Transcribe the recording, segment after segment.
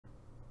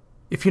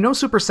If you know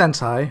Super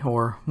Sentai,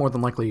 or more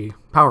than likely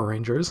Power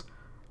Rangers,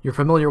 you're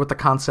familiar with the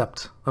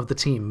concept of the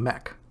team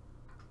mech.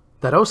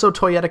 That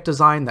oh-so-toyetic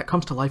design that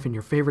comes to life in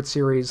your favorite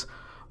series,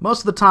 most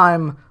of the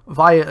time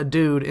via a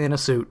dude in a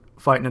suit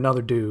fighting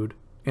another dude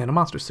in a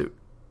monster suit.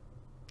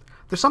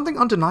 There's something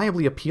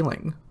undeniably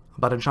appealing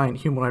about a giant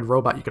humanoid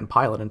robot you can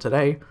pilot, and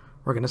today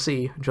we're going to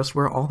see just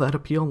where all that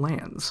appeal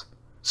lands.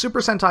 Super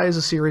Sentai is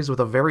a series with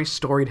a very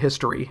storied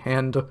history,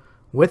 and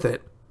with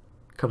it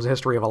comes a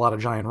history of a lot of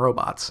giant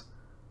robots.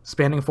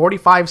 Spanning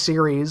 45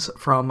 series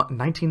from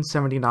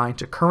 1979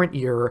 to current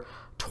year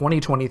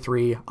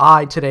 2023,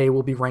 I today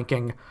will be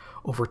ranking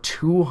over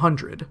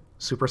 200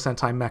 Super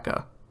Sentai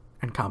Mecha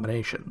and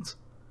combinations.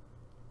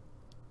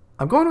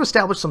 I'm going to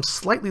establish some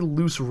slightly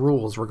loose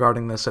rules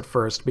regarding this at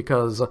first,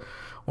 because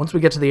once we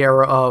get to the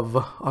era of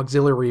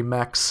auxiliary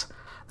mechs,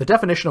 the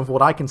definition of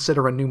what I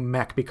consider a new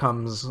mech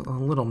becomes a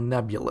little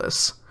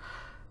nebulous.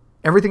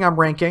 Everything I'm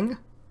ranking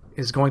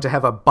is going to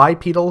have a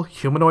bipedal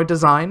humanoid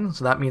design,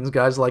 so that means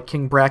guys like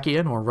King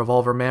Brachian or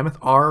Revolver Mammoth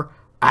are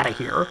out of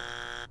here.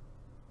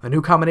 A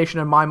new combination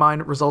in my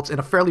mind results in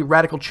a fairly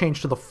radical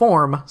change to the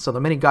form, so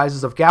the many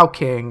guises of Gao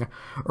King,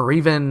 or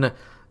even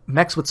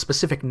mechs with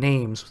specific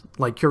names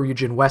like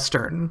Kyoryujin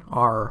Western,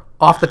 are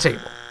off the table.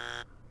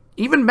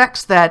 Even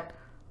mechs that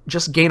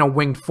just gain a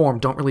winged form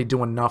don't really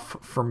do enough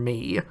for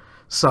me.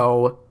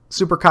 So,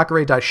 Super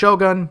Kakure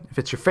Daishogun, if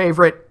it's your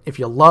favorite, if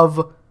you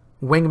love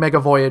Wing Mega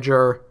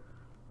Voyager,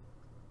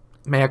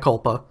 mea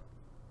culpa.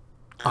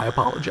 I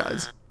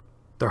apologize.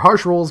 They're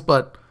harsh rules,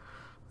 but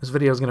this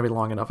video is going to be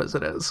long enough as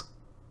it is.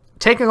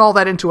 Taking all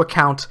that into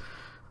account,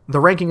 the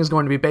ranking is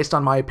going to be based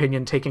on my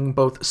opinion, taking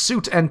both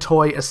suit and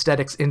toy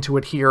aesthetics into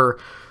it here,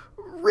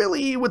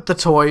 really with the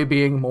toy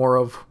being more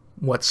of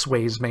what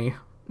sways me.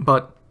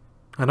 But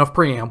enough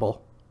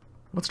preamble.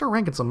 Let's start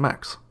ranking some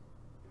mechs.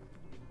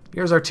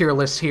 Here's our tier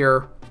list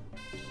here.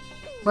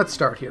 Let's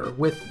start here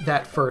with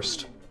that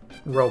first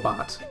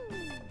robot.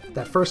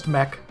 That first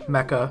mecha,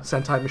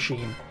 Sentai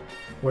machine,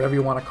 whatever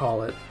you want to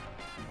call it,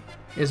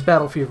 is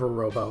Battle Fever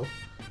Robo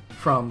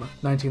from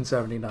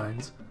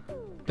 1979's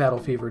Battle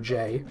Fever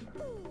J.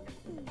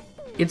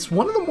 It's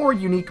one of the more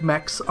unique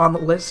mechs on the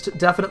list,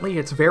 definitely.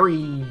 It's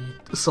very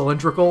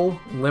cylindrical,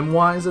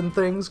 limb-wise and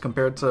things,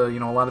 compared to, you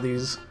know, a lot of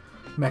these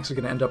mechs are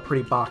going to end up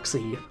pretty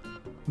boxy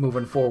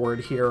moving forward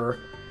here.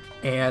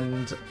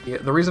 And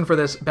the reason for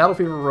this, Battle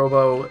Fever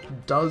Robo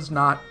does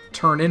not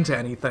turn into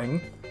anything.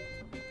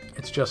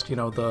 It's just, you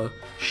know, the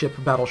ship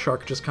Battle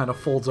Shark just kind of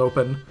folds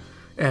open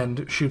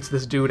and shoots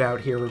this dude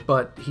out here,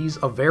 but he's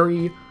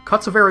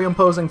cuts a very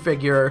imposing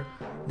figure.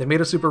 They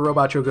made a Super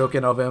Robot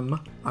Chogokin of him.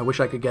 I wish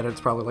I could get it.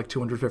 It's probably like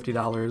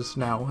 $250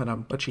 now, and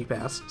I'm a cheap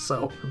ass.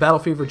 So, Battle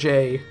Fever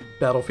J,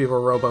 Battle Fever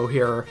Robo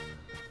here.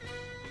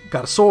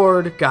 Got a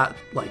sword, got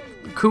like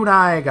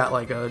kunai, got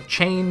like a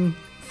chain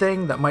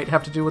thing that might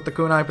have to do with the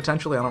kunai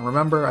potentially. I don't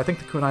remember. I think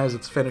the kunai is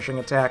its finishing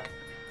attack.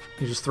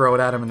 You just throw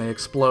it at him and they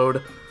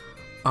explode.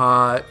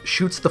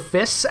 Shoots the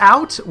fists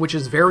out, which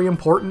is very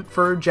important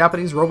for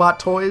Japanese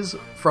robot toys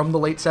from the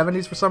late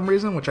 70s for some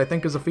reason, which I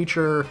think is a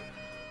feature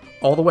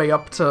all the way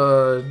up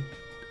to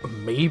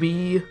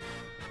maybe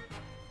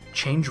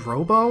Change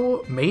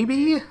Robo?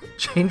 Maybe?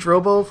 Change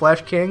Robo,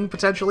 Flash King,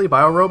 potentially,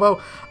 Bio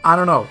Robo? I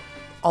don't know.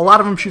 A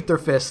lot of them shoot their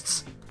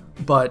fists,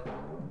 but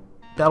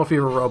Battle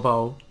Fever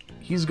Robo,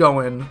 he's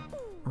going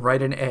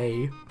right in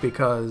A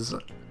because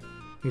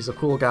he's a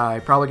cool guy.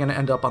 Probably going to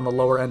end up on the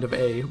lower end of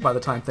A by the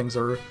time things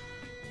are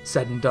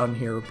said and done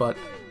here, but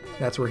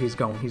that's where he's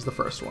going. He's the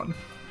first one.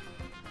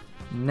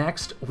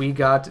 Next, we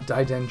got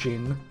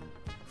Dairanger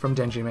from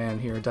Denziman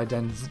here.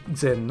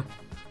 Dairanger.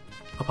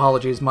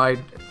 Apologies, my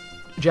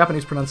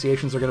Japanese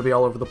pronunciations are going to be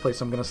all over the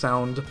place. I'm going to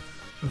sound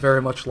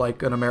very much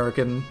like an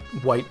American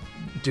white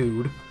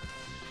dude,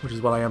 which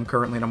is what I am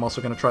currently, and I'm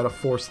also going to try to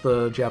force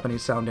the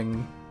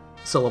Japanese-sounding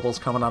syllables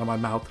coming out of my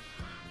mouth,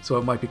 so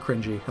it might be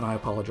cringy, and I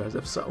apologize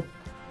if so.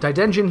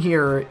 Dairanger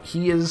here,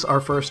 he is our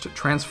first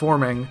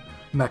transforming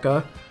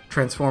mecha,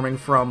 transforming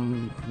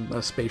from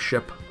a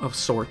spaceship of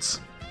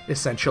sorts,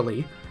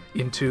 essentially,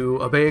 into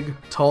a big,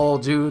 tall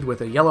dude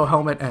with a yellow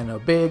helmet and a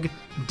big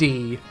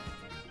D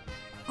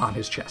on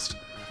his chest.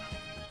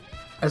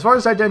 As far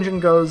as Dairanger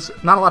goes,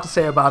 not a lot to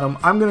say about him.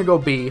 I'm going to go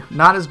B.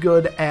 Not as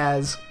good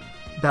as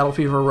Battle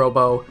Fever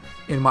Robo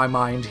in my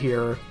mind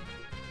here,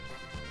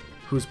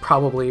 who's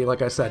probably,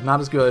 like I said, not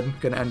as good.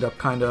 Going to end up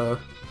kind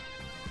of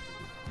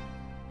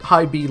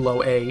high B,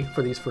 low A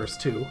for these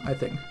first two, I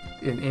think,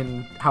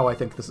 in how I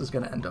think this is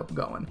going to end up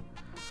going.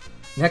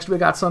 Next we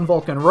got Sun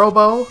Vulcan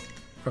Robo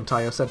from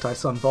Toei Sentai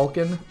Sun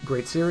Vulcan.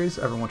 Great series.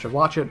 Everyone should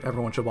watch it.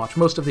 Everyone should watch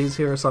most of these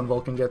here. Sun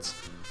Vulcan gets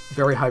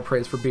very high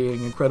praise for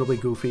being incredibly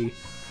goofy.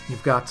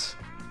 You've got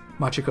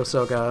Machiko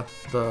Soga,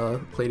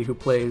 the lady who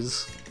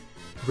plays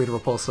Rita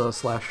Repulsa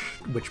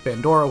 / Witch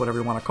Pandora, whatever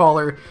you want to call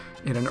her,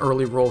 in an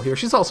early role here.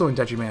 She's also in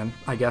Denziman,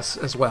 I guess,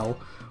 as well.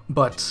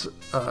 But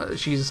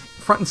she's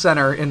front and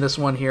center in this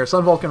one here.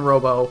 Sun Vulcan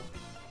Robo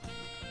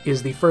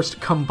is the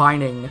first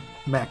combining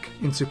mech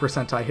in Super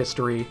Sentai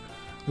history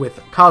with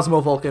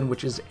Cosmo Vulcan,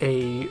 which is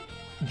a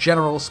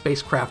general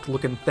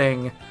spacecraft-looking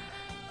thing,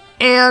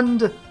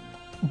 and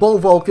Bull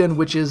Vulcan,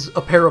 which is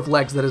a pair of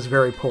legs that is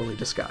very poorly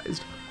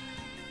disguised.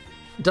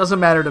 Doesn't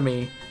matter to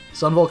me.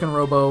 Sun Vulcan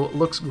Robo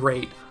looks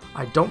great.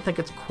 I don't think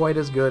it's quite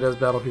as good as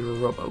Battle Fever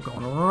Robo,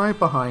 going right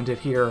behind it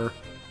here.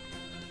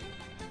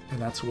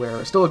 And that's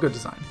where... Still a good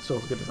design. Still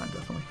a good design,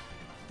 definitely.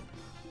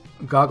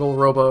 Goggle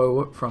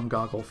Robo from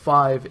Goggle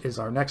 5 is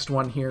our next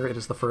one here. It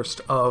is the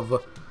first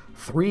of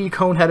 3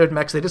 cone-headed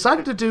mechs. They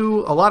decided to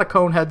do a lot of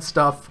cone-head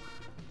stuff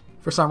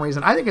for some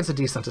reason. I think it's a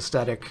decent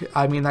aesthetic.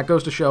 I mean, that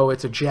goes to show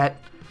it's a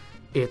jet.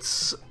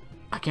 It's...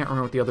 I can't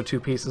remember what the other 2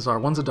 pieces are.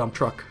 One's a dump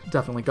truck.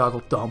 Definitely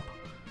Goggle Dump.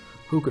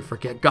 Who could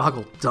forget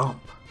Goggle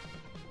Dump?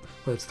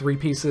 But it's 3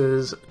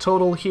 pieces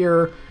total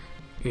here.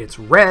 It's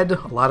red.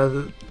 A lot of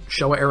the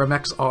Showa-era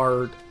mechs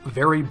are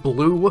very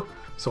blue,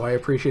 so I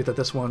appreciate that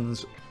this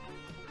one's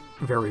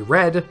very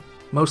red.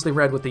 Mostly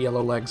red with the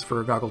yellow legs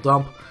for Goggle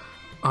Dump.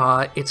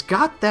 It's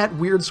got that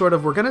weird sort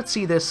of... We're going to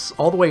see this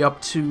all the way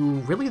up to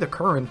really the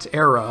current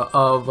era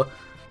of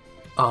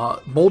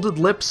molded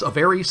lips, a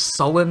very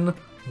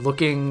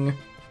sullen-looking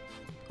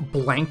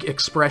blank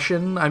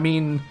expression. I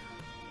mean,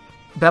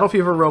 Battle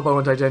Fever Robo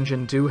and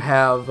Dairanger do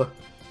have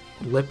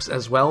lips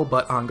as well,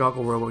 but on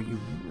Goggle Robo you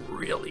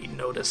really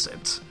notice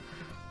it.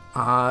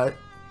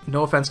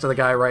 No offense to the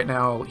guy right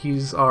now,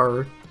 he's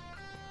our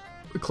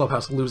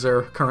clubhouse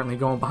loser, currently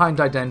going behind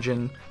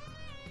Dairanger.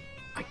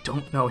 I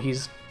don't know,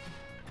 he's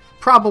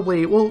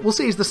probably... We'll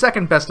see, he's the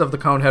second best of the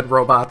Conehead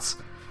robots,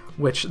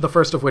 which the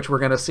first of which we're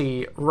going to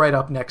see right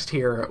up next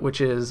here, which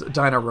is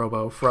Dyna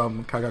Robo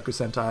from Kagaku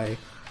Sentai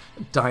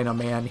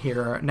Dynaman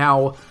here.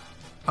 Now,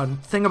 a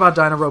thing about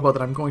Dyna Robo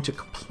that I'm going to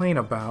complain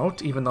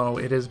about, even though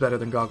it is better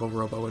than Goggle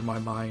Robo in my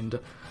mind,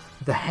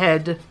 the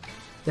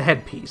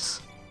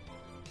headpiece,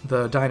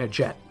 the Dyna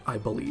Jet, I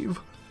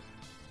believe.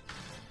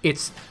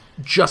 It's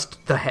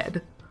just the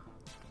head.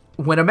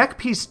 When a mech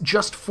piece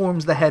just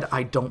forms the head,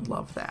 I don't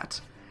love that.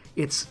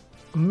 It's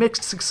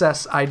mixed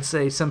success, I'd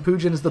say.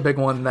 Senpujin is the big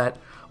one that,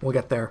 we'll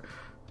get there,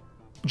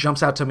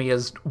 jumps out to me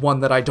as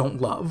one that I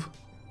don't love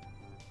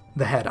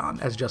the head on,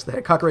 as just the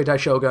head. Kakure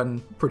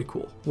Daishogun, pretty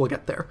cool. We'll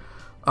get there.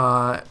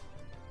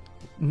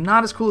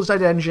 Not as cool as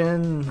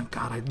Dairanger.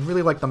 God, I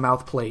really like the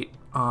mouth plate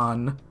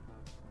on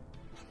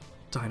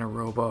Dyna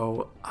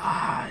Robo.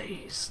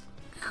 He's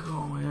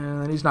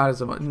going... He's not as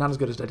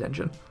good as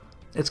Dairanger.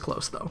 It's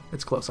close, though.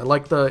 It's close. I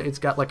like the... It's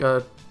got like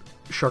a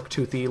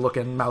shark-toothy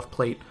looking mouth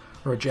plate,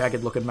 or a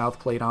jagged looking mouth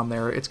plate on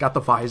there. It's got the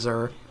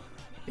visor.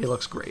 It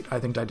looks great. I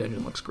think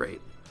Dairanger looks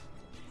great.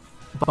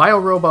 Bio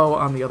Robo,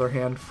 on the other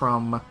hand,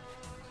 from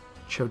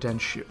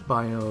Chodenshu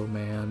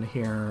Bioman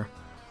here,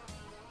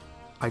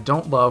 I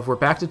don't love. We're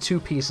back to 2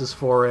 pieces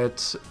for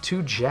it.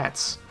 2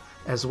 jets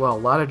as well. A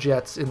lot of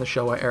jets in the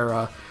Showa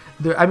era.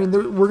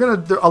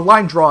 A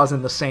line draws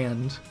in the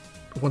sand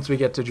once we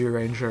get to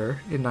Zyuranger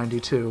in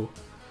 92,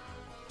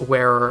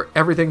 where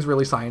everything's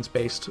really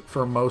science-based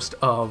for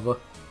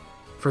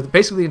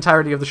basically the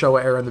entirety of the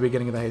Showa era and the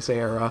beginning of the Heisei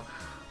era.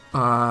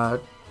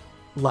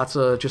 Lots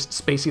of just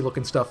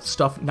spacey-looking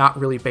stuff not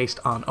really based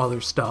on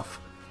other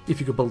stuff, if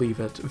you could believe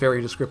it.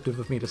 Very descriptive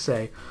of me to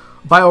say.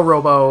 Bio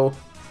Robo,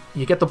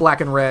 you get the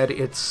black and red.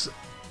 It's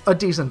a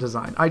decent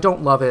design. I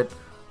don't love it.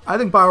 I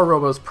think Bio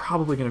Robo is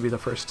probably going to be the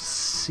first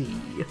C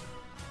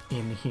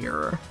in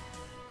here.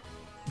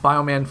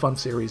 Bioman Fun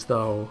Series,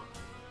 though.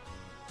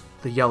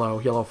 The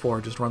yellow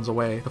 4 just runs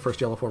away. The first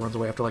yellow 4 runs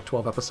away after like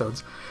 12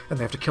 episodes, and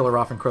they have to kill her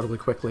off incredibly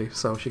quickly,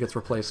 so she gets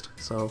replaced.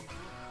 So,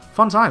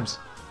 fun times.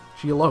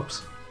 She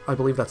elopes. I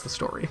believe that's the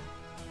story.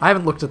 I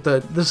haven't looked at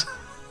this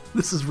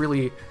is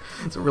really...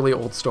 It's a really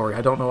old story.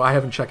 I don't know. I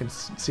haven't checked and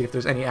see if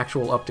there's any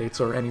actual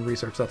updates or any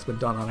research that's been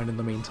done on it in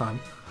the meantime.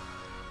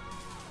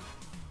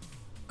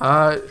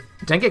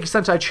 Dengeki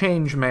Sentai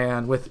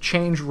Changeman with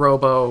Change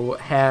Robo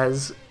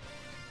has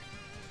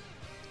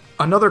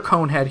another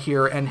conehead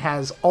here and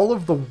has all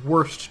of the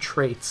worst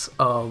traits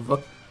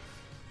of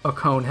a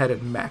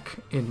cone-headed mech,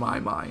 in my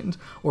mind.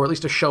 Or at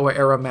least a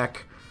Showa-era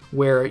mech,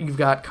 where you've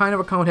got kind of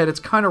a conehead, it's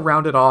kind of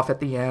rounded off at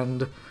the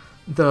end.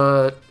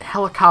 The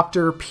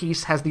helicopter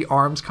piece has the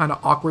arms kind of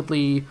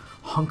awkwardly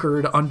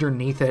hunkered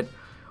underneath it,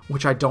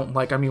 which I don't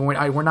like. I mean,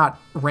 we're not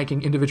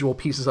ranking individual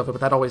pieces of it,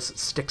 but that always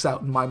sticks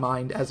out in my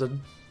mind as a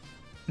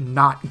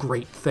not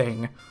great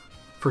thing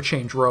for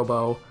Change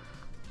Robo.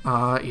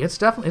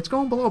 It's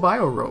going below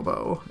Bio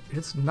Robo.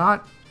 It's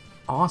not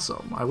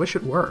awesome. I wish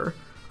it were.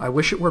 I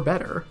wish it were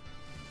better.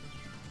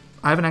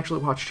 I haven't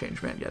actually watched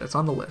Changeman yet. It's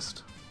on the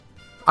list.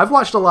 I've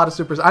watched a lot of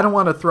supers. I don't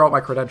want to throw out my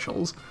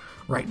credentials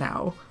right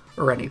now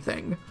or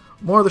anything.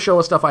 More of the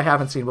Showa stuff I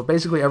haven't seen, but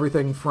basically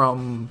everything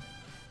from...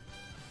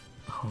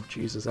 Oh,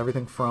 Jesus.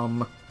 Everything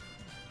from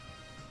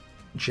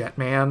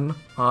Jetman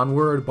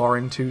onward,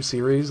 barring 2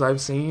 series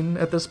I've seen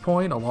at this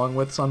point, along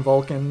with Sun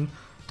Vulcan,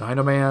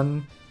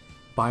 Dynaman,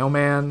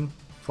 Bioman,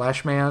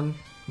 Flashman,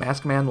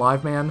 Maskman,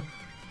 Liveman,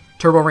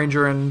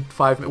 Turboranger, and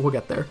Fiveman. We'll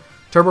get there.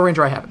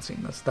 Turboranger I haven't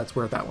seen. That's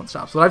where that one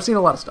stops. But I've seen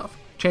a lot of stuff.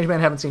 Changeman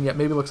I haven't seen yet.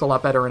 Maybe looks a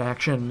lot better in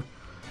action.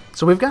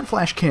 So we've got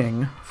Flash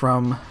King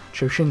from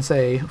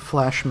Choshinsei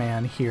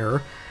Flashman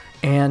here,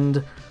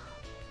 and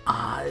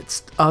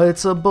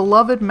It's a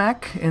beloved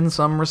mech in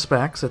some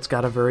respects. It's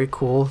got a very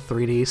cool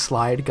 3D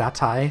slide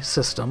gatai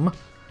system.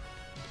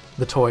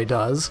 The Toei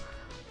does.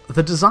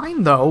 The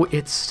design, though,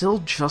 it's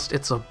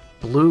a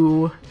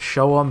blue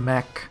Showa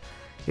mech.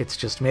 It's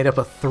just made up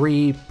of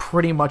 3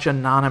 pretty much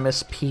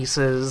anonymous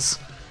pieces.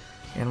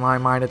 In my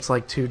mind, it's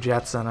like 2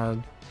 jets and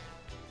a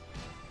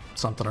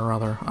something or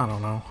other. I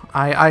don't know.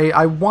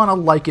 I want to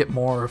like it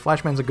more.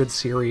 Flashman's a good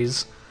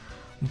series,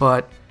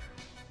 but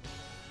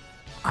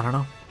I don't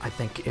know. I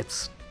think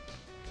it's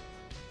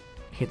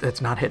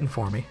not hitting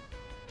for me.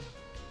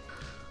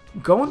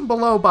 Going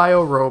below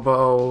Bio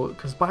Robo,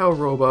 because Bio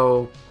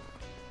Robo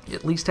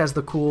at least has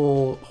the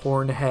cool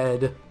horn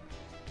head.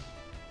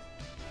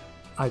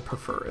 I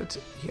prefer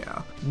it,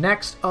 yeah.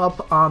 Next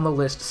up on the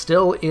list,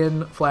 still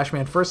in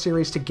Flashman first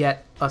series to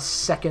get a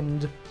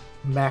second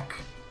mech,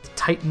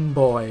 Titan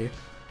Boy,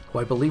 who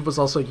I believe was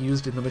also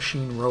used in the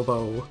Machine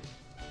Robo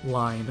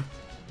line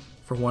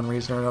for one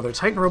reason or another.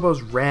 Titan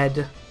Robo's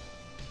red.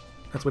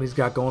 That's what he's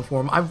got going for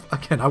him.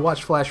 I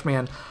watched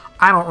Flashman.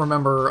 I don't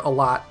remember a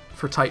lot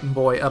for Titan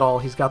Boy at all.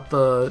 He's got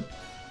the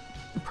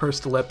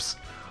pursed lips,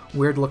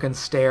 weird-looking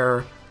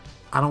stare.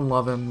 I don't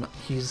love him.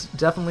 He's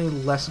definitely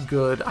less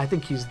good. I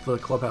think he's the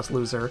clubhouse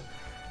loser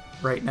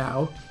right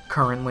now,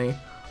 currently.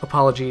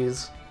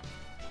 Apologies.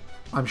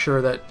 I'm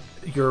sure that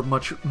you're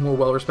much more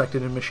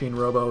well-respected in Machine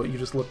Robo. You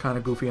just look kind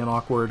of goofy and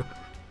awkward.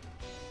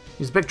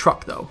 He's a big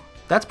truck, though.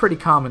 That's pretty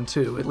common,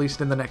 too, at least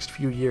in the next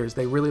few years.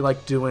 They really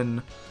like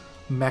doing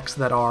mechs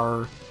that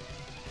are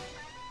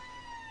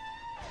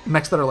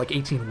like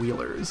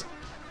 18-wheelers,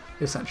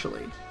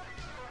 essentially.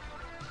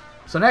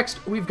 So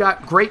next, we've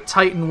got Great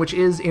Titan, which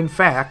is, in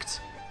fact,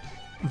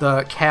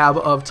 the cab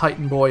of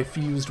Titan Boy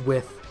fused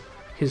with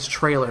his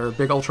trailer.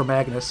 Big Ultra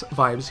Magnus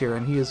vibes here,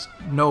 and he is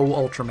no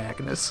Ultra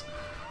Magnus.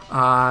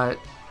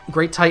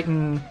 Great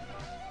Titan,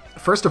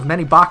 first of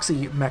many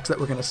boxy mechs that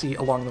we're going to see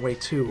along the way,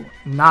 too.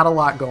 Not a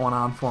lot going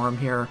on for him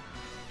here.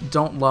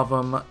 Don't love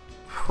him.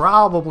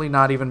 Probably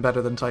not even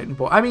better than Titan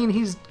Boy. I mean,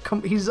 he's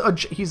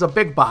a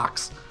big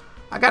box.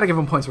 I gotta give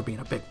him points for being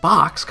a big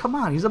box. Come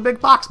on, he's a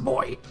big box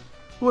boy.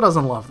 Who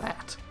doesn't love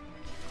that?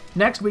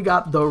 Next, we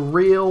got the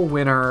real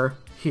winner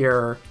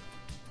here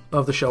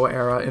of the Showa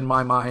era, in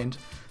my mind.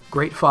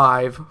 Great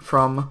 5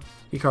 from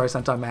Hikari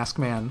Sentai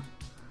Maskman.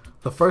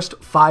 The first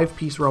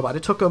 5-piece robot.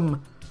 It took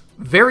him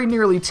very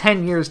nearly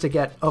 10 years to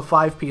get a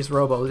 5-piece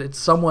robot.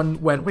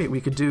 Someone went, wait, we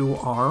could do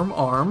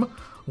arm,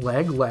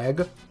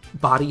 leg,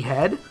 body,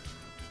 head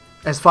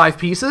as 5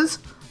 pieces?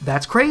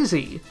 That's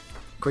crazy.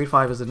 Great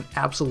 5 is an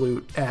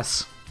absolute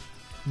S.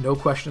 No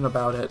question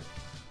about it.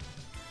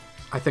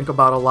 I think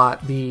about a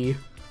lot the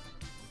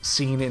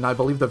scene in, I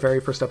believe, the very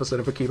first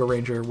episode of Akiba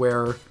Ranger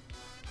where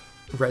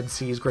Red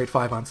sees Great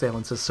 5 on sale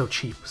and says, so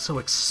cheap, so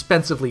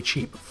expensively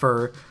cheap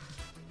for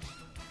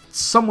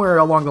somewhere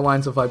along the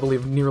lines of, I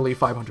believe, nearly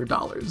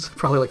 $500.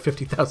 Probably like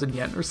 50,000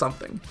 yen or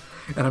something.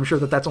 And I'm sure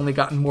that that's only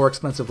gotten more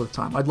expensive with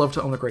time. I'd love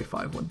to own a Great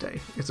 5 one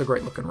day. It's a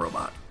great looking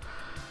robot.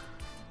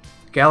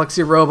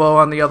 Galaxy Robo,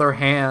 on the other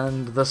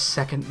hand, the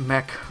second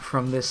mech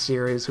from this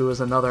series, who is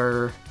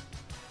another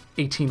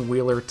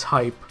 18-wheeler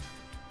type,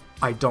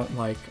 I don't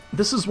like.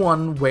 This is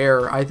one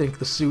where I think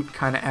the suit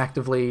kind of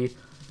actively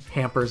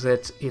hampers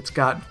it. It's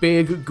got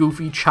big,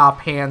 goofy chop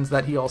hands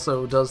that he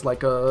also does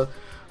like a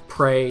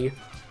prey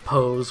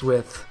pose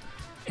with,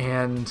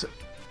 and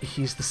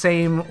he's the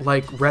same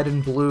like red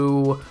and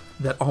blue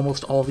that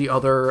almost all the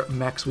other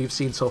mechs we've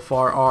seen so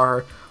far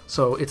are.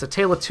 So it's a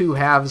tale of two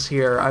halves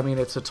here. I mean,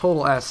 it's a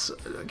total S.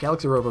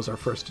 Galaxy Robo's our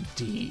first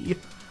D,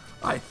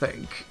 I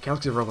think.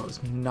 Galaxy Robo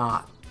is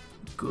not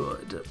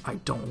good. I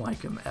don't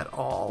like him at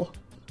all.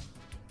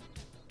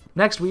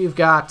 Next, we've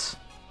got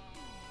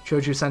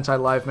Choju Sentai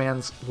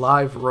Liveman's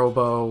Live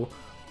Robo,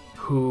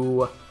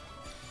 who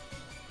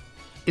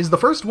is the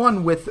first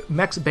one with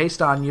mechs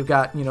based on, you've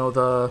got, you know,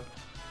 the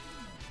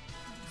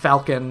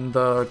Falcon,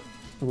 the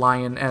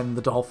Lion, and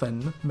the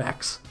Dolphin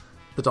mechs.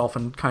 The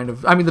dolphin kind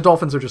of... I mean, the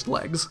dolphins are just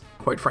legs,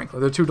 quite frankly.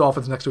 They're two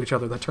dolphins next to each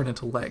other that turn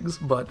into legs,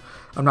 but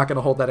I'm not going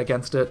to hold that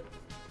against it.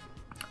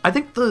 I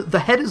think the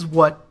head is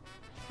what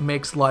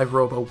makes Live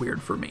Robo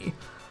weird for me.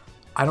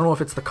 I don't know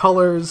if it's the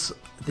colors,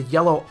 the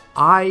yellow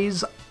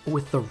eyes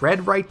with the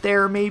red right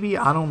there, maybe?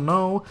 I don't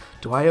know.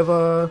 Do I have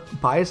a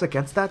bias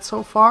against that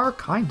so far?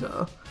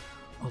 Kinda.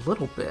 A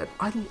little bit.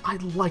 I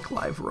like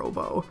Live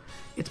Robo.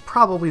 It's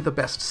probably the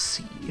best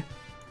C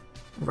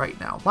right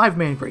now.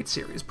 Liveman, great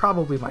series.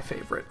 Probably my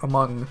favorite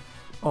among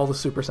all the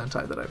Super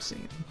Sentai that I've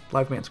seen.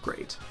 Liveman's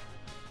great.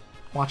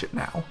 Watch it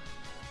now.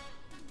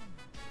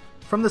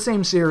 From the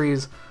same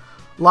series,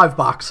 Live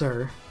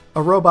Boxer,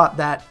 a robot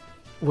that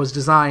was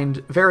designed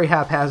very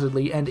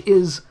haphazardly and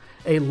is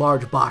a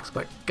large box,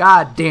 but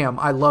goddamn,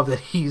 I love that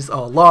he's a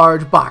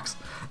large box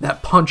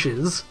that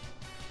punches.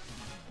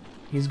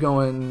 He's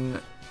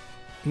going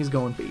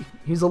B.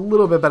 He's a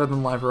little bit better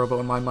than Live Robo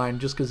in my mind,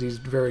 just because he's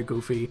very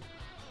goofy.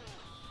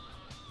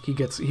 He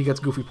gets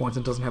goofy points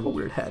and doesn't have a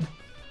weird head.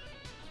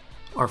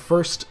 Our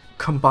first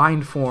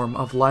combined form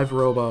of Live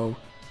Robo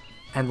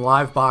and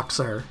Live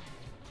Boxer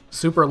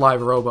Super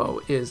Live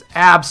Robo is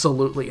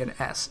absolutely an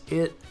S.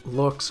 It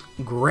looks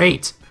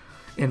great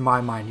in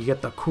my mind. You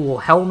get the cool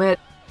helmet,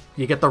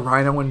 you get the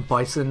Rhino and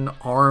Bison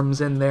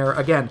arms in there.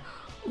 Again,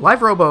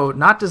 Live Robo,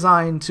 not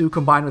designed to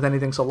combine with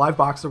anything, so Live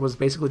Boxer was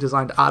basically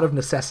designed out of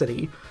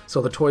necessity,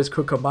 so the toys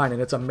could combine,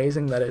 and it's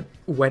amazing that it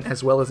went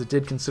as well as it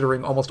did,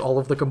 considering almost all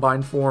of the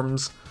combined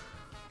forms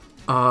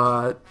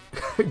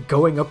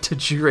going up to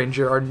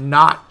Zyuranger are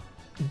not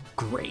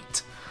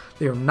great.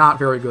 They are not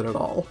very good at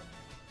all.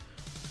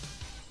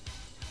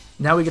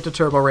 Now we get to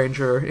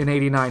Turboranger in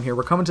 89 here.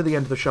 We're coming to the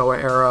end of the Showa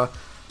era.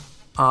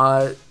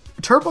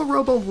 Turbo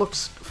Robo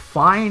looks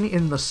fine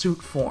in the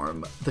suit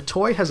form. The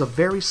toy has a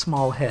very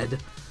small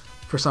head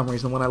for some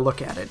reason when I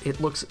look at it.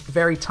 It looks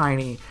very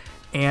tiny,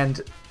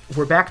 and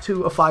we're back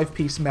to a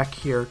 5-piece mech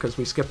here because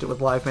we skipped it with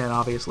Liveman,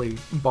 obviously,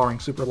 barring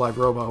Super Live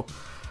Robo.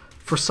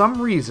 For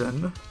some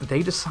reason,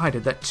 they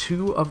decided that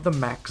 2 of the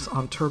mechs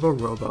on Turbo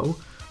Robo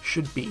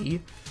should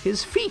be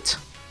his feet,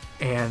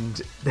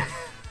 and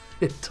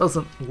it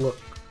doesn't look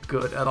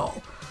good at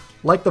all.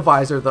 Like the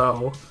visor,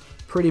 though.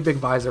 Pretty big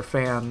visor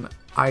fan.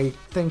 I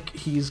think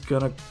he's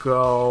gonna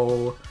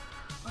go...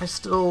 I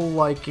still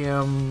like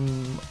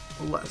him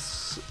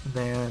less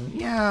than...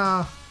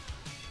 Yeah.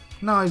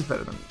 No, he's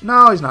better than...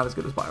 No, he's not as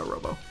good as Bio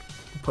Robo.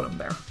 Put him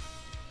there.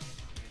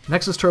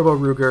 Next is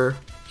Turboranger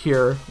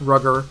here.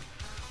 Rugger.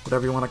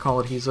 Whatever you want to call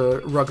it. He's a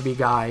rugby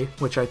guy,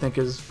 which I think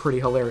is pretty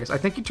hilarious. I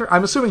think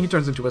I'm assuming he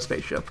turns into a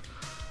spaceship.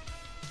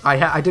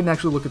 I didn't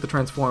actually look at the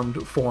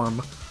transformed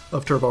form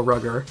of Turbo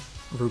Rugger.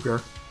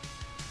 Luger,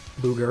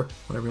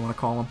 whatever you want to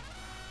call him.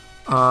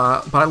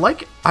 But I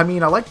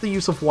like the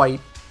use of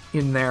white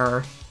in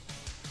there.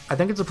 I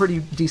think it's a pretty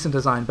decent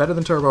design. Better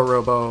than Turbo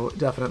Robo,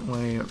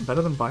 definitely.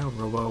 Better than Bio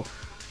Robo.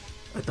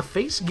 The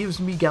face gives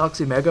me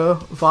Galaxy Mega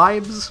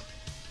vibes,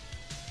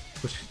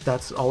 which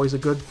that's always a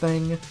good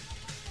thing.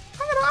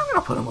 I'm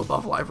gonna put him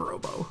above Live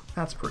Robo.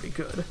 That's pretty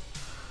good.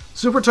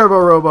 Super Turbo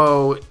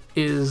Robo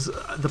is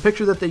the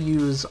picture that they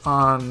use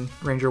on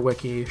Ranger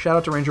Wiki. Shout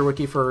out to Ranger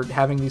Wiki for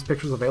having these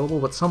pictures available,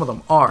 but some of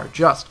them are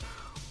just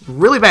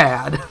really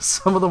bad.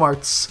 Some of them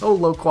are so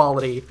low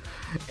quality,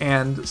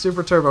 and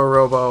Super Turbo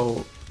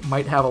Robo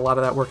might have a lot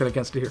of that working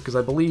against it here, because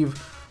I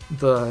believe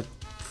the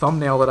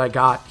thumbnail that I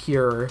got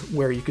here,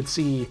 where you could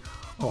see,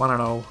 oh, I don't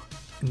know,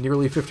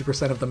 nearly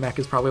 50% of the mech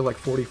is probably like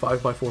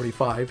 45 by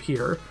 45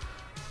 here.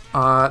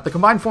 The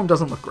combined form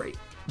doesn't look great.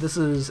 This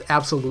is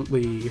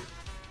absolutely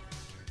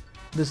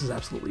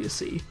a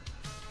C.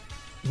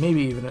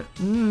 Maybe even a...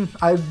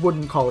 I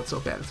wouldn't call it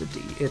so bad as a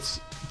D. It's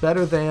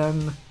better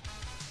than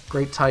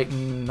Great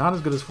Titan, not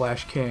as good as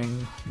Flash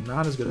King,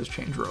 not as good as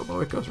Change Robo.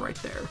 It goes right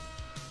there.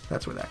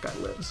 That's where that guy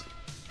lives.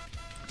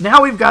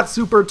 Now we've got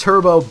Super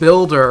Turbo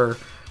Builder,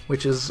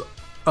 which is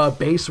a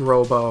base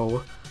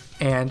Robo,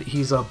 and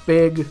he's a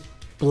big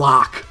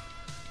block.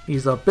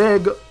 He's a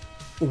big,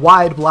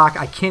 wide block.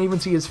 I can't even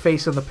see his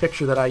face in the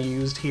picture that I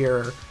used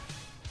here.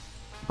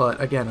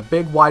 But again, a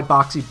big, wide,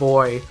 boxy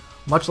boy,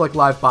 much like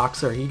Live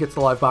Boxer. He gets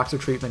the Live Boxer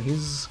treatment.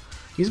 He's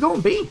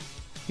going B.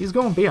 He's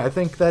going B. I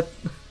think that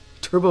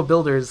Turbo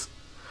Builder's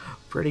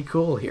pretty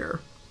cool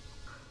here.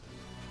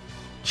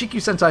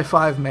 Chikyu Sentai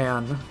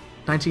Fiveman,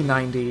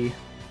 1990.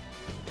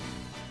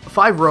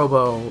 5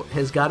 Robo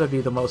has got to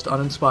be the most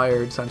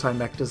uninspired Sentai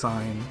mech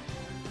design.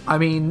 I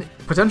mean,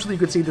 potentially you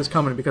could see this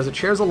coming because it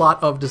shares a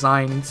lot of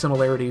design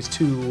similarities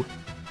to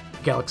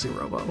Galaxy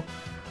Robo.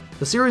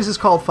 The series is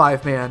called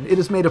Fiveman. It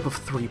is made up of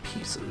 3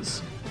 pieces,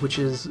 which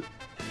is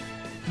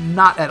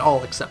not at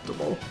all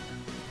acceptable.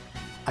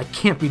 I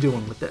can't be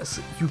doing with this.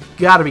 You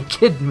gotta be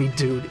kidding me,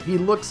 dude. He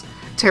looks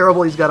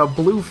terrible. He's got a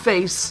blue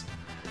face.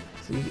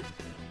 See,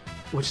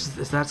 which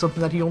is that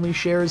something that he only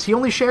shares? He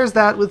only shares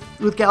that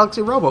with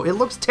Galaxy Robo. It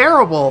looks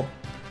terrible.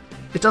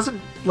 It doesn't,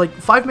 like,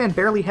 Fiveman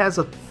barely has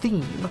a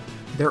theme.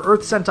 They're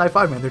Earth Sentai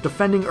Fiveman. They're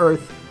defending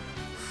Earth.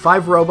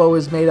 5 Robo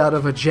is made out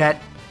of a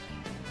jet,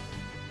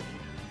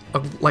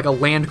 like a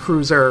Land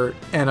Cruiser,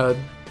 and a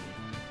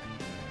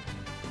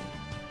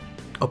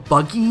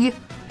buggy,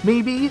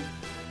 maybe?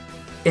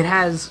 It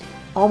has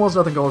almost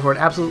nothing going for it.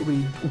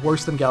 Absolutely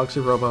worse than Galaxy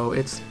Robo.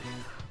 It's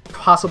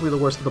possibly the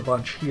worst of the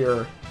bunch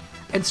here.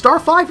 And Star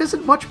 5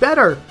 isn't much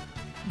better.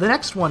 The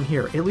next one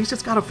here, at least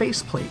it's got a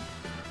faceplate.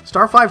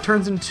 Star 5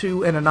 turns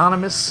into an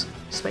anonymous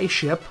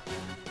spaceship.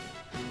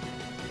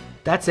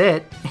 That's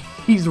it.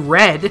 He's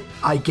red,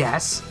 I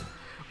guess,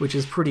 which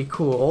is pretty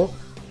cool.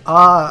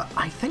 I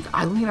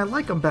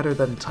like him better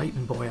than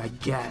Titan Boy, I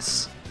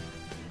guess.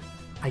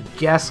 I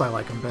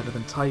like him better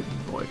than Titan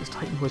Boy, because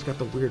Titan Boy's got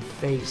the weird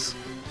face.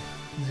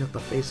 He's got the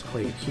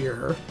faceplate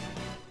here.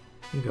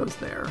 He goes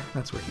there.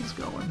 That's where he's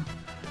going.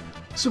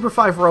 Super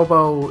 5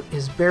 Robo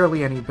is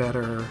barely any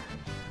better.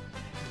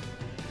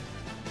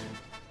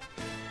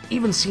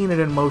 Even seeing it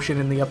in motion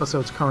in the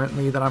episodes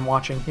currently that I'm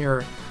watching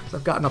here, so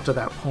I've gotten up to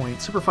that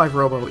point. Super 5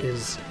 Robo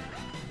is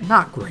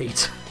not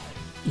great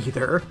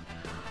either.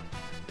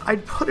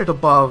 I'd put it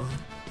above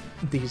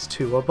these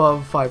two,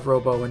 above 5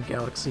 Robo and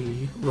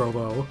Galaxy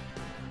Robo.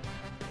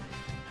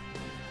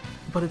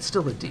 But it's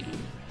still a D.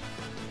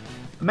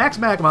 Max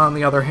Magma, on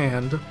the other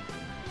hand,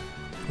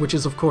 which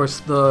is, of course,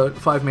 the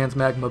Fiveman's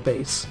magma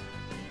base,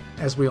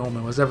 as we all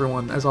know,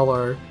 as all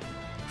our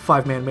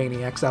Fiveman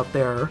maniacs out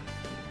there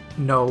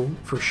know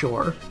for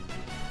sure.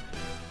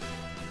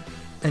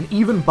 And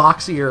even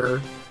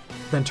boxier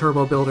than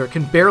Turbo Builder,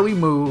 can barely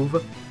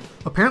move.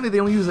 Apparently they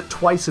only use it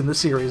twice in the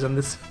series, and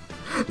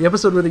the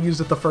episode where they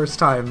used it the first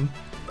time,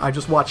 I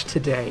just watched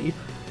today.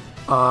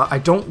 I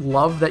don't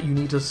love that you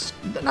need to...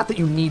 Not that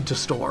you need to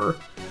store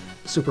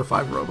Super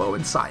 5 Robo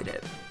inside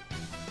it.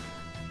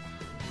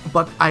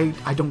 But I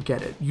don't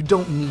get it. You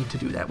don't need to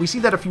do that. We see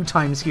that a few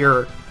times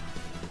here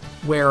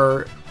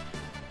where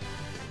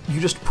you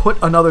just put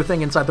another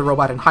thing inside the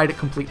robot and hide it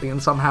completely,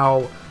 and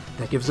somehow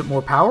that gives it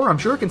more power. I'm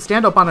sure it can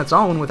stand up on its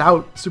own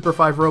without Super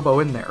 5 Robo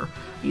in there.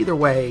 Either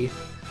way,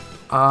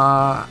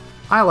 I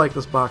like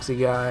this boxy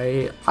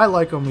guy. I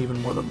like him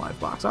even more than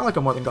Livebox. I like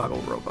him more than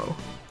Goggle Robo.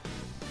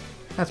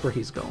 That's where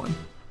he's going.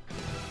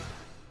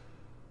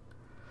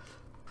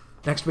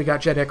 Next we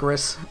got Jet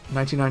Icarus,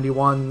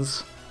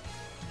 1991's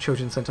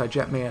Chojin Sentai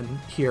Jetman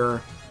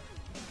here.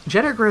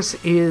 Jet Icarus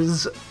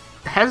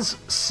has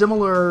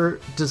similar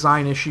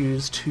design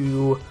issues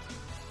to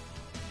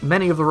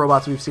many of the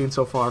robots we've seen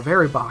so far.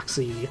 Very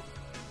boxy.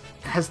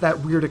 Has that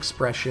weird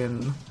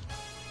expression.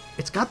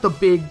 It's got the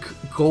big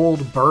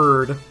gold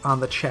bird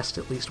on the chest,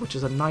 at least, which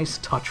is a nice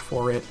touch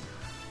for it.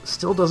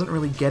 Still doesn't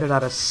really get it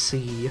out of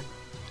C,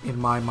 in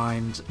my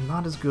mind.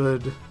 Not as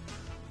good.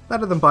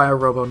 Better than Bio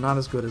Robo, not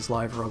as good as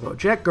Live Robo.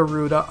 Jet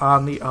Garuda,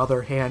 on the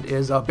other hand,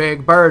 is a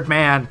big bird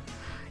man.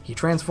 He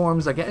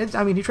transforms again.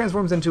 He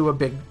transforms into a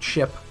big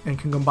ship and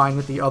can combine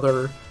with the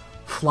other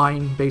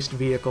flying-based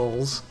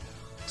vehicles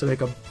to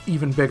make an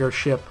even bigger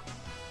ship.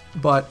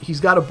 But he's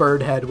got a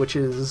bird head, which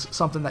is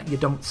something that you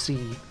don't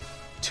see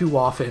too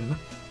often,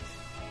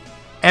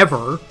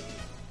 ever,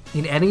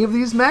 in any of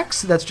these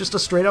mechs. That's just a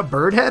straight-up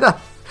bird head.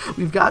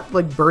 We've got,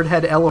 like, bird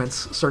head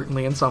elements,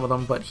 certainly, in some of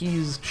them, but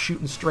he's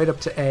shooting straight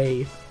up to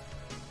A,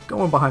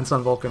 going behind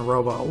Sun Vulcan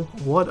Robo.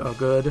 What a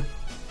good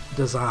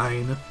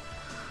design.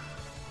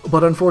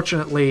 But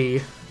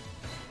unfortunately,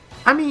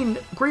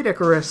 Great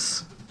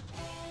Icarus,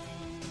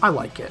 I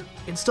like it.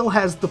 It still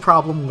has the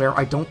problem where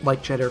I don't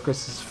like Jet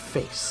Icarus's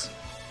face.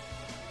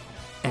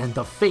 And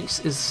the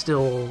face is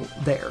still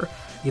there.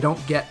 You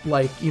don't get,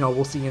 like,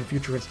 we'll see in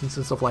future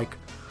instances of, like,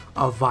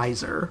 a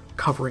visor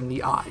covering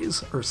the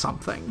eyes or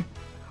something.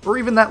 Or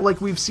even that, like,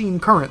 we've seen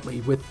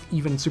currently with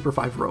even Super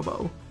 5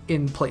 Robo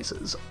in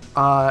places.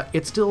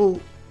 It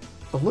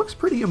looks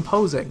pretty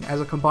imposing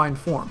as a combined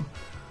form.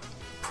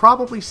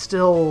 Probably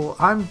still,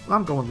 I'm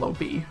going low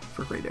B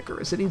for Great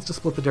Icarus. It needs to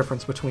split the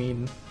difference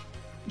between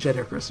Jet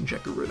Icarus and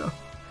Jet Garuda.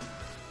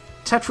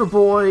 Tetra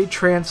Boy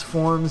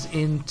transforms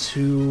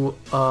into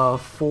a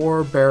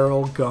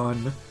 4-barrel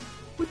gun,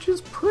 which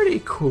is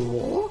pretty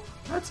cool.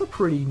 That's a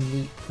pretty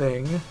neat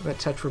thing that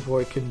Tetra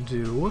Boy can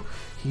do.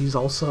 He's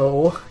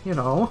also,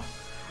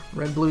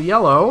 red, blue,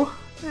 yellow,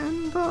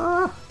 and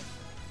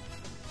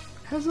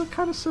has a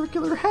kind of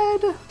circular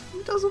head.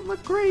 He doesn't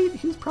look great.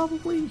 He's going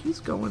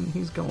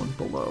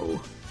below.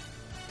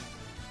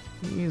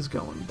 He's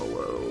going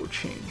below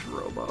Change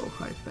Robo,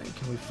 I think.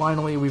 And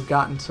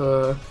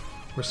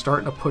we're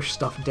starting to push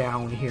stuff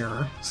down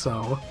here,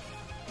 so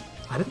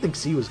I didn't think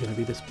C was going to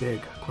be this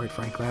big, quite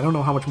frankly. I don't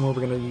know how much more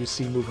we're going to use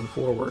C moving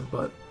forward,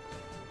 but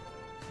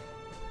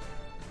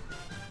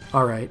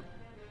alright.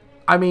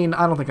 I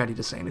don't think I need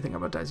to say anything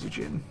about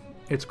Daisuke.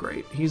 It's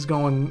great. He's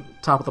going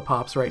top of the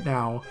pops right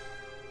now.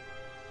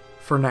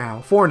 For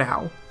now.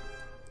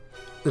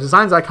 The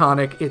design's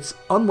iconic. It's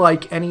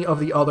unlike any of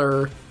the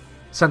other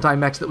Sentai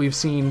mechs that we've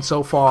seen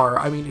so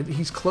far.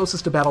 He's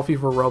closest to Battle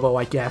Fever Robo,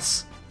 I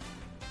guess,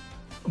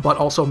 but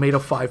also made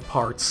of 5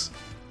 parts.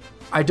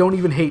 I don't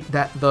even hate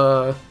that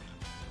the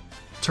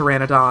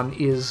Pteranodon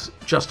is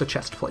just a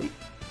chest plate.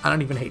 I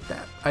don't even hate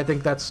that. I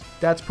think that's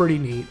pretty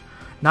neat.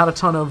 Not a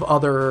ton of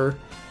other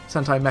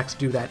Sentai mechs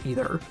do that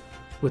either,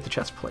 with the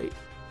chest plate.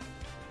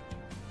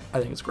 I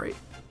think it's great.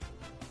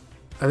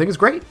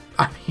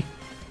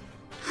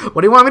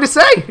 What do you want me to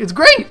say? It's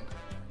great!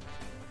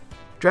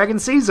 Dragon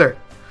Caesar.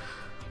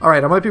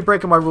 Alright, I might be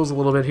breaking my rules a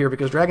little bit here,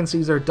 because Dragon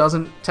Caesar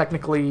doesn't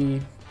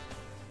technically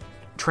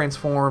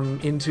transform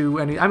into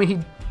any... he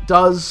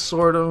does,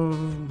 sort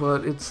of,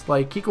 but it's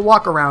like, he can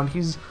walk around.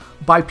 He's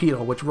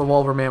bipedal, which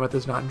Revolver Mammoth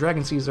is not. And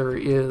Dragon Caesar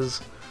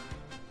is...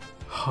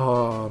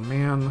 Oh,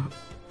 man.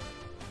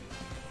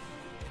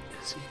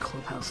 Is he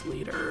Clubhouse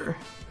Leader?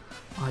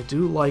 I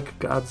do like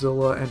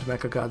Godzilla and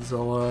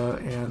Mechagodzilla,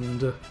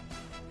 and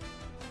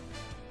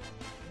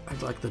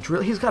I like the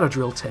drill. He's got a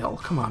drill tail.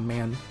 Come on,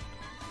 man.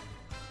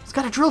 He's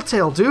got a drill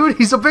tail, dude!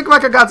 He's a big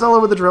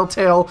Mechagodzilla with a drill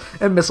tail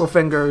and missile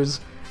fingers,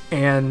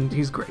 and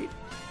he's great.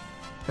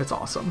 It's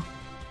awesome.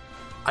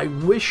 I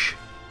wish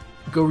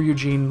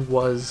Goryujin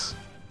was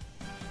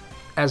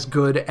as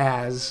good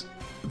as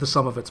the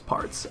sum of its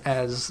parts,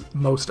 as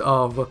most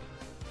of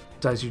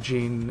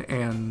Daisuke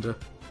and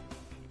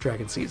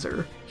Dragon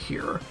Caesar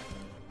here.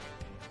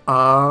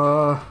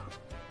 I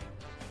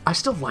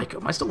still like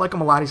him. I still like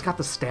him a lot. He's got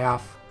the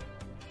staff.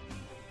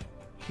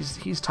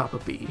 He's top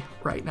of B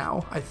right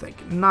now, I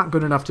think. Not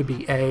good enough to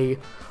be A.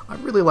 I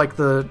really like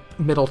the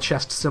middle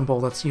chest symbol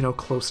that's, you know,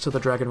 close to the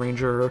Dragon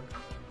Ranger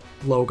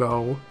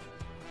logo.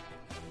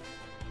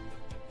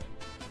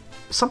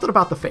 Something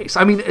about the face.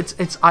 I mean,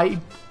 I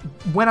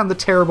went on the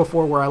tear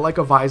before where I like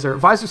a visor.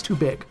 Visor's too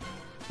big.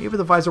 Maybe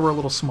the visor were a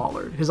little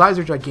smaller. His eyes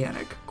are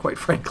gigantic, quite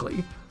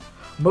frankly.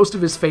 Most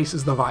of his face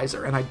is the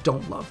visor, and I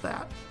don't love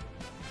that.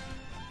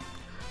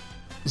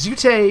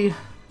 Zutei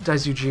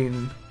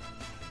Daizujin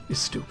is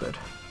stupid.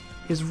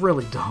 Is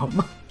really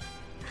dumb.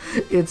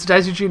 It's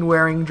Daizujin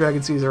wearing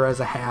Dragon Caesar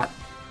as a hat.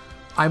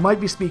 I might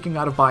be speaking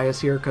out of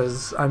bias here,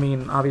 because, I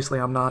mean, obviously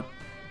I'm not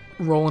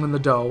rolling in the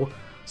dough,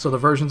 so the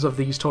versions of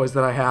these toys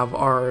that I have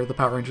are the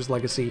Power Rangers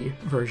Legacy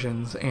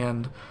versions,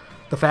 and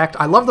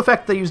I love the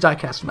fact that they use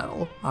die-cast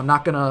metal. I'm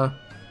not gonna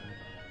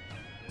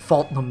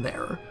fault them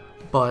there,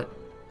 but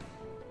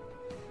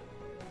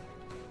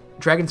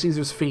Dragon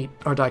Caesar's feet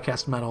are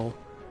die-cast metal,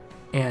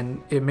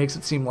 and it makes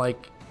it seem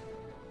like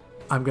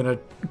I'm gonna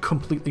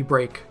completely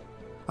break.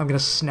 I'm gonna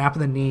snap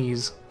the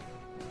knees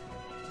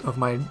of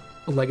my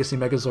Legacy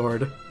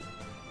Megazord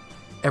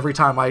every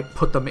time I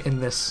put them in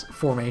this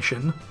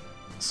formation.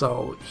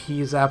 So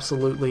he's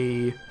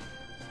going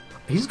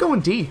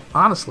D,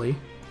 honestly.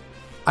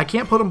 I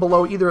can't put him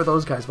below either of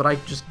those guys, but I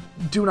just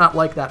do not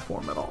like that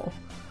form at all.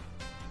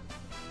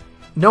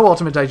 No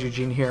Ultimate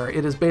Daijujin here.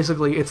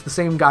 It's the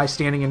same guy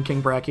standing in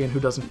King Brachion who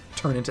doesn't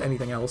turn into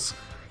anything else.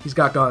 He's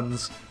got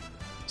guns.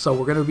 So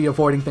we're going to be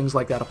avoiding things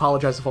like that.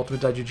 Apologize if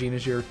Ultimate Daijujin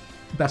is your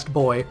best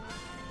boy.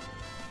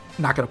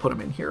 Not going to put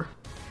him in here.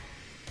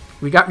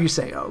 We got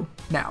Ryuseo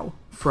now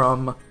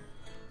from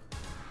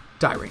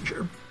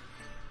Dairanger,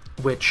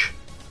 which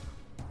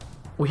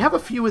we have a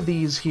few of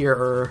these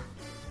here,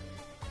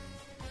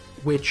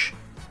 which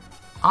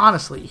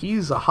honestly,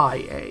 he's a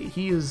high A.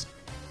 He is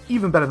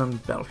even better than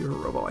Battlefield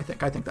Robo, I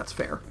think. I think that's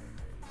fair.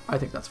 I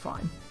think that's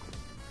fine.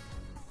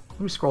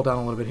 Let me scroll down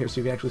a little bit here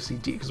so you can actually see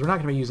D, because we're not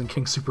going to be using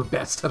King Super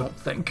Best, I don't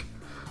think.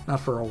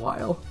 Not for a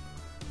while.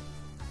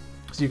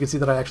 So you can see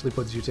that I actually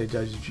put Zutei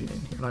Daijujin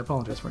in here, and I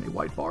apologize for any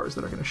white bars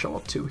that are going to show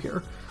up too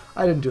here.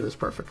 I didn't do this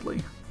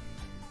perfectly.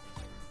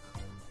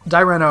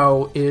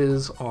 Daireno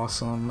is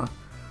awesome.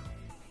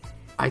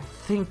 I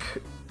think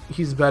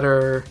he's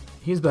better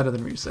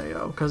than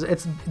Ryuseo, because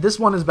this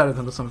one is better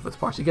than the sum of its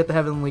parts. You get the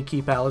Heavenly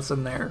Key Palace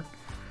in there,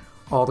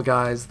 all the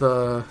guys,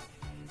 the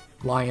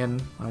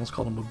lion, I almost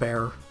called him a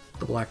bear,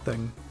 the black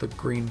thing, the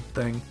green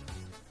thing.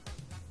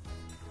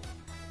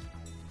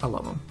 I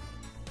love him.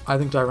 I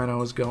think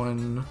Daireno is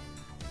going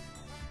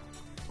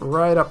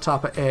right up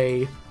top of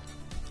A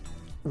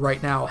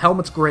right now.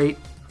 Helmet's great,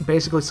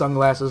 basically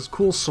sunglasses,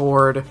 cool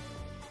sword.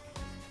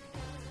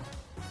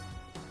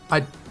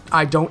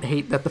 I don't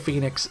hate that the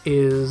Phoenix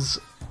is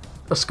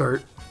a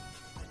skirt.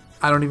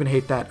 I don't even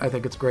hate that. I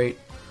think it's great.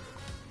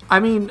 I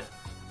mean,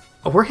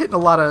 we're hitting a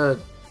lot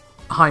of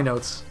high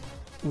notes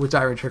with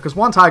Dairanger, because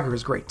One Tiger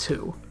is great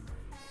too.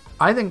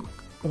 I think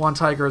One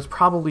Tiger is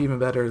probably even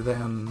better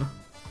than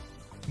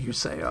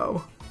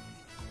Ryuseo.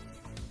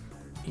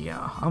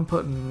 Yeah, I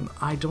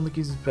don't think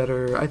he's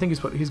better. I think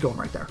he's going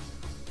right there.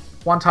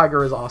 One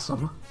Tiger is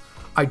awesome.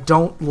 I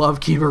don't love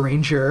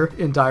Kakuranger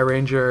in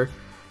Dairanger.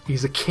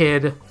 He's a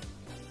kid.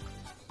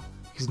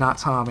 He's not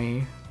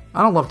Tommy.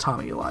 I don't love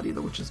Tommy a lot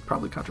either, which is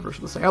probably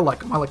controversial to say. I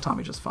like him. I like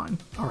Tommy just fine.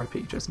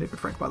 R.I.P. Jason David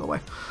Frank, by the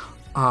way.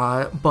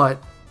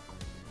 But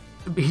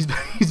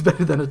he's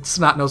better than a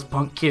snot-nosed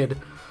punk kid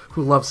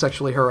who loves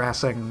sexually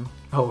harassing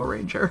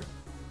Ohranger.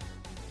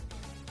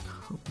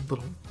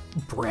 Little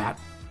brat.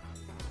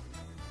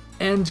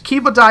 And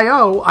Kiba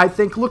Dio, I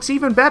think, looks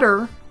even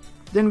better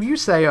than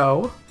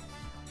Ryuseo.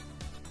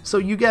 So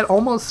you get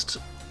almost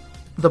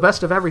the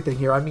best of everything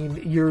here. I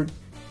mean,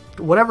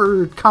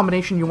 whatever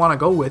combination you want to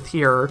go with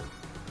here,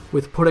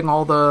 with putting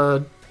all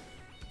the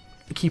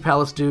Key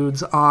Palace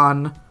dudes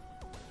on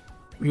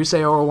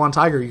Ryuseo or One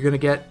Tiger, you're going to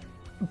get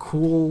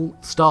cool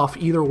stuff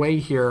either way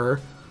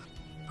here.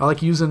 I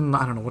like using,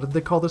 I don't know, what did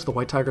they call this? The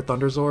White Tiger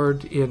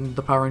Thunderzord in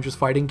the Power Rangers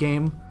fighting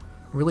game.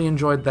 Really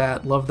enjoyed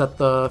that. Love that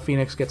the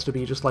Phoenix gets to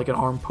be just like an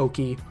arm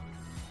pokey.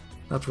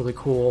 That's really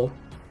cool.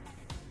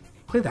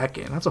 Play that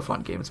game. That's a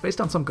fun game. It's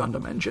based on some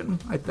Gundam engine,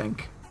 I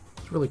think.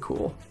 It's really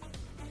cool.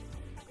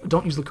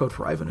 Don't use the code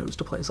for Ivanus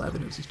to play as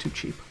Ivanus. He's too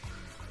cheap.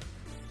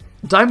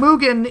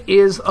 Daimugen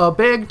is a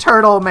big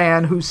turtle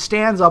man who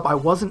stands up. I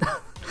wasn't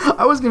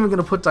even going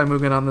to put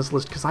Daimugen on this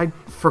list because I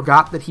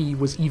forgot that he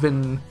was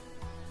even...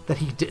 that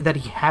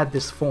he had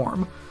this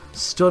form.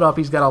 Stood up.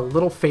 He's got a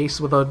little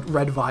face with a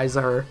red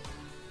visor.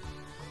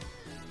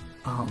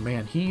 Oh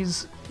man,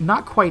 he's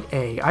not quite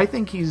A. I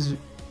think he's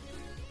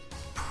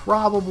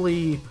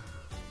probably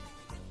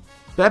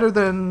better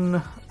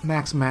than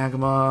Max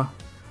Magma.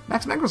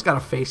 Max Magma's got a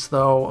face,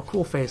 though. A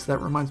cool face. That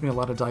reminds me a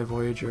lot of Die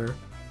Voyager.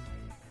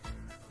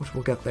 Which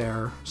we'll get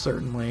there,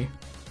 certainly.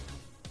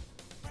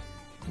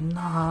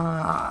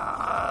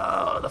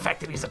 Nah, the fact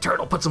that he's a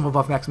turtle puts him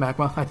above Max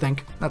Magma, I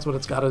think. That's what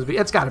it's got to be.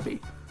 It's got to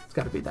be. It's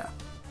got to be that.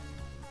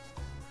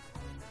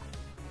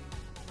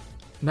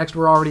 Next,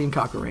 we're already in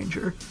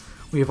Kakuranger.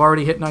 We have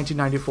already hit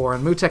 1994,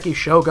 and Muteki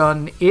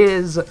Shogun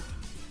is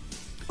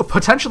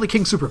potentially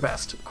King Super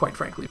Best, quite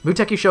frankly.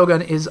 Muteki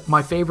Shogun is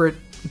my favorite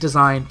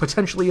design,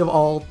 potentially of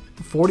all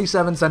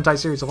 47 Sentai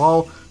series, of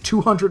all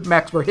 200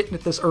 mechs. We're hitting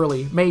it this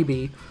early,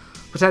 maybe,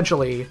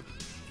 potentially.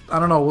 I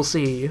don't know, we'll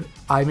see.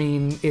 I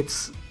mean,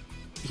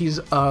 he's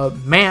a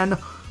man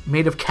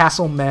made of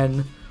castle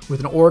men with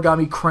an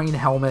origami crane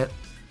helmet.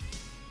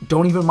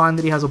 Don't even mind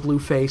that he has a blue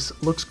face.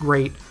 Looks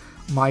great.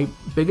 My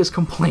biggest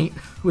complaint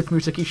with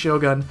Muteki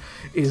Shogun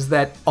is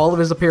that all of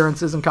his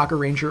appearances in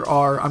Kakuranger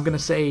are, I'm going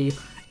to say,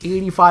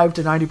 85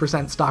 to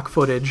 90% stock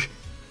footage.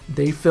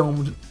 They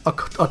filmed a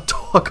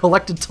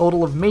collected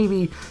total of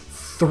maybe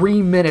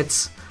 3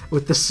 minutes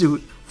with the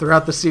suit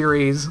throughout the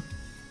series,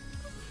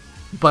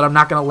 but I'm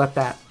not going to let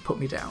that put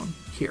me down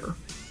here.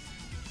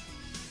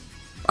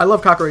 I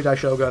love Kakuranger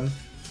Shogun.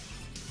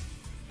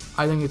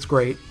 I think it's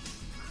great.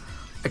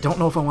 I don't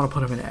know if I want to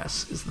put him in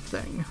S, is the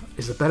thing.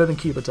 Is it better than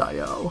Kiba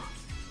Dio?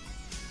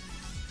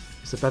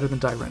 Is it better than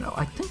Daireno?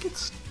 I think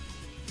it's...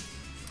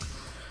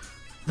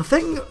 The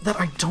thing that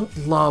I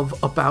don't love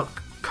about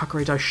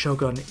Kakuranger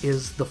Shogun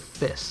is the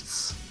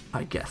fists,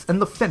 I guess.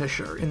 And the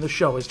finisher in the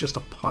show is just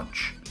a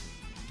punch.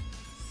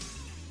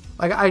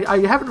 Like, I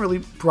haven't really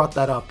brought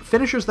that up.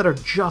 Finishers that are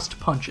just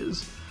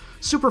punches.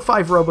 Super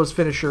 5 Robo's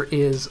finisher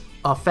is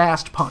a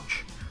fast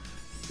punch.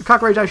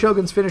 Kakuranger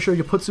Shogun's finisher,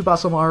 you put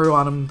Tsubasa Maru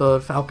on him,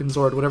 the Falcon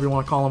Zord, whatever you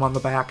want to call him, on the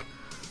back.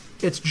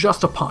 It's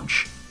just a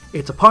punch.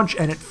 It's a punch,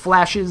 and it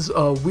flashes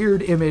a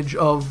weird image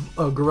of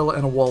a gorilla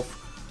and a wolf.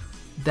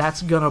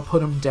 That's gonna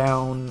put him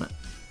down.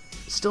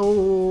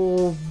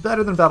 Still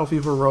better than Battle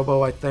Fever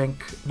Robo, I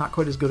think. Not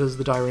quite as good as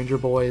the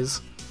Dairanger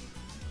boys.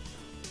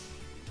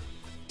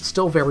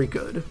 Still very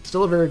good.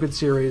 Still a very good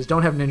series.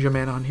 Don't have Ninja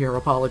Man on here,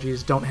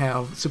 apologies. Don't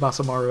have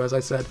Tsubasa Maru, as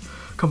I said,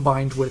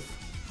 combined with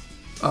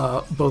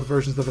both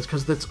versions of this,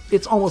 because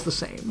it's almost the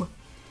same.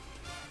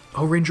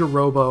 Ohranger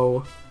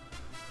Robo.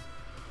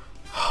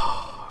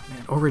 Oh,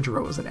 man, Ohranger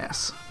Robo is an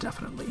S,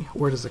 definitely.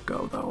 Where does it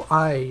go, though?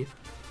 I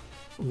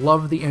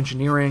love the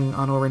engineering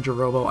on Ohranger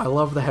Robo. I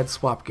love the head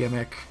swap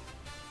gimmick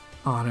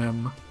on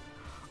him.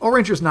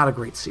 Ohranger's not a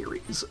great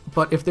series,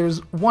 but if there's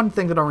one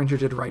thing that Ohranger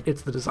did right,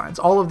 it's the designs.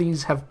 All of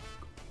these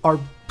are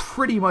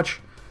pretty much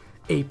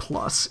A+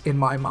 in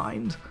my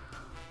mind.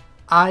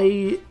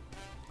 I'm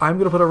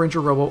going to put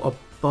Ohranger Robo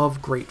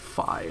above Great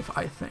 5,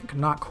 I think.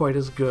 Not quite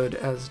as good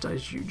as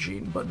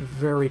Daijujin, but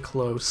very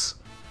close.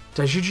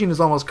 Daijujin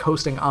is almost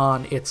coasting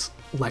on its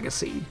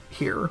legacy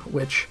here,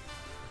 which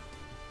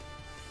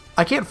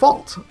I can't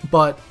fault,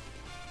 but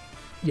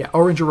yeah,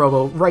 Ohranger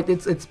Robo, right,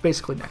 it's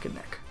basically neck and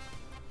neck.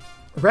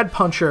 Red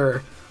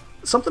Puncher,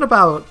 something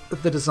about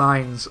the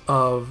designs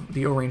of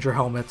the Ohranger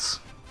helmets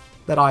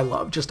that I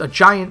love. Just a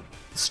giant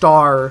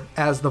star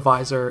as the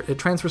visor. It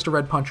transfers to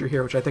Red Puncher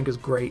here, which I think is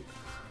great.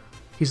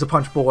 He's a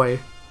punch boy.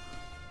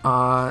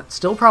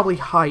 Still probably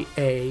high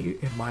A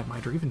in my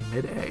mind, or even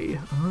mid A.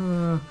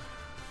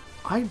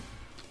 I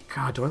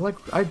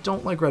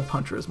don't like Red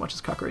Puncher as much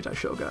as Kakuranger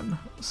Shogun,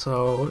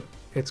 so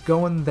it's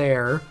going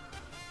there.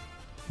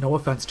 No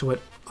offense to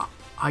it.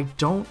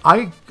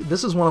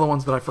 This is one of the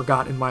ones that I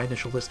forgot in my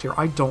initial list here.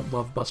 I don't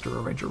love Buster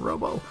Ohranger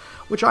Robo,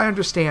 which I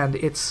understand.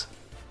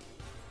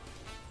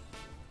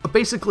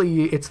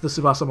 Basically, it's the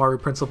Tsubasa Maru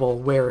principle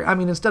where, I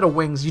mean, instead of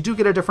wings, you do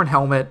get a different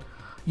helmet.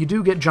 You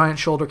do get giant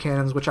shoulder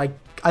cannons, which I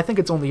think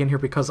it's only in here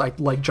because I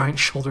like giant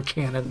shoulder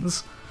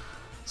cannons.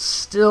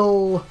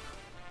 Still,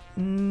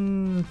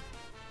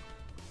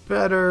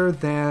 better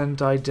than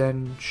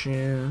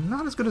Dairanger.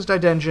 Not as good as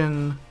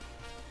Dairanger.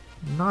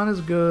 Not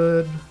as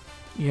good.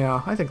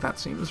 Yeah, I think that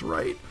seems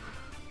right.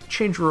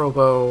 Change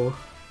Robo,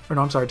 or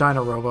no, I'm sorry,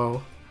 Dyna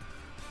Robo.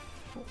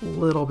 A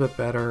little bit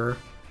better.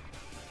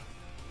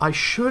 I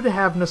should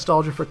have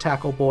nostalgia for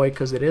Tackle Boy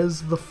because it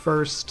is the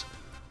first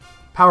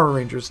Power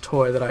Rangers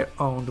toy that I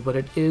owned, but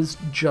it is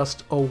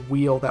just a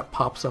wheel that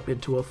pops up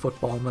into a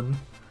footballman.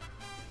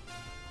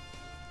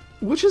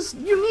 Which is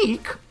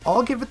unique,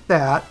 I'll give it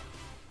that.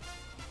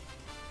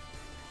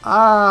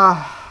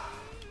 Not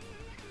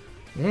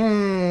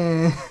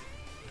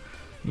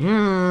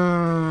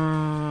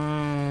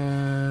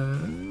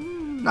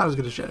as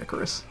good as Jet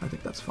Icarus. I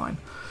think that's fine.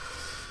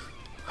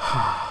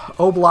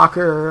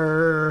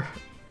 O-Blocker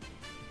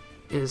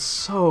is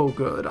so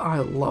good. I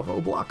love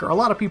O-Blocker. A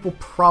lot of people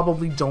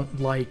probably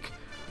don't like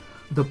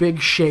the big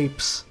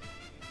shapes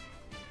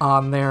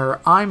on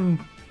there.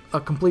 I'm a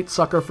complete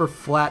sucker for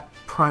flat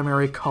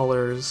primary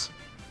colors,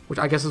 which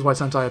I guess is why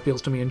Sentai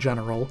appeals to me in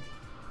general.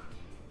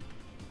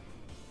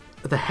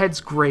 The head's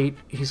great.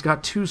 He's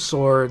got 2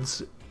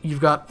 swords. You've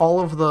got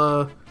all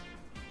the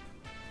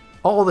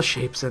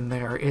shapes in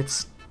there.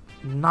 It's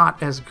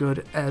not as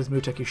good as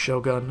Muteki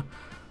Shogun,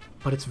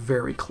 but it's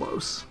very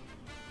close.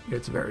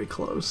 It's very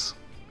close.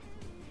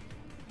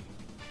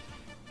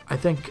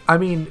 I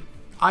mean,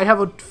 I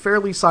have a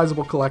fairly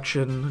sizable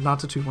collection, not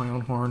to toot my own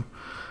horn,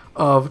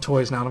 of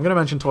toys now. And I'm going to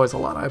mention toys a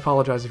lot. I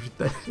apologize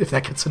if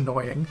that gets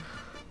annoying.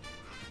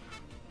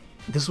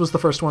 This was the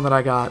first one that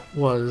I got,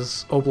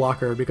 was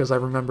O-Blocker, because I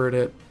remembered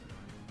it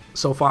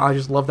so far. I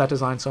just love that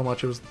design so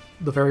much. It was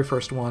the very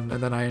first one,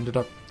 and then I ended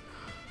up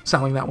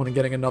selling that one and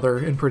getting another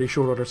in pretty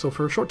short order. So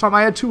for a short time,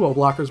 I had 2 O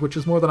blockers, which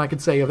is more than I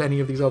could say of any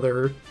of these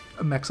other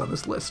mechs on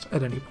this list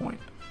at any point.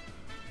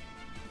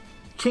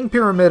 King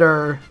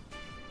Pyramider,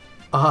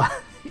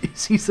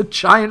 he's a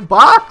giant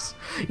box.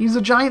 He's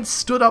a giant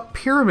stood-up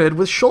pyramid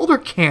with shoulder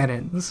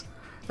cannons.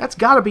 That's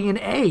got to be an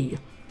A.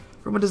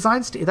 From a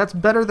design that's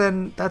better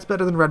than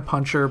Red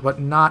Puncher, but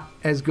not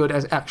as good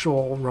as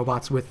actual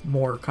robots with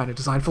more kind of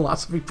design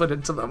philosophy put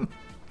into them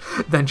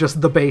than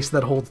just the base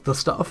that holds the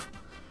stuff.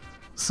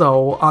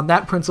 So on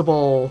that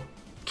principle,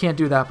 can't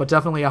do that, but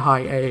definitely a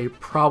high A.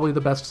 Probably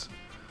the best.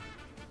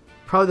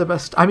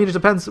 I mean, it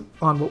depends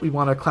on what we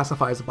want to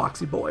classify as a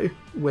boxy boy,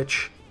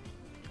 which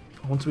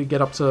once we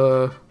get up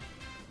to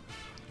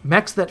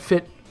mechs that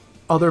fit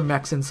other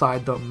mechs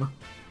inside them,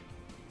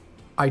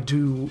 I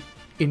do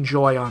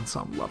enjoy on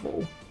some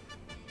level,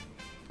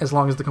 as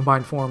long as the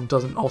combined form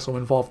doesn't also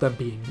involve them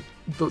being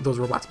those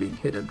robots being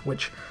hidden,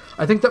 which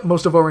I think that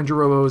most of Ohranger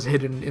Robo is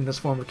hidden in this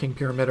form of King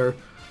Pyramider.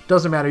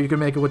 Doesn't matter, you can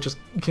make it with just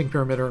King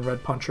Pyramider and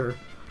Red Puncher.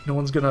 No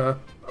one's gonna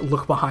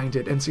look behind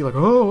it and see like,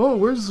 oh,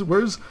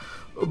 where's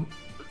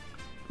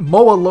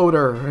Moa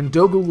Loader and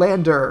Dogu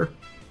Lander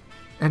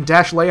and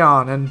Dash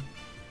Leon and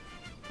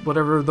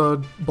whatever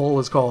the bull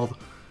is called.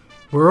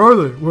 Where are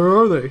they? Where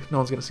are they? No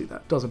one's gonna see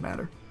that. Doesn't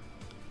matter.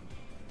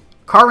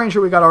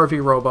 Carranger, we got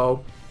RV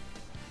Robo.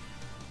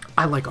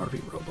 I like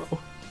RV Robo.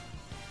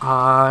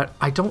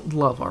 I don't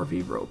love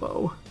RV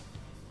Robo.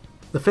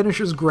 The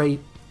finisher's great.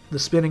 The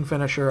spinning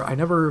finisher. I've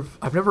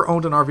never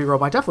owned an RV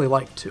Robo. I definitely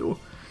like to.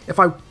 If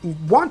I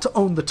want to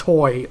own the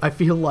toy, I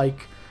feel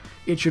like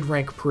it should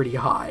rank pretty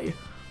high.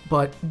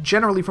 But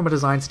generally, from a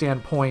design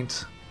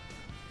standpoint,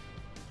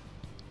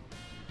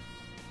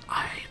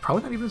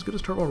 probably not even as good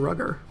as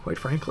Turboranger, quite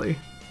frankly.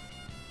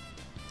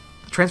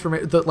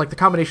 The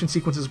combination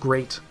sequence is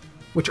great,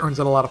 which earns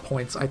it a lot of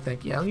points, I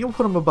think. Yeah, you'll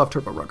put him above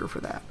Turboranger for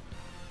that.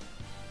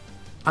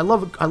 I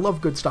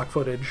love good stock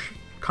footage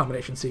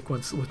combination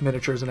sequence with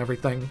miniatures and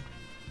everything.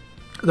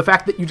 The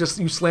fact that you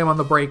slam on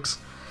the brakes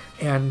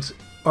and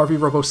RV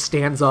Robo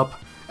stands up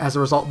as a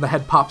result and the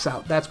head pops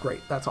out, that's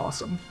great. That's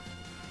awesome.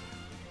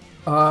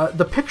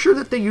 The picture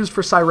that they used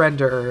for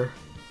Zyuranger,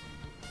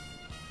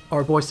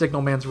 our boy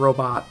Signalman's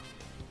robot,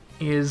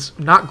 is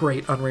not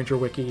great on Ranger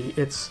Wiki.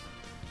 Its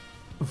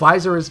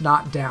visor is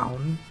not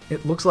down.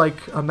 It looks like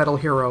a Metal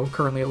Hero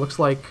currently. It looks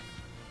like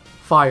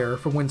Fire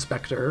from Wind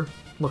Spectre,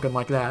 looking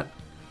like that,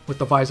 with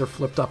the visor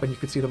flipped up and you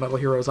can see the Metal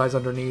Hero's eyes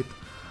underneath.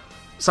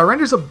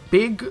 Zyuranger's a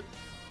big,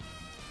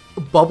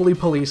 bubbly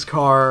police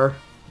car.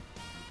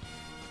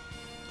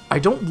 I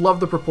don't love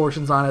the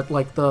proportions on it.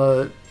 Like,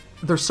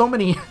 there's so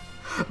many...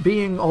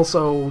 Being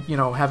also, you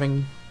know,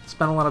 having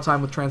spent a lot of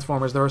time with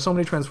Transformers, there are so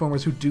many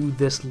Transformers who do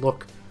this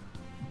look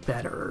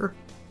better.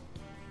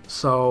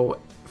 So,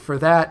 for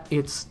that,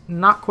 it's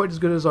not quite as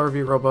good as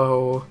RV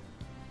Robo.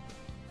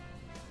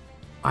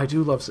 I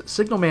do love...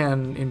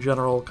 Signalman, in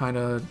general, kind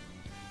of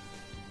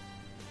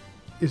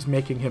is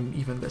making him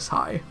even this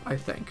high, I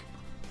think.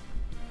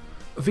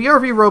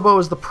 VRV Robo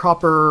is the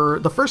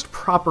first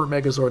proper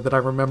Megazord that I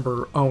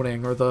remember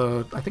owning, or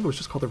I think it was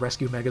just called the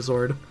Rescue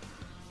Megazord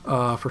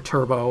for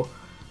Turbo.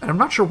 And I'm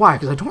not sure why,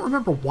 because I don't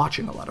remember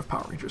watching a lot of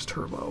Power Rangers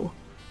Turbo.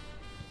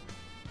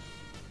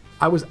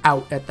 I was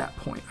out at that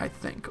point, I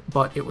think,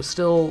 but it was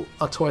still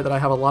a toy that I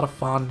have a lot of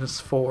fondness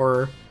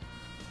for.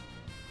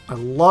 I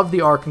love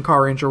the arc in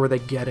Carranger where they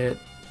get it.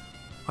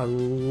 I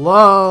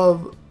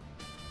love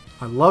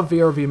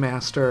VRV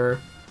Master.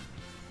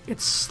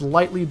 It's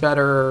slightly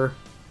better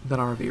than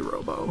RV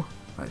Robo,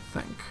 I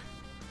think.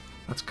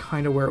 That's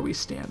kind of where we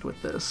stand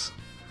with this.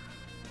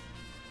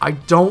 I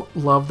don't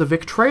love the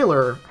Vic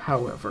trailer,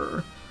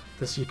 however.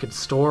 You can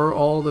store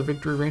all the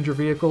Victory Ranger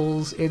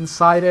vehicles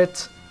inside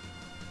it.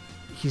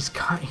 He's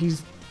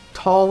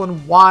tall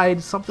and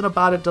wide. Something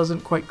about it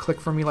doesn't quite click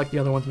for me like the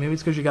other ones. Maybe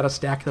it's because you gotta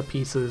stack the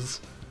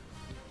pieces.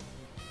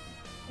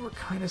 We're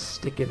kind of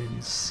sticking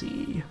in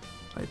C,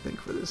 I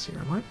think, for this here.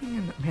 Am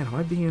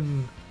I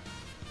being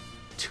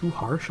too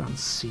harsh on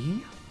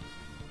C?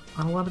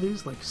 On a lot of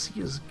these? Like,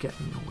 C is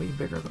getting way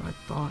bigger than I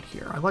thought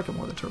here. I like it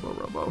more than Turbo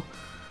Robo.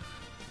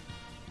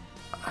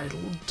 I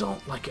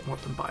don't like it more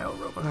than Bio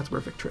Robo. That's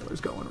where Vic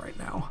Trailer's going right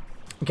now.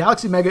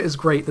 Galaxy Mega is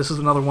great. This is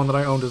another one that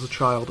I owned as a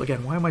child.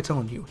 Again, why am I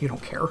telling you? You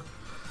don't care.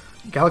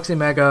 Galaxy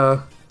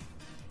Mega,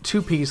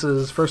 2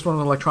 pieces. First one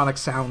with electronic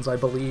sounds, I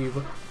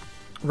believe.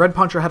 Red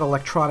Puncher had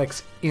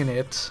electronics in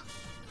it.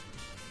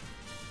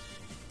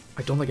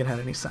 I don't think it had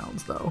any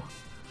sounds, though.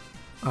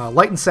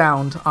 Light and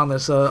sound on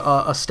this.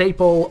 A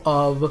staple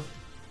of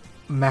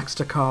mechs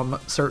to come,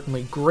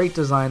 certainly. Great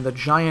design. The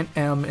giant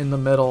M in the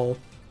middle.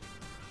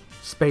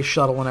 Space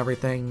shuttle and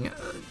everything.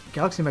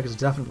 Galaxy Mega is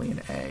definitely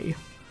an A.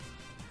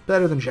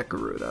 Better than Jet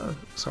Garuda.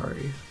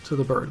 Sorry to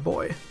the bird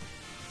boy.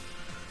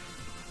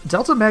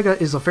 Delta Mega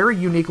is a very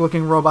unique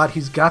looking robot.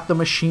 He's got the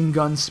machine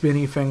gun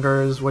spinny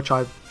fingers, which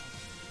are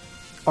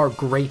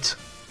great.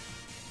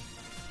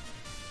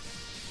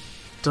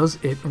 Does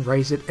it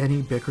raise it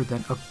any bigger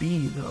than a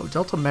B, though?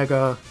 Delta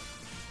Mega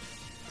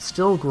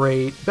Still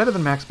great. Better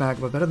than Max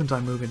Magma, better than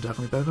Dynaman,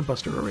 definitely. Better than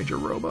Buster Ranger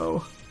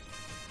Robo.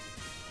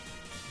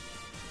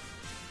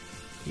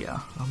 Yeah,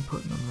 I'm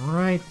putting them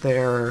right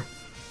there.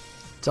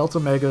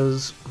 Delta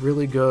Mega's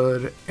really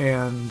good,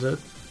 and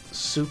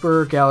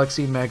Super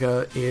Galaxy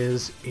Mega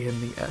is in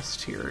the S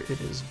tier.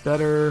 It is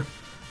better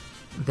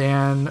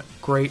than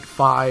Great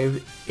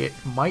 5. It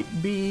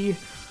might be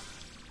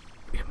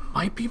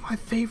my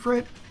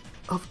favorite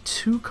of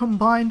 2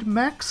 combined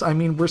mechs. I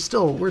mean, we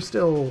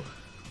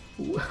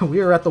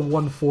are at the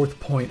 1/4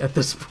 point at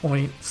this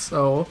point,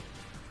 so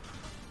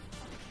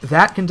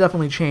that can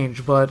definitely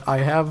change, but I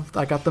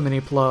got the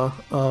MiniPla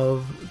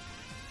of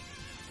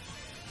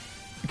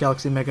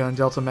Galaxy Mega and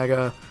Delta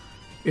Mega.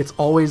 It's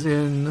always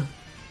in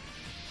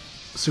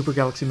Super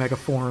Galaxy Mega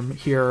form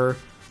here,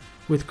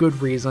 with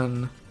good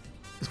reason.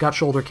 It's got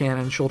shoulder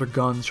cannon, shoulder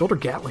guns, shoulder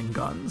Gatling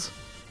guns.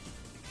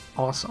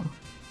 Awesome.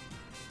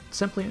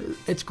 Simply,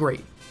 it's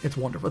great. It's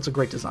wonderful. It's a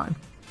great design.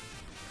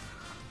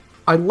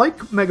 I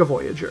like Mega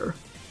Voyager.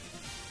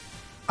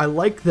 I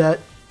like that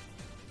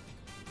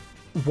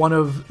one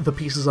of the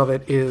pieces of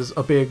it is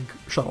a big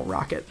shuttle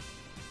rocket.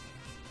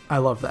 I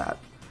love that.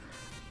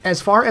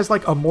 As far as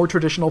like a more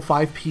traditional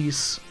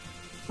 5-piece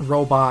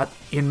robot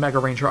in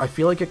Megaranger, I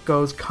feel like it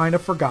goes kind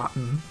of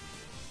forgotten.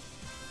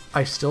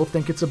 I still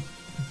think it's a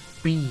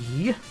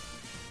B.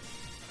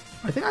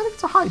 I think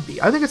it's a high B.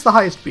 I think it's the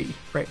highest B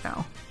right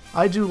now.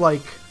 I do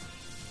like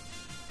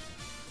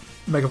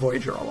Mega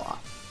Voyager a lot.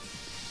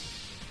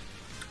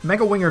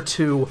 Mega Winger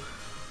 2,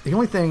 the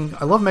only thing,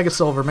 I love Mega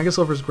Silver. Mega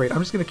Silver is great. I'm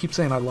just going to keep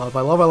saying I love.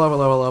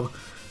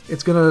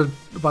 It's going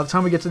to, by the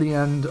time we get to the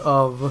end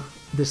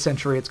of this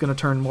century, it's going to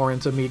turn more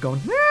into me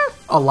going,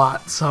 a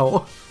lot,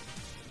 so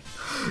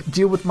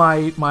deal with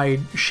my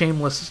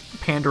shameless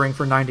pandering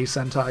for 90s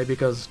Sentai,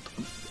 because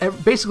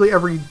basically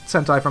every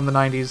Sentai from the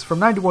 90s, from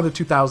 91 to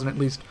 2000 at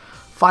least,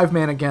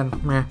 Fiveman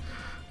again, meh,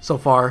 so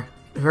far,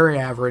 very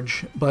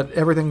average, but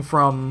everything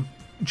from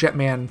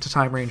Jetman to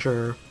Time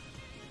Ranger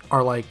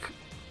are like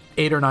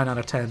 8 or 9 out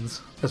of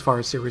 10s as far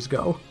as series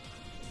go.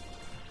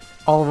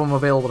 All of them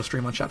available to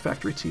stream on Shout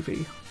Factory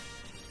TV.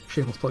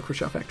 Shameless plug for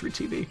Shout Factory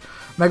TV.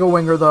 Mega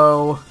Winger,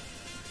 though,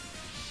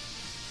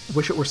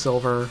 wish it were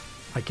silver,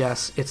 I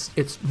guess.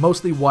 It's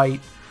mostly white.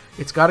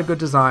 It's got a good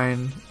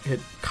design. It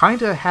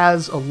kind of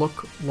has a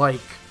look like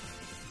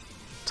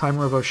Time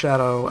Robo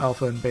Shadow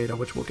Alpha and Beta,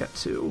 which we'll get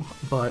to.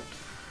 But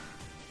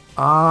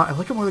I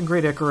like it more than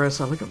Great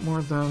Icarus. I like it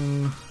more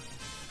than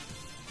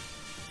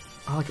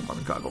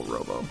Goggle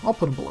Robo. I'll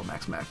put him below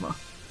Max Magma.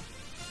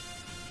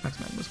 Max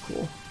Magma's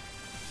cool.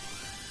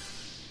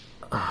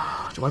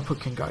 Do I put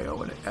King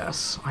Gaio in an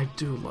S? I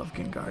do love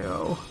King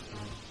Gaio.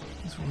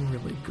 He's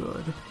really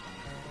good.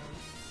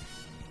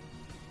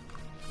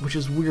 Which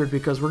is weird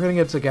because we're going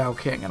to get to Gao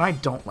King, and I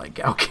don't like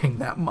Gao King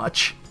that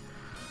much.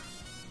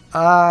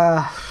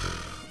 I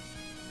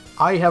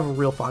have a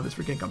real fondness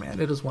for Gingaman.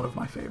 It is one of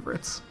my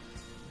favorites.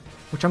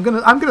 Which I'm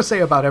gonna say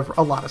about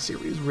a lot of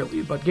series,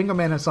 really, but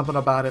Gingaman has something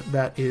about it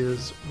that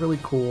is really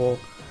cool.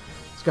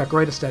 It's got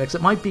great aesthetics.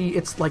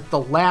 It's like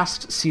the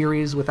last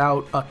series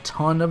without a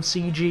ton of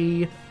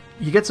CG.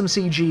 You get some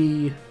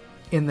CG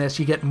in this,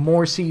 you get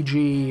more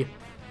CG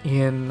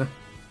in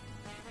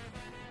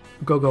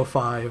Goggle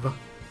V,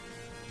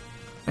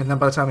 and then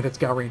by the time it hits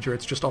Dairanger,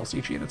 it's just all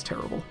CG and it's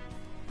terrible.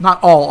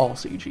 Not all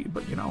CG,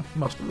 but you know,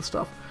 most of the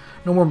stuff.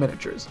 No more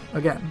miniatures.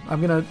 Again, I'm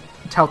gonna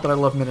tout that I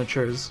love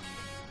miniatures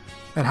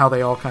and how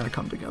they all kind of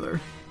come together.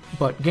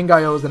 But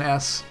Gingaio is an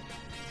S.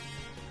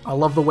 I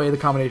love the way the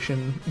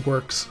combination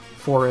works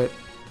for it.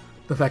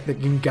 The fact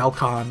that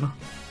Gingalcon,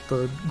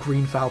 the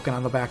green falcon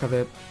on the back of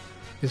it,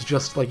 is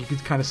just like, you can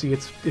kind of see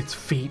its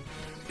feet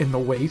in the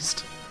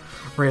waist,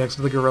 right next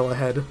to the gorilla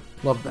head.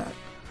 Love that.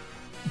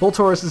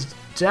 Boltaurus is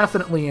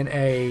definitely an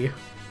A.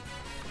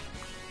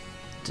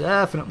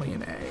 Definitely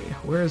an A.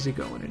 Where is he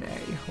going in A?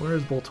 Where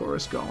is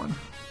Boltaurus going?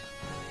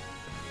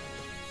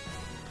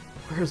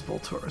 Where's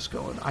Boltaurus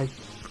going? I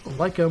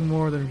like him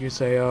more than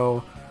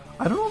Yuseo.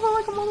 I don't know if I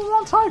like him more than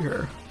Wild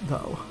Tiger,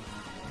 though.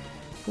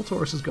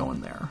 Boltaurus is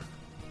going there.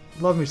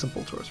 Love me some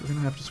Boltaurus. We're going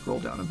to have to scroll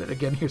down a bit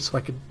again here so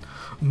I can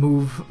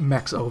move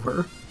mechs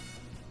over.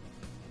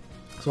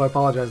 So I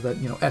apologize that,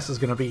 you know, S is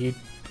going to be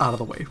out of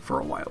the way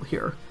for a while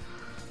here.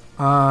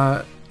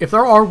 If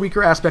there are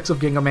weaker aspects of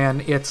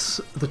Gingaman,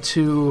 it's the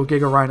 2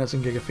 Giga Rhinos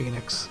and Giga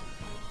Phoenix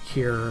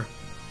here.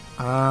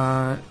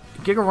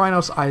 Giga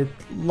Rhinos I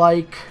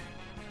like.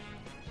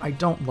 I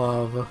don't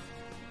love.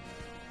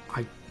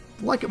 I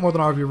like it more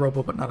than RV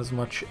Robo, but not as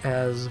much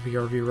as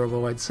VRV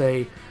Robo, I'd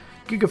say.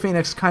 Giga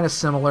Phoenix, kind of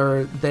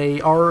similar.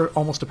 They are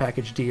almost a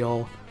package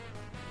deal.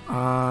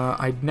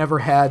 I'd never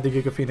had the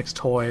Giga Phoenix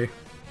toy,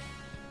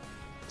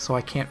 so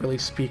I can't really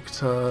speak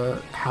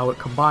to how it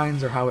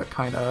combines or how it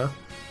kind of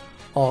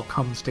all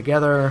comes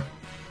together.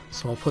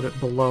 So I'll put it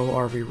below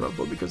RV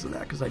Robo because of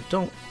that, because I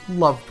don't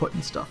love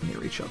putting stuff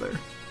near each other.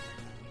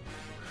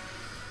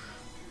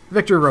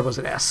 Victory Robo's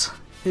an S.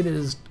 It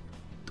is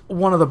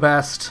one of the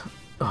best.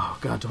 Oh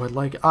god, do I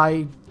like...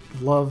 I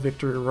love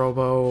Victory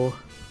Robo.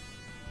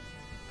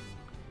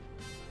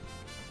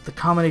 The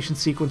combination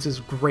sequence is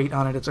great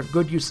on it. It's a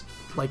good use,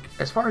 like,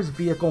 as far as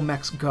vehicle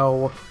mechs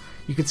go,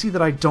 you can see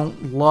that I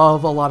don't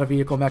love a lot of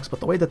vehicle mechs, but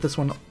the way that this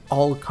one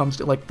all comes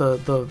to, like,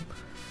 the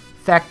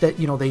fact that,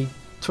 you know, they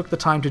took the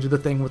time to do the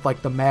thing with,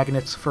 like, the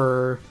magnets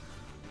for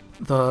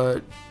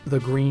the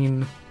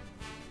green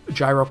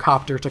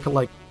gyrocopter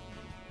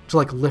to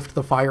lift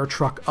the fire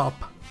truck up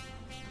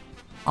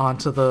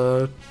onto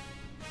the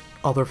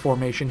other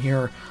formation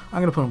here. I'm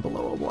going to put him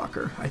below a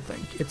blocker, I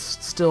think. It's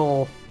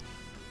still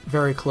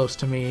very close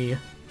to me.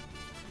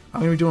 I'm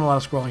going to be doing a lot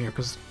of scrolling here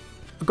because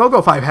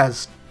Goggle V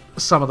has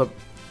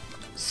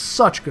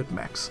such good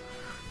mechs.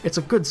 It's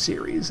a good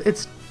series.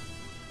 It's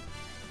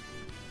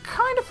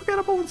kind of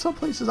forgettable in some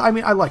places. I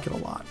mean, I like it a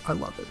lot. I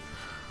love it.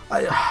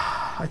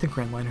 I think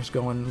Grand Liner's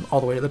going all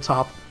the way to the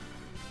top.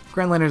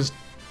 Grand Liner's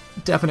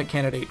definite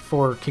candidate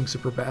for King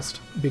Super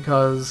Best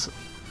because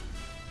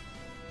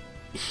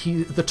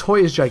the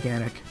toy is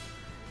gigantic.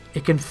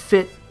 It can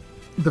fit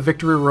the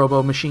Victory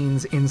Robo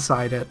machines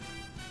inside it,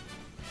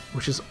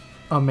 which is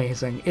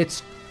amazing.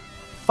 It's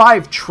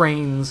 5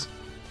 trains.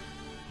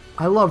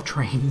 I love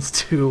trains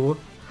too.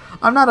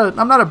 I'm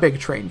not a big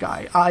train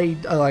guy.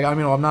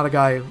 I'm not a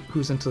guy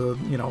who's into,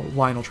 you know,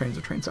 Lionel trains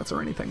or train sets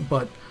or anything,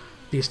 but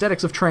the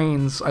aesthetics of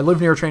trains. I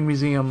lived near a train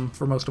museum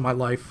for most of my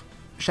life.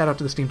 Shout out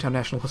to the Steamtown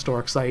National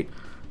Historic Site.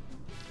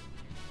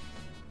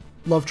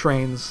 Love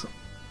trains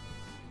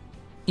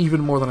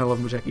even more than I love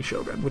Mujeki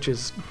Shogun, which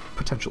is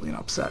potentially an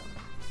upset.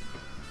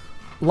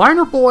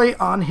 Liner Boy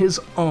on his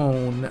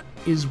own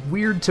is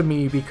weird to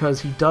me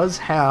because he does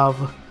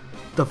have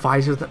the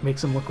visor that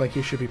makes him look like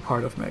he should be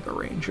part of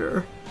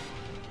Megaranger.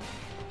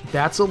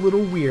 That's a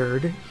little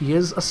weird. He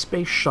is a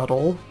space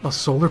shuttle, a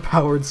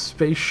solar-powered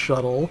space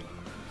shuttle,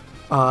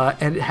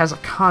 and it has a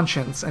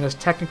conscience and is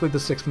technically the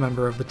 6th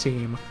member of the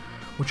team,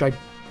 which I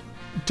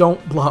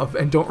don't love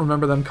and don't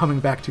remember them coming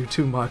back to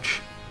too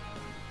much.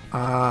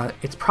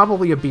 It's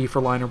probably a B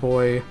for Liner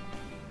Boy.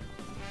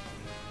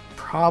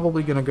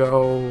 Probably gonna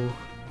go...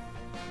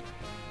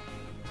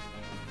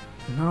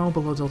 No,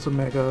 below Delta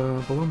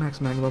Mega, below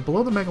Max Magma,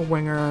 below the Mega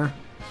Winger,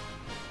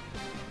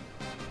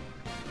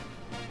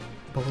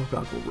 below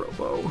Goggle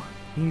Robo.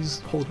 He's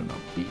holding up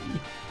B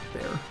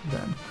there,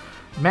 then.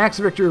 Max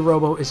Victory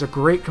Robo is a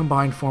great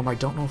combined form. I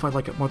don't know if I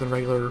like it more than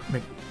regular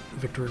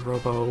Victory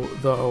Robo,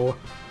 though.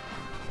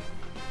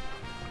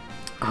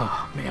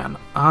 Oh, man.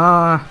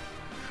 I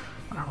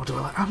don't know what do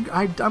I like.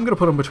 I'm going to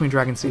put him between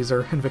Dragon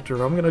Caesar and Victory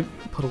Robo. I'm going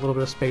to put a little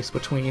bit of space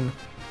between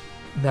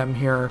them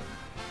here.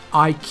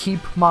 I keep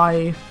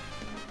my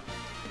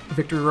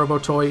Victory Robo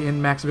toy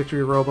in Max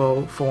Victory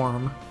Robo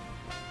form.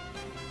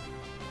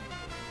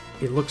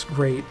 It looks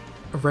great.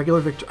 I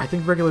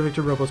think regular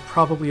Victory Robo is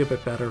probably a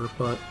bit better,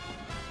 but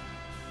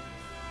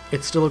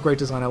it's still a great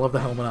design. I love the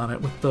helmet on it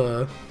with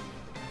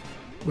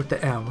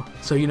the M,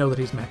 so you know that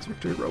he's Max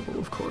Victory Robo,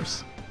 of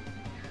course.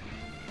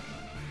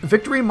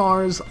 Victory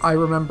Mars, I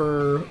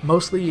remember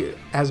mostly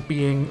as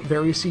being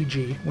very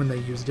CG when they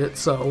used it,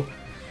 so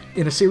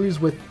in a series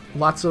with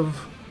lots of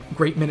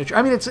great miniature...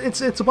 I mean,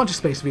 it's a bunch of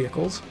space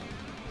vehicles.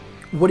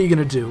 What are you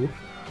going to do?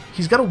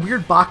 He's got a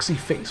weird boxy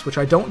face, which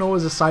I don't know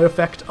is a side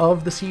effect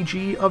of the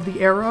CG of the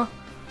era.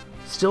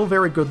 Still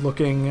very good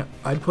looking.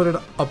 I'd put it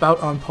about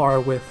on par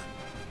with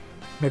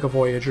Mega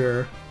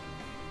Voyager.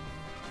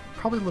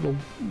 Probably a little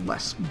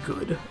less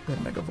good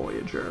than Mega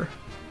Voyager.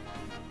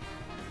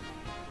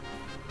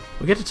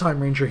 We get to Time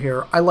Ranger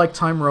here. I like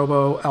Time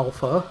Robo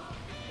Alpha.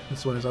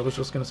 This one is, I was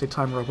just going to say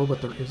Time Robo, but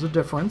there is a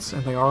difference,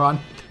 and they are on...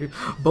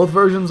 both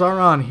versions are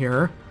on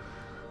here.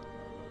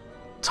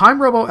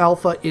 Time Robo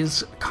Alpha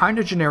is kind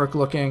of generic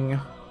looking.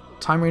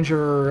 Time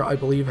Ranger, I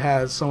believe,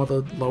 has some of the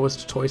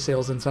lowest toy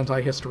sales in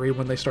Sentai history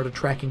when they started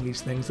tracking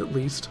these things, at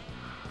least.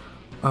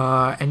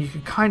 And you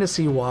can kind of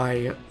see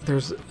why.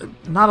 There's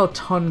not a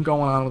ton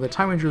going on with it.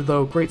 Time Ranger,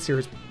 though, great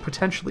series,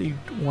 potentially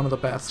one of the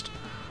best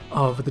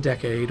of the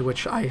decade,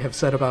 which I have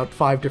said about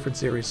 5 different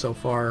series so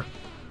far.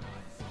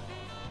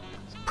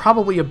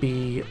 Probably a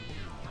B.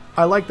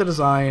 I like the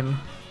design.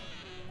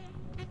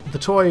 The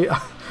toy...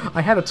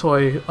 I had a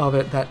toy of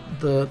it that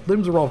the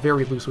limbs are all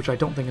very loose, which I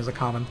don't think is a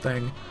common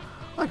thing.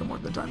 I like him more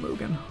than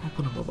Dynaman. I'll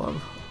put him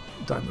above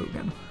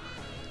Dynaman.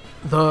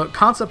 The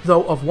concept,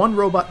 though, of one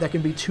robot that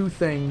can be 2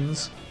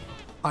 things,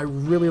 I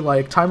really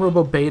like. Time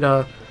Robo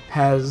Beta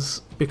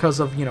has, because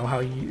of, you know,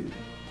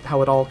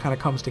 how it all kind of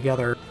comes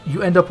together,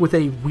 you end up with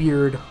a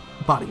weird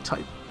body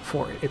type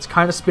for it. It's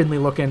kind of spindly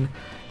looking.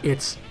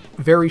 It's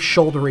very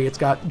shouldery. It's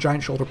got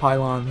giant shoulder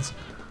pylons.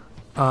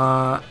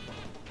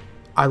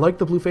 I like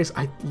the blue face.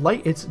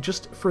 It's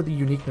just for the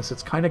uniqueness.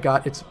 It's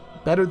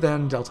better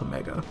than Delta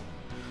Mega.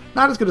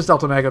 Not as good as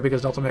Delta Mega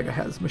because Delta Mega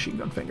has machine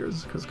gun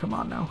fingers, because come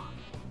on now.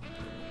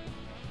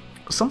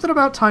 Something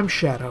about Time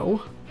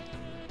Shadow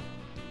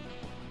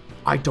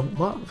I don't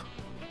love.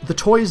 The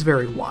toy is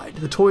very wide.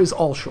 The toy is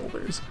all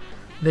shoulders.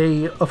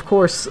 They, of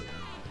course,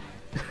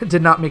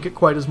 did not make it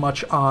quite as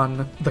much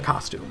on the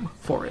costume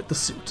for it, the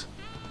suit.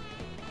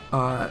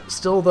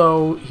 Still,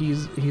 though,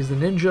 he's the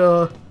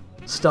ninja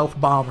stealth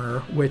bomber,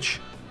 which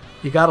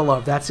you gotta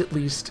love. That's at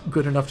least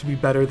good enough to be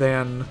better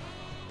than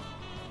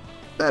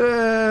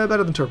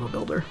Better than Turbo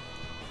Builder.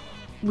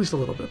 At least a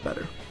little bit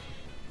better.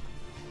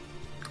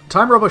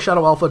 Time Robo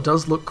Shadow Alpha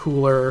does look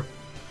cooler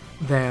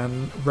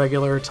than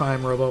regular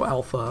Time Robo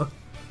Alpha.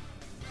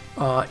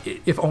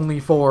 If only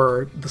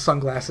for the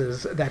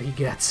sunglasses that he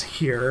gets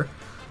here.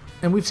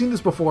 And we've seen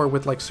this before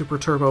with like Super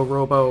Turbo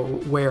Robo,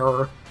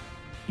 where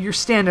you're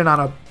standing on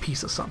a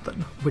piece of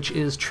something, which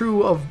is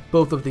true of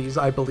both of these,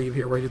 I believe,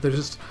 here, where they're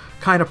just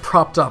kind of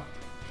propped up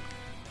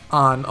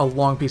on a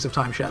long piece of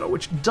Time Shadow,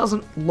 which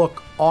doesn't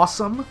look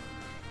awesome.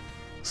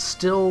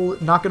 Still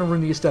not going to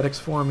ruin the aesthetics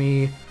for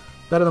me.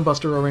 Better than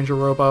Buster Ohranger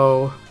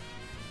Robo.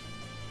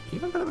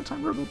 Even better than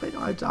Time Robo Beta.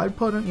 I'd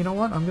put him, you know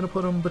what? I'm going to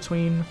put him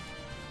between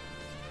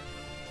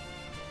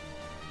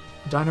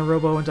Dyna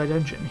Robo and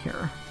Dairanger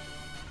here.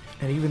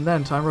 And even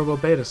then, Time Robo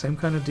Beta, same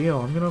kind of deal.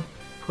 I'm going to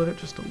put it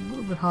just a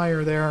little bit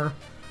higher there.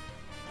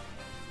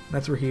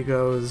 That's where he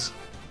goes.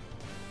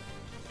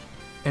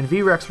 And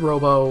V-Rex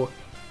Robo,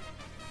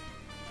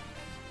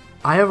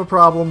 I have a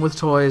problem with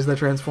toys that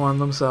transform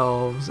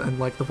themselves and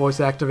like the voice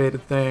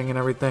activated thing and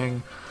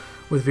everything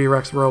with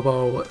V-Rex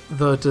Robo.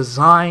 The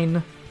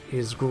design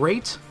is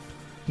great.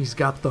 He's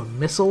got the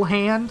missile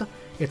hand.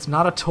 It's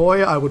not a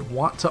toy I would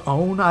want to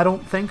own, I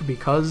don't think,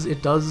 because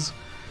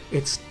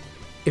it's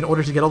in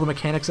order to get all the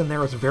mechanics in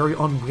there, it's very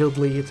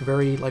unwieldy, it's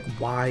very like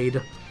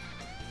wide.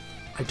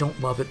 I don't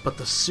love it, but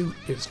the suit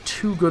is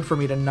too good for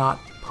me to not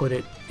put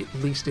it at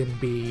least in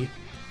B.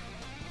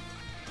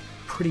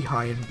 Pretty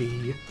high in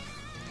B.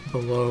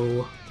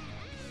 Below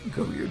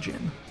Zyuranger.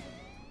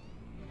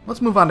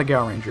 Let's move on to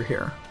Carranger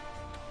here.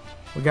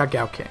 We got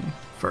Gao King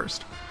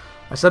first.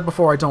 I said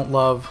before I don't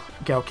love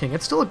Gao King.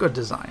 It's still a good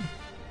design.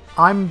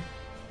 I'm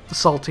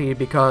salty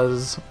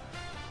because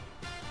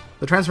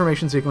the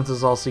transformation sequence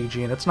is all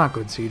CG, and it's not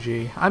good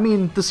CG. I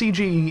mean, the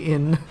CG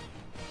in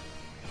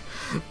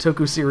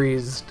Toku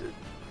series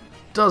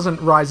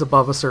doesn't rise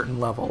above a certain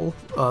level,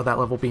 that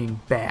level being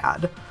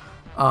bad.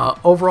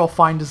 Overall,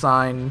 fine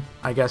design.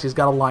 I guess he's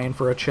got a lion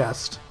for a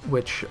chest,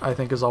 which I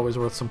think is always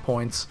worth some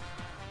points.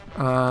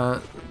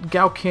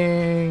 Gao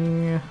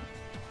King,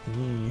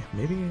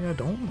 maybe I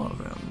don't love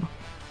him.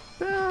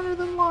 Better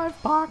than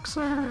Live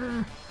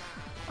Boxer.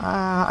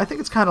 I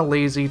think it's kind of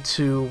lazy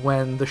too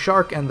when the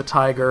shark and the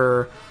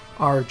tiger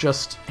are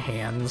just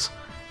hands.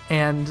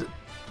 And,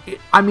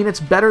 I mean, it's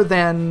better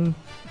than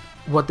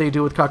what they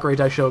do with Kakuranger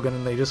Daishogun,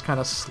 and they just kind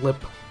of slip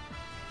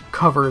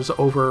covers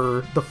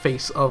over the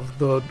face of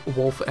the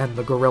wolf and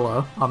the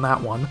gorilla on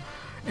that one.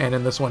 And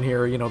in this one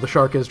here, you know, the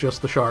shark is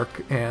just the shark,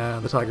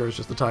 and the tiger is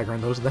just the tiger,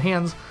 and those are the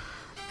hands.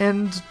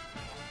 And,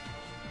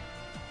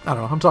 I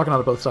don't know, I'm talking out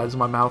of both sides of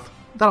my mouth.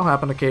 That'll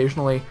happen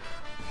occasionally.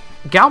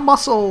 Gao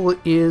Muscle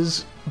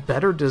is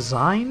better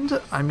designed.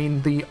 I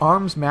mean, the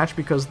arms match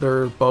because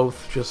they're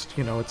both just,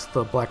 you know, it's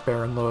the black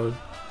bear and the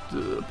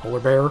polar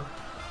bear,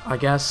 I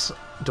guess.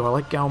 Do I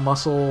like Gao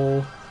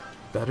Muscle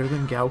better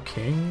than Gao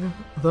King,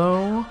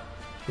 though?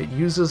 It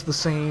uses the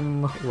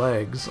same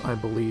legs, I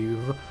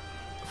believe.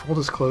 Full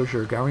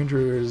disclosure,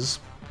 Dairanger is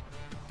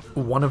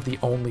one of the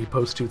only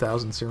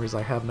post-2000 series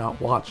I have not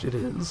watched. It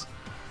is.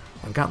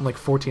 I've gotten like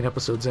 14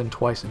 episodes in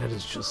twice, and it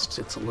is just,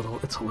 it's a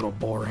little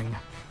boring.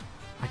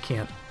 I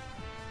can't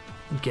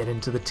get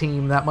into the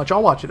team that much.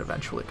 I'll watch it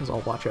eventually, because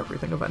I'll watch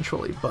everything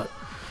eventually, but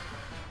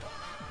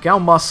Gao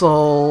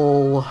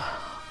Muscle,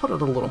 put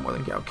it a little more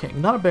than Gao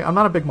King. I'm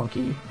not a big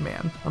monkey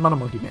man. I'm not a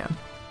monkey man.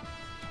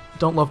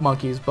 Don't love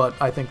monkeys, but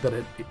I think that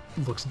it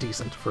looks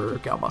decent for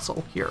Gao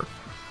Muscle here.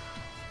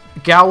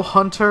 Gao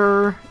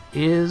Hunter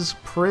is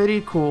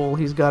pretty cool.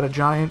 He's got a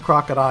giant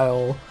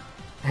crocodile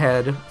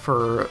head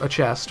for a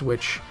chest,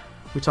 which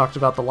we talked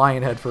about the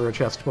lion head for a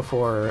chest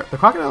before. The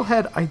crocodile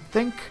head, I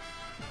think,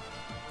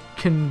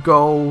 can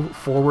go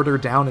forward or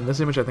down. In this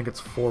image, I think it's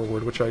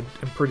forward, which I'm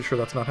pretty sure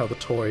that's not how the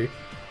toy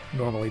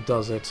normally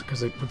does it,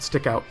 because it would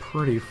stick out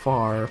pretty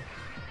far.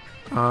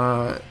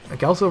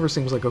 Gal Silver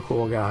seems like a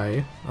cool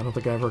guy. I don't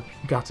think I ever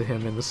got to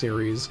him in the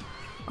series.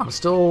 I'm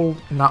still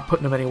not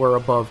putting him anywhere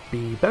above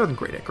B. Better than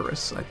Great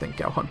Icarus, I think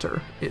Gao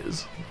Hunter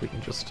is. If we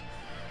can just...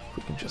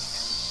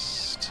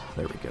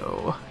 There we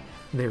go.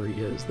 There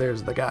he is.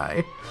 There's the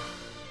guy.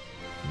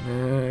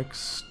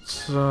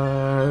 Next...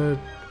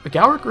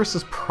 Gao Icarus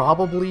is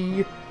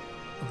probably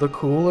the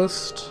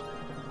coolest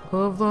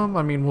of them.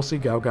 I mean, we'll see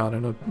Gao God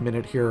in a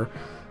minute here.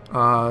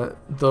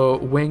 The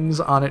wings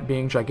on it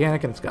being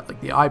gigantic, and it's got, like,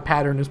 the eye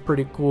pattern is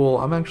pretty cool.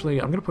 I'm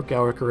gonna put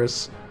Gao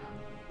Icarus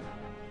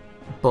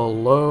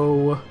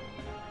below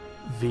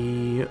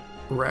the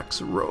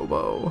Rex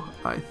Robo,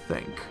 I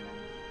think.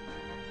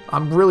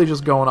 I'm really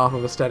just going off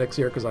of aesthetics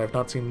here, because I have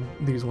not seen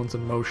these ones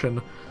in motion.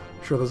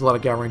 I'm sure there's a lot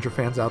of Dairanger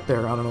fans out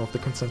there. I don't know if the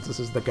consensus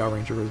is that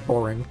Dairanger is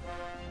boring.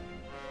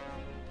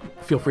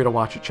 Feel free to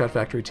watch it, Chat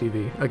Factory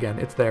TV. Again,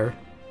 it's there.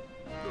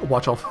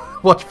 Watch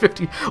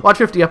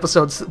 50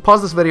 episodes.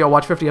 Pause this video,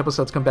 watch 50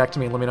 episodes, come back to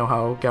me and let me know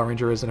how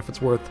Dairanger is and if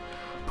it's worth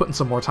putting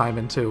some more time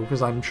into,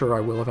 because I'm sure I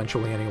will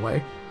eventually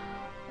anyway.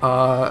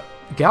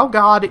 Gao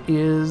God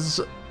is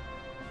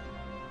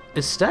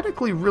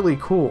aesthetically really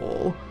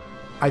cool.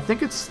 I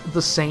think it's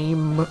the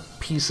same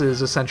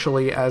pieces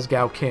essentially as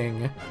Gao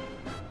King.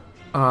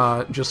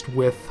 just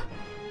with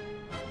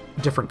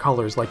different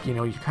colors. Like, you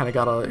know, you kind of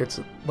got it's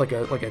like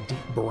a deep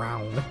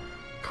brown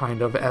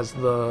kind of as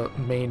the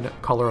main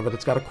color of it.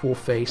 It's got a cool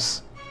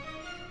face.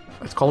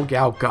 It's called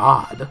Gao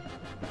God.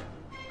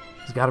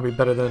 It's got to be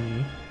better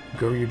than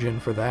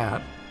Goryujin for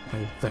that,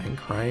 I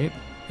think, right?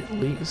 At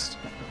least.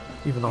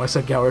 Even though I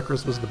said Gao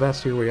Icarus was the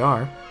best, here we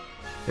are.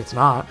 It's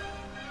not.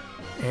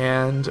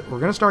 And we're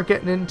going to start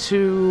getting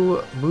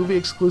into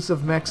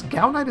movie-exclusive mechs.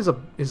 Gao Knight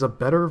is a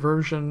better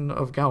version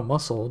of Gao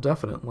Muscle,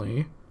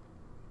 definitely.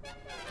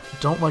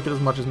 Don't like it as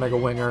much as Mega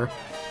Winger.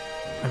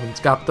 I mean, it's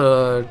got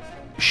the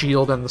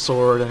shield and the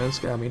sword, and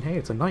it's, I mean, hey,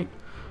 it's a knight.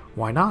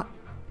 Why not?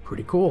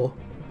 Pretty cool.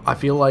 I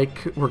feel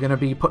like we're going to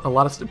be putting a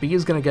lot of... B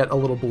is going to get a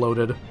little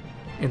bloated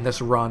in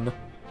this run.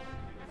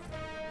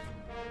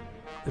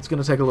 It's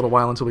going to take a little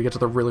while until we get to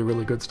the really,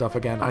 really good stuff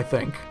again, I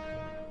think.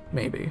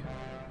 Maybe.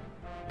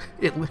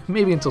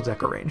 Maybe until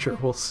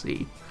Dairanger, we'll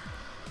see.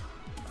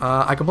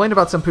 I complained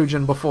about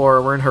Senpujin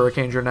before. We're in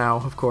Hurricaneger now,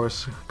 of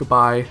course.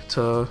 Goodbye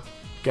to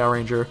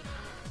Dairanger.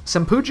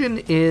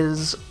 Senpujin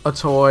is a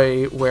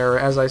toy where,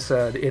 as I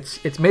said,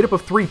 it's made up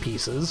of 3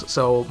 pieces,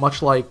 so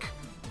much like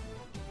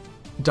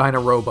Dyna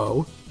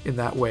Robo in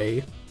that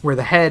way, where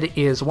the head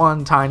is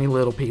one tiny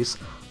little piece.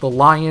 The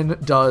lion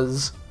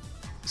does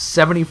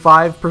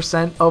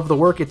 75% of the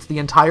work. It's the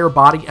entire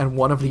body and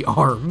one of the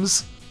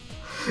arms.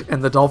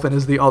 And the dolphin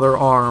is the other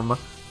arm.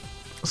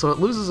 So it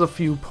loses a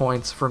few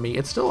points for me.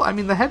 It's still, I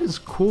mean, the head is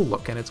cool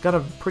looking. It's got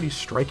a pretty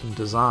striking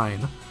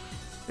design.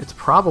 It's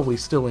probably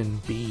still in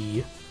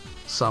B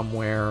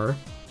somewhere.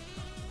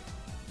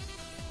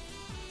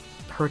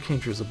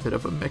 Hurricaneger is a bit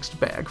of a mixed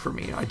bag for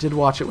me. I did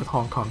watch it with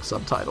Hong Kong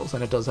subtitles,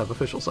 and it does have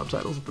official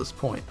subtitles at this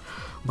point.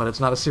 But it's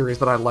not a series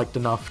that I liked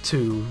enough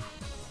to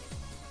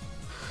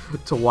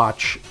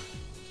watch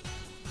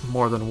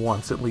more than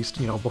once, at least,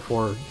 you know,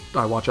 before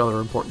I watch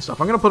other important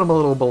stuff. I'm going to put them a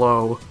little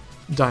below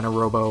Dyna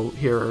Robo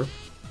here,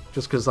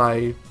 just because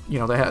you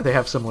know, they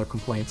have similar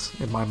complaints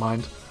in my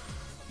mind.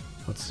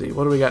 Let's see,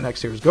 what do we got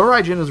next here?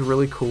 Goryujin is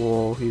really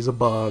cool. He's a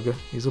bug.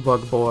 He's a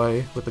bug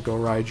boy with the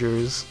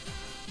Goraigers.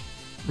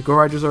 The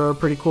Goraigers are a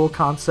pretty cool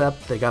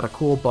concept. They got a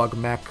cool bug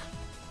mech.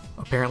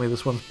 Apparently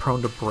this one's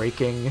prone to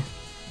breaking.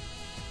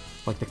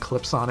 Like, the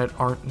clips on it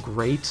aren't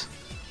great.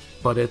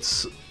 But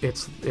it's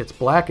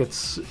black,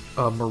 it's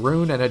a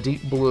maroon and a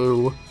deep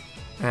blue,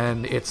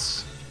 and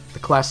it's the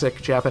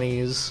classic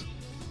Japanese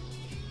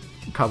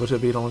Kabuto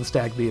Beetle and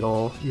Stag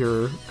Beetle,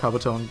 your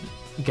Kabuto and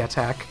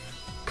Getak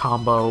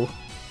combo,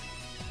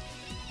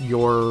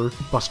 your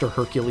Buster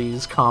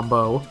Hercules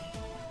combo.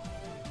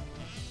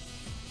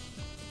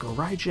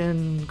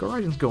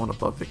 Goryujin's going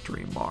above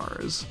Victory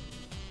Mars.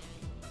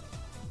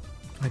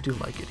 I do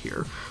like it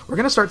here. We're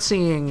going to start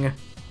seeing...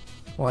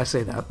 Well, I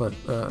say that, but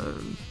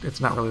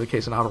it's not really the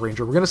case in Ohranger.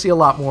 We're going to see a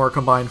lot more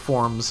combined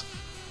forms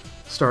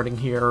starting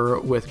here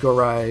with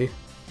Gorai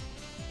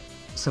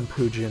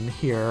Senpujin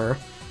here,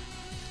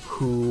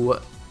 who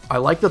I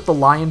like that the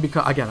lion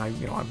becomes... Again,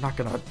 I'm not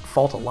going to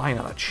fault a lion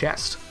on a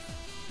chest.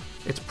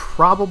 It's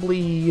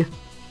probably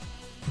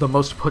the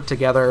most put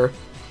together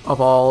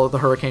of all the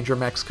Hurricaneger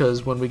mechs,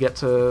 because when we get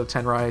to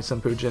Tenrai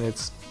Senpujin,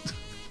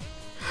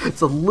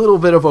 it's a little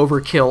bit of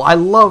overkill. I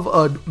love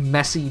a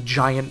messy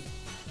giant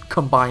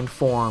combined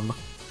form,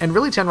 and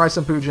really Tenrai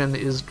Senpujin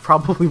is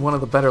probably one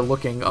of the better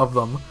looking of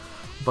them,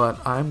 but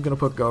I'm gonna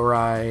put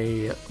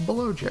Gorai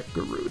below Jet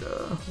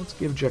Garuda. Let's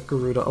give Jet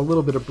Garuda a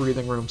little bit of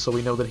breathing room so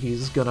we know that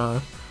he's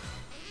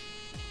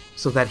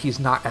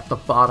not at the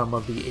bottom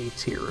of the A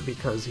tier,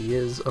 because he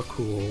is a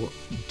cool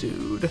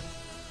dude.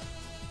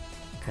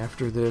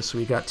 After this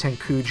we got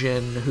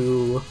Tenkujin,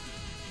 who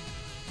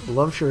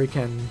love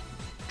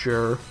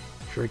Shurikenger.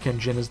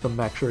 Shurikenjin is the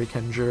mech,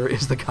 Shurikenger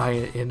is the guy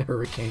in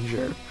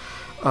Hurricaneger.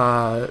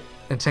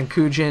 And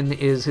Tenkujin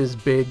is his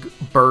big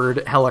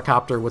bird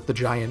helicopter with the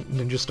giant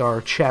Ninja Star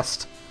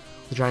chest,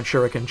 the giant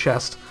shuriken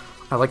chest.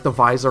 I like the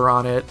visor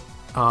on it.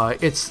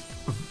 It's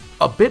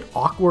a bit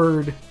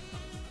awkward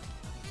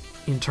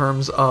in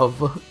terms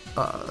of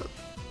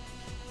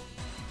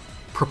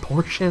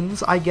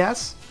proportions, I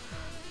guess.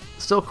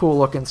 Still cool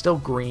looking, still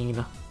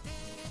green.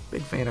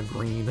 Big fan of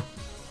green.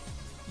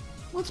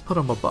 Let's put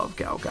him above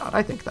Gao God.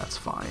 I think that's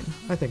fine.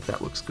 I think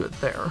that looks good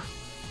there.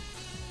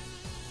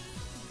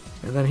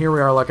 And then here we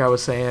are, like I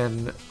was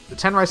saying,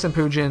 Tenrai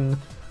Senpujin.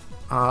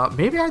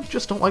 Maybe I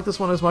just don't like this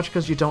one as much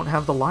because you don't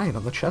have the lion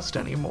on the chest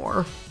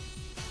anymore.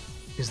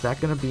 Is that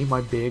going to be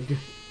my big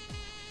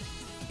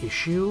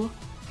issue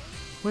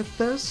with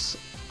this?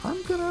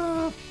 I'm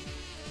gonna...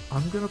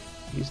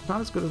 He's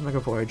not as good as Mega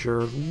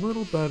Voyager. A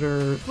little better,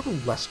 a little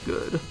less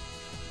good.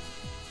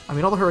 I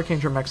mean, all the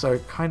Hurricaneger mechs are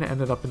kind of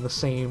ended up in the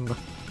same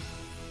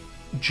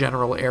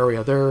general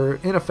area. They're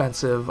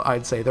inoffensive,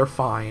 I'd say. They're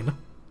fine.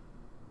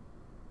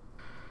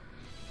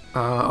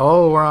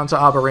 We're on to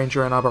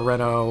Ohranger and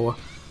Ohranger,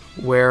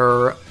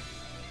 where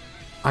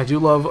I do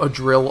love a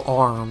drill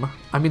arm.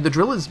 I mean, the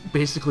drill is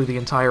basically the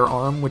entire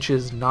arm, which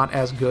is not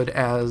as good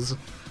as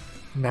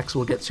mechs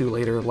we'll get to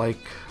later, like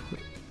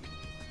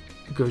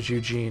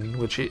Gojujin,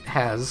 which it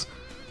has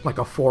like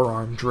a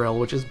forearm drill,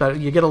 which is better.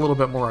 You get a little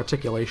bit more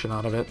articulation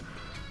out of it.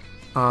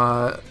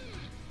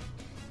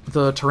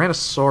 The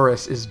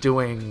Tyrannosaurus is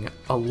doing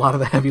a lot of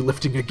the heavy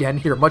lifting again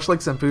here, much like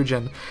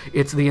Senpujin.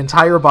 It's the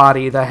entire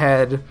body, the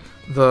head,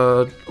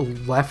 the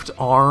left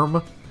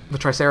arm. The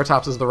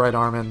Triceratops is the right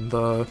arm, and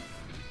the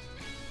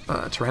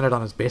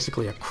Pteranodon is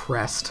basically a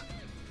crest.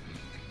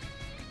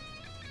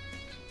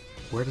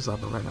 Where does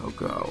Avareno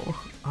go?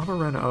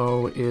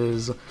 Avareno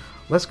is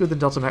less good than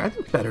Delta Mega. I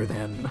think better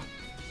than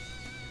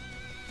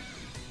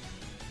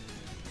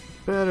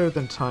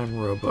Time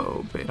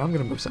Robo Beta. I'm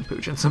going to move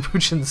Senpujin.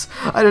 Senpujin's...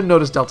 I didn't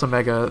notice Delta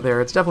Mega there.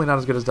 It's definitely not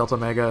as good as Delta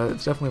Mega.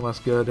 It's definitely less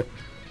good.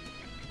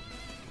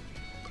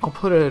 I'll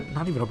put it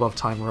not even above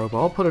Time Robo.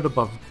 I'll put it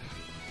above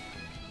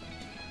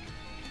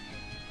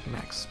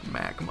Max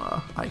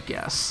Magma, I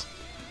guess.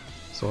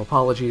 So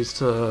apologies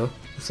to the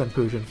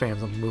Senpujin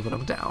fans. I'm moving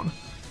them down,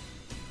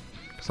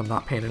 because I'm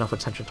not paying enough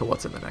attention to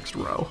what's in the next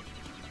row.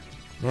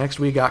 Next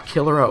we got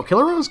Killer O.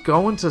 Killer O's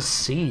going to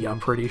C, I'm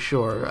pretty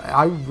sure.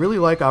 I really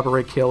like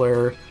Operate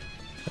Killer.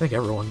 I think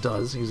everyone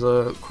does. He's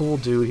a cool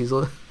dude. He's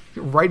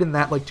right in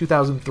that, like,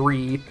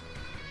 2003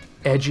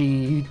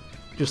 edgy,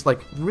 just,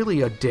 like,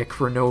 really a dick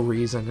for no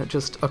reason.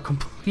 Just a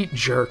complete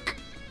jerk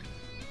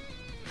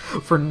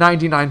for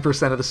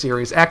 99% of the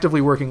series,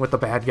 actively working with the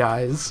bad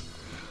guys.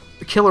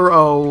 Killer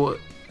O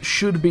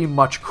should be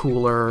much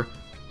cooler.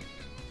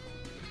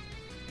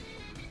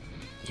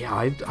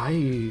 Yeah,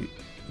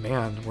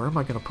 man, where am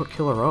I going to put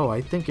Killer O? I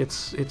think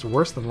it's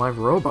worse than Live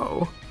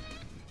Robo.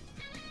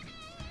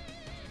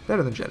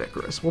 Better than Jet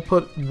Icarus. We'll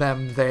put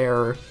them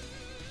there.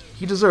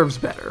 He deserves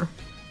better.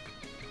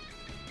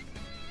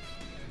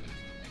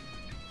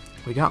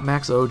 We got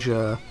Max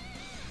Oja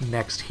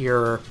next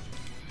here.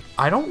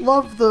 I don't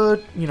love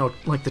the, you know,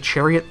 like the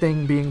chariot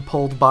thing being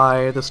pulled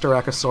by the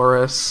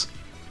Styracosaurus.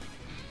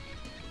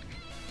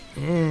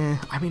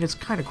 I mean, it's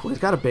kind of cool. He's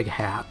got a big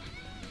hat.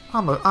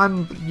 I'm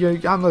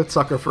a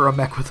sucker for a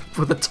mech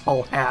with a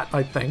tall hat,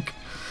 I think.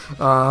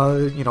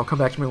 You know, come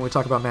back to me when we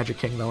talk about Magic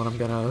King, though, and I'm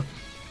gonna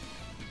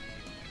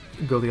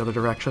go the other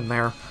direction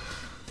there.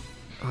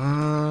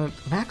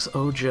 Max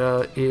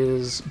Oja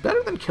is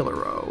better than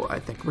Killer O, I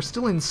think. We're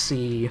still in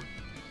C.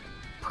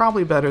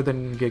 Probably better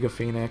than Giga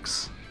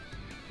Phoenix.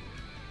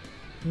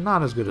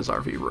 Not as good as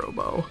RV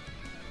Robo.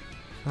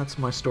 That's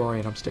my story,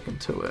 and I'm sticking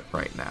to it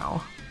right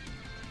now.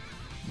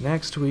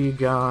 Next we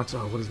got...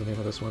 oh, what is the name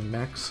of this one?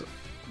 Max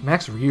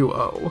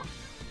Ryu-O.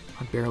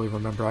 I barely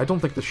remember. I don't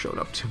think this showed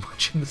up too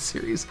much in the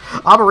series.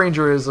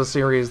 Ohranger is a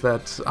series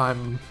that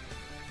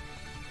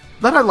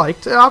I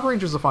liked.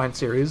 Ohranger's a fine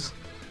series.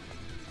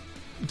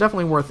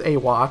 Definitely worth a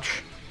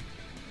watch.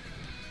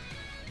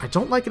 I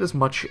don't like it as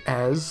much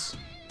as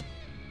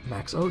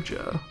Max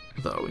Oja,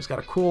 though. He's got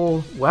a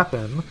cool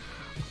weapon.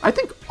 I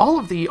think all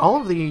of the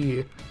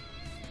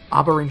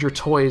Ohranger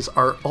toys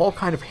are all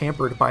kind of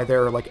hampered by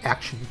their, like,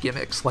 action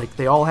gimmicks. Like,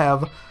 they all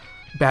have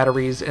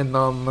batteries in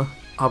them.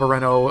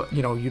 Avareno,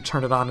 you know, you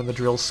turn it on and the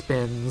drill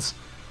spins.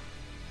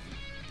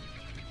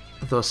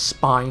 The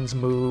spines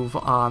move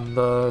on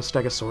the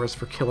Stegosaurus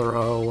for Killer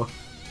O.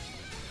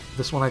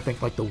 This one, I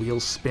think, like, the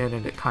wheels spin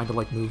and it kind of,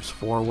 like, moves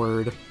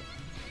forward.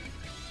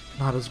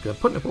 Not as good.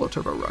 Putting it below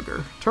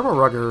Turboranger.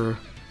 Turboranger,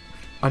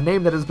 a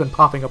name that has been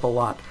popping up a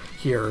lot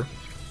here.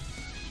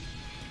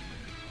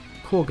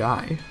 Cool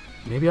guy.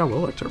 Maybe I will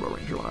like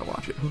Turboranger when I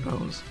watch it. Who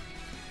knows?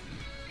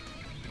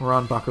 We're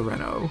on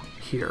Bakureno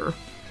here,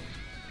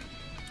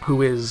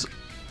 who is,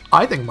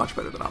 I think, much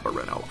better than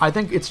Avareno. I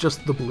think it's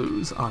just the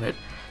blues on it.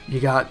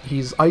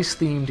 He's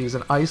ice-themed, he's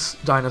an ice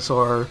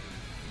dinosaur,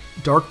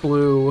 dark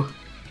blue,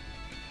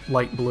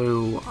 light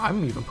blue.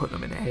 I'm even putting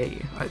him in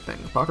A, I think.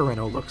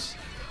 Bakureno looks...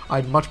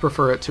 I'd much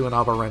prefer it to an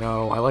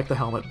Avareno. I like the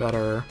helmet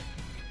better.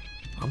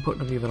 I'm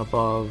putting him even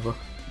above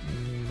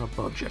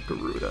Jet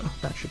Garuda.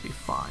 That should be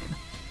fine.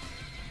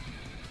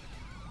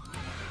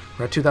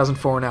 We're at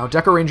 2004 now.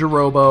 Dairanger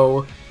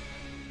Robo.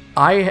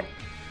 I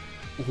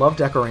love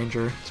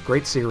Dairanger. It's a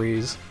great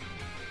series.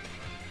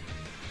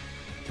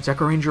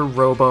 Dairanger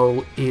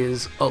Robo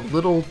is a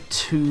little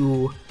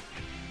too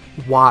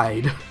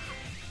wide,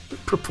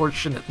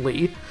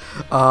 proportionately.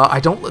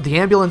 The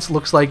ambulance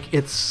looks like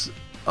it's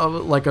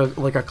like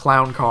a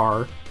clown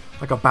car,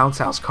 like a bounce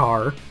house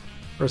car,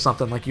 or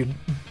something. Like you'd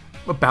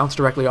bounce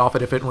directly off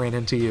it if it ran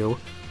into you,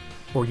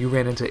 or you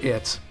ran into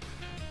it.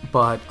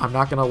 But I'm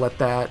not gonna let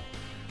that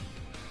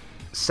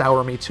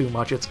sour me too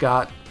much. It's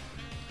got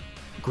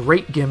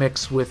great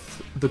gimmicks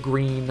with the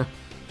green,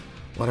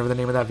 whatever the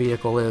name of that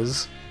vehicle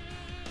is.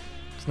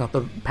 It's not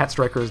the Pet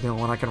Striker is the only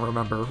one I can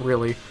remember,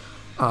 really.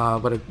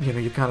 But it, you know,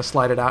 you kind of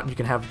slide it out and you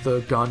can have the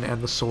gun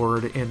and the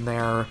sword in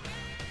there.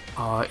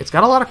 It's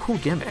got a lot of cool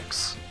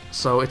gimmicks,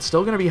 so it's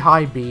still going to be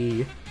high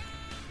B.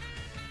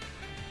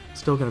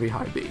 Still going to be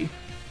high B.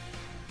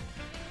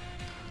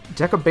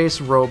 Deca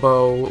Base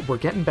Robo, we're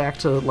getting back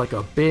to like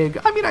a big...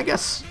 I mean, I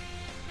guess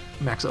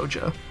Max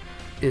Oja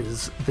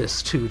is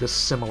this too, this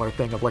similar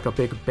thing of like a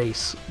big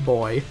base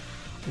boy,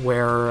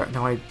 where...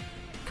 Now I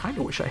kind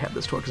of wish I had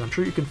this toy, because I'm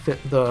sure you can fit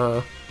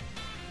the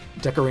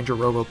Dairanger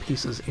Robo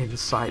pieces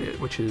inside it,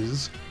 which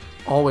is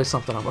always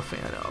something I'm a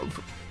fan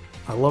of.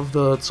 I love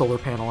the solar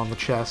panel on the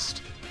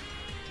chest.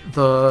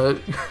 The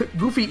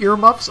goofy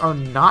earmuffs are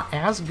not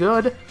as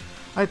good.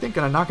 I think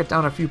gonna knock it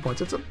down a few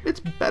points. It's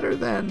better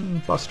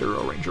than Buster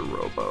Ohranger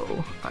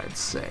Robo, I'd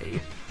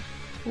say.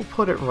 We'll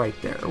put it right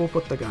there. We'll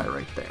put the guy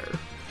right there.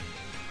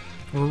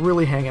 We're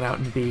really hanging out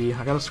in B.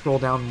 I gotta scroll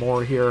down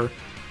more here.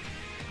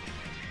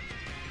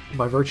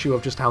 By virtue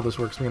of just how this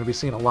works, we're gonna be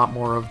seeing a lot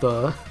more of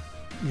the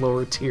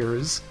lower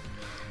tiers.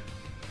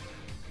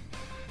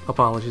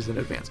 Apologies in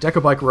advance.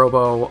 Decabike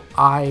Robo,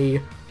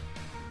 I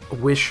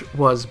wish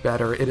was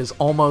better. It is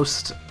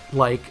almost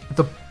like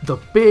the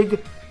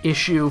big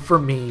issue for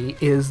me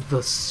is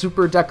the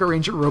Super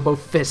Dairanger Robo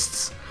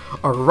fists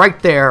are right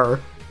there,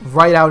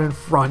 right out in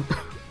front.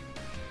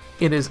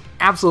 It is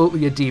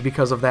absolutely a D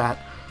because of that,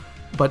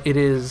 but it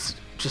is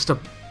just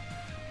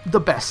the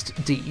best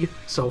D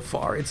so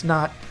far. It's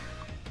not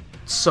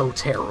so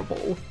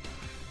terrible.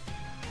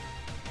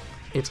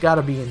 It's got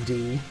to be in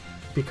D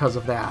because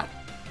of that.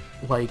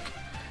 Like,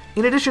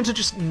 in addition to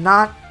just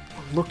not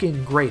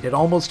looking great, it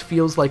almost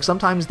feels like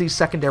sometimes these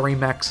secondary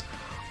mechs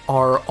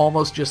are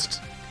almost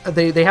just...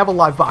 They have a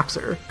live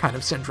boxer kind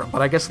of syndrome,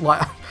 but I guess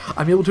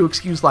I'm able to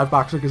excuse live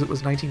boxer because it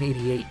was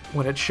 1988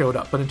 when it showed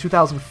up. But in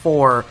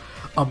 2004,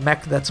 a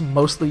mech that's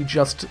mostly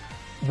just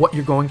what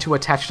you're going to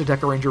attach to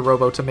Dairanger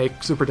Robo to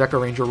make Super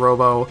Dairanger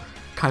Robo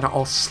kind of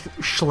all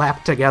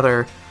slapped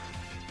together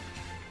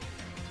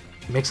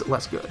makes it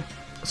less good.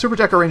 Super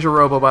Dairanger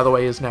Robo, by the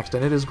way, is next,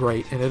 and it is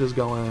great, and it is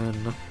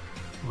going...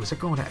 Oh, is it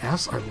going to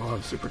S? I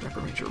love Super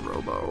Dairanger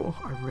Robo.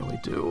 I really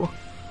do.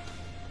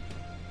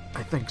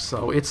 I think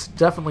so. It's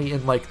definitely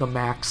in, like, the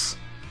max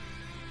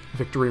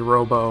Victory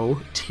Robo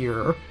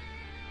tier,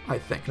 I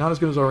think. Not as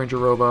good as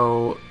Ohranger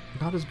Robo.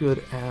 Not as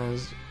good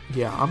as...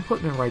 Yeah, I'm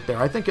putting it right there.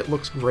 I think it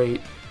looks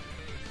great.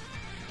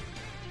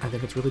 I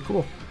think it's really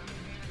cool.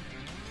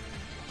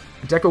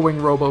 Deca Wing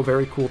Robo,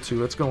 very cool,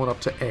 too. It's going up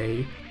to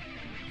A.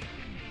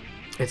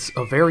 It's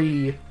a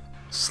very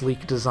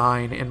sleek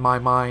design in my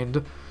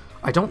mind.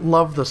 I don't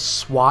love the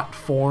SWAT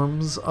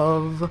forms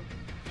of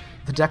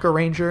the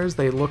Dairangers.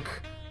 They look...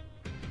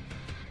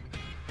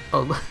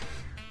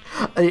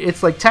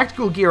 it's like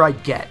tactical gear, I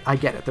get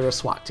it. They're a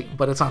SWAT team,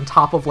 but it's on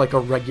top of like a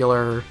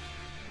regular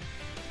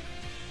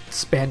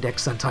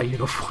spandex Sentai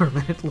uniform,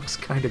 and it looks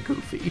kind of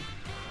goofy.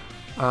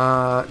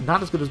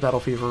 Not as good as Battle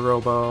Fever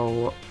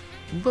Robo. A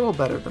little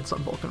better than Sun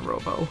Vulcan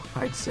Robo,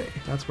 I'd say.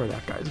 That's where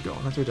that guy's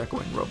going. That's where Deca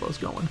Wing Robo's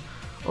going.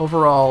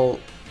 Overall,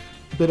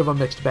 bit of a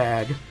mixed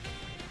bag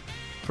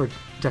for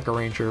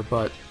Dairanger,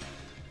 but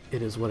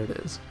it is what it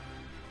is.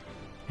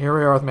 Here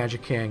we are with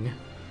Magic King,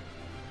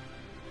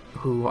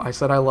 who I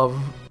said I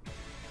love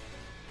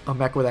a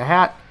mech with a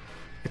hat.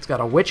 It's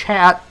got a witch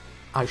hat.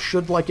 I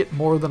should like it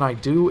more than I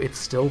do. It's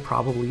still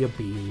probably a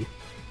B.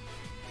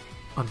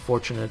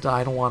 Unfortunate.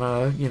 I don't want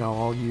to, you know,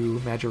 all you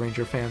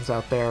Megaranger fans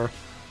out there.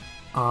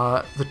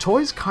 The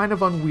toy's kind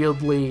of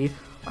unwieldy.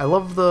 I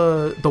love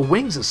the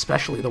wings,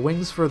 especially. The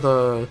wings for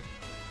the...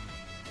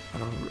 I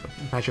don't know,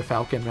 Magic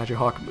Falcon, Magic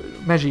Hawk,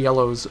 Magic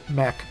Yellow's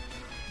mech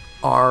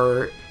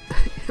are...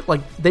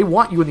 like, they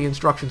want you in the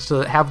instructions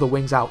to have the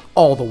wings out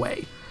all the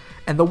way.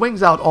 And the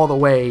wings out all the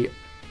way,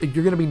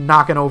 you're going to be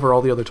knocking over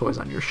all the other toys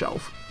on your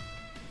shelf.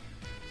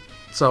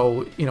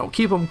 So, you know,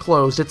 keep them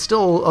closed. It's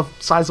still a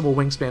sizable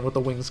wingspan with the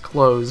wings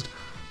closed.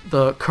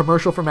 The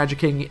commercial for Magic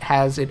King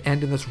has it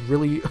end in this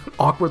really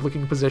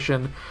awkward-looking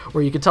position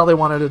where you can tell they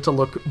wanted it to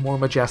look more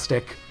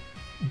majestic,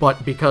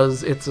 but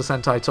because it's a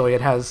Sentai toy,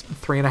 it has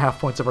 3.5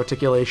 points of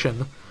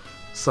articulation.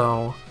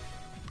 So,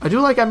 I do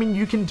like, I mean,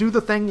 you can do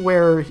the thing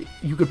where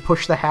you could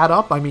push the hat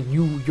up. I mean,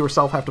 you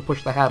yourself have to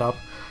push the hat up.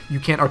 You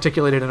can't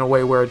articulate it in a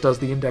way where it does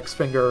the index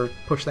finger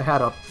push the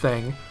hat up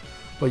thing,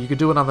 but you could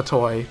do it on the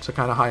toy to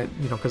kind of hide,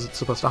 you know, because it's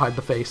supposed to hide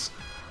the face.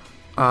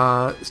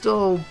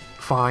 Still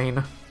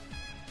fine.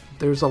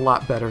 There's a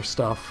lot better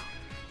stuff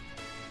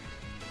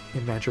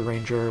in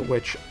Megaranger,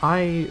 which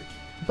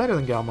better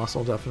than Gal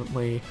Muscle,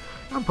 definitely.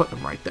 I'm putting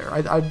them right there.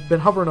 I've been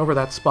hovering over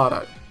that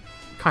spot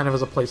kind of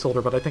as a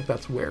placeholder, but I think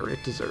that's where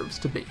it deserves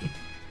to be.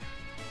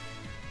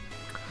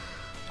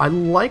 I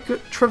like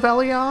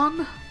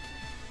Trevelyan.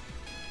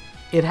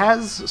 It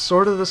has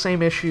sort of the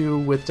same issue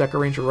with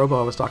Dairanger Robo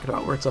I was talking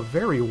about, where it's a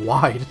very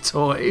wide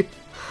toy.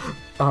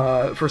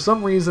 For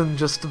some reason,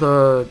 just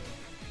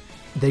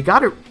they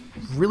got it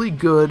really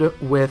good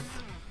with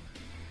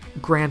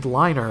Grand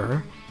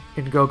Liner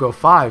in Go-Go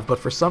 5, but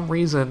for some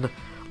reason,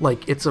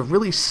 like, it's a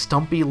really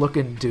stumpy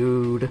looking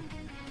dude.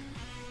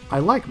 I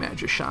like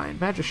Magishine.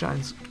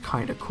 Magishine's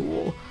kind of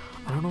cool.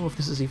 I don't know if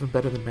this is even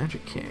better than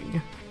Magic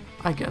King.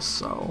 I guess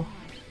so.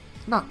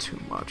 Not too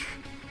much.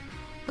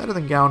 Better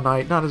than Gao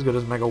Knight, not as good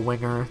as Mega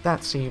Winger.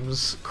 That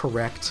seems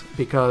correct,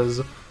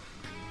 because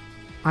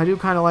I do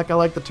kind of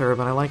like the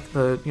Turban. I like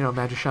the, you know,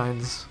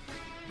 Magishine's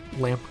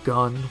lamp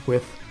gun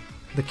with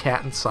the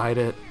cat inside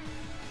it.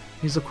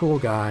 He's a cool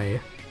guy.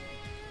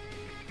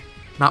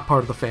 Not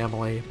part of the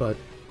family, but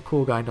a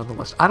cool guy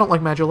nonetheless. I don't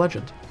like Magi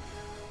Legend.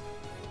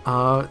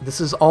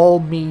 This is all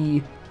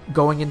me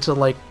going into,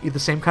 like, the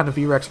same kind of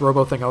V-Rex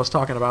Robo thing I was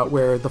talking about,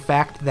 where the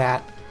fact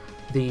that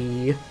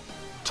The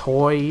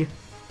toy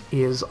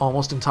is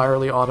almost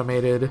entirely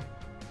automated.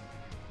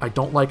 I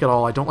don't like it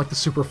all. I don't like the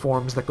super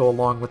forms that go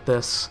along with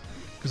this,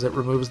 because it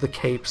removes the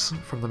capes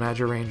from the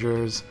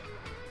Megaranger.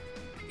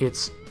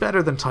 It's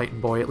better than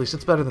Titan Boy, at least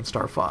it's better than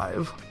Star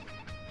 5.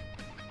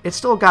 It's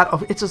still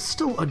got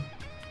still a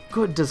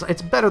good design.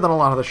 It's better than a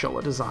lot of the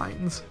Showa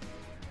designs.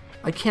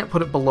 I can't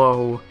put it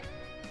below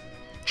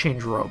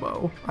Change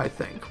Robo, I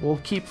think. We'll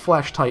keep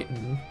Flash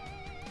Titan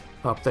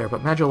up there,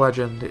 but Magi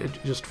Legend,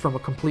 just from a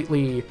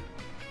completely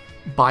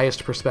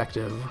biased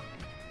perspective,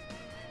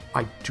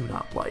 I do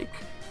not like.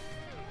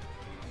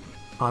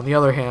 On the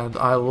other hand,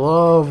 I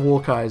love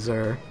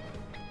Vulcan,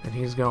 and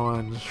he's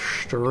going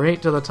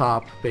straight to the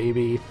top,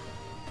 baby.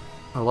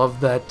 I love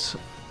that.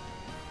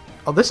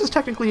 Oh, this is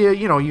technically a,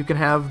 you can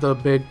have the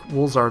big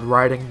Woolzard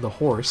riding the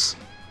horse.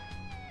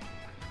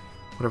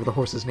 Whatever the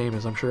horse's name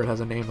is, I'm sure it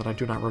has a name that I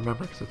do not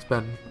remember, because it's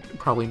been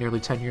probably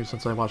nearly 10 years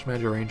since I watched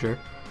Megaranger.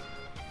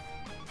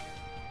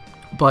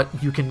 But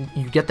you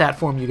get that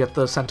form, you get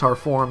the Centaur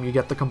form, you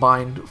get the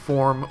combined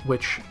form,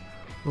 which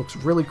looks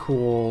really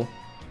cool.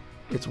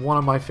 It's one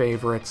of my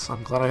favorites.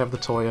 I'm glad I have the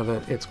toy of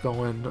it. It's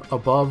going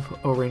above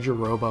Ohranger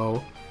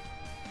Robo.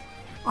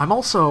 I'm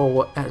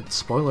also,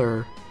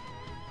 spoiler,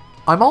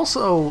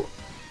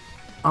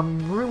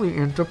 I'm really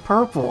into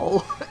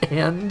purple,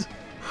 and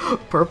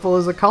purple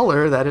is a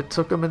color that it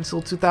took them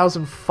until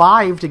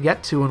 2005 to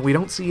get to, and we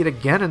don't see it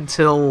again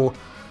until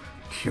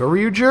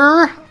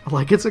Carranger?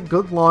 Like, it's a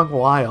good long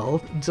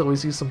while until we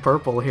see some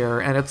purple here,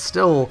 and it's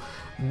still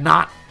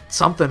not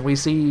something we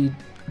see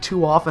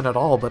too often at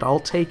all, but I'll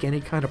take any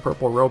kind of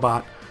purple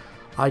robot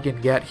I can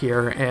get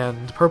here,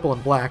 and purple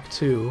and black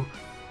too.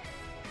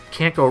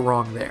 Can't go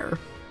wrong there.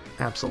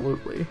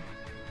 Absolutely.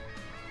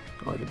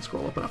 Oh, I didn't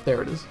scroll up enough.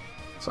 There it is.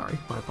 Sorry,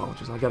 my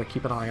apologies. I gotta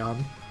keep an eye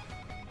on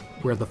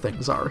where the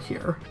things are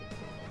here.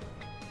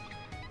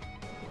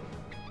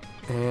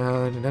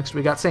 And next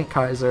we got St.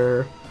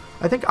 Kaiser.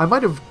 I think I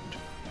might have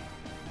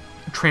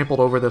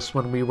trampled over this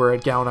when we were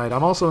at Gaonite.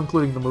 I'm also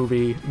including the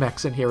movie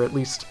mechs in here, at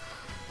least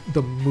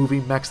the movie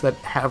mechs that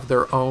have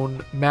their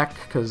own mech,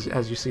 because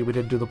as you see, we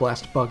didn't do the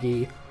Blast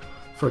Buggy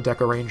for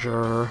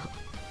Dairanger.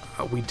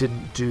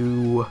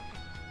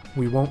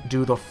 We won't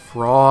do the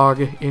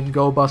Frog in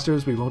Go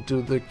Busters. We won't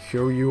do the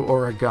Kyoryu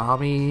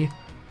Origami.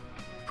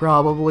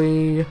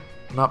 Probably.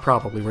 Not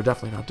probably. We're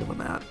definitely not doing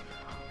that.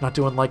 Not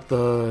doing like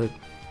the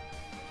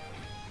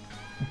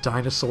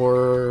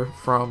dinosaur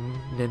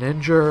from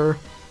Ninja,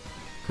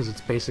 because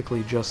it's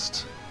basically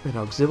just an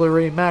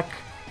auxiliary mech.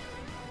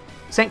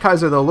 St.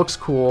 Kaiser, though, looks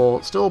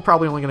cool. Still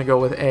probably only going to go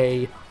with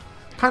A.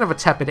 Kind of a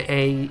tepid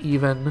A,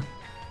 even.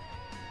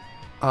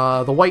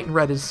 The white and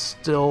red is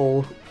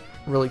still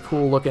really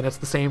cool looking. It's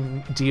the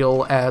same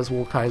deal as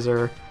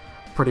Vulcan,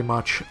 pretty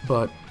much,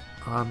 but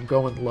I'm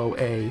going low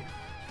A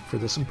for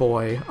this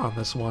boy on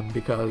this one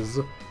because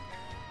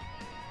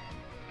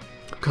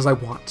I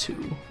want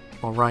to,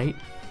 alright?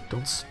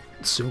 Don't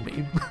sue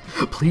me.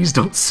 Please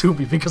don't sue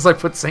me because I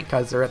put St.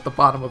 Kaiser at the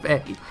bottom of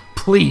A.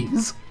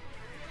 Please!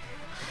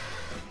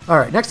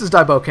 Alright, next is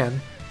Daiboken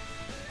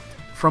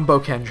from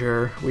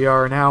Bokenger. We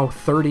are now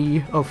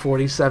 30 of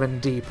 47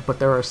 deep, but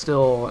there are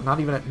still not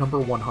even at number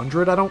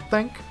 100, I don't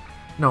think.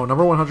 No,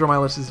 number 100 on my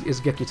list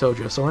is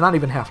Gekitoja, so we're not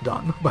even half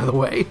done, by the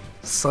way.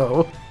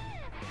 So,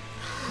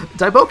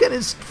 Daiboken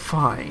is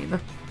fine.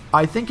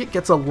 I think it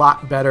gets a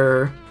lot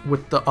better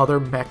with the other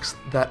mechs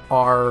that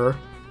are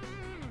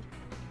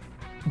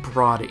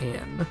brought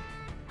in.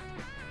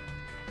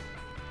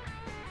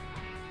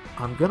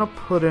 I'm gonna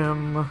put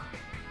him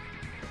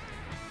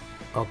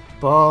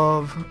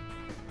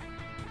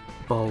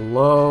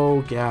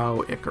below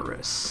Gao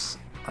Icarus,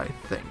 I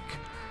think.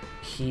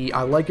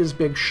 I like his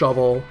big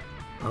shovel,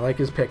 I like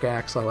his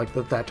pickaxe, I like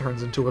that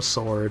turns into a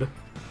sword,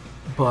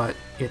 but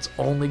it's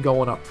only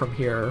going up from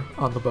here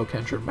on the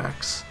Bokenger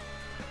mechs.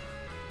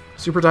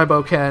 Super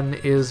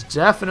Daiboken is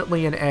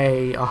definitely an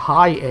A, a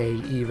high A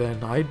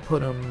even. I'd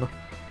put him,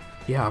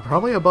 yeah,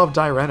 probably above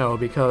Daireno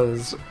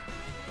because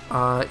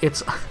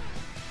it's...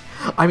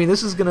 I mean,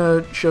 this is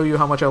going to show you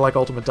how much I like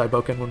Ultimate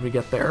Daiboken when we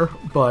get there,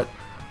 but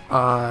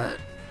I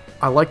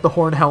like the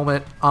horn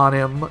helmet on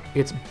him.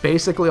 It's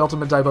basically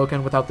Ultimate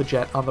Daiboken without the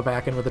jet on the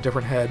back and with a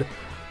different head.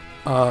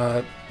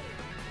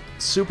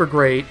 Super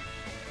great.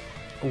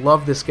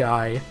 Love this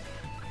guy,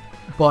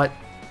 but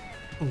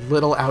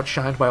little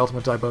outshined by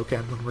Ultimate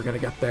Daiboken when we're going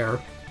to get there.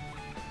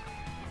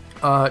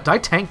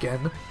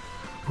 Daitanken,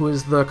 who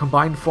is the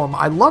combined form.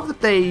 I love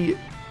that they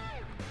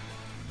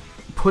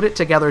put it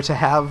together to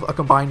have a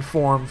combined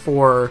form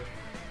for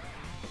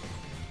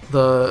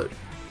the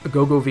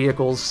Go-Go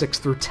vehicles 6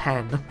 through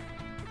 10.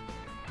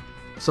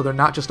 So they're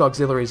not just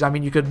auxiliaries. I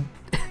mean, you could...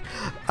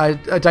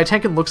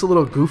 Daitanken looks a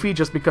little goofy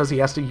just because he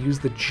has to use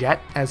the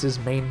jet as his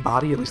main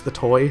body, at least the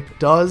toy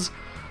does.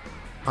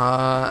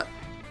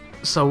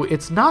 So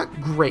it's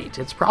not great.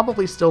 It's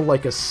probably still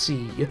like a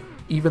C,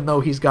 even though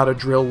he's got a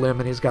drill limb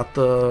and he's got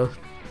the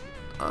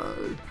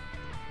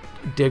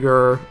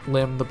digger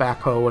limb, the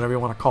backhoe, whatever you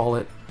want to call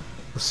it.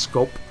 The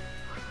scope.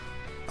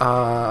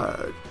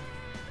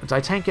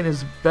 Daitanken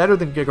is better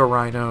than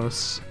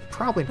Gigarhinos.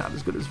 Probably not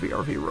as good as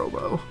VRV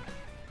Robo.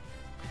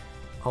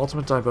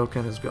 Ultimate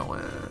Daiboken is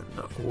going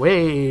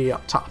way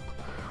up top.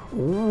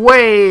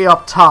 Way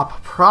up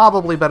top.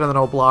 Probably better than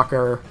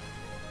O-Blocker.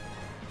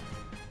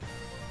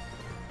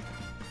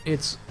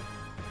 It's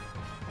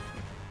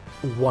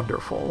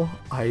wonderful.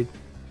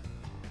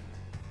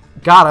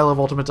 God, I love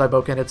Ultimate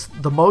Daiboken. It's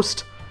the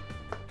most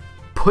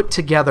put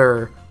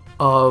together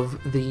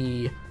of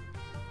the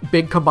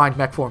big combined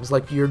mech forms.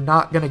 Like, you're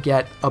not going to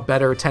get a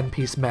better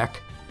 10-piece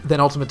mech than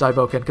Ultimate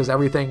Daiboken because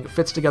everything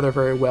fits together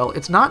very well.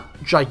 It's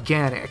not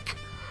gigantic,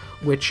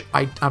 which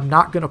I'm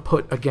not going to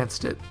put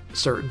against it,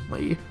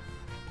 certainly.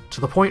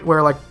 To the point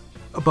where, like,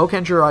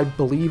 Bokenger, I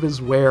believe,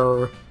 is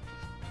where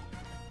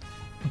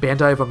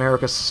Bandai of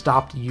America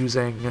stopped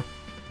using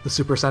the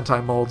Super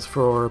Sentai molds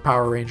for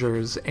Power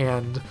Rangers,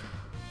 and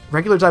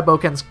regular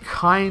Daiboken's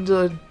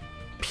kinda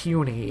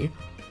puny,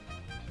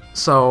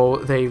 so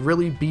they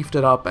really beefed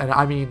it up. And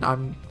I mean,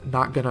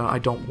 I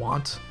don't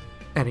want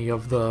any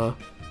of the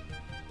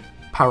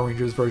Power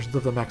Rangers versions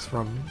of the mechs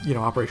from, you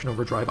know, Operation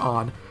Overdrive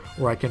on,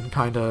 where I can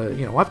kind of,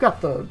 you know, I've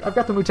got the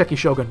Muteki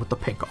Shogun with the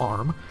pink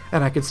arm,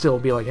 and I could still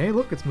be like, hey,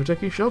 look, it's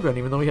Muteki Shogun,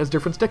 even though he has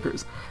different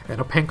stickers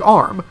and a pink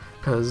arm,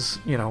 because,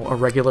 you know,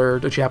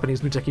 a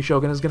Japanese Muteki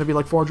Shogun is going to be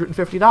like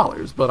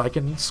 $450, but I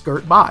can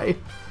skirt by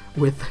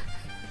with.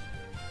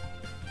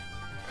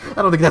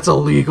 I don't think that's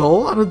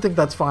illegal. I don't think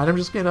that's fine. I'm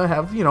just gonna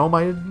have, you know,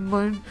 my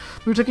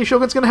Muteki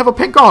Shogun's gonna have a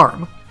pink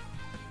arm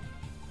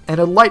and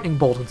a lightning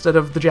bolt instead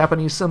of the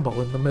Japanese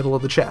symbol in the middle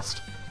of the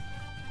chest.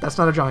 That's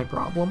not a giant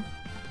problem.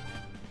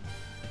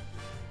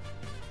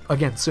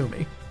 Again, sue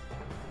me.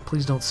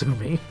 Please don't sue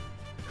me.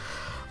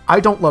 I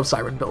don't love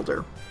Siren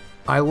Builder.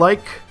 I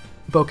like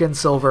Boken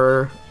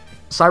Silver.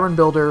 Siren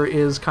Builder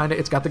is kind of,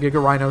 it's got the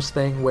Gigarhinos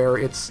thing where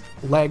its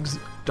legs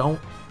don't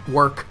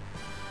work.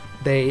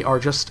 They are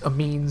just a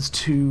means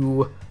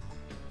to,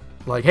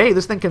 like, hey,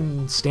 this thing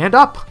can stand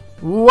up.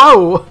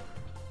 Whoa!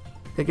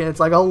 Again, it's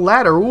like a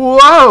ladder.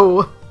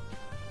 Whoa!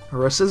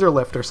 Or a scissor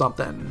lift or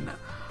something.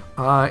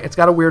 It's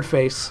got a weird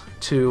face,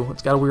 too.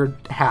 It's got a weird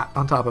hat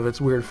on top of its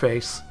weird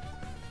face.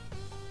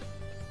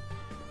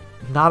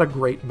 Not a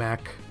great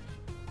mech.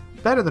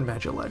 Better than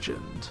Magi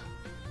Legend.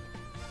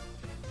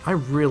 I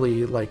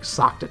really, like,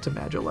 socked it to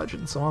Magi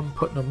Legend, so I'm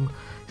putting him...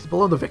 He's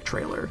below the Vic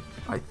trailer,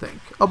 I think.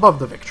 Above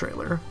the Vic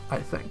trailer, I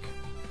think.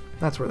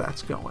 That's where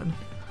that's going.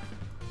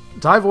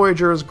 Die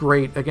Voyager is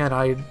great. Again,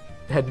 I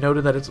had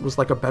noted that it was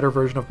like a better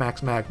version of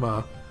Max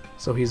Magma,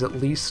 so he's at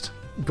least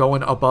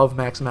going above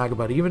Max Magma,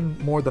 but even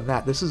more than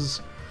that, this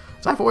is...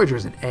 Die Voyager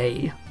is an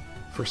A,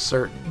 for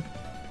certain.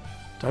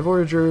 Die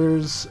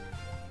Voyager's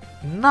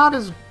not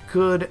as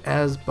good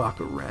as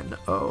Bakuren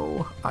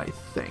O, I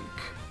think.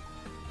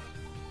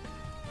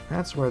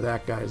 That's where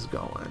that guy's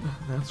going.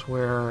 That's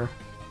where...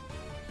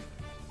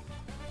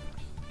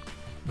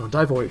 No,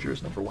 Die Voyager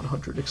is number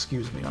 100,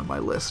 excuse me, on my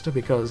list,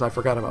 because I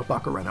forgot about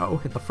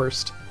Bakureno in the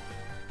first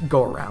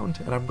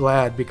go-around, and I'm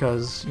glad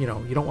because, you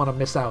know, you don't want to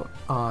miss out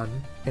on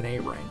an A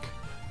rank.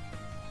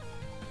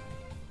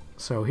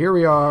 So here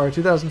we are,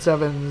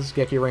 2007's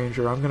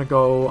Gekiranger. I'm going to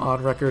go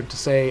on record to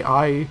say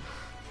I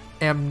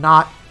am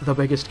not the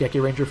biggest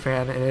Gekiranger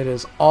fan, and it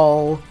is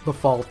all the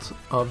fault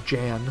of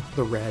Jan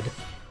the Red.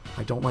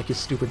 I don't like his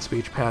stupid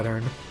speech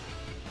pattern.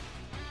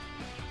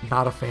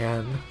 Not a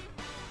fan.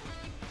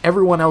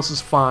 Everyone else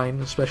is fine,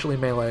 especially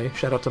Melee.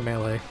 Shout out to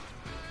Melee.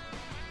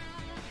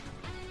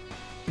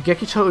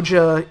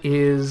 Gekitoja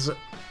is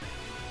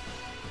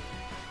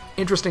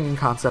interesting in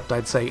concept,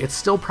 I'd say. It's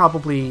still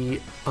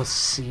probably a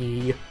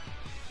C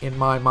in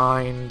my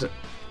mind.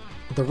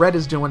 The red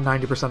is doing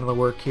 90% of the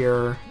work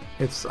here.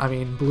 It's, I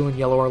mean, blue and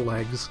yellow are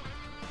legs,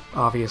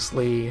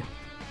 obviously.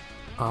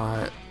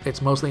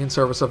 It's mostly in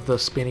service of the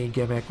spinny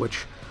gimmick,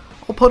 which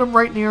I'll put him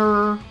right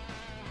near...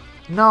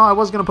 No, I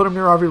was going to put him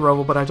near RV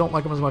Robo, but I don't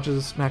like him as much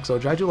as Max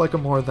Oja. I do like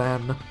him more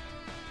than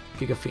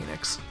Giga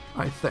Phoenix,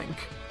 I think.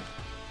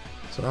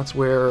 So that's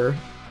where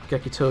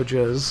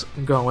Gekitoja's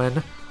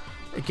going.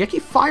 Geki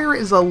Fire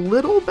is a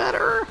little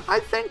better,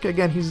 I think.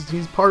 Again,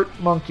 he's part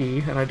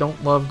monkey, and I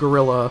don't love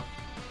Gorilla.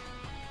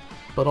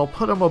 But I'll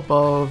put him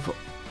above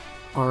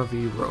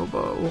RV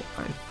Robo,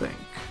 I think.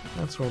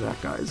 That's where that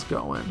guy's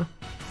going.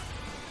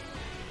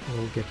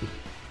 Little Geki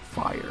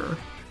Fire.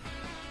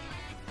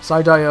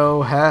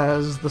 Saidaio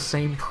has the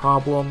same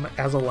problem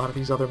as a lot of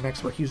these other mechs,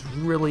 but he's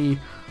really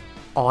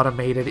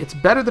automated. It's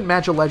better than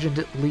Magi Legend,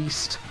 at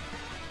least.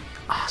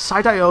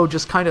 Saidaio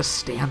just kind of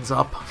stands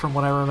up from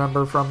what I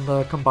remember from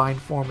the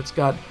combined form. It's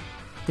got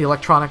the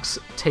electronics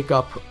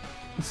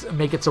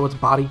make it so its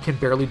body can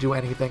barely do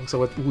anything,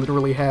 so it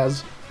literally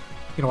has...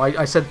 You know,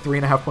 I said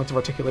 3.5 points of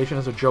articulation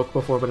as a joke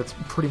before, but it's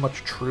pretty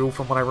much true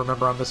from what I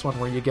remember on this one,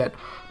 where you get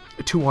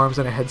 2 arms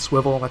and a head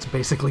swivel, and that's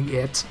basically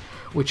it,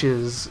 which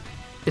is...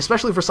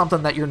 Especially for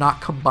something that you're not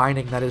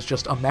combining, that is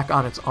just a mech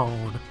on its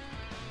own,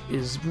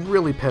 is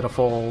really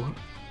pitiful.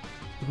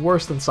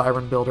 Worse than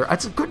Siren Builder.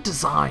 It's a good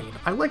design.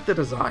 I like the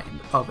design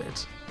of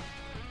it.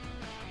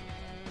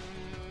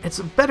 It's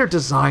a better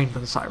design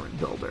than Siren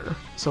Builder,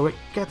 so it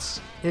gets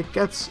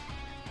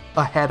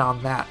ahead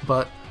on that,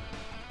 but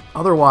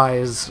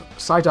otherwise,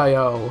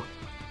 Sai-Dio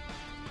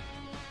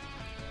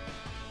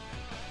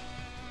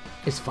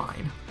is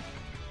fine.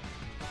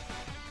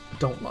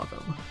 Don't love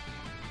him.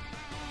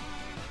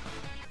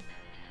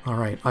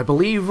 Alright, I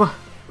believe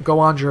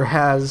Goanger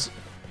has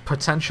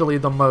potentially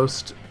the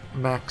most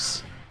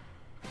mechs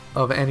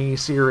of any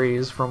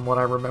series from what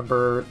I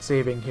remember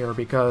saving here,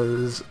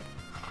 because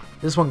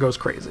this one goes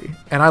crazy.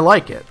 And I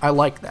like it. I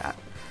like that.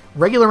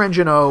 Regular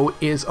Engine O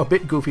is a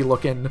bit goofy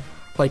looking.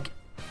 Like,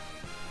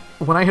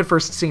 when I had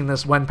first seen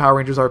this, when Power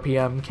Rangers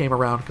RPM came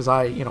around, because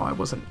I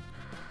wasn't...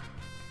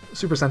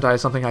 Super Sentai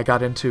is something I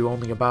got into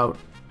only about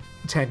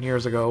 10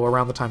 years ago,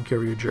 around the time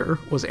Carranger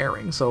was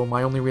airing, so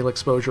my only real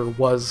exposure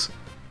was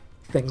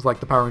things like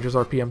the Power Rangers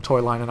RPM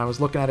toy line, and I was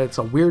looking at it. It's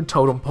a weird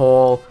totem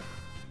pole.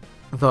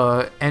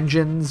 The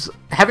engines...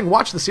 Having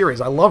watched the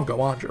series, I love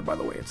Goanger, by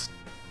the way. It's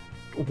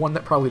one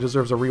that probably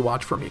deserves a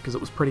rewatch for me, because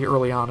it was pretty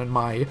early on in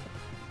my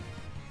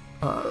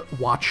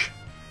watch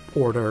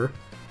order.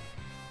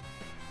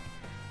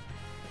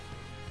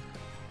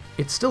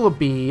 It's still a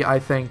B, I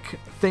think.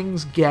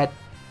 Things get...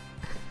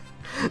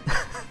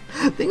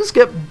 Things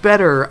get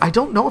better. I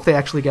don't know if they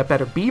actually get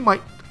better. B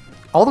might...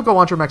 All the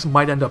Goanger mechs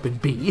might end up in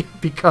B,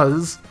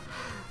 because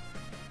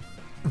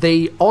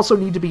they also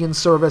need to be in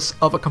service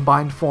of a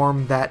combined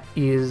form that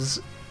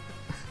is...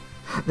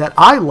 that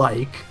I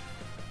like,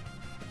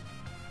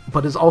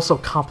 but is also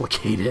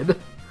complicated.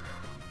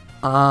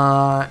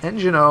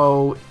 Engine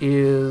O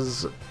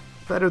is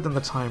better than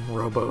the Time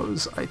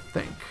Robos, I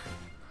think.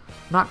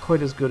 Not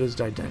quite as good as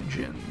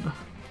Dairanger.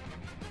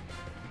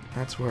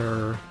 That's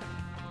where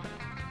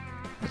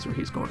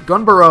he's going.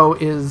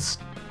 Gunboro is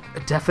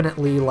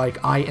definitely like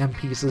IM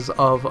pieces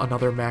of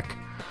another mech.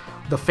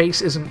 The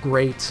face isn't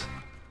great.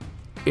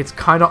 It's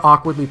kind of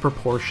awkwardly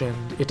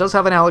proportioned. It does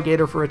have an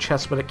alligator for a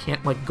chest, but it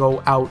can't like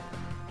go out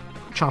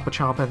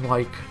chompa-chomping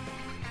like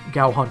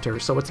Gao Hunter.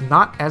 So it's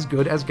not as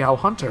good as Gao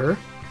Hunter.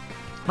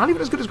 Not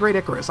even as good as Great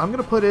Icarus. I'm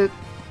going to put it...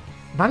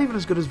 Not even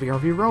as good as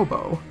VRV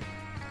Robo.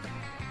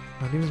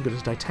 Not even as good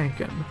as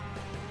Daitanken.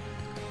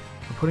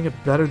 I'm putting it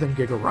better than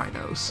Giga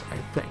Rhinos, I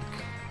think.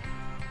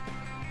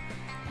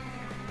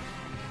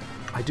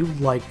 I do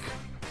like...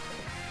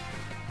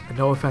 And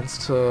no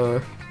offense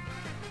to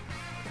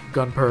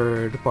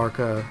Gunpurd,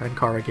 Barca, and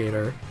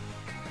Carranger,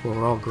 who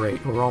are all great,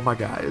 who are all my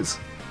guys.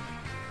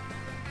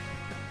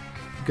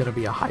 Gonna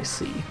be a high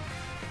C.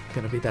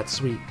 Gonna be that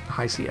sweet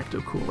high C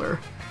Ecto Cooler.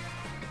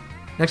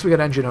 Next we got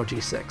Engine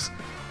OG6,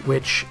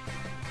 which...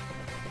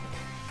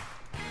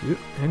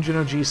 Engine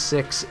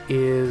OG6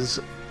 is...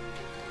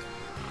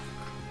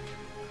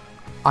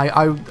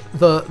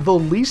 the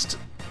least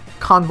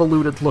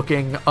convoluted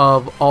looking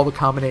of all the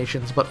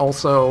combinations, but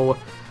also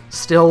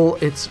still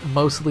it's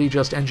mostly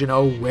just Engine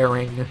O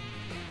wearing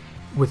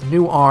with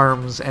new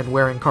arms and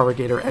wearing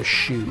Carranger as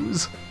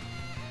shoes.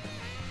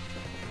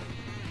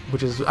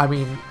 Which is, I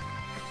mean,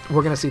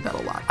 we're gonna see that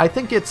a lot. I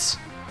think it's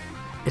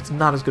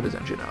not as good as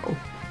Engine O.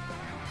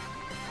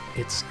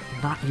 It's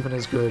not even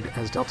as good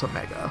as Delta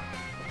Mega.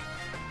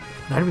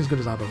 Not even as good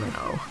as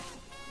Avareno.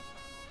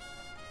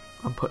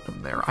 I'm putting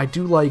him there. I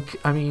do like,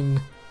 I mean,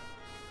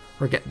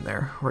 we're getting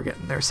there. We're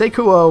getting there.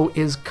 Seikuo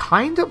is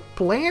kind of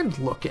bland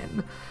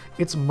looking.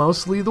 It's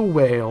mostly the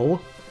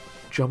whale,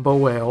 Jumbo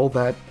Whale,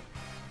 that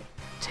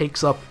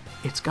takes up,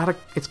 it's got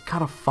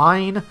a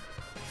fine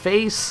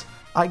face,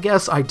 I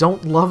guess. I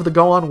don't love the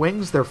Go on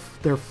Wings. They're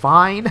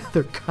fine.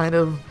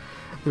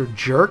 They're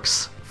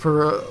jerks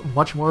for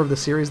much more of the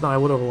series than I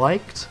would have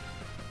liked.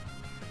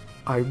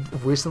 I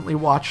recently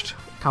watched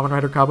Kamen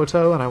Rider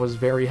Kabuto, and I was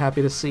very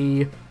happy to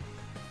see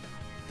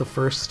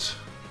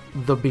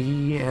the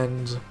B,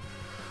 and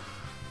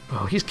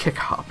oh, he's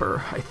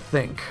Kickhopper, I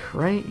think,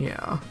 right?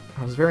 Yeah.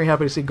 I was very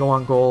happy to see Go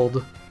on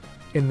Gold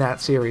in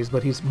that series,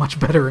 but he's much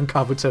better in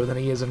Kabuto than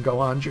he is in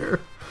Goanger.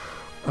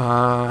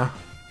 Better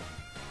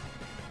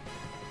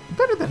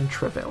than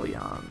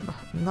Trevelyan.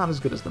 Not as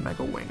good as the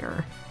Mega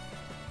Winger.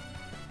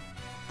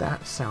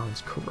 That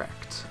sounds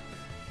correct.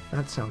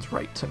 That sounds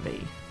right to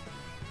me.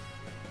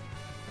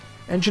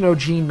 Engine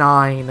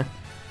OG9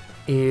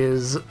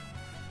 is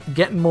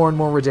getting more and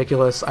more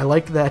ridiculous. I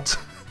like that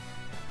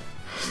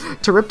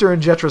Pteropter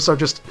and Jetris are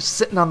just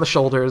sitting on the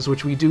shoulders,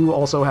 which we do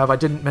also have. I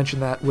didn't mention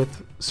that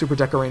with Super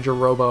Dekaranger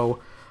Robo,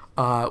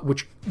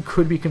 which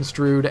could be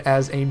construed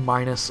as a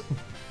minus.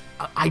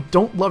 I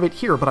don't love it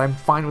here, but I'm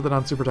fine with it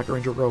on Super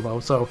Dekaranger Robo,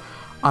 so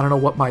I don't know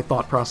what my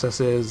thought process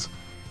is.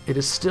 It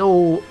is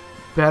still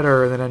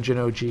better than Engine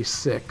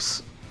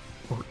OG6,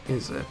 or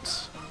is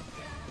it?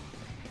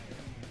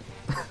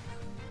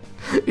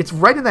 It's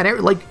right in that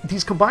area. Like,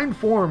 these combined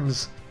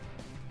forms,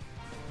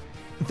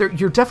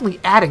 you're definitely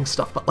adding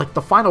stuff, but like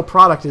the final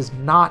product is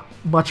not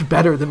much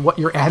better than what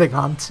you're adding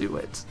onto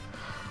it.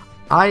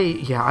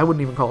 I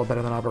wouldn't even call it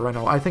better than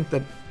Avareno. I think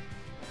that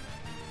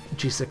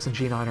G6 and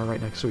G9 are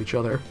right next to each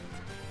other.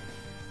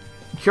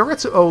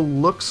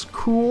 Kyoretsu looks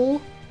cool.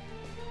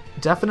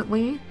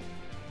 Definitely.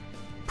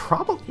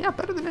 Probably, yeah,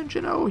 better than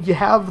Engine O. You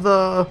have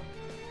the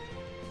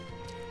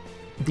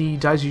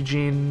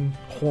Daisujin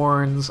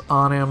horns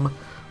on him,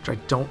 which I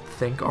don't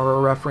think are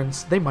a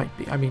reference. They might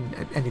be. I mean,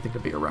 anything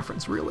could be a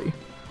reference, really.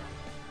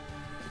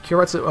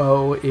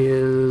 Kyoretsu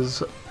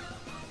is...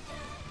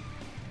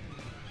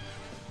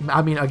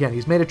 I mean, again,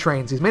 he's made of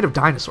trains. He's made of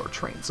dinosaur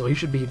trains, so he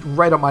should be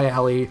right up my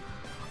alley.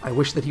 I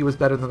wish that he was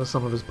better than the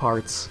sum of his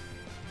parts.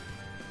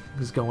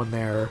 He's going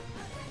there.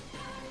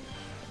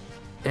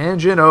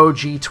 Engine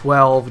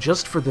OG12,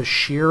 just for the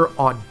sheer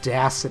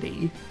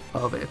audacity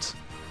of it.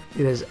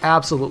 It is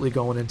absolutely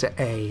going into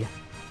A.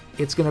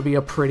 It's going to be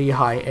a pretty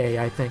high A,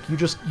 I think.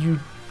 You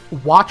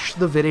watch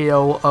the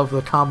video of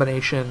the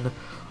combination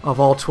of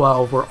all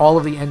 12, where all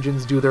of the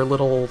engines do their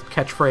little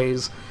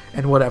catchphrase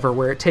and whatever,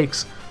 where it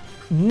takes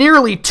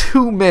nearly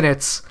 2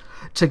 minutes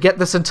to get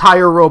this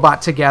entire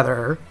robot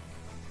together,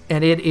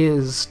 and it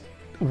is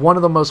one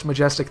of the most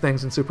majestic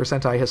things in Super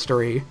Sentai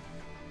history.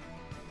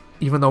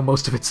 Even though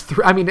most of it's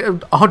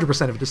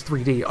 100% of it is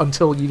 3D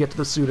until you get to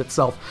the suit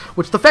itself.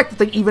 Which, the fact that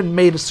they even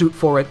made a suit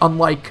for it,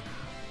 unlike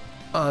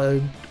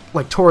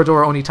like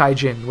Toradora Oni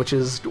Taijin, which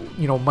is,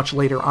 you know, much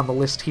later on the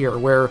list here,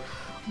 where,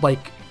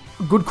 like,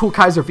 Good Cool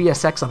Kaiser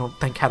VSX, I don't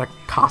think, had a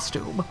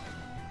costume.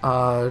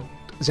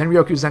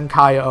 Zenryoku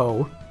Zenkai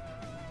O,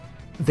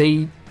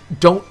 they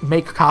don't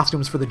make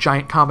costumes for the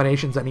giant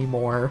combinations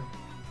anymore,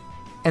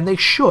 and they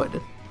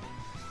should.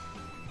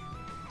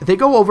 They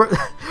go over...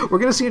 We're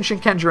going to see in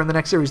Shinkenger in the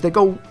next series, they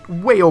go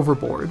way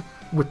overboard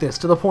with this,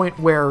 to the point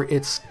where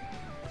it's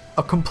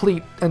a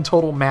complete and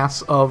total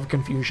mass of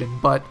confusion,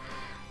 but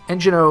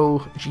Engine-O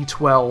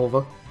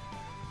G12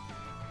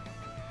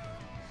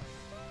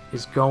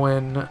 is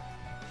going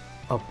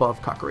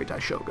above Kakure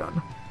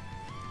Daishogun.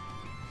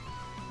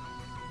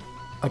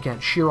 Again,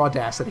 sheer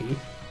audacity.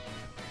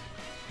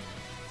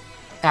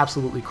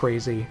 Absolutely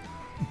crazy.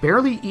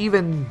 Barely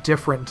even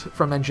different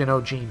from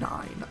Engine-O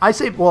G9. I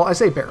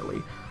say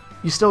barely.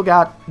 You still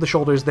got the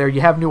shoulders there,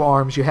 you have new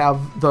arms, you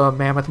have the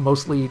mammoth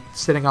mostly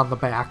sitting on the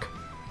back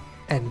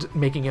and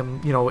making him,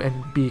 you know,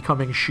 and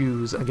becoming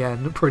shoes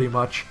again, pretty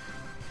much,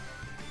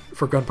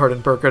 for Gunpard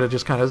and Burka to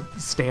just kind of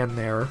stand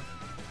there.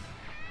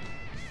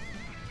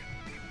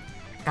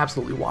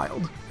 Absolutely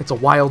wild. It's a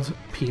wild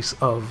piece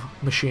of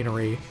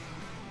machinery.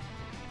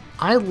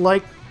 I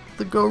like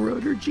the Go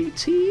Rotor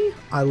GT.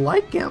 I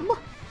like him.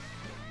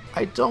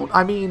 We're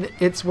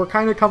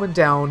kind of coming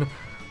down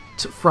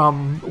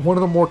from one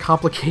of the more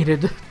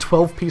complicated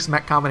 12-piece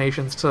mech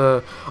combinations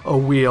to a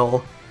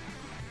wheel.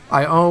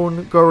 I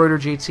own Go Rotor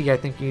GT.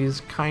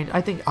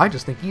 I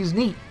just think he's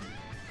neat.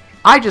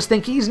 I just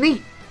think he's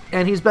neat.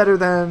 And he's better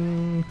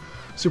than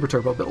Super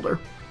Turbo Builder.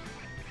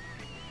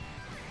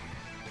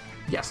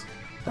 Yes,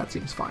 that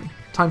seems fine.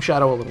 Time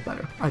Shadow a little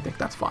better. I think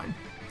that's fine.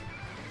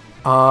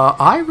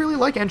 I really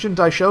like Engine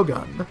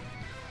Daishogun.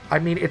 I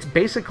mean, it's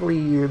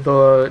basically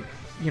the...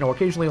 You know,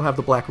 occasionally you'll have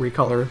the black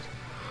recolor.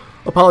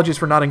 Apologies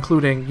for not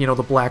including, you know,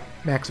 the black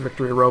Max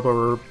Victory Robo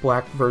or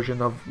black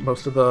version of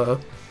most of the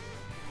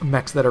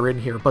mechs that are in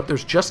here, but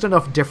there's just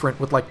enough different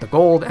with, like, the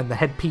gold and the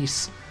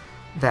headpiece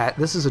that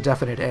this is a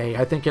definite A.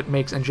 I think it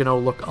makes Engine-O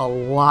look a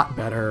lot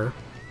better.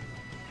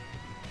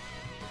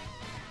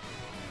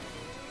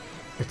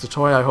 It's a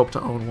toy I hope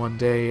to own one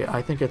day.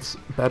 I think it's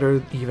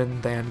better even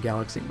than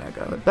Galaxy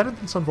Mega. Better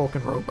than Sun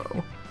Vulcan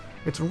Robo.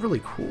 It's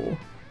really cool.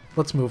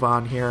 Let's move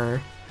on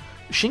here.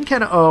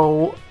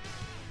 Shinken-O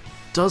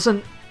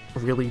doesn't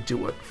really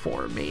do it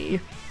for me.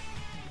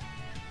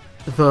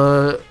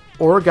 The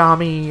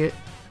origami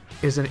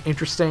is an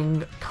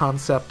interesting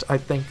concept. I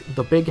think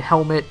the big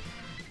helmet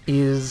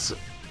is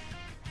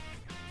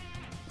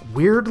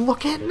weird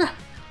looking.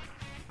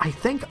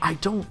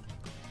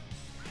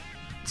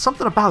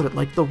 Something about it,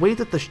 like the way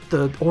that the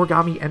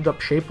origami end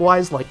up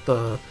shape-wise, like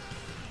the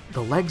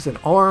legs and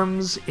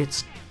arms,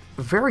 it's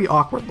very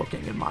awkward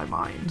looking in my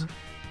mind.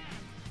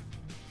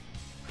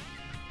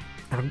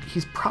 And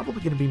he's probably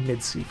going to be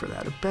mid-C for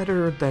that.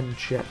 Better than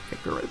Jet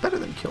Victor, better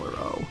than Killer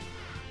O.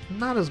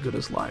 Not as good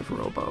as Live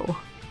Robo.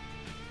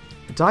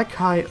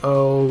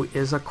 Daikai-O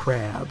is a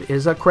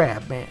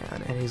crab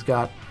man, and he's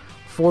got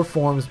 4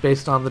 forms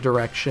based on the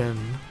direction.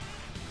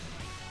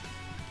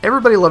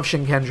 Everybody loves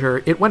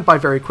Shinkenger. It went by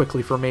very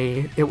quickly for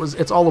me.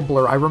 It's all a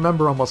blur. I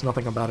remember almost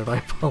nothing about it. I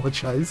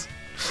apologize.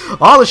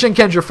 All the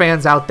Shinkenger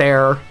fans out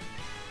there.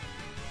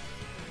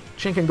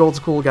 Shinken Gold's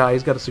a cool guy.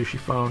 He's got a sushi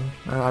phone.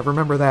 I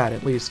remember that,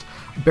 at least.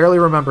 Barely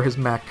remember his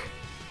mech.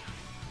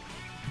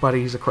 But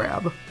he's a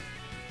crab.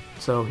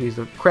 So he's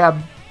a crab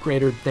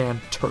greater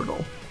than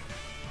turtle.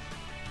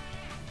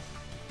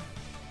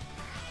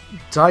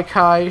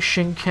 Daikai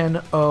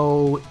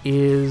Shinken-O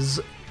is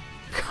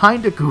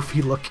kind of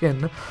goofy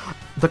looking.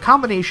 The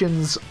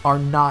combinations are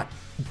not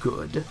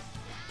good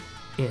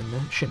in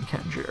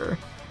Shinkenger,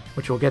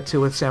 which we'll get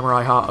to with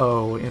Samurai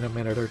Ha-O in a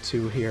minute or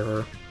two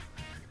here.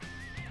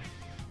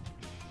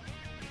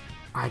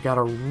 I got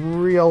a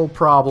real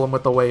problem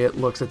with the way it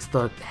looks. It's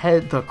the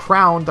head, the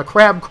crown, the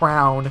crab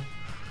crown.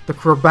 The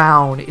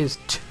crabown is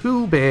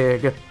too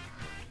big.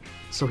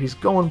 So he's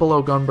going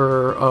below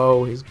Gunber.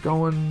 Oh, he's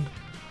going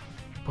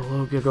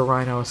below Giga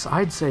Rhinos.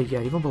 I'd say,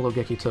 yeah, even below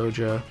Geki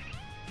Toja.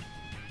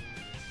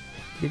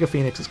 Giga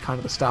Phoenix is kind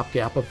of the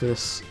stopgap of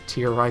this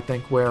tier, I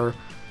think, where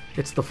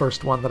It's the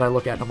first one that I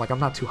look at and I'm like, I'm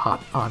not too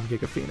hot on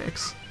Giga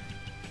Phoenix.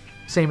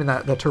 Same in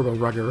that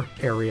Turboranger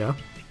area.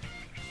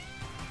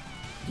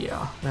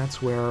 Yeah,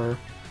 that's where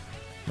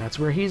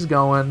he's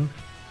going.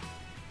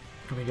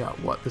 And we got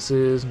what? This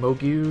is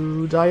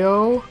Mogyu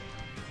Dio,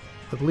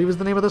 I believe is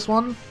the name of this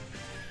one.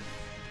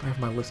 I have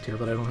my list here,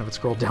 but I don't have it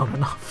scrolled down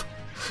enough.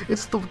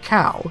 It's the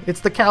cow. It's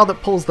the cow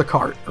that pulls the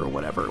cart, or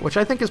whatever, which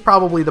I think is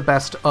probably the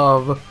best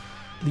of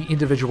the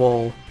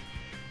individual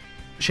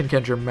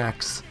Shinkenger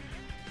mechs.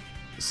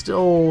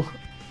 Still...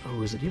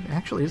 Oh, is it even...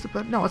 Actually, is it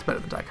better? No, it's better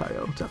than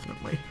Daikaio,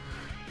 definitely.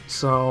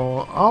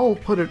 So, I'll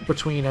put it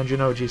between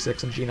Engine O,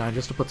 G6, and G9,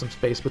 just to put some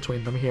space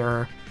between them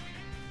here.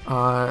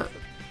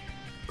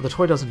 The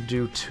toy doesn't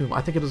do too much.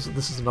 I think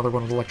this is another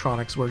one of the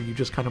electronics where you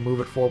just kind of move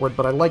it forward,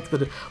 but I like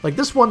that... Like,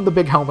 this one, the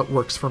big helmet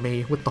works for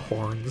me, with the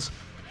horns.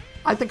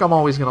 I think I'm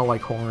always going to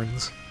like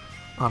horns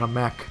on a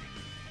mech.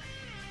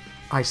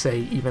 I say,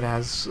 even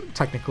as,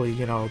 technically,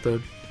 you know,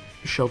 the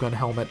Shogun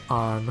helmet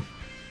on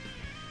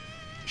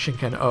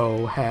Shinken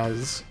O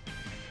has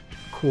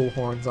cool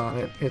horns on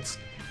it. It's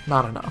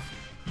not enough.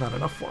 Not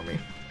enough for me.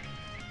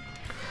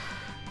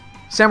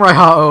 Samurai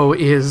Ha-Oh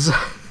is...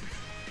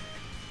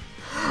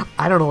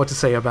 I don't know what to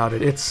say about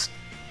it. It's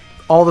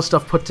all the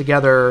stuff put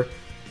together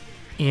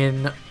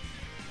in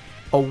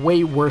a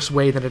way worse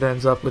way than it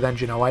ends up with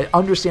Engine O. I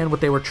understand what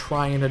they were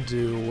trying to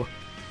do.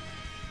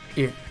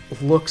 It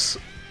looks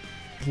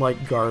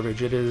like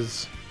garbage. It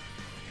is...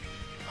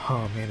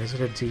 Oh man, is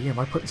it a D? Am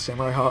I putting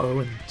Samurai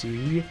Ha-Oh in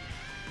D?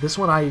 This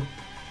one,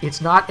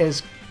 it's not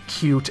as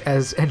cute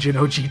as Engine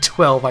O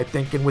G12, I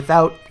think, and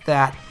without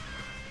that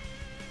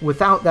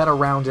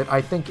around it,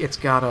 I think it's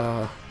got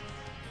a...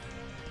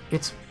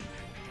 It's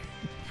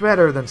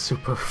better than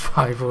Super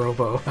 5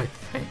 Robo, I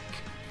think.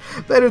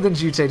 Better than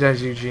Jutei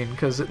Daijujin,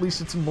 because at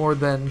least it's more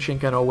than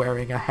Shinken O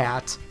wearing a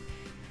hat.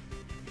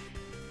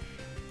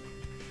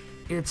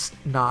 It's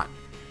not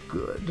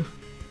good.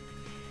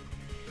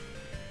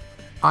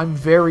 I'm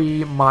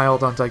very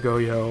mild on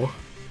Daigoyo.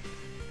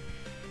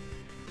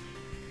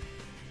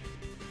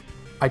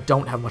 I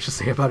don't have much to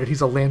say about it. He's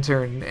a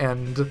lantern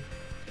and...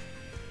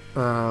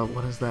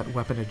 what is that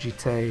weapon? A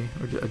Jite?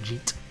 Or a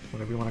Jeet?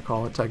 Whatever you want to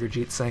call it. Tiger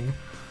Jeet Sing.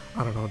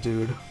 I don't know,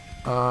 dude.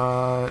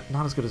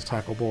 Not as good as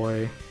Tackle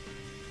Boy.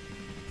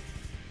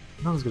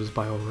 Not as good as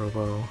Bio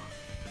Robo.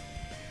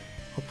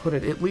 I'll put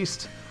it... At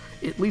least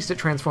it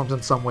transforms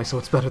in some way, so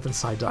it's better than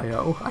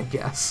Saidaio, I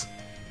guess.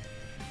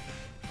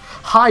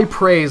 High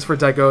praise for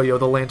Daigoyo,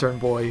 the Lantern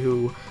Boy,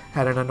 who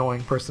had an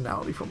annoying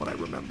personality from what I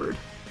remembered.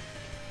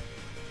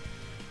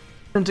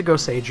 Into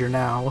Goseiger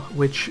now,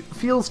 which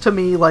feels to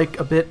me like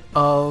a bit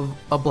of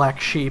a black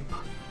sheep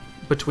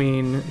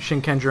between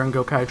Shinkenger and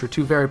Gokaiger,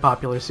 two very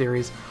popular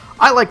series.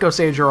 I like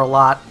Goseiger a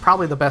lot,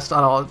 probably the best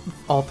out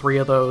of all three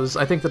of those.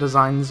 I think the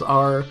designs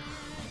are...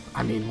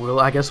 I mean,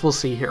 I guess we'll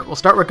see here. We'll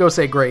start with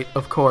Gosei Great,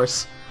 of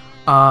course,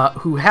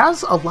 who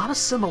has a lot of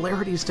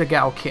similarities to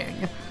Gao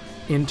King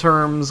in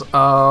terms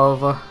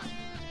of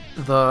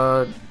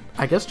the...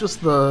 I guess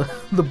just the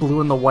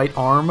blue and the white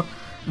arm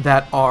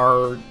that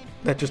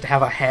just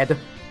have a head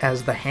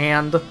as the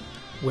hand,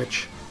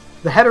 which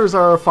the headers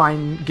are a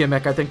fine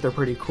gimmick. I think they're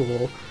pretty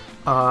cool.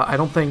 I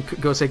don't think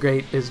Gosei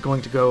Great is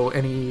going to go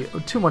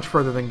too much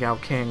further than Gao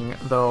King,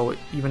 though,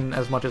 even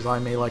as much as I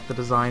may like the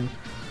design.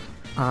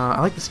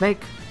 I like the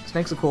snake.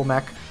 Snake's a cool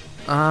mech.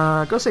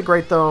 Gosei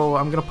Great, though,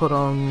 I'm going to put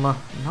him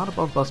not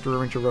above Buster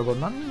Ranger Robo,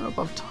 not even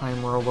above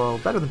Time Robo,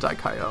 better than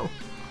Daikaio,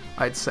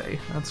 I'd say.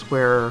 That's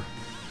where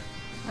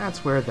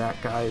that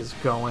guy is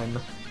going.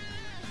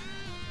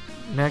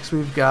 Next,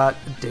 we've got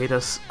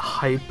Data's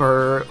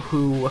Hyper,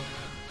 who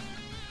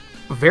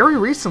very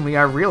recently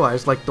I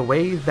realized, like, the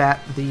way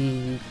that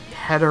the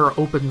header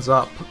opens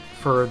up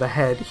for the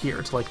head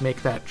here to, like,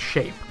 make that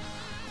shape,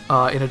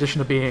 in addition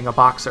to being a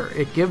boxer,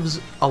 it gives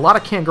a lot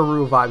of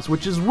kangaroo vibes,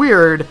 which is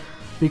weird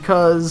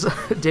because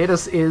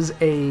Datus is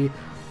a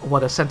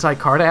Sentai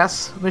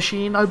card-ass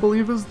machine, I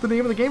believe is the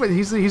name of the game.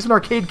 He's an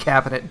arcade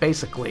cabinet,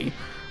 basically,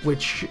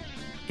 which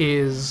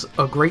is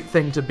a great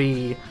thing to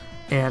be.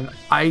 And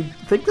I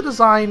think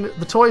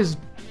the toy is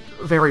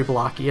very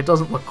blocky. It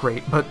doesn't look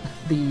great, but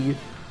the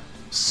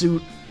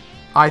suit,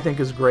 I think,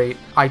 is great.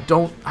 I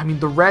mean,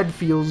 the red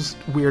feels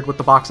weird with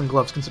the boxing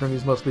gloves, considering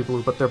he's mostly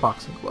blue, but they're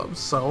boxing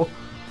gloves, so...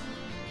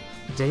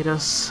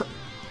 Datus,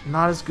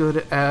 not as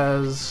good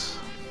as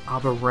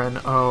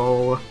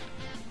Abareno.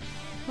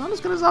 Not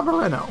as good as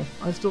Abareno.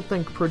 I still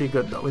think pretty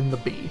good, though, in the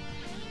B.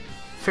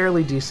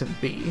 Fairly decent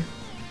B.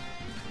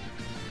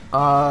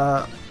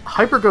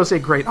 Hyper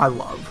Gosei Great, I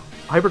love.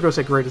 Hyper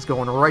Gosei Great is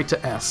going right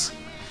to S.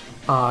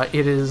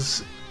 It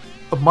is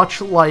much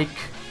like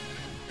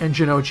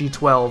Engine O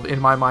G12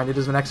 in my mind. It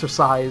is an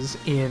exercise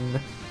in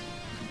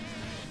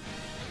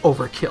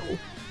overkill.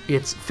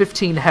 It's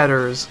 15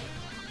 headers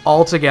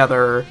all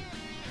together,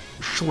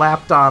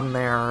 slapped on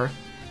there.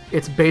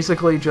 It's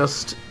basically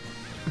just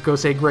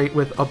Gosei Great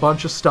with a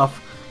bunch of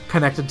stuff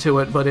connected to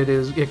it, but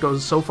it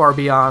goes so far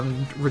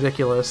beyond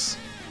ridiculous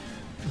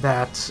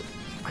that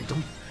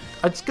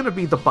it's gonna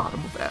be the bottom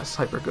of S,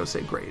 Hyper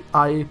Gosei Great.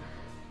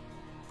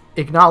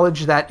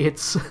 acknowledge that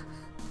it's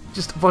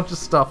just a bunch of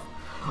stuff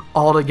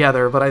all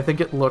together, but I think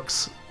it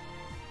looks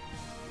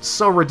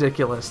so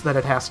ridiculous that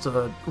it has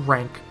to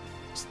rank.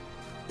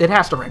 It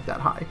has to rank that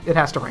high. It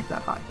has to rank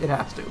that high. It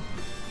has to.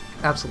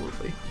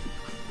 Absolutely.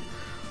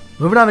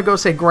 Moving on to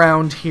Gosei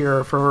Ground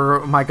here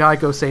for my guy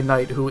Gosei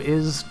Knight, who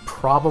is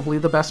probably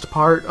the best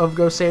part of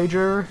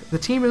Goseiger. The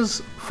team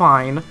is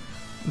fine.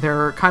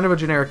 They're kind of a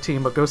generic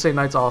team, but Gosei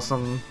Knight's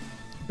awesome.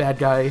 Bad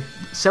guy.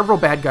 Several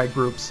bad guy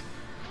groups,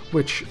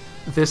 which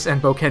this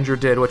and Bokenger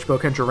did, which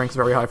Bokenger ranks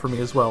very high for me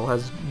as well,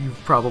 as you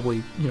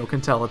probably, can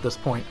tell at this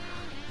point.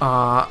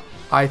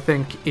 I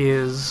think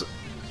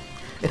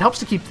it helps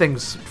to keep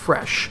things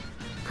fresh,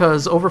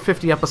 because over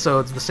 50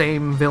 episodes, the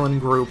same villain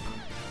group,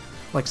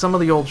 like some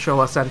of the old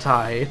Showa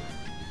Sentai,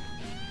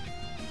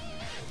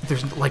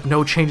 there's like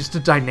no changes to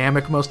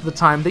dynamic most of the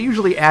time. They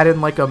usually add in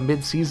like a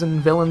mid-season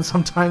villain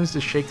sometimes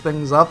to shake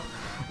things up.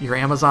 Your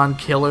Amazon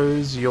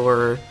Killers,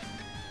 your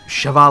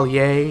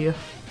Chevalier,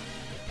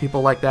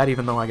 people like that,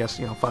 even though I guess,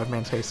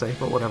 Fiveman's Heisei,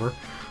 but whatever.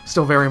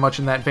 Still very much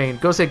in that vein.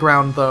 Gosei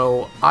Ground,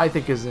 though, I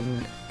think is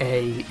an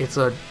A. It's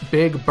a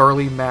big,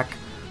 burly mech.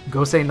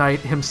 Gosei Knight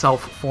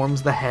himself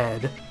forms the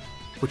head,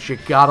 which you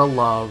gotta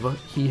love.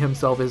 He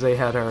himself is a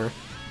header.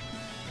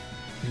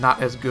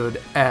 Not as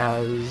good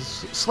as...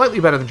 Slightly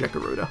better than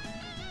Jekaruda.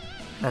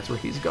 That's where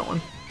he's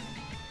going.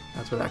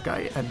 That's where that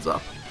guy ends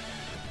up.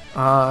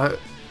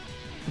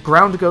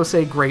 Ground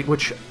Gosei Great,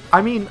 which,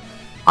 I mean,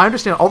 I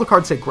understand all the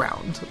cards say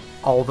ground.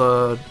 All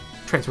the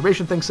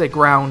transformation things say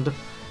ground.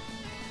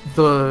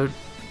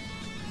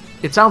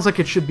 It sounds like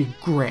it should be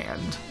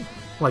grand.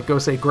 Like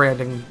Gosei Grand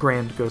and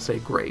Grand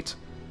Gosei Great.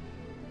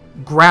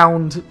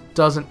 Ground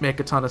doesn't make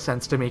a ton of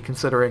sense to me,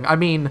 considering... I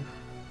mean,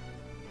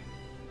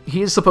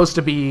 he is supposed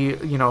to be,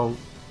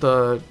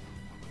 the...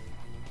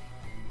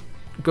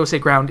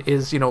 Gosei Ground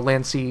is,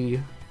 land, sea,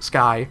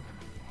 sky.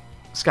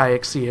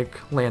 Skyic, Seaic,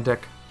 Landic.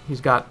 He's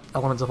got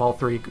elements of all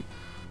three.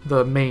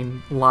 The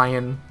main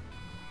lion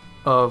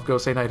of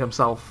Gosei Knight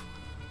himself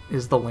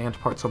is the land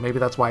part, so maybe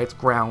that's why it's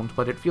ground,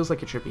 but it feels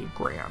like it should be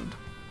grand.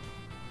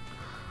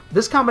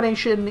 This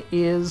combination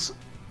is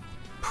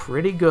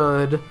pretty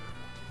good.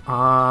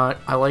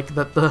 I like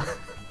that the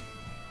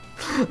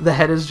the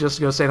head is just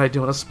Gosei Knight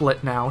doing a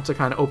split now to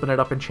kind of open it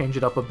up and change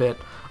it up a bit.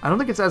 I don't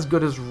think it's as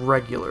good as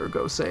regular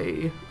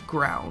Gosei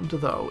Ground,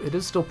 though. It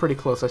is still pretty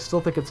close. I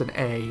still think it's an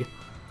A.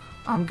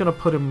 I'm gonna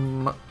put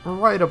him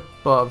right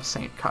above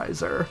Saint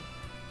Kaiser.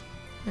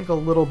 I think a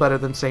little better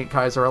than Saint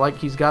Kaiser. I like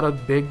he's got a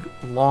big,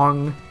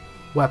 long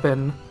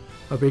weapon,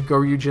 a big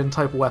Goryujin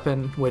type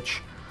weapon,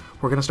 which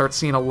we're going to start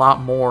seeing a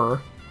lot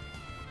more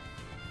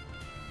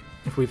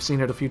if we've seen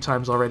it a few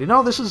times already.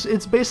 No, this is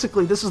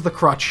the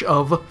crutch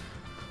of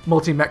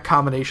multi-mech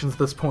combinations at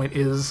this point,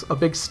 is a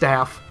big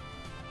staff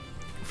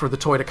for the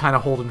toy to kind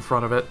of hold in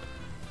front of it.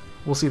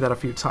 We'll see that a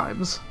few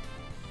times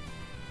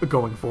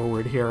going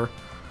forward here.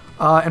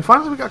 And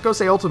finally we got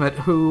Gosei Ultimate,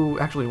 who...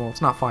 Actually, well,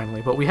 it's not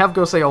finally, but we have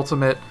Gosei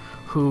Ultimate,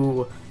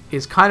 who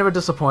is kind of a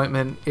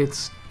disappointment.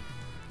 It's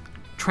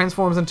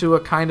transforms into a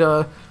kind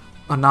of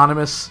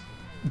anonymous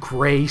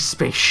gray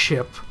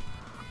spaceship.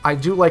 I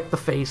do like the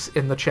face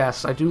in the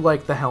chest. I do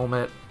like the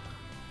helmet.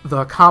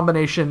 The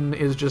combination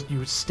is just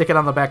you stick it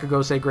on the back of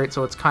Gosei Great,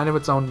 so it's kind of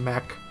its own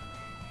mech.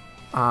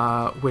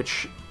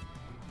 Which,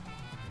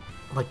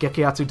 like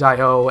Gekiatsu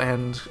Dio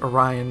and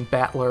Orion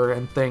Battler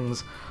and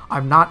things,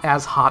 I'm not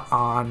as hot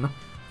on.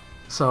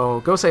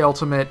 So Gosei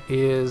Ultimate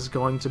is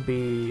going to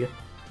be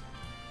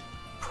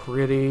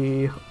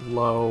pretty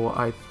low,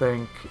 I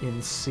think,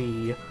 in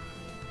C.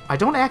 I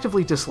don't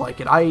actively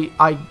dislike it.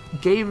 I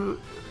gave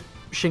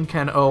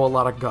Shinken-O a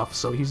lot of guff,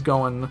 so he's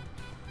going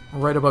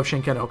right above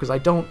Shinken-O, because I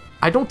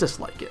don't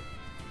dislike it.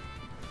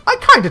 I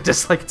kind of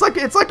dislike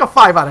it. It's like a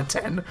 5 out of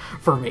 10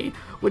 for me,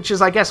 which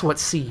is, I guess, what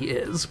C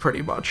is,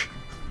 pretty much.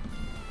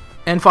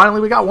 And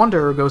finally, we got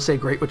Wonder Gosei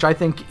Great, which I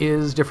think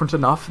is different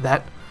enough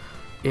that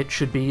it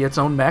should be its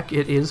own mech.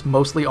 It is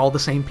mostly all the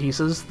same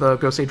pieces. The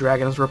Gosei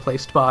Dragon is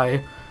replaced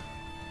by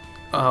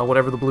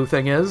whatever the blue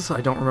thing is.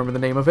 I don't remember the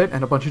name of it.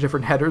 And a bunch of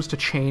different headers to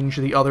change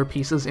the other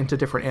pieces into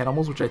different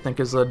animals, which I think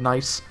is a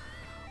nice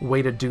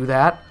way to do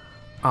that.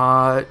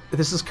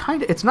 This is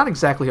kind of... It's not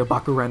exactly a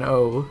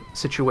Bakuren-O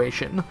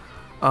situation.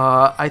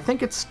 I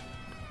think it's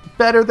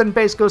better than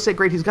base Gosei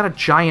Great. He's got a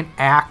giant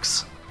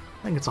axe.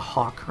 I think it's a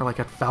hawk, or like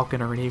a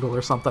falcon or an eagle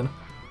or something.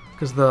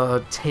 Because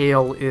the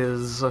tail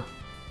is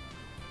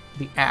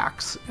the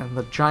axe. And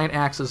the giant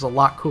axe is a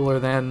lot cooler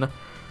than...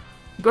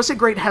 Gosei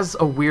Great has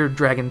a weird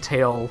dragon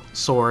tail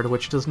sword,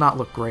 which does not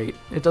look great.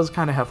 It does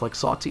kind of have like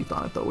saw teeth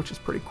on it, though, which is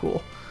pretty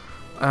cool.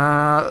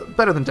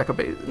 Better than Deca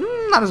Base.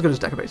 Not as good as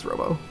Deca Base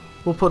Robo.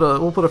 We'll put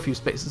a few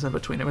spaces in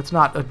between them. It's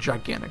not a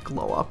gigantic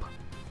glow up.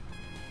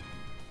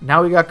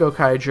 Now we got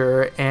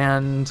Gokaiger,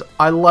 and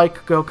I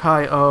like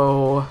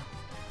Gokai-O.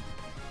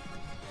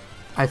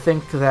 I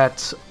think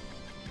that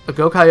a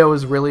Gokai-O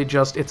is really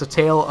just, it's a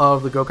tale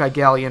of the Gokai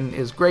Galleon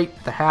is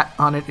great, the hat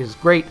on it is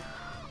great.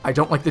 I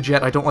don't like the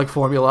jet, I don't like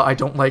Formula, I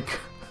don't like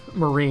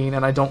Marine,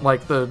 and I don't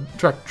like the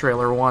Trek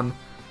trailer one.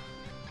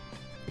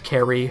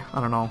 Carry,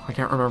 I don't know, I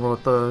can't remember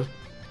what the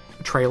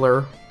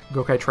trailer,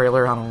 Gokai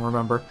trailer, I don't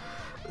remember.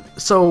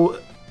 So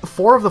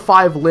 4 of the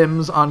 5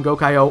 limbs on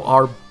Gokai-O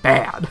are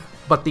bad,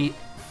 but the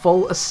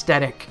full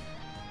aesthetic,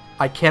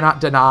 I cannot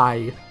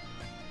deny,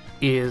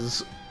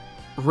 is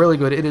really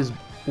good. It is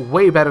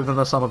way better than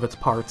the sum of its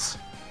parts.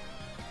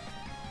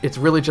 It's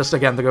really just,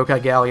 again, the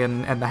Gokai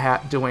Galleon and the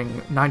hat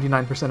doing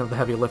 99% of the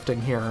heavy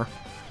lifting here.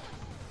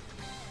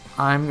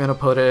 I'm gonna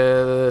put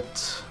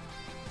it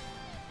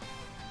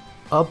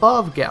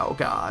above Gal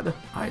God,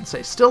 I'd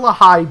say. Still a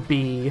high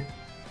B.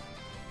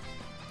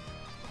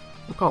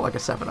 We'll call it like a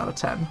 7 out of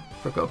 10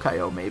 for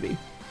Gokai-O, maybe.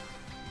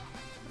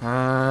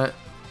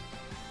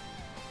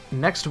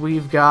 Next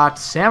we've got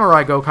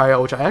Samurai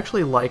Gokai-O, which I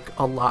actually like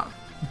a lot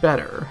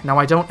better. Now,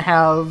 I don't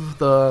have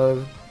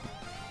the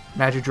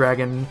Magic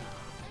Dragon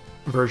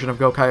version of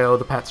Gokai-O,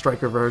 the Pat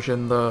Striker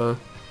version, what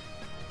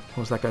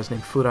was that guy's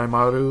name?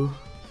 Furaimaru,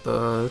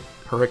 the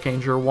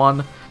Hurricaneger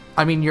one.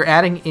 I mean, you're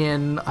adding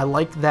in, I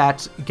like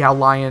that Gal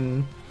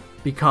Lion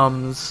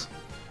becomes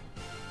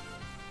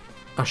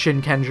a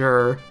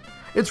Shinkenger.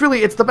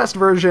 It's the best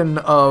version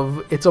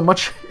of, it's a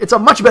much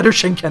better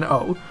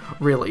Shinken-O,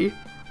 really.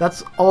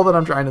 That's all that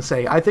I'm trying to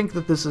say. I think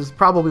that this is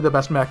probably the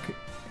best mech,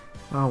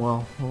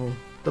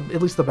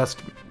 at least the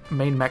best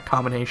main mech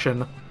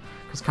combination,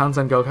 because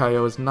Kanzen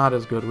Gokai-O is not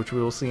as good, which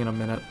we will see in a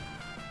minute.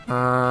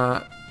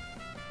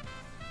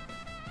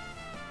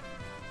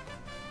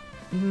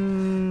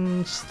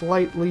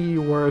 Slightly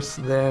worse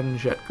than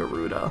Jet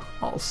Garuda,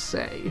 I'll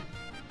say.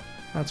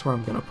 That's where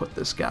I'm gonna put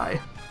this guy.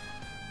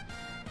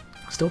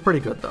 Still pretty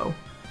good, though.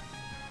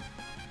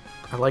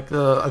 I like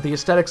the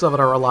aesthetics of it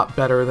are a lot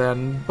better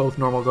than both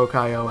normal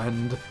Gokai-O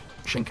and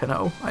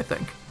Shinken-O, I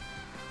think.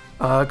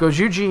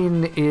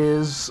 Gojujin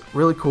is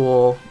really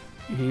cool.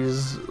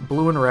 He's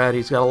blue and red.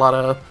 He's got a lot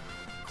of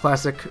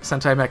classic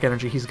Sentai mech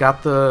energy. He's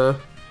got the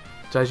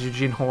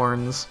Daijujin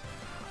horns,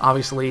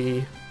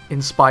 obviously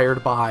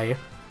inspired by,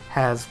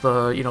 has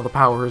the, the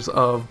powers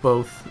of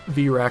both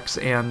V-Rex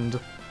and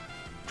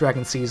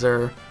Dragon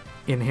Caesar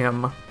in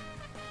him.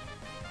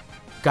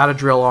 Got a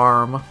drill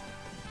arm,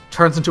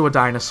 turns into a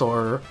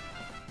dinosaur.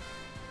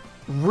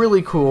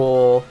 Really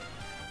cool.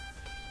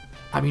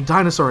 I mean,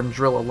 dinosaur and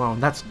drill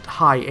alone, that's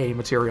high A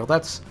material.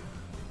 That's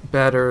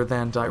better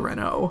than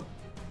Daireno,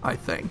 I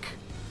think.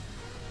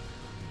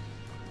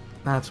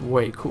 That's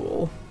way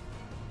cool.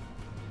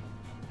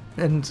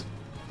 And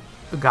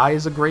the guy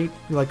is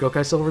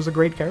Gokai Silver's a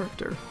great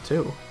character,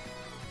 too.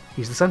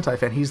 He's the Sentai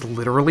fan. He's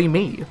literally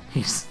me.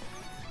 He's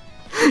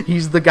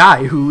the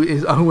guy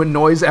who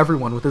annoys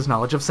everyone with his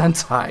knowledge of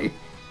Sentai.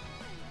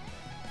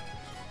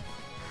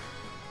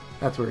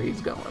 That's where he's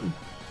going.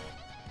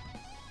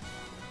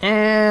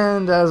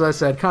 And, as I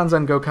said,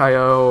 Kanzen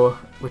Gokai-O,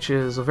 which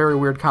is a very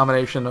weird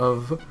combination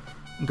of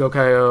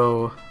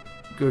Gokai-O,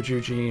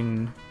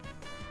 Gojujin,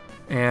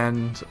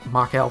 and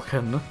Mach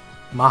Falcon,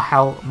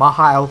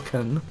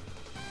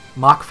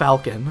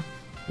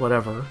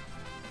 whatever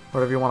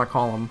you want to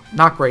call him.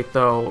 Not great,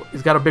 though.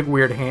 He's got a big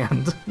weird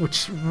hand,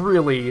 which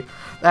really,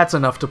 that's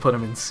enough to put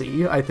him in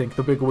C, I think,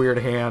 the big weird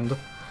hand.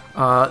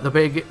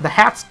 The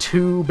hat's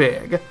too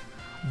big.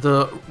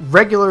 The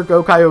regular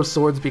Gokai-O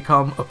swords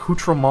become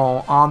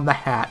accoutrement on the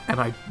hat,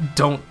 and I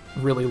don't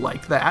really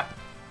like that.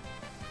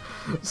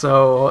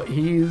 So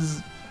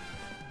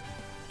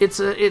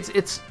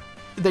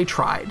they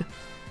tried.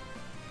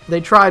 They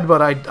tried,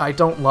 but I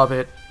don't love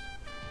it.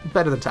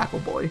 Better than Tackle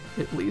Boy,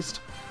 at least.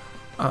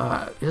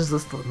 Is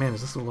this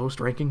the lowest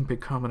ranking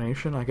big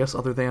combination? I guess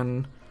other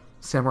than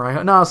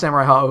Samurai. No,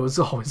 Samurai Hao is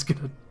always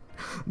gonna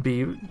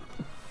be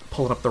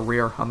pulling up the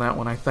rear on that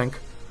one, I think.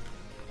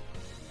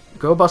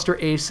 Go Buster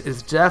Ace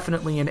is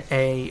definitely an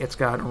A. It's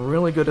got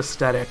really good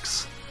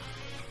aesthetics.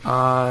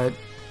 A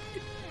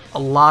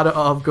lot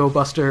of Go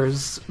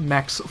Buster's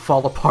mechs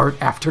fall apart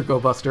after Go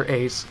Buster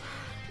Ace.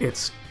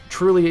 It's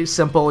truly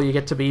simple. You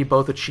get to be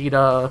both a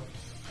cheetah,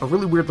 a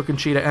really weird looking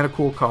cheetah, and a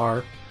cool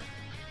car.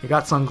 You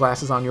got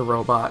sunglasses on your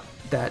robot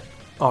that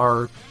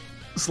are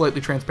slightly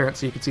transparent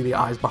so you can see the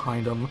eyes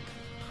behind him,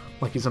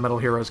 like he's a Metal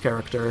Heroes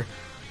character.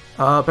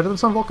 Better than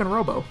some Vulcan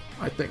Robo,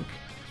 I think.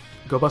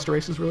 Go Buster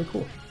Ace is really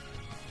cool.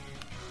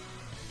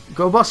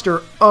 Go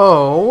Buster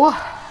O.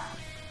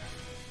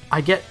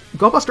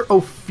 Go Buster O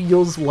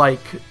feels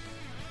like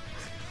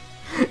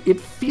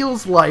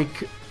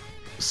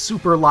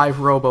Super Live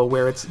Robo,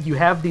 where you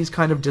have these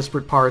kind of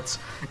disparate parts,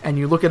 and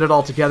you look at it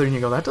all together and you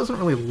go, that doesn't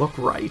really look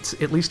right,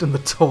 at least in the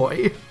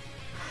toy.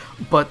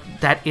 But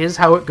that is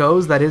how it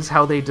goes, that is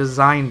how they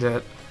designed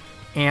it,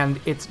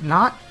 and it's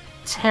not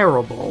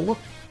terrible,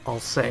 I'll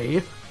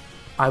say.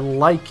 I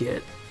like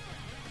it.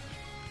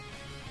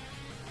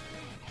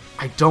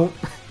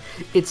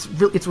 It's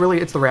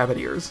the rabbit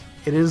ears.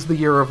 It is the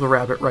year of the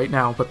rabbit right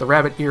now, but the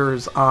rabbit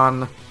ears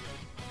on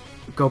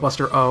Go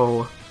Buster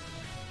O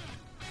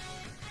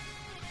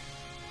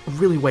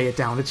really weigh it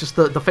down. It's just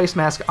the face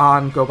mask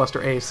on Go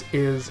Buster Ace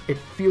it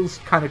feels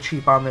kind of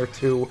cheap on there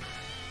too.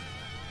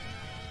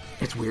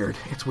 It's weird.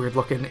 It's weird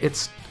looking.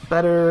 It's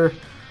better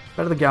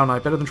than Gao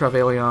Knight, better than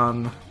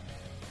Trevelyan,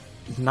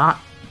 not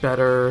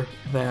better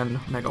than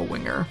Mega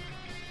Winger,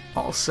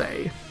 I'll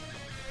say.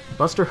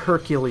 Buster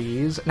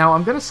Hercules. Now,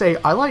 I'm going to say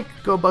I like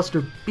Go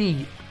Buster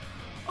Beat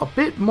a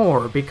bit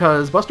more,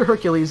 because Buster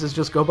Hercules is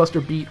just Go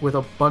Buster Beat with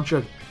a bunch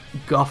of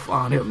guff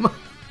on him.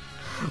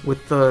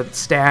 With the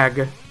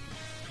stag,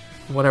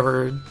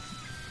 whatever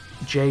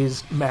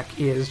Jay's mech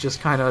is,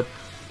 just kind of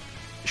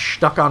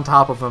stuck on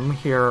top of him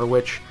here,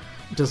 which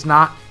does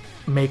not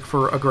make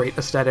for a great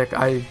aesthetic.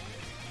 I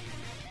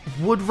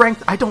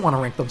don't want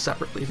to rank them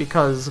separately,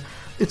 because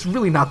it's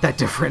really not that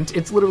different.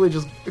 It's literally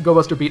just Go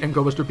Buster Beat and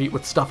Go Buster Beat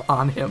with stuff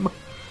on him,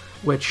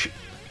 which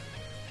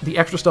the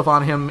extra stuff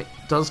on him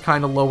does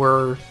kind of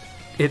lower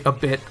it a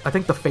bit. I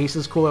think the face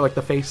is cooler, like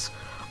the face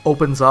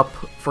opens up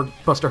for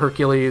Buster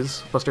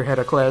Hercules, Buster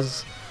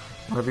Heracles,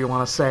 whatever you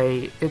want to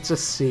say. It's a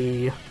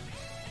C.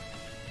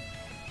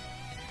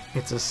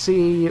 It's a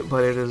C,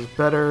 but it is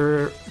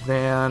better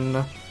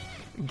than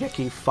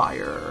Geki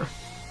Fire,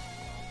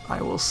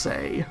 I will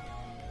say.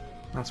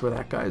 That's where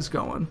that guy's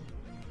going.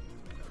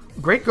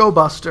 Great Go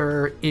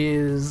Buster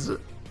is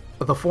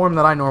the form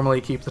that I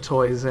normally keep the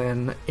toys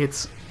in.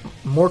 It's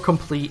more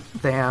complete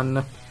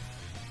than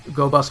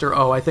Go Buster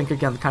O. I think,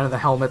 again, kind of the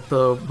helmet,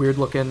 the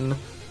weird-looking,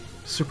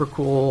 super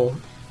cool,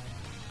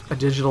 a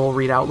digital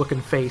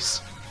readout-looking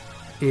face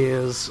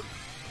is,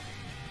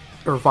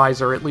 or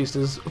visor at least,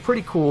 is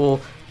pretty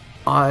cool.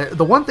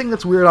 The one thing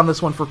that's weird on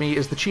this one for me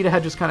is the cheetah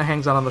head just kind of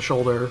hangs out on the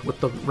shoulder with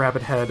the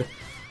rabbit head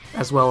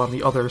as well on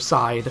the other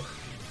side,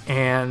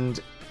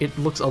 and it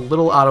looks a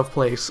little out of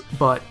place,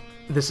 but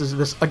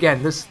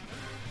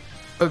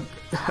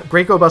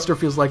Great Go Buster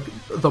feels like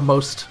the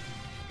most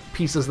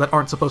pieces that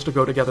aren't supposed to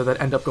go together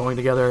that end up going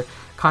together,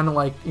 kind of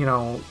like, you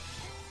know,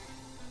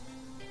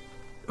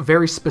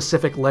 very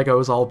specific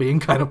Legos all being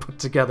kind of put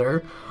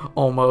together,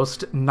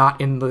 almost, not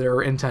in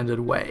their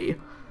intended way.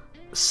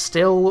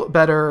 Still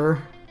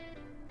better.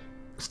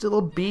 Still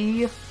a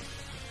B.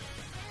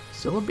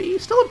 Still a B.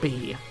 Still a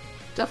B.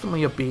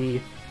 Definitely a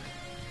B.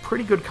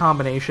 Pretty good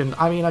combination.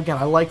 I mean, again,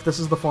 this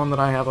is the form that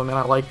I have them in.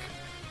 I like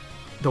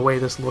the way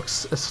this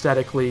looks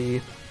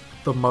aesthetically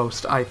the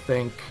most, I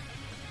think.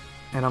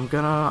 And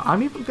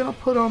I'm even gonna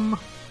put them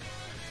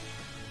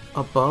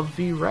above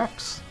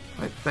V-Rex,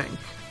 I think.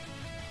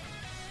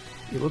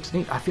 It looks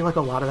neat. I feel like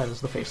a lot of that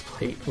is the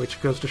faceplate,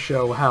 which goes to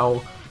show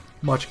how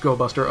much Go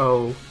Buster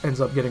O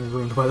ends up getting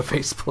ruined by the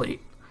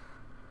faceplate.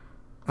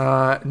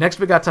 Next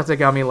we got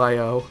Tategami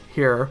Lyo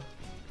here,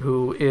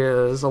 who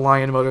is a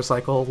lion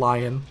motorcycle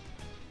lion.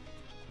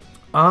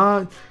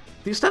 The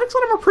aesthetics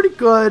on him are pretty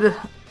good.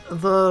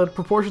 The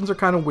proportions are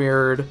kind of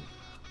weird.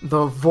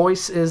 The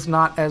voice is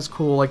not as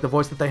cool, like the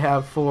voice that they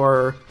have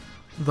for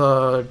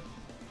the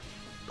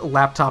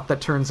laptop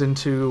that turns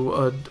into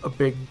a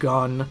big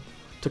gun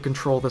to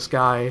control this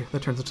guy,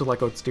 that turns into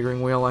like a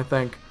steering wheel, I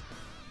think.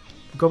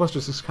 Go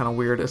Buster's is kind of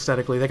weird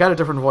aesthetically. They got a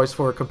different voice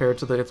for it compared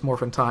to the It's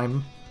Morphin'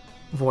 Time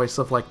voice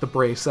of like the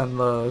brace and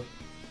the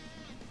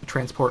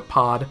transport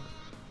pod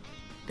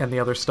and the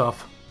other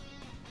stuff.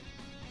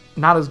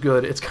 Not as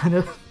good. It's kind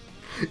of...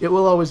 It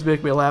will always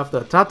make me laugh,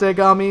 the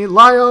Tategami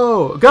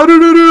Lyo!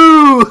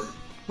 Go-do-do-do!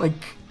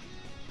 Like,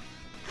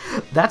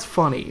 that's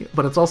funny,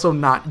 but it's also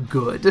not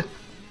good.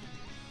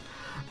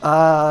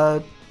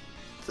 Better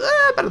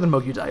than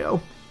Mogyu Daio,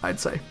 I'd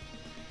say.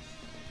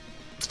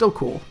 Still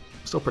cool.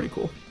 Still pretty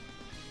cool.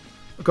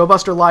 Go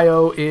Buster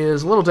Lyo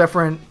is a little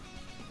different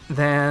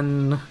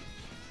than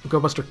Go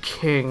Buster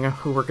King,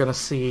 who we're gonna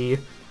see.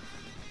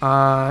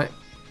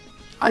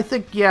 I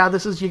think, yeah,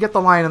 you get the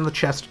lion in the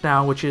chest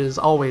now, which is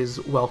always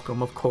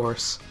welcome, of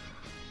course.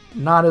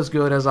 Not as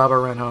good as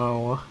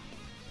Abareno.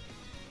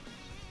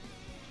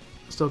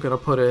 Still gonna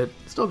put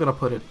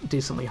it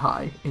decently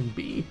high in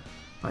B,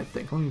 I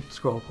think. Let me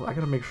scroll. I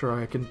gotta make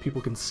sure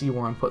people can see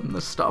where I'm putting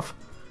this stuff.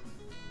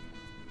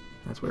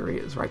 That's where he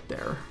is, right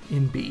there.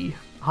 In B.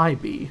 High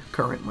B,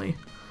 currently.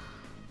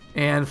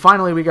 And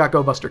finally, we got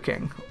Go Buster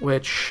King,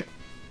 which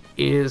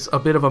is a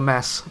bit of a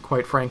mess,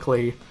 quite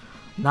frankly.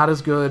 Not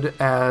as good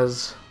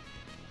as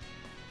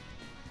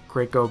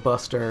Great Go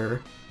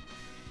Buster.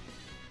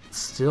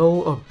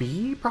 Still a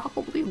B,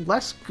 probably.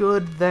 Less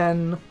good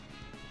than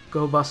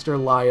Go Buster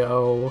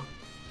Lyo.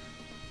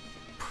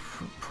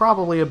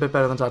 Probably a bit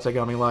better than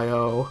Tategami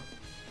Lyo.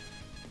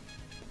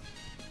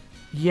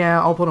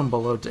 Yeah, I'll put him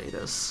below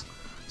Datus.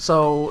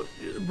 So,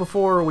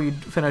 before we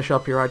finish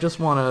up here, I just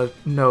want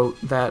to note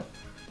that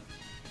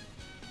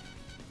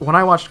when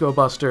I watched Go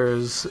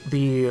Busters,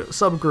 the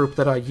subgroup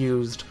that I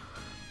used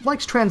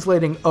likes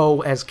translating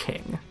O as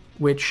King,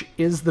 which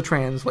is the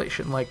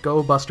translation. Like,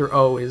 Go Buster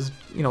O is,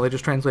 they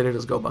just translated it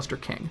as Go Buster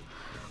King,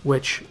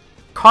 which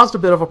caused a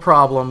bit of a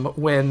problem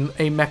when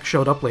a mech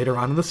showed up later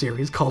on in the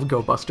series called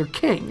Go Buster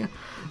King.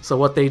 So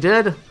what they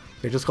did,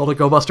 they just called it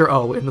Go Buster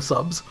O in the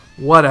subs.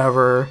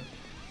 Whatever.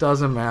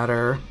 Doesn't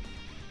matter.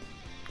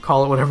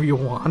 Call it whatever you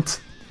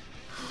want.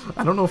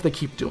 I don't know if they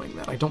keep doing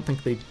that. I don't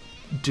think they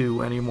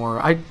do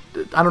anymore. I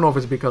don't know if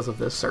it's because of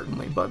this,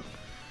 certainly, but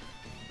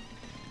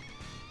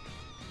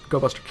Go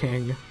Buster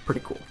King,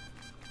 pretty cool.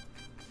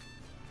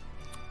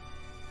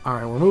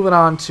 Alright, we're moving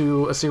on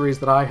to a series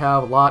that I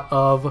have a lot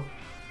of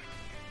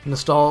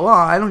nostalgia. Well,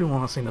 I don't even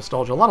want to say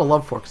nostalgia. A lot of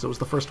love for, because it was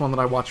the first one that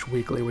I watched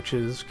weekly, which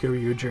is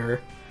Kyryuger.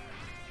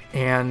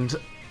 And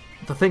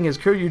the thing is,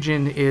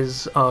 Kyoryujin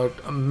is a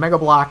Mega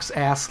Bloks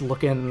ass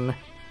looking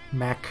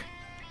mech.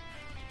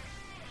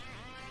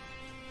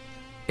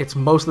 It's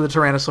mostly the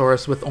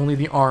Tyrannosaurus, with only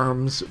the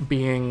arms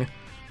being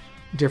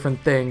different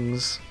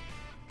things.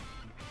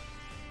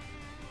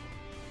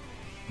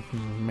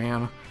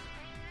 Man.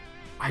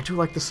 I do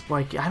like the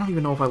spike. I don't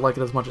even know if I like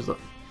it as much as...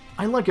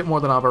 I like it more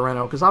than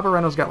Abareno, because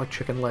Abareno's got like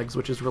chicken legs,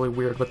 which is really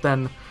weird, but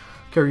then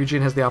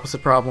Kyoryujin has the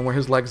opposite problem, where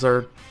his legs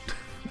are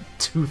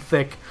too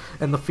thick,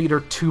 and the feet are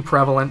too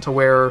prevalent to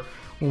where,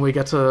 when we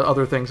get to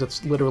other things,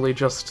 it's literally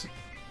just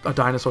a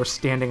dinosaur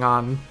standing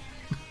on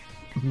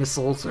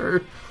missiles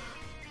or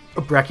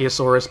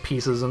Brachiosaurus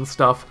pieces and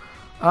stuff.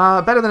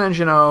 Better than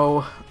Engine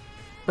O.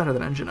 Better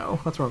than Engine O.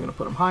 That's where I'm going to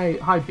put him.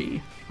 High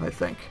B, I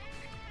think.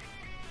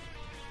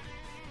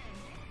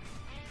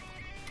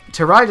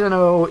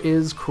 Teraideno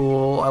is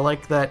cool. I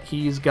like that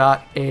he's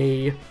got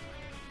an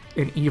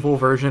evil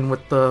version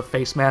with the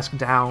face mask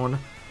down.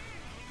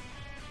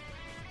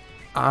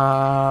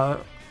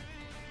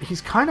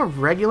 He's kind of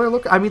regular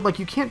look. I mean, like,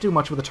 you can't do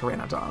much with a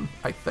Pteranodon,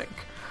 I think.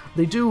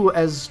 They do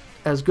as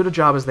good a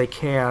job as they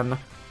can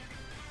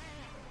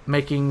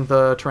making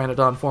the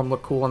Pteranodon form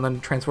look cool and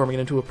then transforming it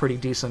into a pretty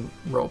decent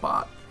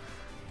robot.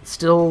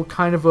 Still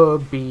kind of a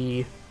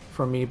B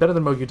for me. Better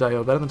than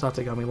Mogyudaio, better than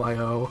Tategami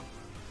Lyo.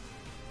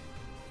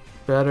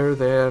 Better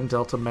than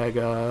Delta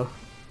Mega,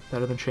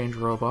 better than Change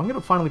Robo. I'm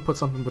gonna finally put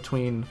something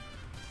between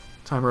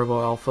Time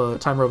Robo Alpha,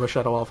 Time Robo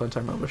Shadow Alpha, and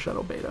Time Robo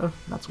Shadow Beta.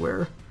 That's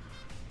where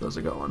those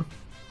are going.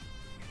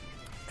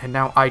 And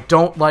now I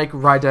don't like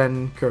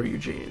Raiden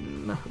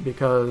Kyoryujin,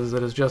 because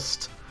it is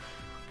just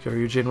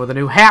Kyoryujin with a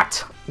new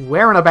hat,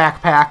 wearing a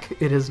backpack.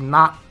 It is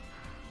not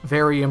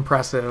very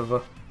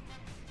impressive.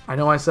 I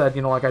know I said,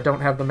 you know, like, I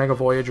don't have the Mega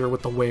Voyager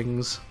with the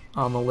wings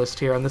on the list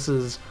here, and this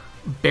is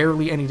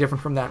barely any different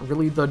from that.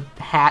 Really, the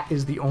hat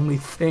is the only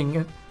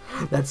thing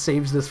that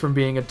saves this from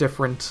being a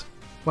different...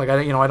 Like,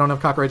 I don't have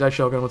Kakurai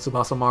Daishogun with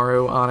Tsubasa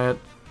Maru on it.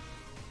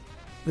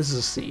 This is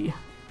a C.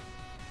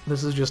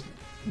 This is just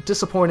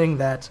disappointing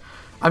that...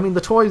 I mean,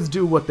 the toys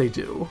do what they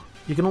do.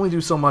 You can only do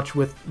so much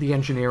with the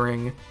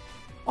engineering.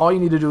 All you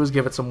need to do is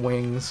give it some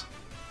wings.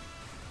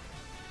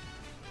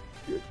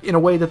 In a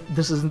way that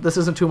this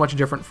isn't too much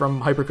different from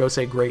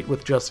Hyperkosei Great,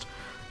 with just...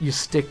 you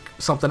stick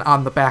something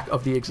on the back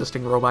of the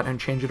existing robot and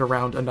change it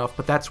around enough.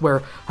 But that's where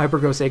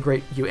Hyperkosei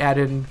Great, you add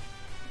in,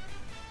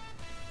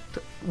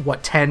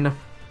 what, 10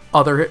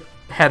 other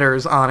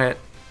headers on it,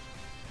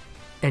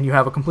 and you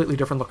have a completely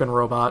different looking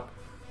robot.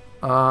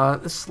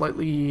 This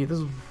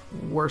is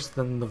worse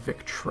than the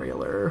Vic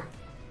trailer,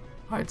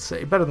 I'd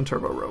say. Better than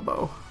Turbo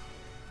Robo.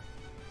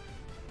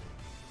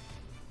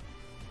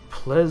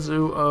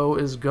 Plezuo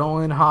is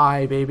going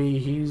high, baby.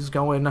 He's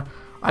going...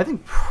 I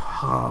think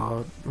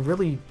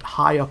really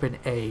high up in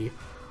A.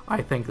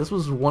 I think this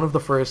was one of the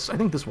first... I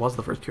think this was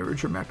the first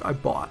Kyoryuger mech I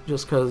bought,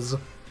 just because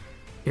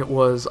it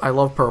was... I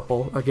love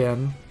purple,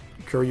 again.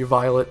 Kyoryu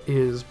Violet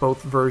is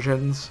both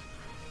versions.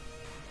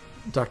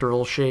 Dr.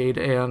 Ulshade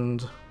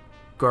and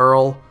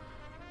Girl,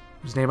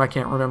 whose name I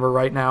can't remember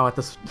right now at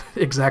this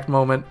exact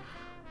moment.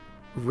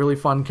 Really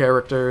fun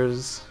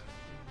characters.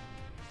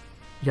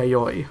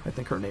 Yayoi, I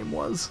think her name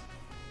was.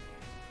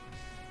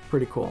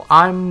 Pretty cool.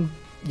 I'm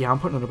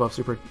putting it above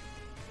Super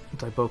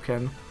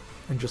Daiboken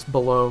and just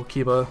below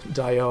Kiba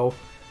Dio.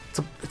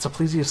 It's a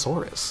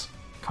Plesiosaurus.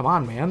 Come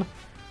on, man.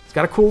 He's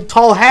got a cool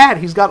tall hat.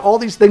 He's got all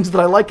these things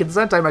that I like in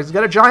Sentai Max. He's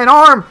got a giant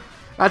arm.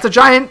 That's a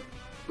giant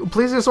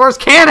Plesiosaurus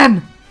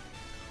cannon.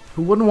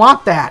 Who wouldn't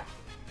want that?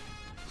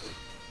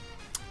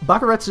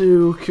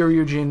 Bakuretsu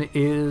Kyoryujin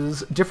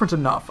is different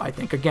enough, I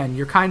think. Again,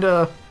 you're kind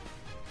of...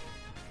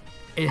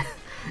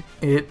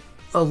 It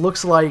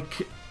looks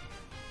like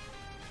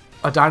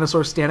a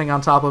dinosaur standing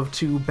on top of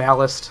two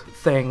ballast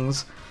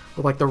things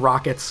with like the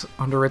rockets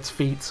under its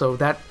feet, so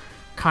that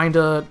kind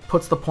of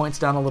puts the points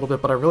down a little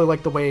bit, but I really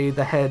like the way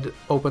the head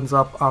opens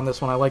up on this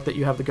one. I like that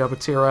you have the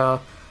Gabatira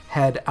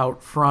head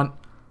out front,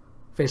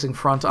 facing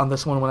front on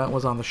this one when it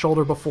was on the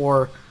shoulder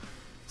before.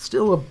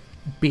 Still a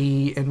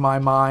B in my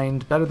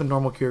mind. Better than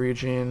normal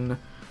Kyoryujin.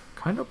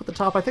 Kind of up at the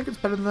top. I think it's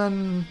better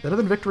than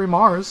Victory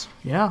Mars.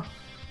 Yeah.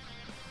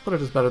 But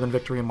it is better than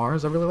Victory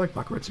Mars. I really like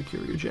Bakuretsu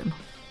Kyoryujin.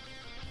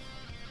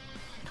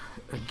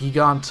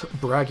 Gigant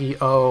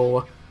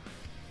Bragi-O,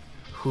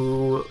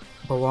 who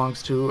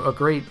belongs to a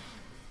great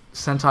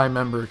Sentai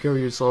member.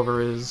 Kyoryu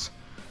Silver is...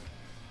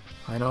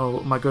 I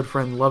know my good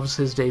friend loves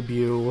his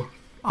debut.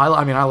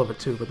 I mean, I love it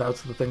too, but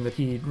that's the thing that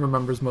he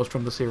remembers most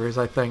from the series,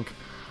 I think.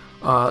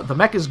 The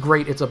mech is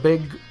great. It's a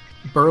big,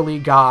 burly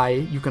guy.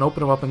 You can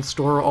open him up and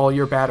store all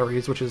your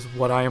batteries, which is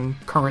what I am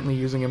currently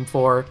using him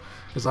for,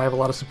 because I have a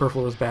lot of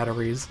superfluous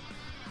batteries.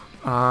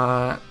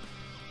 And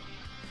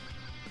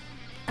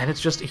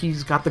it's just,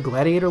 he's got the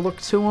gladiator look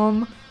to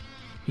him.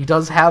 He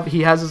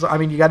has his, I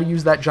mean, you gotta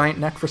use that giant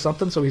neck for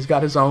something, so he's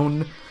got his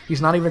own,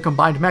 he's not even a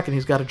combined mech, and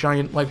he's got a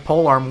giant, like,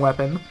 polearm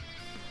weapon,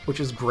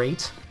 which is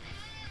great.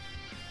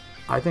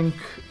 I think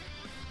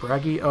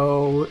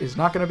Braggy-O is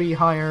not going to be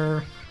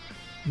higher.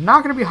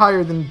 Not going to be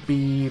higher than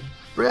B.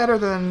 Better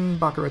than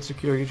Bakuretsu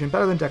Kyoryujin.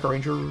 Better than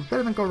Dairanger.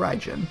 Better than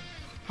Goraijin,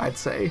 I'd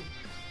say.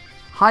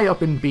 High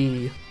up in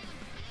B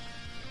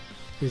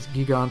is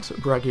Gigant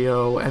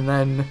Braggy-O, and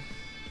then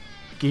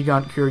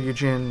Gigant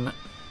Kyoryujin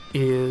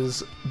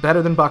is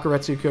better than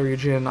Bakuretsu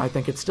Kyoryujin. I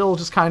think it's still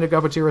just kind of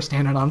Gabatira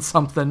standing on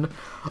something.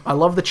 I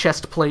love the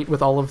chest plate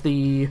with all of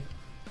the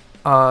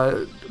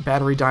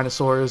battery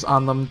dinosaurs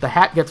on them. The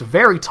hat gets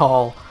very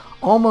tall,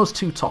 almost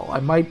too tall. I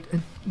might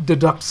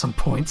deduct some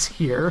points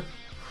here.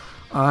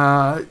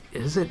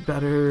 Is it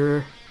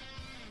better?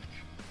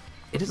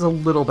 It is a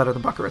little better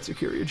than Bakuretsu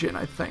Kyoryujin,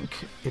 I think.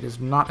 It is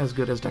not as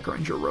good as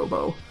Dairanger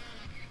Robo.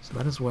 So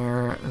that is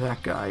where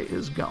that guy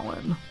is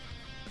going.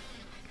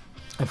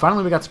 And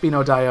finally we got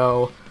Spino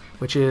Dio,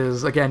 which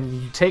is, again,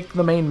 you take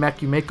the main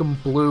mech, you make him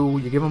blue,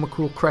 you give him a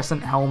cool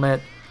crescent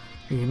helmet,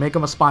 you make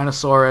him a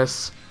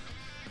Spinosaurus.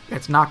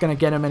 It's not going to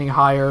get him any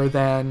higher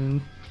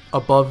than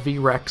above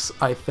V-Rex,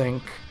 I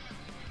think.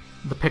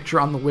 The picture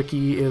on the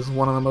wiki is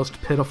one of the most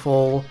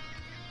pitiful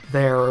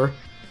there.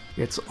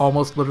 It's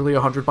almost literally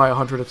 100 by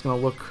 100. It's going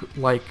to look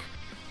like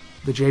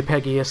the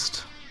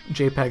JPEGiest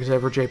JPEGs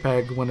ever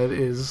JPEG when it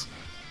is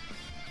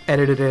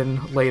edited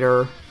in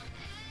later.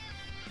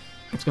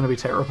 It's going to be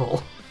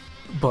terrible,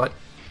 but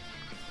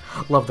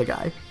love the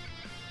guy.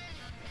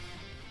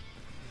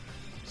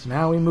 So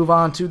now we move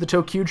on to the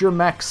ToQger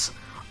mechs.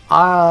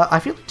 I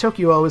feel like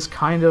Tokyo is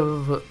kind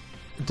of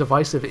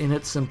divisive in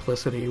its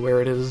simplicity, where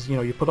it is, you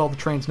know, you put all the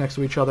trains next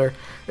to each other.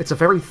 It's a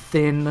very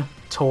thin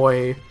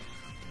toy.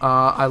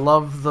 I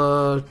love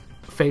the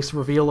face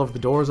reveal of the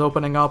doors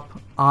opening up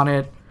on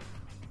it.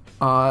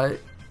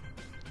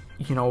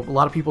 You know, a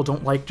lot of people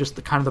don't like just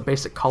the kind of the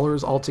basic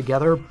colors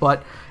altogether,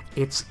 but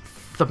it's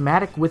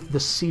thematic with the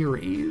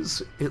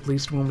series, at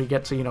least when we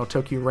get to, you know,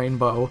 Tokyo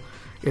Rainbow.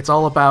 It's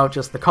all about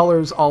just the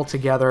colors all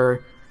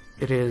together.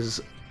 It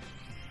is...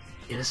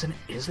 Is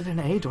it an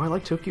A? Do I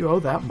like Tokyo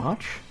that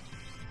much?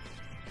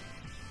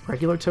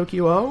 Regular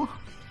Tokyo?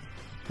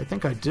 I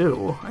think I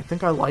do. I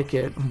think I like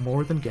it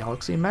more than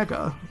Galaxy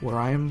Mega, where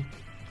I am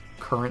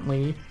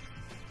currently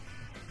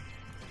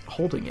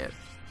holding it.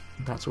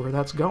 That's where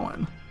that's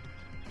going.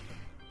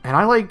 And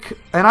I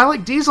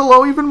like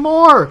Diesel-O even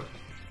more!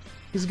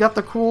 He's got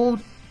the cool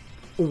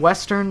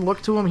Western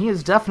look to him. He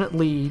is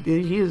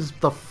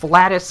the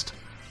flattest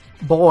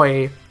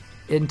boy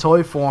in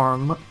toy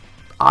form.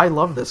 I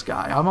love this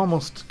guy. I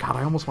almost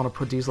want to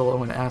put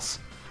Diesel-O in S.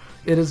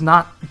 It is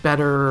not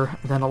better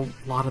than a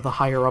lot of the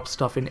higher up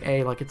stuff in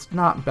A. Like, it's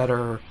not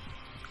better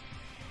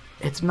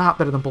than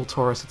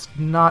Voltaurus. It's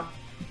not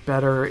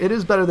better. It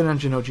is better than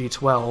Engine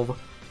G12.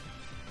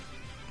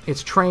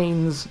 It's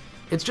trains.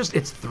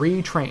 It's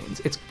 3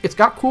 trains. It's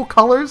got cool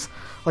colors.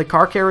 Like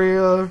Car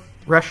Carrier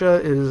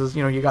Resha is,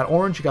 you know, you got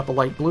orange, you got the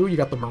light blue, you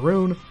got the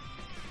maroon.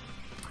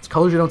 It's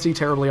colors you don't see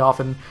terribly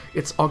often.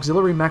 It's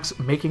auxiliary mechs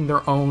making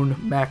their own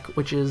mech,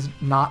 which is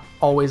not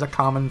always a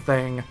common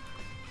thing.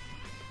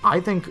 I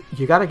think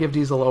you gotta give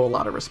Diesel-O a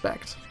lot of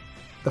respect.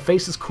 The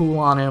face is cool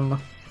on him.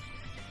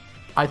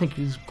 I think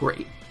he's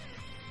great.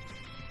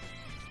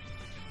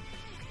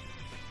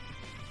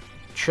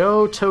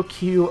 Cho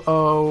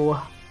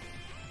Tokyo.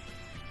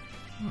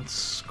 Let's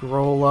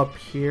scroll up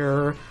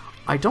here.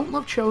 I don't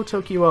love Cho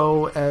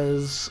Tokyo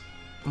as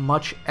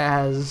much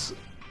as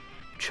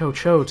Cho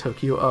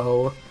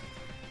Tokyo.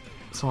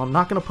 So I'm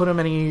not going to put him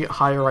any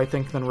higher, I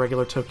think, than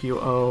regular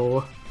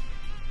Tokyo.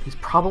 He's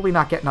probably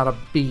not getting out of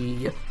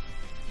B.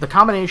 The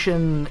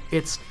combination,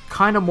 it's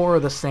kind of more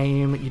of the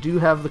same. You do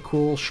have the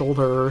cool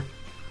shoulder.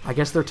 I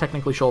guess they're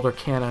technically shoulder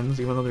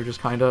cannons, even though they're just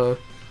kind of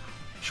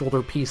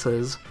shoulder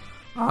pieces.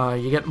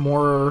 You get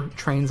more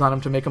trains on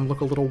him to make him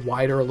look a little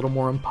wider, a little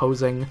more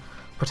imposing,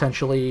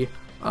 potentially.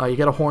 You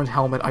get a horned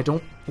helmet. I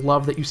don't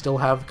love that you still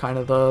have kind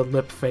of the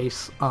lip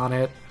face on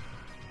it.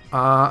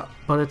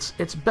 But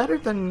it's better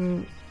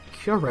than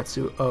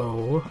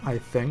Kyoretsu-O, I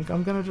think.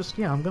 I'm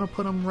gonna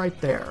put him right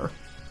there.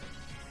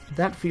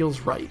 That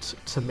feels right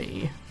to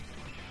me.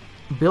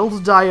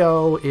 Build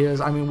Dio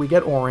is, I mean, we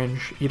get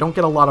orange. You don't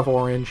get a lot of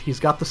orange. He's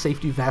got the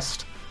safety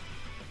vest,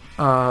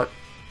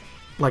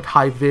 like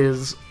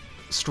high-vis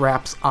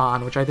straps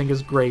on, which I think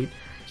is great.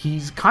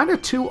 He's kind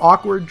of 2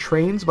 awkward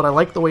trains, but I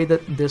like the way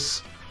that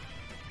this...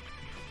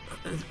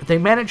 They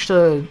managed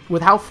to,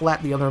 with how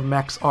flat the other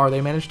mechs are,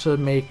 they managed to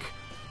make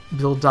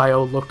Build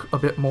Dio look a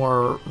bit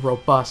more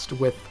robust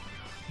with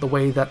the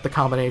way that the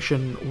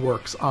combination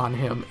works on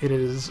him. It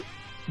is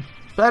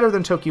better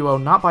than Tokyo,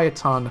 not by a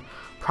ton.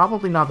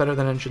 Probably not better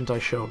than Engine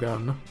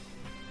Daishogun.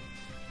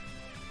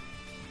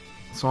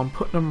 So I'm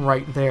putting him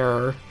right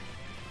there.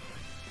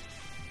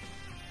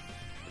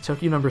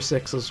 Tokyo number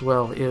 6 as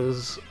well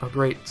is a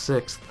great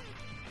 6th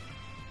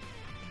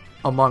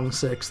among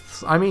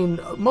 6ths. I mean,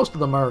 most of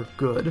them are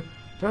good.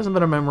 There hasn't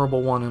been a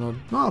memorable one in a...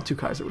 Well, Two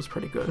Kaiser was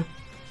pretty good.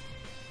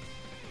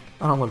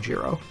 I don't love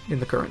Jiro in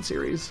the current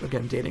series.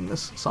 Again, dating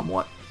this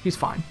somewhat. He's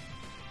fine.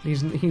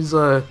 He's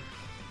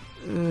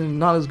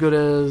not as good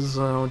as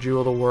Jew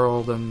of the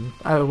World, and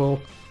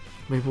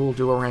maybe we'll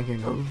do a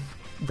ranking of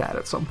that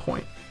at some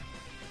point.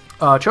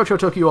 Chocho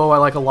Tokyo I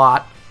like a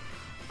lot.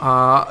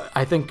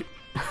 I think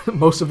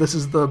most of this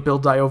is the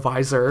Build Dio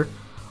visor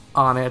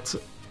on it,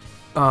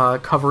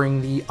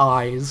 covering the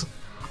eyes.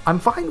 I'm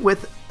fine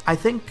with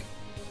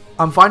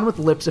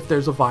lips if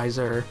there's a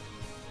visor,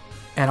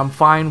 and I'm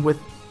fine with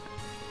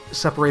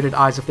separated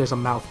eyes if there's a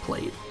mouth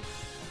plate.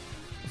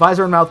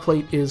 Visor and mouth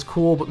plate is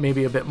cool, but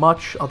maybe a bit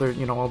much.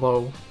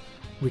 Although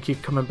we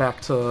keep coming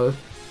back to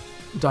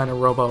Dyna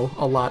Robo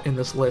a lot in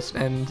this list,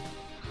 and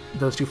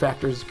those two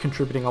factors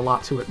contributing a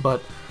lot to it.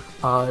 But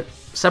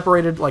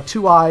separated, like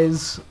 2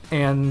 eyes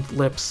and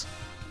lips,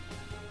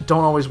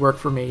 don't always work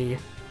for me.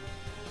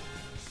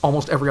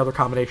 Almost every other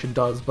combination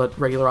does, but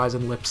regular eyes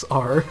and lips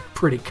are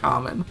pretty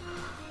common.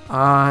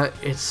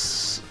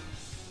 It's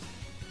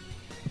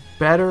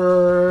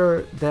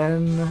better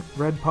than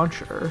Red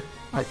Puncher,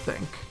 I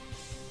think.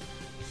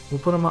 We'll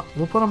put him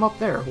up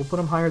there. We'll put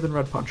him higher than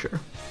Red Puncher.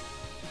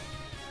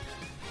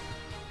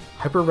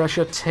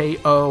 Hyperresha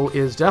Teo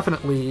is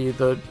definitely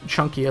the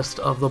chunkiest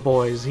of the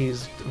boys.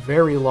 He's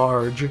very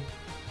large.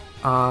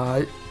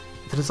 The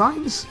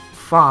design's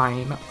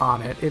fine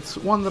on it. It's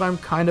one that I'm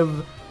kind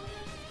of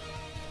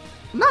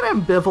not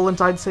ambivalent,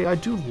 I'd say. I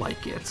do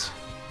like it.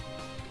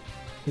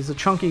 He's a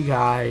chunky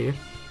guy.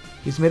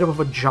 He's made up of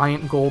a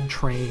giant gold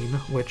train,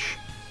 which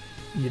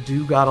you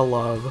do gotta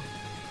love.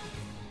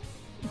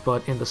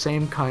 But in the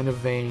same kind of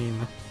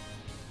vein,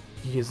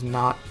 he is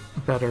not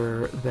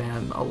better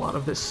than a lot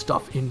of this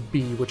stuff in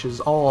B, which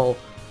is all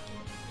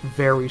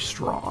very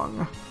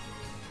strong.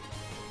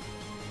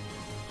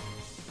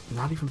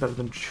 Not even better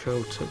than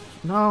Choto...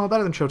 No,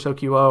 better than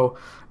Chotokyo.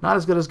 Not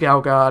as good as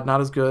Gaogod,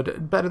 not as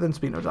good... Better than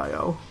Spino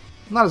Dio.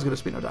 Not as good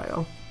as Spino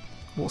Dio,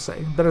 we'll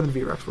say. Better than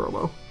V-Rex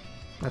Robo.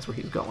 That's where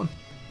he's going.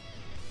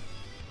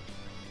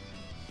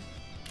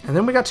 And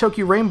then we got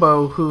Tokyo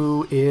Rainbow,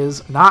 who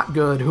is not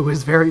good, who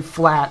is very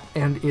flat,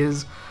 and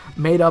is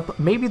made up...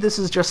 Maybe this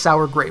is just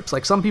sour grapes.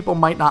 Like, some people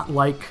might not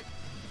like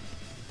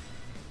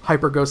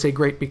Hyper Gosei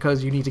Great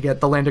because you need to get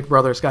the Landic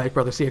Brother, Skyic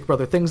Brother, Seaic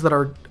Brother, things that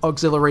are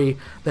auxiliary,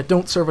 that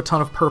don't serve a ton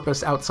of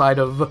purpose outside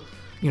of...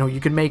 You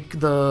can make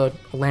the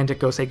Landic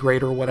Gosei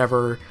Great or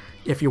whatever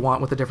if you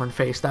want with a different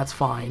face, that's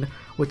fine.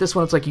 With this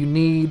one, it's like you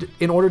need...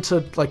 In order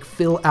to, like,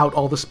 fill out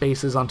all the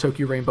spaces on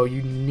Tokyo Rainbow,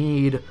 you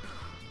need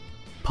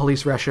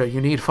Police Resha, you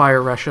need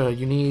Fire Resha,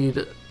 you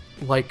need,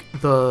 like,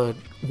 the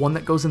one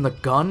that goes in the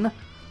gun,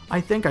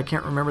 I think. I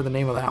can't remember the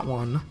name of that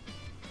one.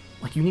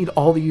 Like, you need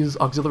all these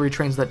auxiliary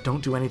trains that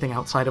don't do anything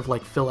outside of,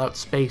 like, fill out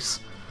space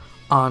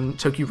on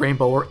Tokyo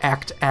Rainbow or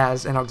act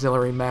as an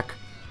auxiliary mech,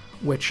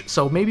 which...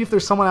 So maybe if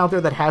there's someone out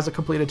there that has a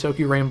completed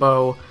Tokyo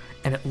Rainbow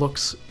and it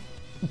looks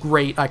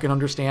great, I can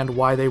understand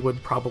why they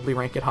would probably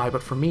rank it high,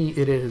 but for me,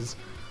 it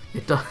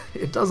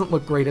doesn't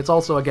look great. It's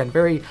also, again,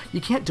 very...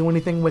 You can't do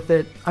anything with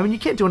it. I mean, you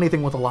can't do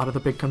anything with a lot of the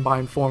big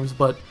combined forms,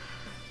 but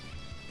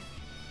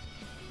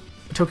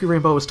Tokyo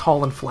Rainbow is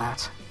tall and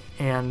flat,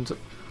 and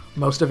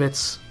most of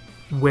its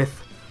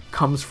width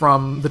comes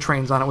from the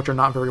trains on it, which are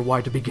not very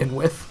wide to begin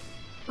with,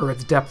 or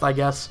its depth, I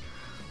guess.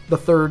 The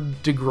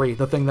third degree,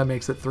 the thing that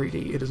makes it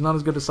 3D. It is not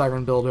as good as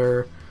Siren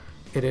Builder.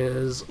 It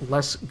is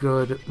less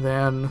good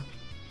than...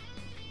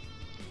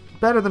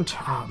 Better than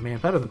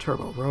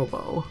Turbo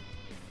Robo.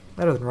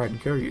 Better than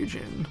Raiden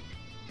Kyoryujin.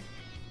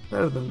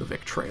 Better than the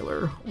Vic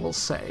trailer, we'll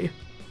say.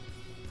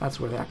 That's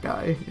where that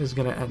guy is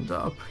going to end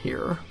up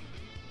here.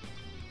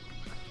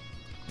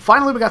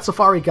 Finally, we got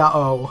Safari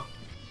Gao,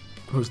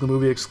 who's the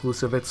movie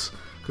exclusive. It's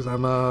because I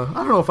don't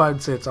know if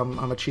I'd say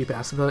I'm a cheap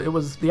ass.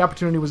 The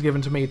opportunity was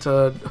given to me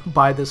to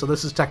buy this, so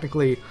this is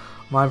technically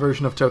my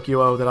version of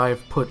Tokyo that I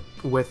have put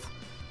with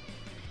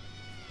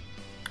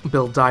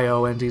Build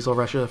Dio and Diesel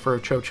Resha for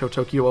Chocho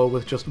Tokyo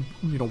with just,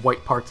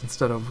 white parts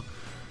instead of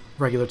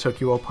regular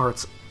Tokyo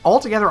parts.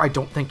 Altogether, I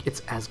don't think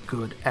it's as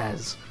good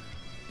as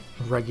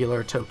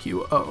regular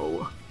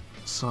Tokyo.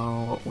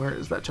 So, where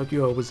is that?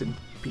 Tokyo was in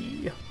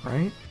B,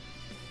 right?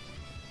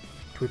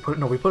 We put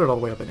it all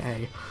the way up in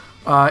A.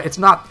 It's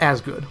not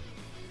as good.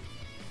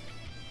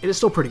 It is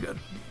still pretty good.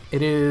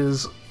 It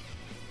is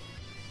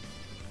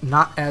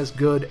not as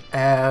good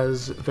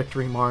as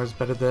Victory Mars.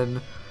 Better than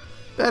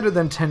not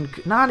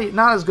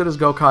as good as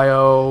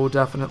Gokaiyo,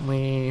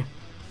 definitely.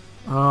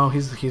 Oh,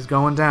 he's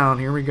going down.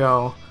 Here we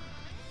go.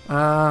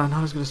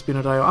 Not as good as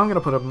Spino Dio. I'm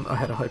gonna put him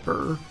ahead of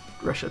Hyper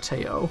Resha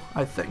Teo,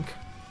 I think.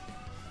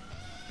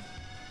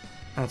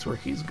 That's where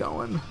he's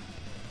going.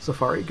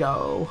 Safari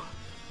Go.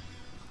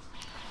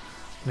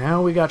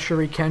 Now we got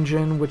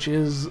Shurikenjin, which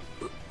is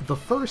the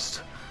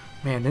first...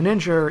 Man,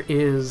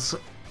 Ninja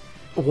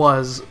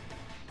was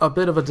a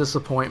bit of a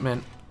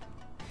disappointment.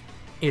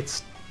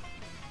 It's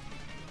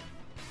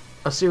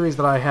a series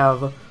that I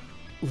have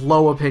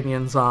low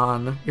opinions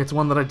on. It's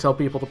one that I tell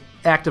people to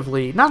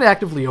not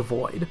actively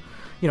avoid.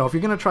 If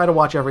you're going to try to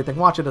watch everything,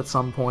 watch it at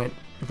some point.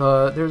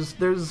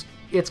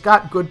 It's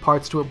got good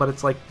parts to it, but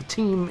it's like the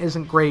team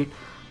isn't great.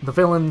 The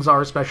villains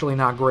are especially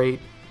not great.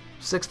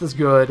 Sixth is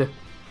good.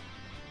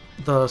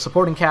 The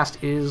supporting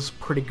cast is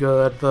pretty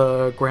good.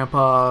 The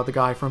grandpa, the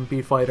guy from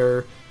Beat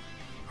Fighter,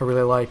 I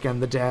really like,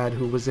 and the dad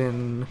who was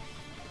in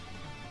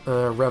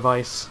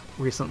Revice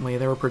recently.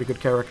 They were pretty good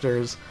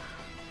characters.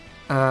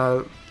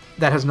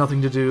 That has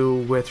nothing to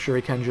do with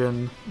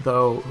Shurikenjin,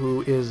 though,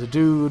 who is a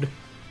dude.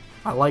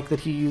 I like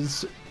that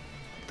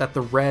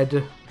the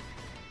Red,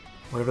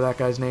 whatever that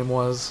guy's name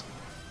was,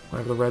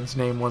 whatever the Red's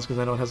name was, because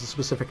I know it has a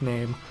specific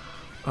name.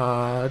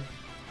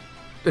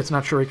 It's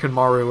not Shuriken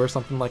Maru or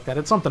something like that.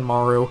 It's something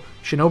Maru.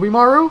 Shinobi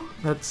Maru?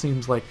 That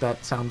seems like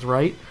that sounds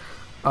right.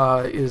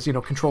 Is, you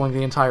know, controlling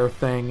the entire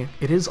thing.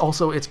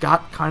 It's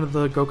got kind of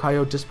the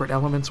Gokaiyo disparate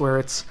elements where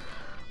it's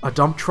a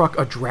dump truck,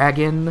 a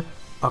dragon,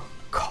 a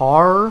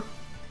car.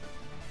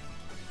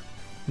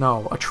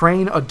 No, a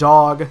train, a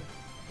dog,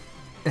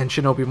 and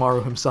Shinobi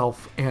Maru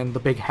himself, and the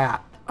big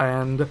hat.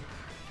 And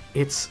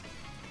it's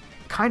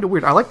kind of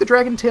weird. I like the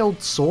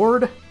dragon-tailed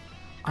sword,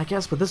 I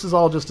guess, but this is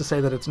all just to say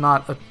that it's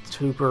not a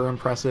super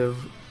impressive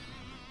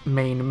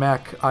main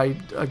mech.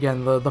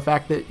 Again, the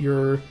fact that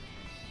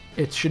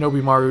it's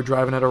Shinobi Maru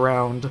driving it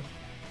around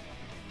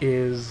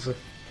is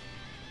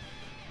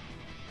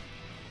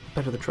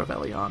better than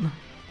Trevelyan.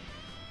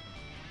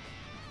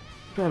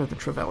 Better than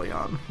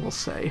Trevelyan, we'll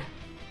say.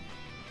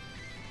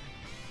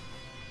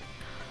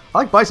 I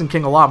like Bison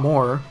King a lot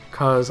more,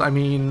 because, I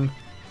mean,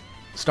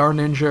 Star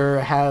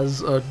Ninja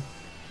has a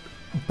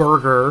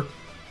burger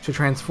to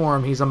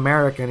transform. He's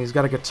American, he's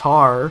got a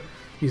guitar,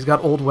 he's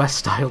got Old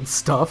West-styled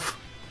stuff.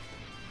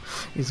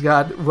 He's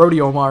got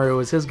Rodeo Maru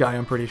is his guy,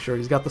 I'm pretty sure.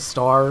 He's got the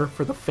star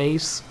for the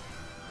face.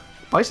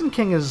 Bison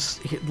King is,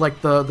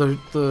 like, the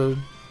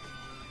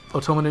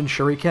Otomanin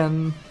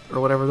Shuriken, or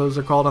whatever those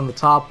are called on the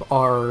top,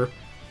 are...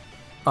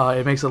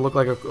 it makes it look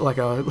like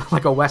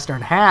a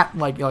Western hat,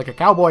 like a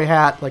cowboy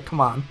hat. Like,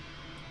 come on,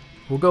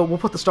 we'll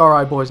put the Star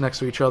Eye boys next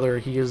to each other.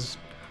 He is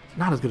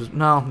not as good as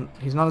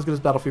he's not as good as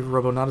Battle Fever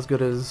Robo. Not as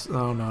good as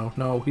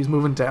no, he's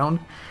moving down.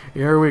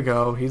 Here we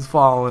go. He's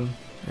falling.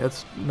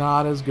 It's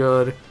not as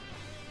good.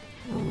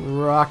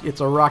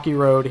 It's a rocky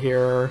road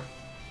here.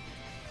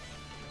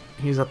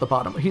 He's at the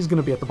bottom. He's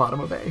gonna be at the bottom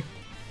of A.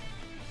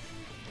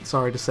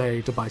 Sorry to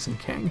say to Bison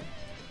King.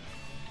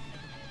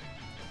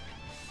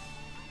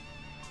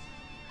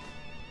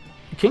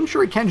 King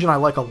Shurikenjin I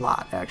like a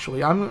lot,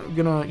 actually. I'm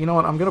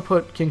gonna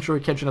put King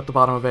Shurikenjin at the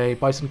bottom of A.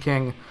 Bison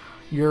King,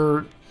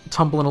 you're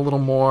tumbling a little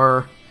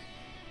more.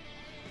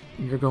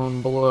 You're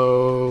going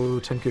below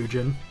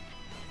Tenkujin.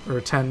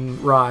 Or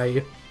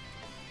Tenrai.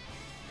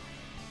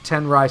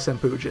 Tenrai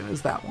Senpujin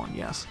is that one,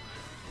 yes.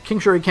 King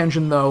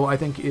Shurikenjin, though, I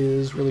think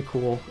is really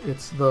cool.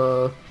 It's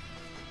the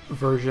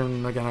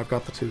version, again, I've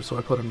got the two, so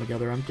I put them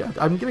together.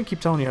 I'm gonna keep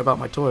telling you about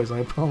my toys, I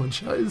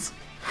apologize.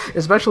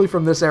 Especially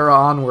from this era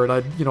onward,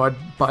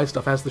 I'd buy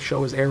stuff as the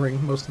show is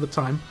airing most of the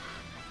time.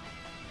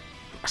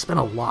 I spent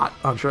a lot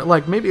on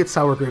like, maybe it's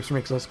sour grapes for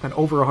me because I spent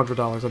over $100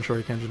 on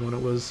Shurikenjin when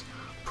it was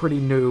pretty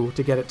new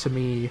to get it to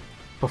me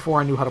before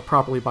I knew how to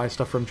properly buy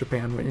stuff from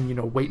Japan,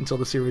 and, wait until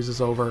the series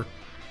is over,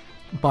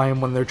 buy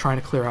them when they're trying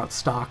to clear out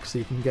stock so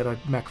you can get a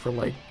mech for,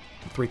 like,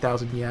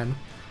 3,000 yen,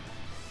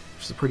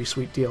 which is a pretty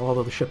sweet deal,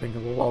 although the shipping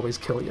will always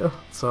kill you,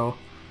 so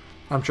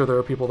I'm sure there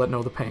are people that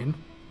know the pain.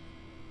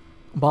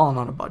 Balling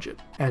on a budget,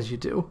 as you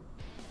do.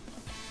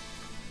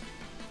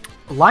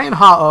 Lion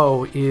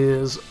Ha-Oh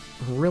is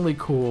really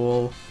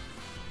cool.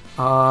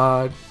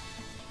 I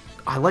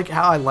like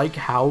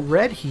how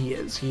red he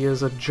is. He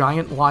is a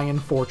giant lion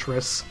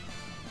fortress.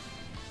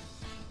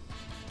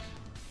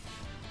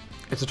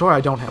 It's a toy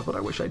I don't have, but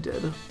I wish I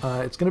did.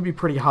 It's going to be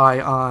pretty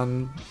high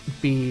on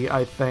B,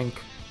 I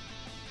think.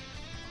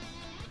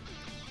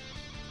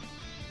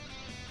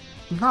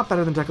 Not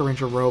better than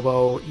Dairanger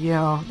Robo.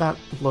 Yeah, that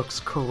looks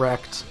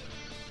correct.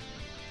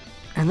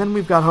 And then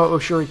we've got Ho-Oh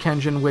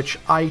Shurikenjin, which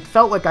I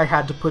felt like I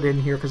had to put in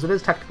here, because it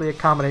is technically a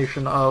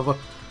combination of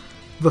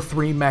the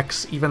three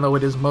mechs, even though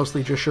it is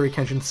mostly just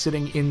Shurikenjin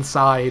sitting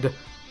inside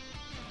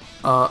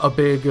a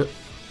big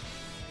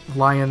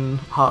Lion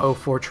Ha-Oh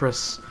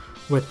fortress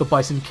with the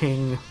Bison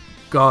King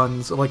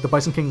guns, like the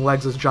Bison King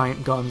legs as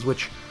giant guns,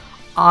 which,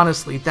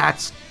 honestly,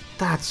 that's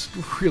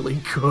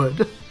really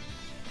good.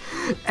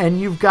 And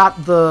you've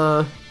got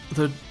the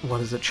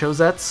what is it,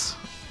 Chosetsu?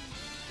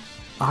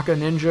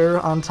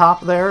 Ohranger on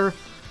top there.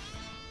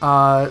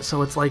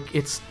 So it's like,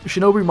 it's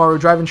Shinobi Maru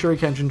driving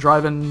Shurikenjin,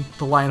 driving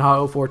the Lion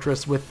Ha-Oh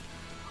fortress with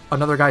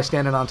another guy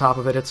standing on top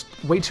of it. It's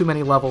way too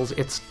many levels.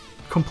 It's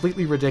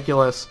completely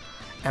ridiculous.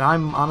 And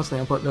I'm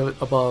putting it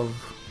above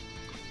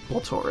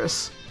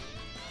Voltoris.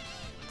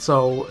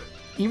 So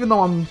even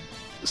though I'm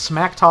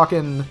smack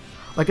talking,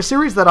 like a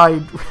series that I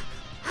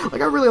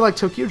really like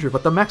Tokyuger,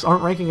 but the mechs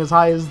aren't ranking as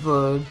high as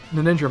the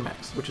Ninja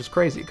mechs, which is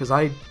crazy, because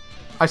I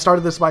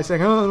started this by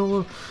saying, oh, I don't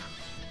know.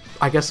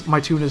 I guess my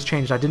tune has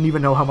changed. I didn't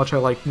even know how much I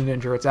liked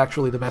Ninja. It's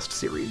actually the best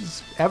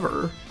series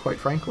ever, quite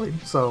frankly.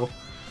 So,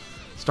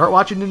 start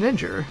watching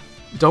Ninja.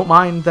 Don't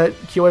mind that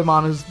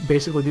Kyoemon is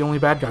basically the only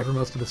bad guy for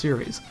most of the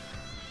series.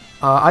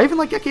 I even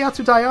like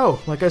Gekiyatsu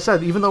Daio. Like I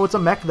said, even though it's a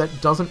mech that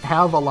doesn't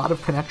have a lot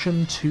of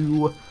connection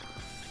to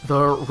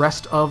the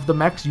rest of the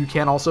mechs, you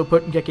can also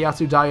put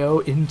Gekiyatsu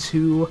Daio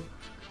into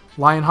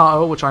Lion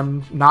Ha-Oh, which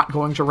I'm not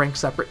going to rank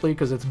separately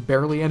because it's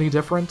barely any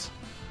different.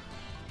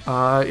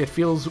 It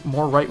feels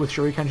more right with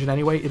Shurikenjin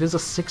anyway. It is a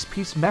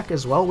 6-piece mech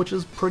as well, which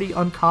is pretty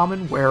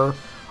uncommon, where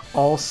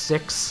all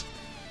 6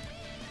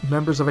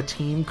 members of a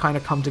team kind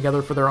of come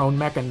together for their own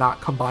mech and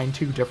not combine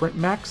 2 different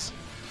mechs.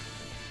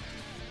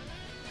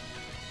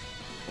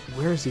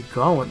 Where is he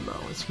going,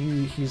 though?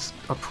 He's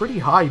a pretty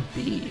high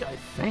B, I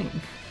think.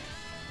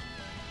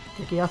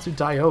 Gekiyatsu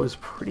Daio is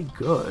pretty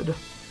good.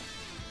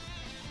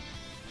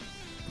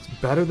 It's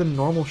better than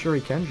normal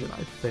Shurikenjin,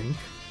 I think.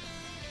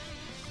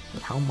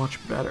 But how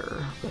much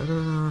better?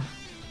 Better...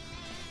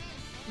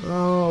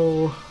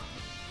 Oh...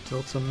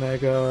 Delta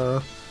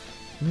Mega...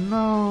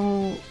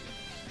 No...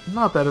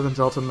 Not better than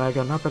Delta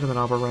Mega, not better than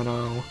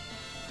Albareno.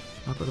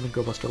 Not better than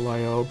Go Buster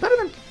Lyo. Better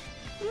than...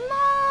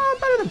 Nah,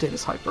 better than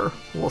Data's Hyper,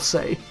 we'll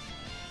say.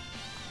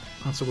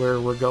 That's where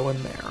we're going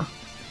there.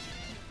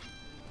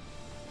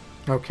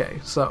 Okay,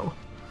 so...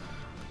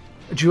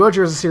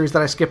 Zyuranger is a series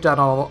that I skipped out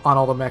on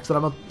all the mechs that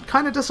I'm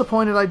kind of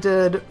disappointed I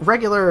did.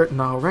 Regular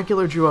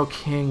Duo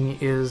King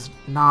is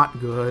not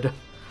good.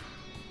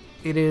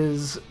 It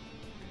is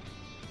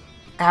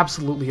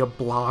absolutely a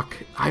block.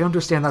 I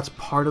understand that's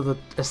part of the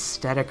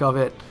aesthetic of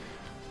it.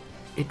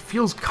 It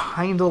feels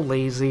kind of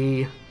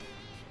lazy.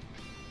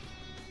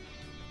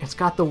 It's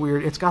got the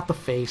weird... It's got the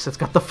face. It's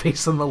got the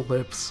face and the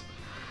lips.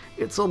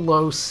 It's a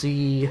low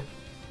C.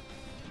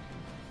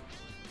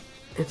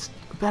 It's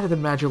better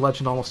than Magic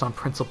Legend almost on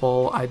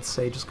principle, I'd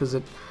say, just because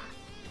it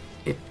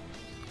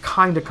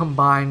kind of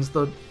combines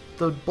the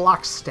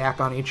blocks stack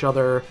on each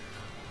other.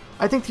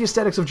 I think the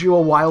aesthetics of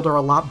Duo Wild are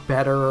a lot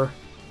better.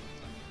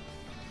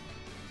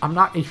 I'm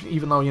not,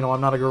 even though, you know,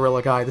 I'm not a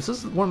gorilla guy, this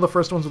is one of the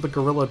first ones with a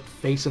gorilla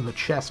face in the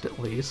chest, at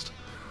least.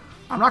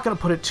 I'm not going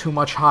to put it too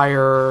much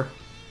higher.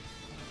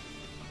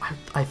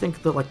 I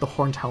think that, like, the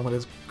horned helmet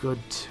is good,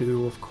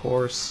 too, of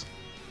course.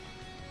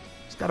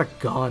 He's got a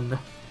gun.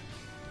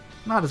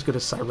 Not as good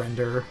as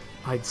Zyuranger,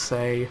 I'd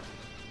say.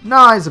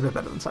 Nah, he's a bit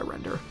better than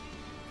Zyuranger.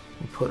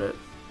 We'll put it.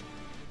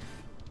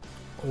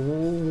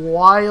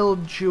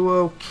 Wild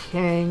Duo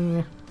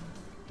King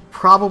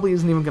probably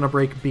isn't even going to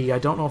break B. I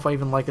don't know if I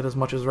even like it as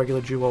much as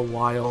regular Duo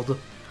Wild.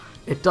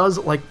 It does,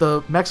 like,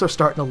 the mechs are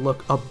starting to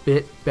look a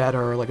bit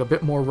better, like a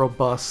bit more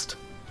robust.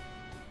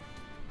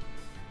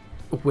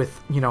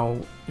 With, you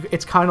know,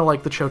 it's kind of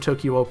like the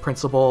Chotokyo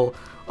principle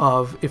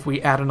of if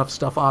we add enough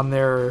stuff on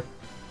there,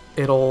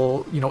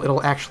 it'll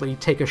actually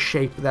take a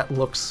shape that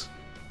looks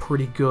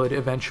pretty good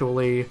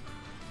eventually.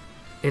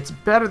 It's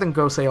better than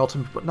Gosei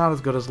Ultimate, but not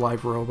as good as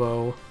Live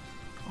Robo,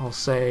 I'll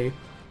say.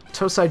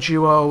 Tosai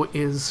Juo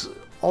is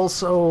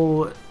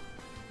also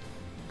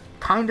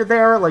kind of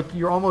there, like,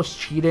 you're almost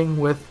cheating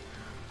with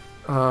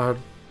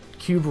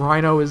Cube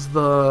Rhino is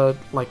the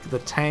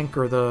tank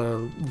or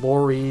the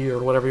lorry or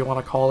whatever you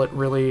want to call it,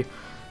 really.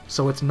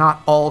 So it's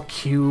not all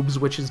cubes,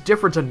 which is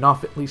different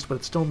enough at least, but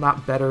it's still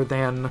not better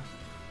than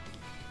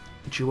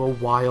Duo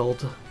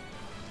Wild.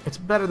 It's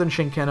better than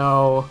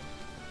Shinkeno.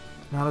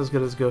 Not as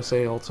good as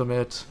Gosei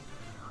Ultimate.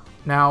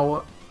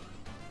 Now,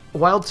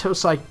 Wild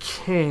Tosai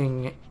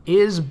King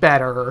is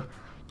better,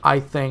 I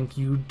think.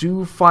 You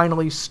do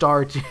finally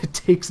start. It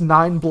takes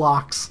 9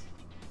 blocks.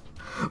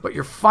 But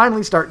you're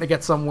finally starting to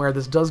get somewhere.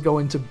 This does go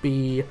into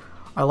B.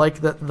 I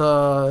like that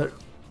the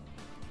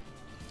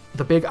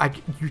big...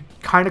 you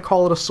kind of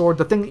call it a sword.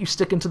 The thing that you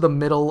stick into the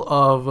middle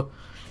of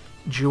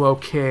Duo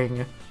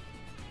King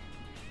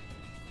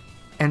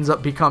ends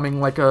up becoming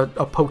like a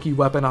pokey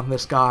weapon on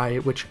this guy,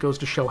 which goes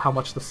to show how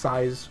much the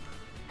size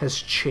has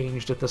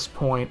changed at this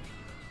point.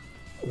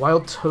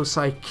 Wild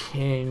Tosai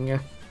King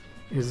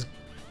is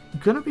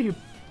gonna be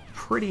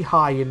pretty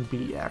high in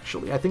B,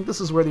 actually. I think this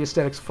is where the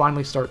aesthetics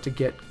finally start to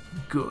get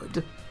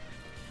good.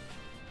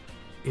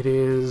 It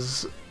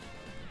is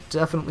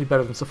definitely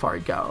better than Safari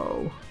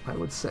Gao, I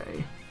would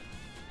say.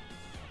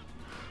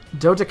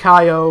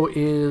 Dotakayo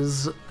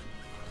is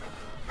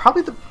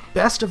probably the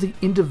best of the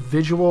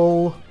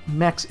individual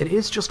mechs. It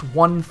is just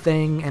one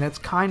thing, and it's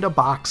kind of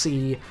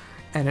boxy,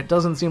 and it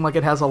doesn't seem like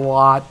it has a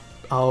lot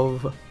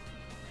of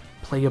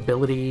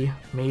playability,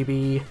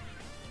 maybe.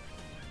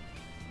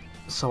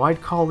 So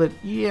I'd call it,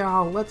 yeah,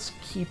 let's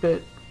keep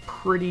it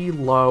pretty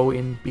low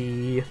in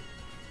B.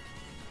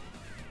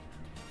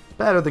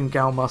 Better than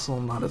Gao Muscle,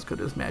 not as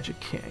good as Magic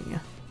King.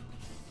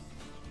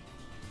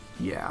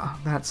 Yeah,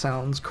 that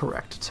sounds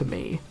correct to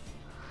me.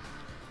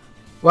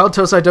 Wild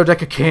Tosai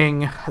Dodeka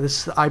King,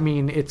 this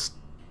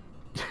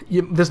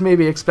may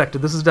be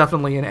expected. This is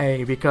definitely an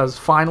A, because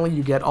finally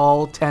you get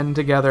all 10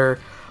 together.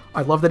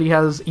 I love that he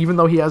has, even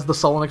though he has the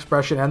sullen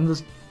expression and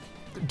the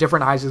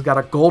different eyes, he's got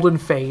a golden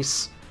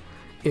face.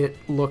 It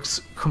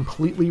looks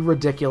completely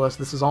ridiculous.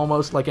 This is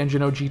almost like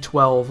Engine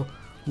G12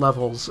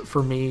 levels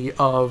for me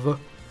of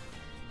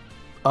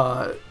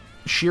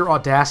sheer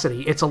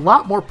audacity. It's a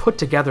lot more put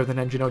together than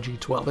Engine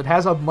G12. It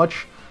has a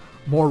much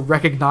more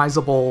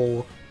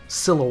recognizable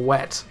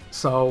silhouette,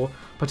 so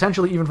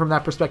potentially even from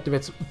that perspective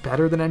it's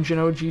better than Engine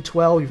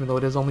G12, even though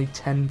it is only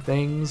 10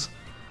 things.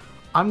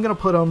 I'm gonna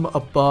put him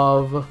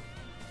above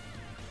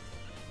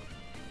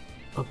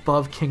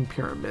King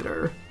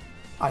Pyramider,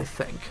 I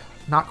think.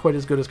 Not quite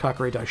as good as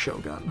Kakure Dai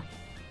Shogun.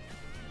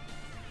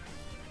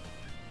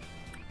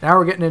 Now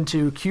we're getting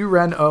into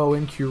Q-Ren-O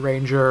and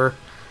Q-Ranger.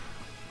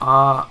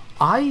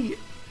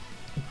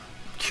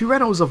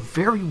 Q-Ren-O is a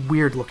very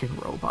weird looking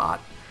robot.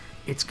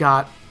 It's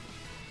got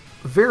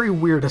very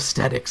weird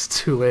aesthetics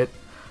to it.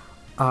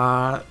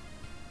 I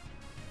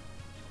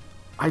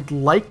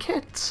like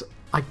it.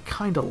 I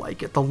kind of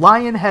like it. The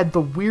lion head,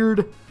 the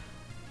weird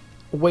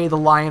way the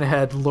lion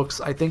head looks,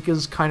 I think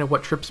is kind of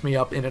what trips me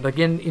up in it.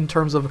 Again, in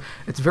terms of,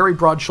 it's very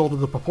broad-shouldered.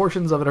 The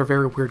proportions of it are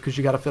very weird because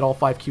you got to fit all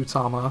 5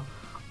 Q-Tama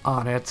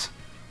on it.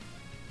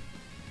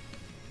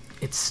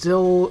 It's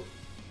still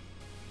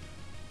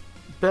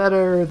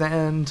better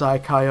than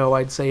Daikaio,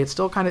 I'd say. It's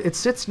still kind of, it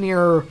sits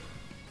near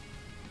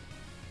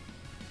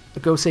the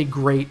Gosei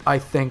Great, I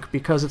think,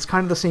 because it's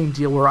kind of the same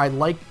deal where I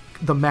like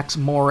the mechs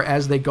more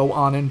as they go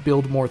on and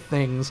build more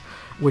things,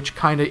 which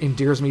kind of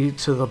endears me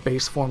to the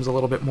base forms a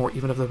little bit more,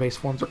 even if the base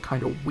forms are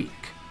kind of weak.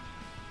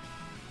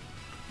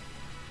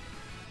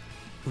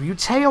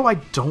 Ryuteo I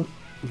don't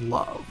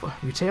love.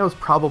 Ryuteo is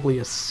probably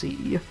a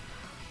C.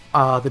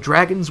 The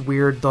dragon's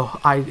weird.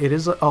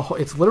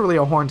 It's literally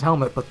a horned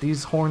helmet, but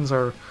these horns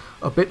are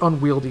a bit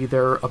unwieldy.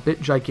 They're a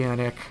bit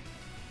gigantic.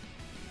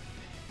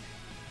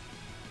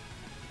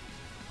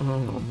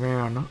 Oh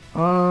man,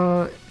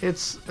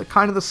 it's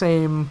kind of the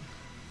same,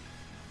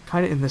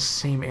 kind of in the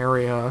same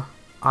area.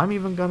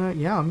 I'm gonna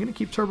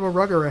keep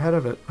Turboranger ahead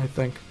of it, I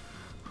think.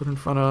 Put in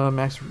front of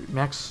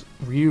Max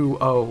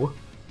Ryu-O.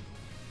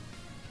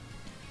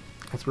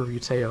 That's where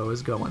Ryuteo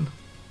is going.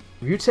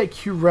 Ryutei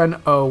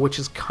Q-Ren-O, which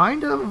is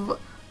kind of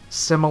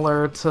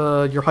similar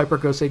to your Hyper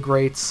Gosei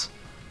Greats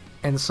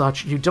and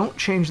such. You don't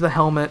change the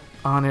helmet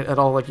on it at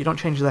all, like you don't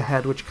change the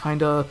head, which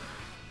kind of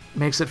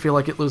makes it feel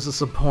like it loses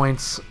some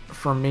points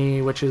for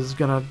me, which is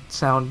gonna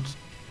sound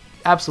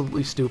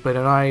absolutely stupid,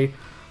 and I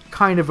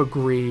kind of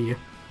agree.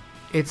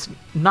 It's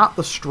not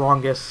the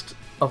strongest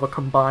of a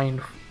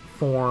combined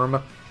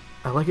form.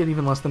 I like it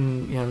even less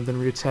than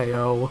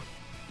Ryuteo.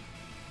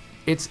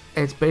 It's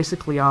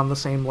basically on the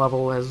same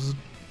level as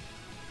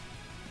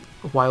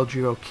Wild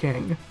Judo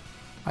King,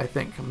 I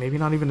think. Maybe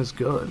not even as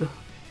good.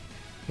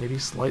 Maybe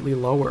slightly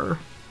lower.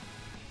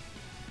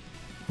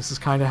 This is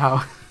kind of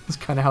how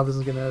this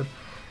is gonna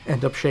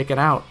end up shaking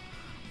out.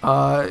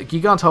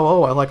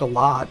 Giganto-O I like a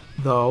lot,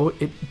 though.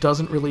 It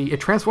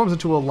transforms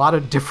into a lot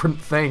of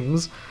different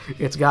things.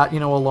 It's got,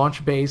 a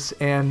launch base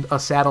and a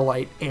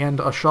satellite and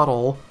a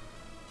shuttle.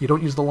 You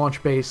don't use the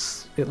launch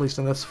base, at least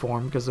in this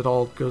form, because that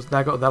all goes to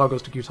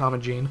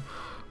Kyutamajin.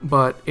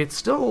 But it's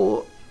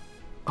still...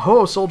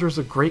 Ho-Oh Soldier's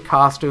a great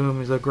costume,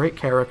 he's a great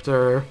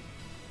character.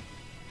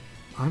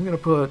 I'm gonna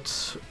put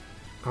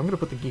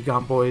the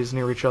Gigant boys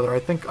near each other. I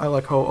think I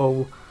like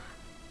Ho-Oh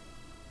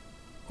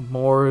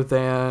more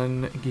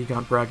than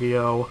Gigant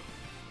Bragio,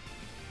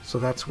 so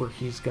that's where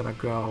he's gonna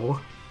go.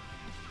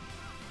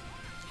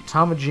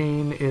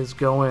 Kyutamajin is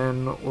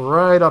going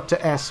right up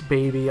to S,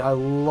 baby. I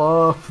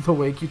love the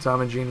way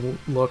Kyutamajin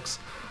looks.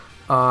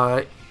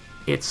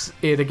 It's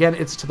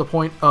to the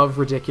point of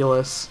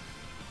ridiculous.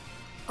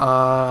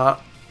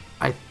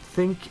 I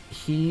think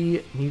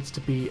he needs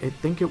to be, I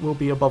think it will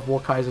be above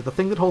Volkaiser. The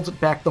thing that holds it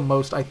back the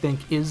most, I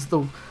think, is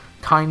the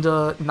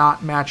kinda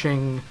not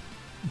matching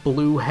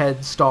blue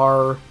head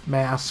star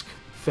mask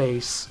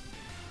face.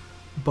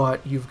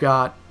 But you've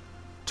got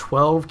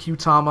 12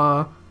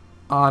 Kyutama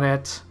on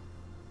it.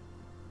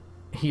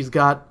 He's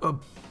got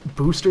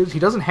boosters. He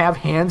doesn't have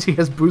hands, he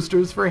has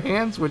boosters for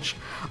hands, which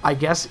I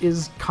guess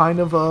is kind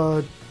of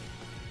a...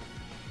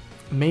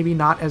 maybe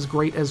not as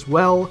great as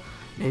well.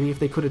 Maybe if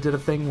they could have did a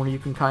thing where you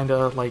can kind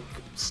of, like,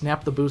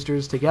 snap the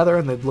boosters together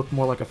and they'd look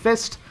more like a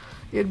fist,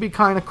 it'd be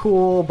kind of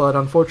cool, but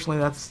unfortunately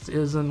that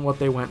isn't what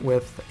they went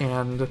with,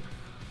 and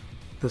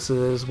this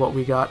is what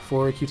we got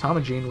for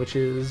Kyutamajin, which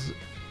is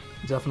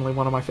definitely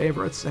one of my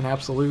favorites, an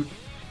absolute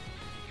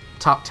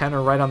top 10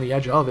 or right on the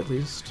edge of, at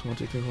least. 1,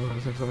 2, 3, 4,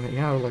 5, 6, 7, 8,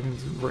 yeah, like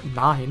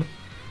 9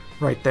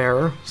 right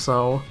there,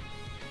 so...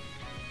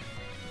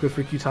 good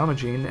for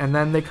Kyutamajin. And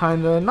then they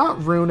kind of,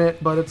 not ruin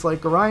it, but it's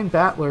like Orion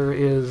Battler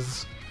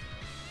is...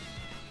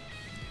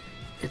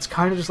 it's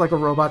kind of just like a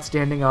robot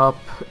standing up,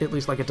 at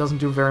least like it doesn't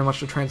do very much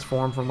to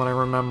transform from what I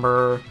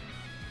remember.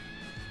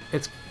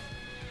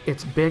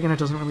 It's big and it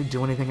doesn't really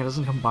do anything, it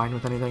doesn't combine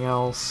with anything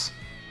else.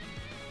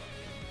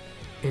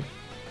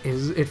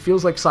 It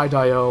feels like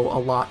Saidaio a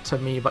lot to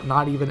me, but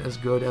not even as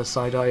good as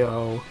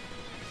Saidaio.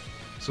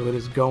 So it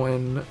is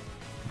going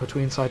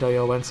between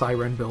Saidaio and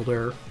Siren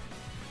Builder.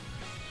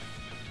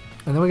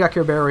 And then we got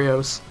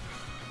Kerberos,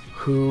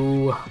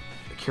 who...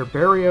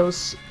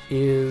 Kerberos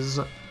is...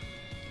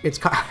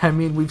 I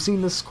mean, we've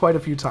seen this quite a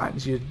few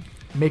times. You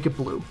make it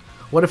blue.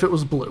 What if it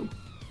was blue?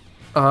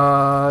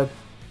 The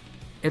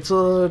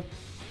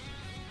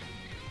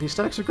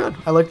aesthetics are good.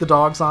 I like the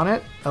dogs on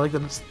it. I like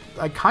that it's...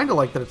 I kind of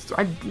like that it's...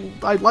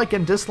 I like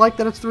and dislike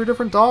that it's 3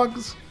 different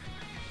dogs,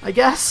 I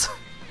guess.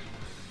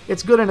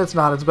 It's good and it's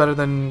not. It's better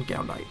than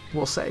Gown Knight,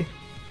 we'll say.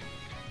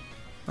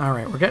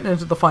 Alright, we're getting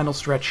into the final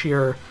stretch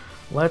here.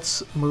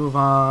 Let's move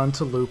on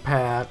to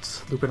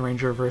Lupin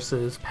Ranger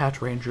versus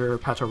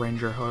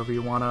Patoranger, however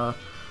you want to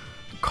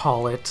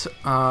call it.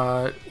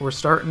 We're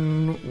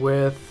starting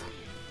with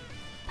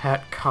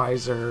Pat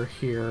Kaiser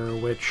here,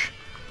 which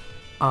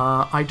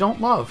I don't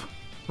love,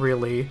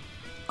 really.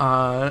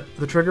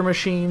 The trigger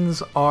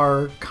machines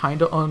are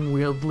kind of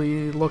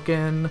unwieldy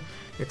looking.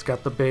 It's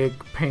got the big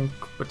pink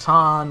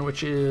baton,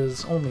 which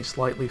is only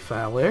slightly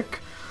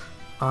phallic.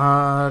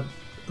 The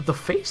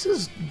face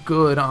is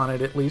good on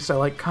it, at least. I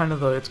like kind of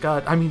the... It's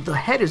got... I mean, the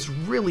head is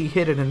really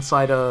hidden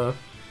inside a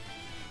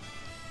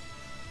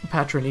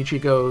Patron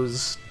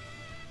Ichigo's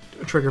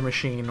trigger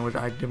machine, which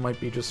it might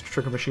be just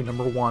trigger machine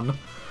number 1.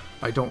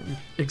 I don't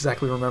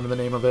exactly remember the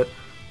name of it.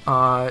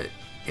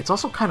 It's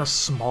also kind of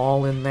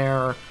small in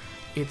there.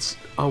 It's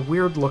a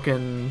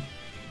weird-looking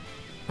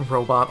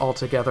robot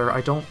altogether.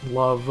 I don't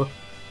love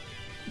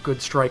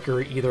Good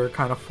Striker either,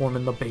 kind of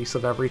forming the base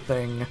of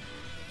everything.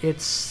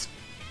 It's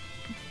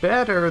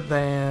better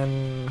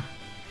than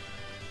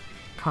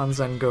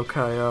Kanzen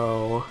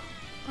Gokaio,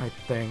 I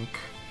think.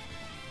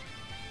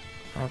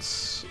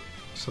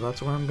 So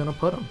that's where I'm gonna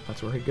put him.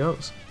 That's where he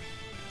goes.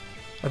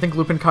 I think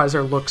Lupin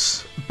Kaiser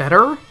looks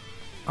better.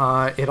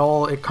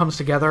 It comes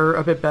together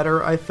a bit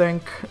better, I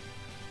think.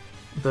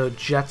 The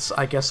jets,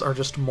 I guess, are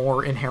just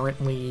more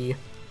inherently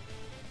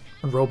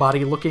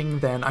robot-y looking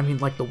than... I mean,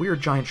 like, the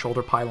weird giant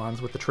shoulder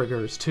pylons with the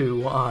triggers,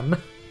 too, on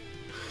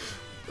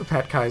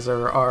Pat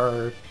Kaiser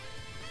are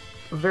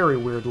very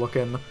weird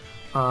looking.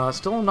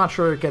 Still, I'm not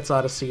sure it gets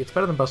out of C. It's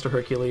better than Buster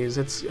Hercules.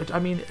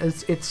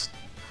 It's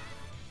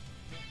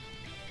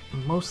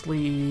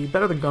mostly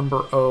better than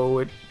Gunbur O.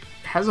 It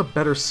has a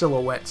better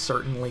silhouette,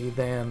 certainly,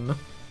 than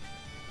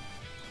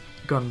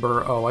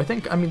Gunbur O.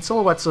 I mean,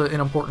 silhouette's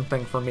an important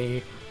thing for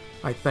me,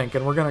 I think,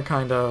 and we're gonna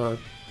kind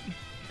of...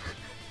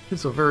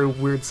 It's a very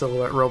weird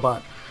silhouette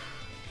robot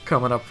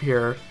coming up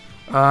here.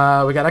 We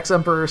got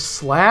X-Emperor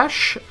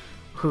Slash,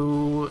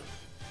 who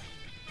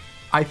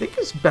I think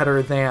is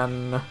better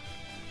than... The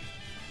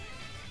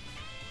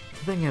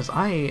thing is,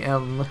 I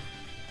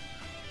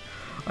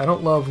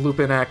don't love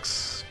Lupin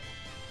X,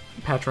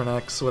 Patron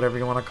X, whatever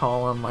you want to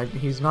call him.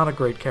 He's not a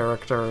great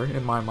character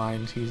in my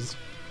mind. He's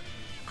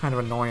kind of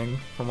annoying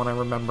from what I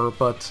remember,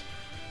 but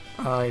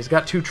he's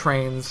got 2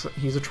 trains.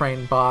 He's a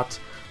train bot.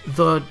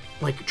 The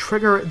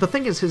trigger... The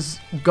thing is, his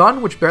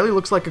gun, which barely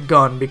looks like a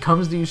gun,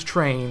 becomes these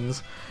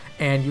trains,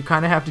 and you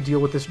kind of have to deal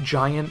with this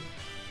giant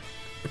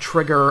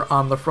trigger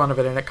on the front of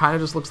it, and it kind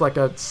of just looks like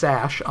a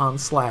sash on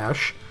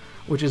Slash,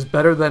 which is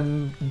better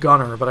than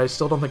Gunner, but I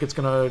still don't think it's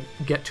going to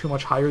get too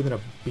much higher than a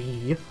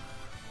B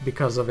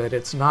because of it.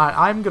 It's not...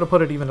 I'm going to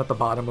put it even at the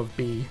bottom of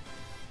B.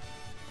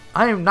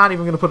 I am not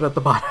even going to put it at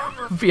the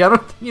bottom of B.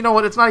 You know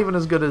what? It's not even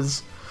as good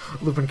as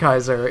Lupin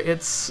Kaiser.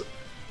 It's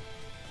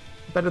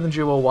better than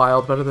Juo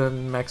Wild, better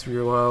than Max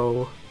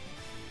Ruo,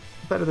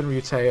 better than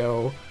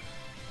Ryuteo.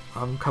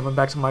 I'm coming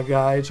back to my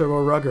guy,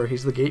 Turboranger.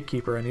 He's the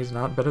gatekeeper, and he's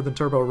not better than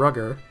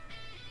Turboranger.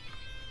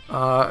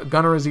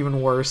 Gunner is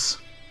even worse,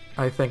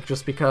 I think,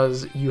 just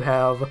because you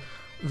have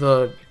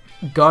the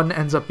gun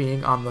ends up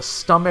being on the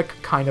stomach,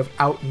 kind of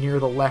out near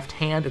the left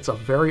hand. It's a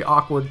very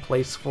awkward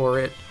place for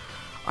it.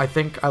 I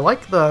think I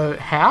like the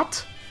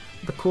hat,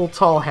 the cool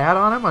tall hat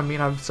on him. I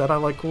mean, I've said I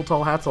like cool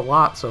tall hats a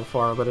lot so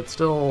far, but it's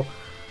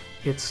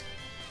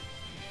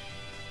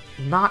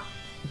not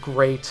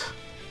great.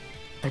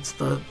 It's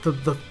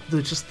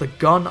just the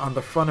gun on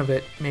the front of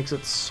it makes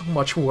it so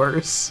much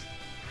worse.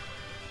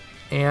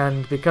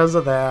 And because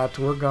of that,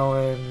 we're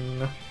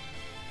going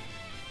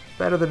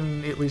better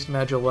than at least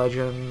Magi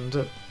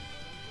Legend.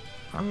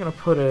 I'm gonna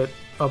put it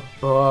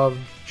above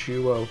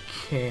Juo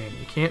King.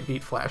 You can't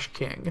beat Flash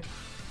King,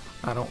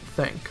 I don't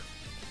think.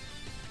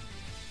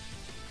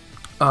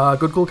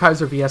 Good Cool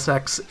Kaiser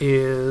VSX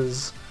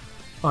is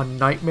a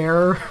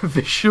nightmare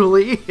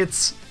visually.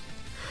 It's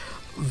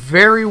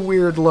very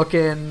weird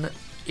looking.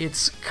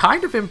 It's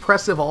kind of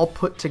impressive all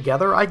put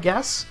together, I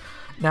guess.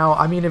 Now,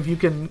 I mean, if you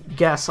can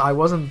guess, I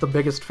wasn't the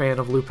biggest fan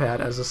of Lupat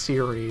as a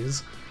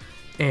series,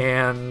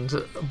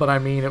 but I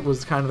mean, it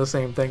was kind of the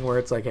same thing where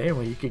it's like, hey,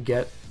 well, you can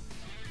get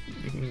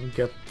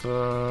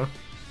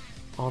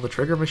all the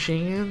trigger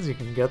machines, you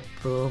can get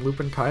the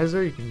Lupin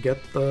Kaiser, you can get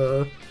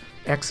the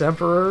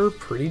X-Emperor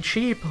pretty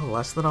cheap,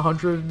 less than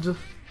 $100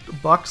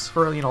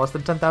 for, less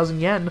than 10,000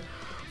 yen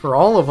for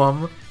all of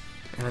them.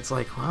 And it's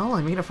like, well,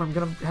 I mean, if I'm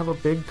going to have a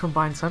big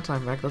combined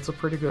Sentai mech, that's a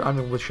pretty good... I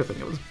mean, with shipping,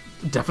 it was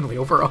definitely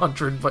over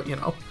 100, but,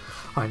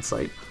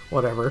 hindsight,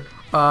 whatever.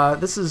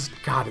 This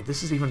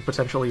is even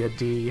potentially a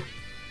D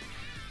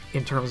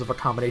in terms of a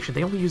combination.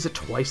 They only use it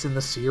twice in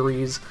the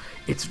series.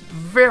 It's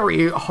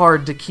very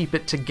hard to keep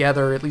it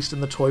together, at least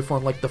in the toy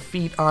form. Like, the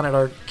feet on it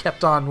are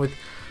kept on with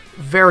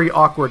very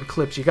awkward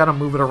clips. You gotta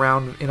move it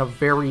around in a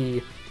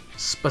very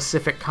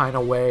specific kind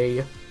of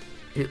way.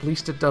 At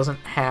least it doesn't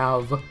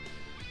have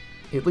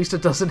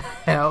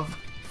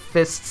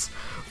fists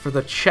for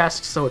the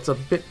chest, so it's a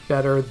bit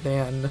better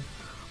than...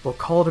 We'll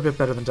call it a bit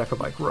better than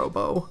Decabike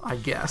Robo, I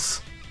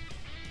guess.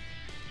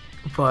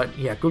 But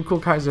yeah, Good Cool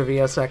Kaiser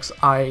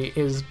VSX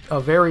is a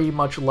very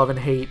much love and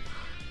hate,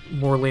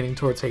 more leaning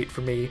towards hate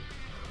for me.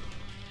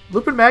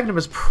 Lupin Magnum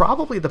is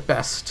probably the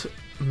best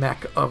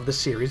mech of the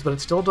series, but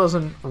it still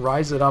doesn't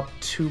rise it up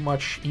too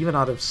much, even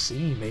out of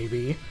C,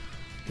 maybe.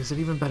 Is it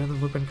even better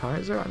than Lupin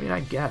Kaiser? I mean,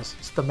 I guess.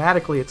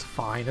 Thematically, it's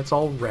fine. It's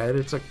all red.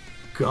 It's a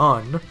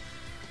gun.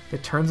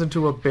 It turns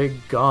into a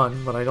big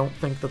gun, but I don't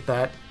think that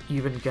that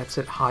even gets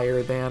it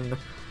higher than...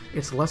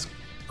 It's less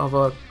of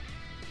a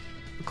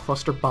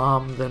cluster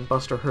bomb than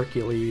Buster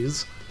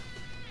Hercules.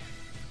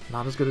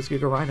 Not as good as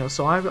Giga Rhino,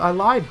 so I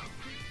lied.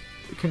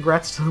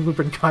 Congrats to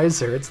Lupin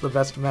Kaiser. It's the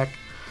best mech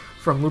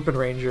from Lupin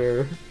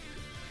Ranger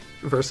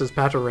versus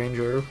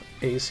Ranger,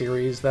 a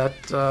series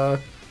that...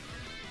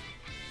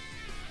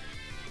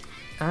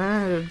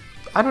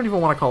 I don't even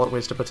want to call it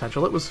wasted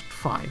potential. It was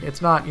fine.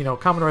 It's not, you know,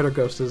 Kamen Rider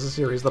Ghost is a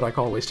series that I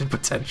call wasted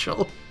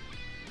potential.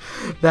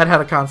 That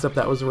had a concept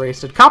that was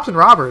wasted. Cops and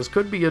Robbers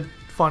could be a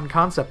fun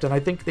concept, and I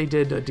think they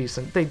did a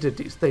decent... They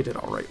did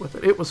all right with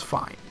it. It was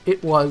fine.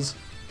 It was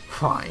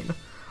fine.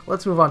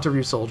 Let's move on to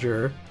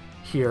Ryusoulger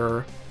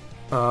here.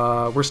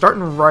 We're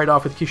starting right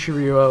off with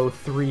Kishiryu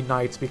 3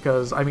 Knights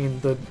because, I mean,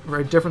 the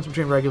difference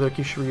between regular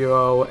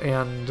Kishiryu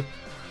and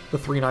the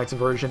 3 Knights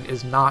version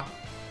is not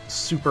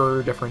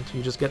super different.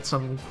 You just get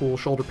some cool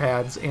shoulder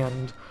pads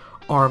and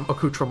arm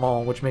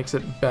accoutrement, which makes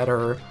it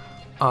better.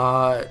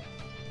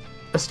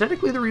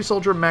 Aesthetically, the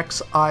Ryusoulger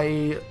mechs,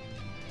 I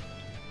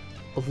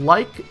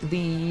like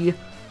the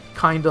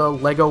kind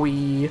of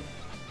Lego-y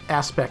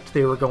aspect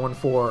they were going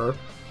for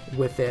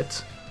with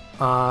it.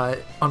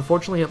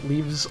 Unfortunately, it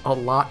leaves a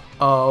lot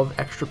of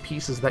extra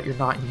pieces that you're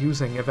not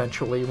using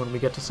eventually when we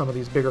get to some of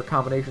these bigger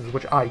combinations,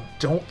 which I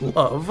don't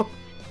love.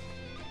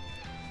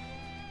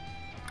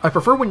 I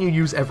prefer when you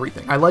use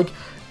everything. I like,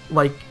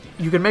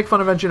 you can make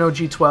fun of Engine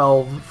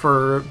OG-12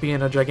 for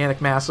being a gigantic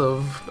mass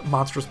of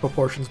monstrous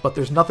proportions, but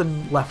there's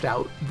nothing left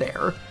out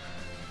there.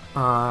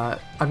 I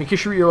mean,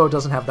 Kishiryu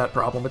doesn't have that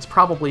problem. It's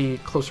probably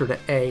closer to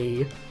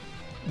A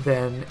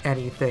than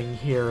anything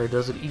here.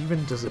 Does it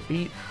even? Does it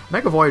beat?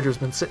 Mega Voyager's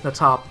been sitting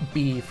atop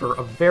B for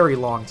a very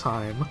long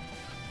time.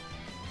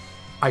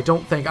 I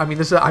don't think... I mean,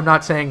 this is, I'm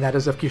not saying that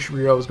as if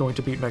Kishiryu is going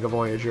to beat Mega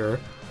Voyager.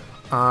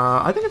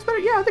 I think it's better...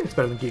 Yeah, I think it's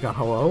better than Gigan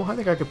Ho-Oh. I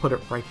think I could put it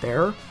right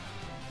there.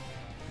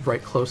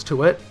 Right close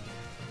to it.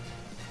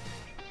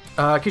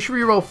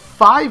 Kishiryu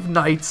 5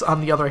 Knights, on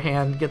the other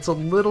hand, gets a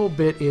little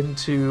bit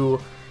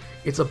into...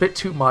 It's a bit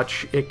too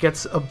much. It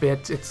gets a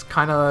bit... It's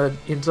kind of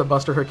into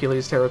Buster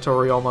Hercules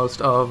territory, almost,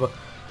 of...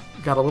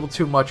 Got a little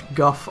too much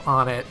guff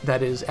on it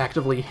that is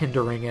actively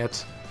hindering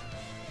it.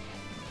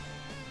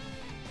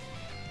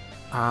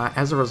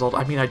 As a result,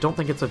 I mean, I don't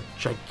think it's a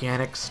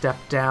gigantic step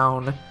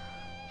down.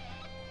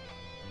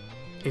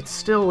 It's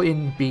still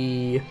in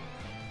B.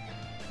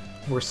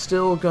 We're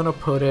still gonna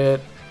put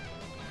it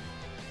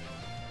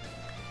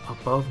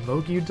above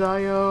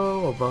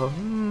Mogyudayo, above...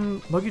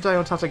 Mogyudayo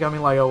and Tatagami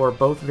Layo are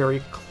both very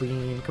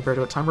clean compared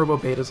to it. Time Robo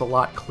Beta is a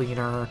lot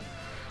cleaner.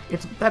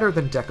 It's better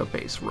than Deca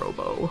Base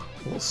Robo,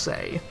 we'll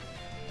say.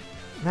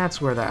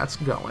 That's where that's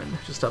going.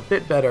 Just a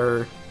bit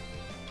better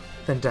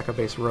than Deca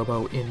Base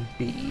Robo in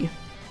B.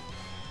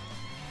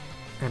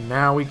 And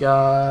now we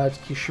got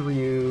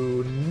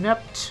Kishiryu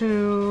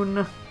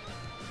Neptune,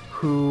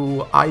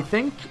 who I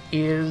think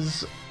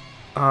is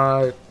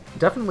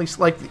definitely,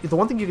 like, the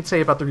one thing you could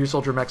say about the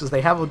Ryusoulger mechs is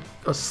they have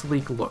a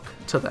sleek look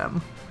to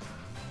them.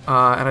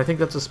 And I think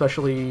that's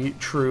especially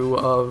true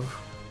of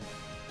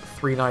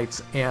 3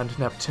 Knights and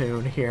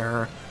Neptune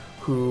here,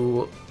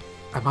 who...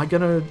 Am I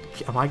gonna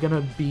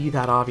be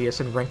that obvious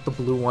and rank the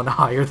blue one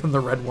higher than the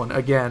red one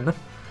again?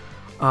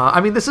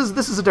 I mean, this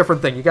is a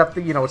different thing. You got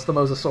the, you know, it's the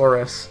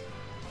Mosasaurus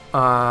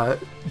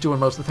doing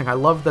most of the thing. I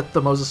love that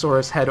the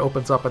Mosasaurus head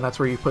opens up and that's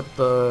where you put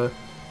the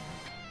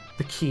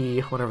key,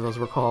 whatever those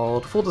were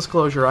called. Full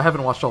disclosure, I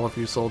haven't watched all of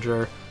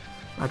Ryusoulger.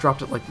 I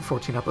dropped it like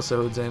 14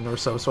 episodes in or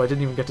so I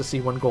didn't even get to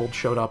see when Gold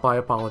showed up. I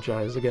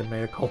apologize. Again,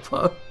 mea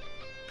culpa.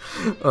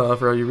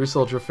 For all you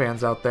Ryusoulger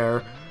fans out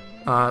there.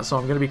 So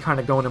I'm going to be kind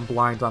of going in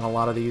blind on a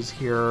lot of these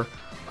here.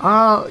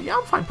 Yeah,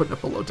 I'm fine putting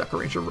it below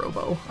Dairanger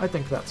Robo. I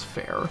think that's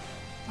fair.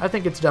 I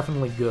think it's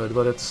definitely good,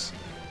 but it's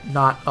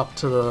not up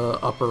to the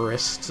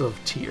upperest of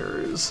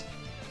tiers.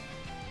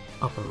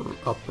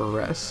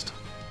 Upperest.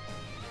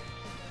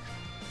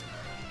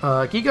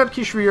 Gigan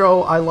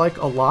Kishiryu I like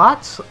a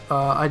lot.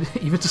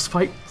 Even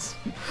despite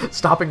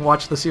stopping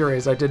watch the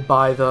series, I did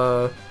buy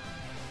the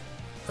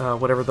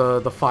whatever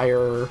the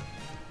fire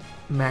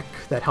mech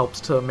that helps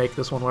to make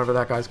this one, whatever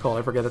that guy's called,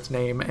 I forget its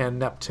name, and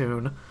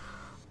Neptune.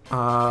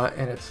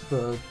 And it's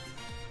the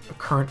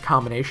current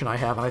combination I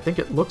have, and I think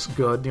it looks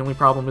good. The only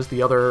problem is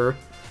the other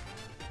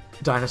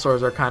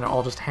dinosaurs are kind of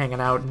all just hanging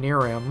out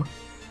near him,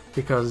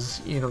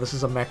 because, you know, this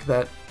is a mech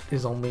that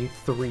is only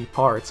 3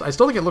 parts. I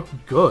still think it looked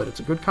good. It's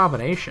a good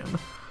combination.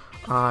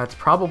 It's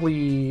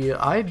probably...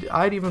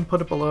 I'd even put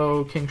it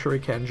below King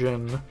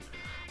Shurikenjin.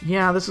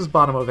 Yeah, this is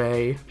bottom of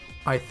A,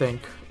 I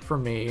think, for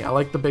me. I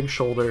like the big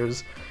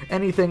shoulders.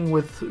 Anything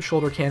with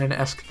shoulder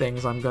cannon-esque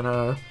things I'm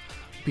gonna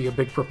be a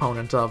big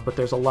proponent of, but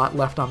there's a lot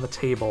left on the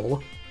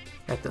table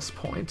at this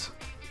point.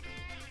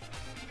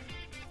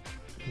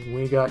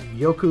 We got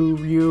Yoku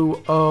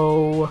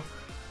Ryu-Oh,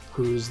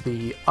 who's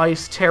the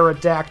Ice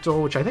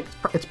Pterodactyl, which I think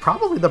it's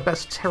probably the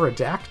best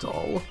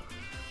pterodactyl.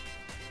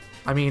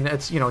 I mean,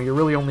 it's, you know, you're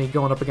really only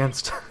going up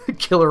against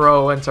Killer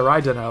O and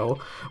Teraidino,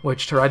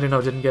 which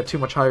Teraidino didn't get too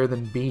much higher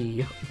than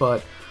B,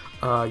 but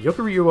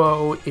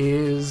Yokuryuo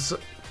is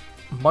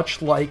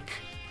much like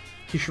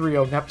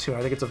Kishirio Neptune.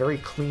 I think it's a very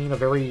clean, a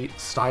very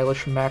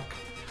stylish mech.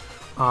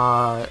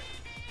 I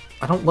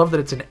don't love that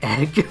it's an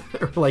egg,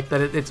 or like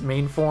that its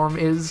main form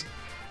is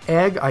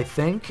egg, I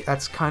think.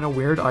 That's kind of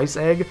weird, Ice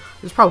Egg.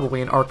 There's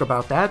probably an arc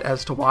about that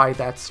as to why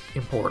that's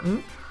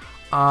important.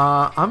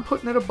 I'm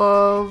putting it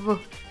above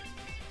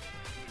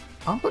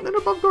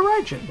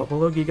Dairanger,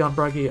 Bubalo Gigan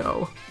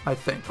Bragio, I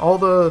think. All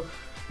the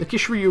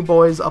Kishiryu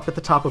boys up at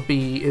the top of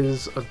B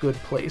is a good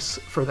place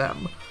for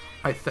them,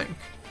 I think.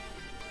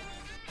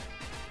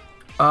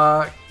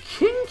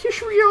 King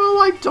Kishiryu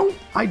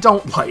I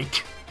don't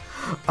like.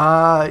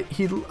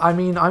 I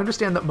mean, I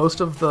understand that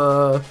most of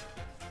the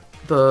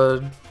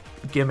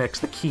gimmicks,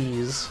 the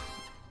keys,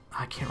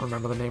 I can't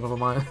remember the name of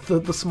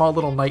them, the small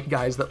little knight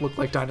guys that look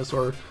like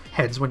dinosaur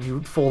heads when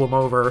you fold them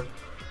over,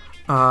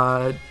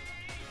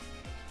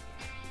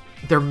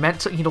 they're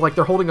meant to, you know, like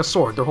they're holding a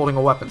sword, they're holding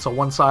a weapon, so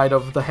one side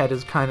of the head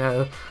is kind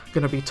of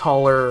going to be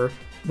taller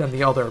than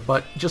the other,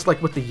 but just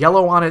like with the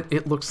yellow on it,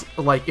 it looks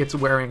like it's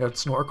wearing a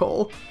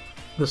snorkel.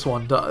 This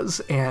one does,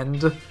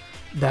 and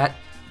that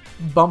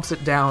bumps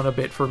it down a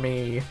bit for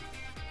me.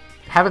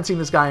 Haven't seen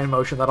this guy in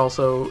motion, that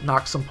also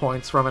knocks some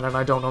points from it, and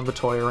I don't own the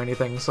toy or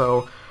anything,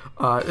 so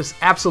this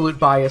absolute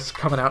bias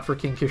coming out for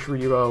King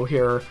Kishiryu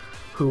here,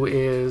 who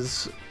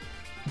is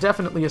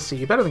definitely a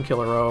C, better than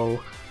Killer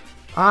O.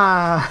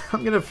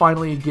 I'm gonna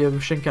finally give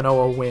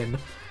Shinkano a win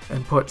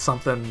and put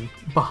something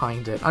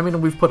behind it. I mean,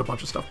 we've put a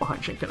bunch of stuff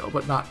behind Shinkano,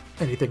 but not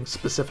anything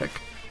specific,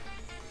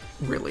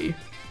 really.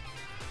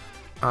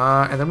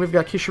 And then we've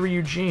got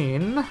Kishiryu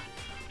Jin,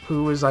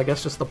 who is, I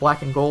guess, just the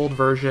black and gold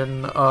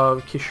version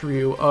of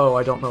Kishiryu O.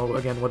 I don't know,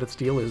 again, what its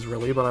deal is,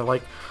 really, but I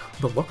like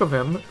the look of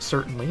him,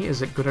 certainly.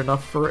 Is it good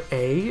enough for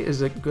A?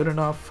 Is it good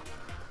enough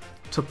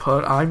to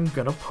put... I'm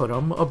gonna put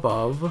him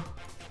above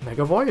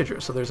Mega Voyager,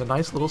 so there's a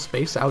nice little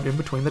space out in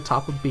between the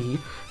top of B.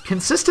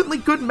 Consistently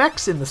good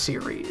mechs in the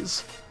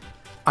series,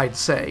 I'd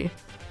say.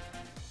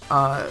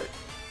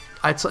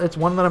 It's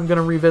one that I'm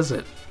gonna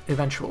revisit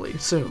eventually,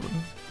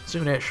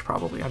 soonish,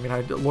 probably. I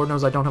mean, Lord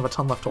knows I don't have a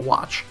ton left to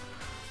watch.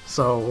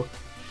 So,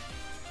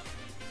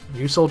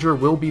 New Soldier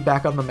will be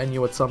back on the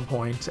menu at some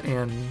point,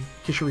 and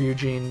Kishiryu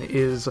Jin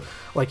is,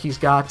 like, he's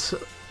got,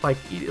 like,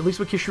 at least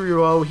with Kishiryu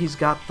O, he's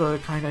got the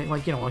kind of,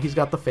 like, you know, he's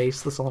got the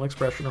face, the sullen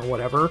expression, or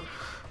whatever,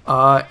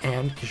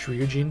 and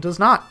Kishiryu Jin does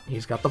not.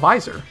 He's got the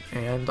visor,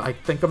 and I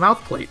think a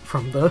mouth plate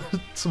from the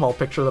small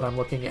picture that I'm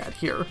looking at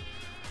here,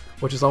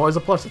 which is always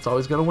a plus. It's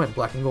always going to win.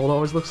 Black and gold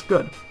always looks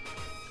good.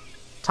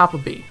 Top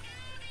of B.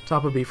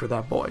 Top of B for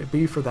that boy.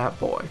 B for that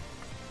boy.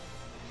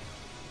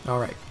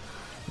 Alright.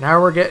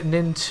 Now we're getting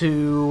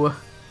into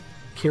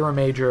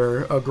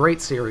Kiramaizin, a great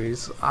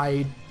series.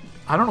 I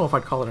don't know if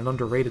I'd call it an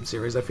underrated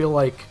series. I feel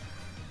like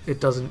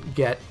it doesn't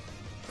get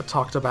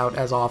talked about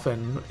as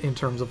often in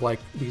terms of like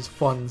these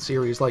fun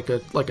series, like a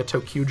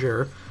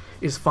Tokuger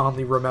is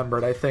fondly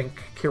remembered. I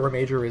think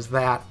Kiramaizin is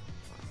that,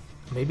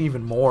 maybe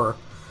even more.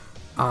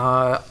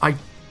 I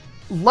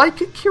like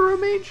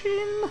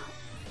Kiramaizin.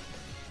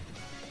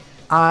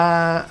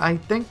 I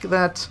think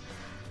that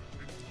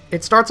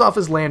it starts off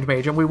as Land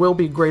Mage, and we will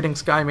be grading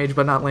Sky Mage,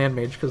 but not Land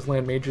Mage, because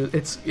Land Mage,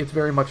 it's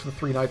very much the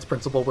Three Knights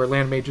principle, where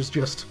Land Mage is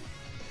just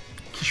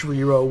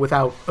Kishiryu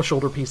without a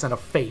shoulder piece and a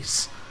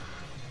face.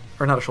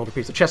 Or not a shoulder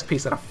piece, a chest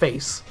piece and a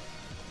face.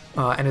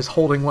 And is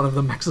holding one of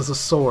the mechs as a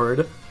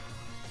sword.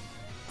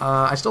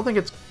 I still think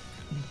it's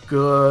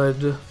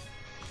good.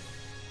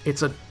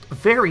 It's a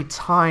very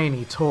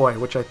tiny toy,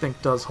 which I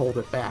think does hold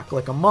it back.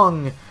 Like,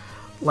 among,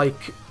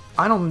 like...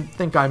 I don't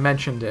think I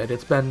mentioned it,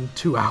 it's been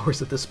 2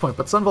 hours at this point,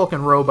 but Sun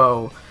Vulcan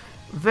Robo,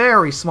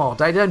 very small.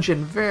 Dairanger,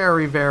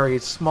 very, very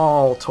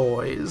small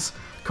toys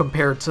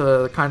compared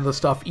to kind of the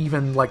stuff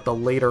even like the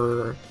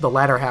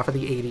latter half of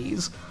the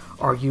 80s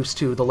are used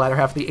to. The latter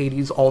half of the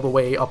 80s all the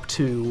way up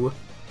to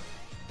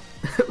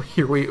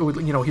here with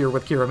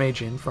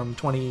Kiramaizin from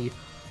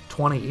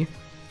 2020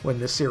 when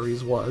this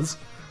series was.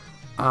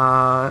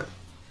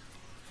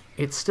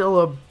 It's still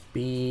a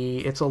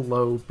B, it's a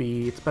low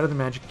B, it's better than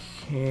Magic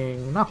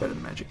King, not better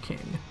than Magic King,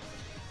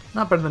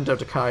 not better than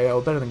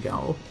Dotakayo, better than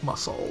Gal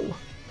Muscle,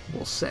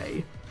 we'll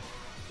say.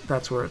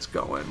 That's where it's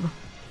going.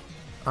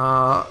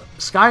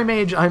 Sky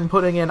Mage I'm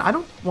putting in, I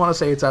don't want to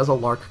say it's as a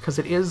lark, because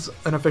it is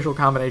an official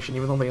combination,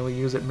 even though they only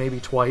use it maybe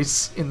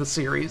twice in the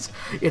series.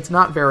 It's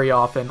not very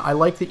often. I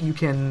like that you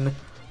can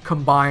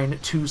combine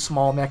two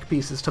small mech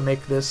pieces to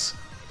make this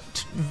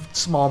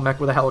small mech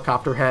with a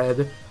helicopter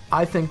head.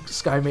 I think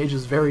Sky Mage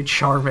is very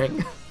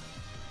charming.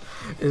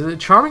 Is it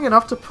charming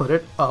enough to put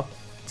it up?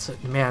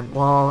 Man,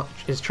 well,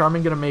 is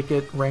charming going to make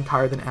it rank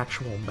higher than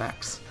actual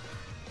mechs?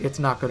 It's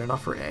not good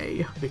enough for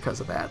A because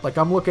of that. Like,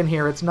 I'm looking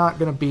here, it's not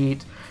going to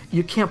beat...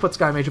 You can't put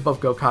Sky Mage above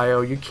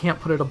Gokayo. You can't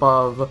put it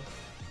above,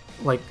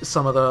 like,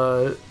 some of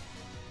the...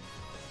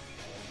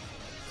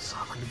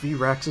 Like,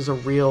 V-Rex is a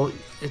real...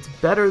 It's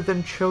better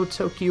than Cho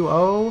Tokyo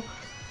O,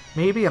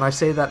 maybe? And I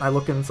say that and I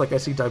look and it's like I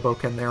see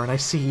Daiboken there and I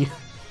see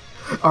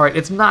Alright,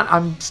 it's not...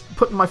 I'm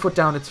putting my foot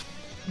down. It's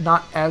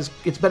not as...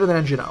 It's better than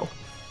Engine O.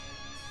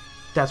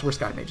 That's where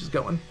Sky Mage is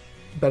going.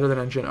 Better than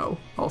Engine O,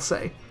 I'll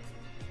say.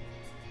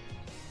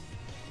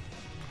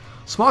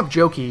 Smog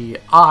Jokey,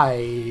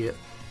 I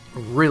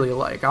really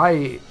like.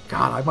 God,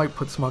 I might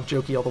put Smog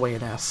Jokey all the way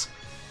in S.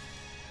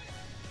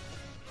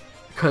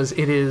 Because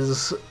it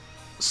is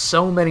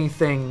so many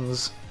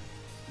things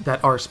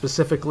that are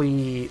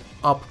specifically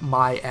up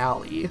my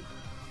alley.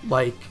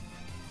 Like,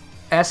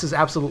 S is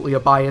absolutely a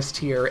biased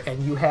tier,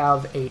 and you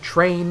have a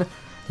train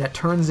that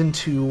turns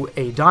into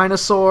a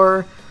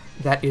dinosaur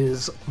that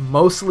is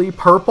mostly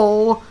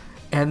purple,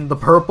 and the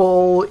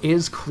purple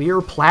is clear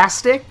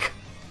plastic.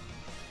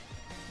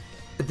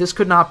 This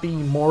could not be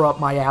more up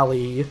my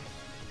alley.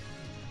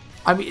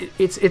 I mean,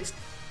 it's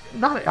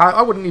not...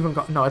 I wouldn't even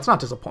go... No, it's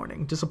not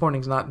disappointing. Disappointing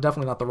is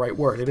definitely not the right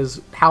word. It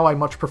is how I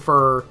much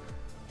prefer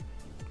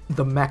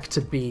the mech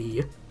to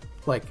be,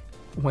 like,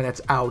 when it's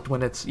out,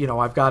 when it's, you know,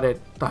 I've got a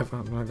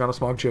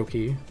Smog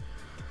Jokey,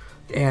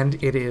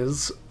 and it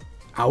is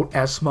out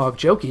as Smog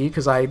Jokey,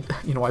 because I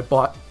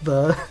bought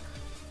the...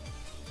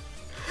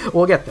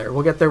 We'll get there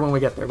when we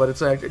get there, but it's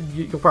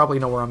you'll probably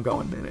know where I'm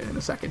going in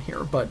a second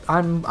here, but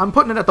I'm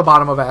putting it at the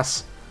bottom of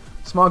S.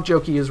 Smog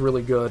Jokey is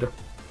really good.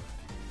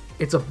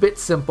 It's a bit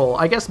simple.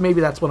 I guess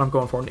maybe that's what I'm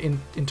going for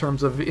in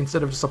terms of,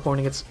 instead of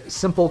disappointing, it's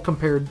simple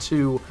compared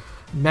to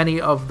many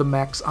of the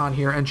mechs on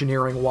here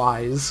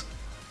engineering-wise,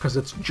 because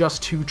it's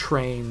just two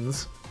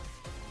trains,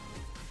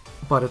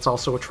 but it's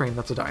also a train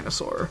that's a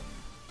dinosaur.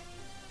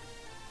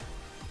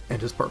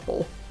 And is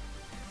purple.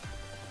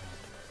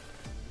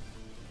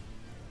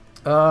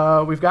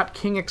 We've got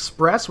King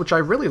Express, which I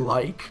really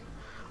like.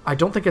 I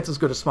don't think it's as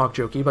good as Smog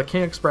Jokey, but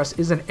King Express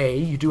is an A.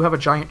 You do have a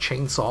giant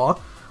chainsaw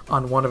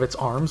on one of its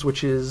arms,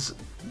 which is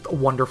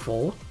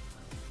wonderful.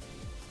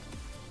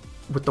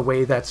 With the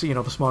way that's, you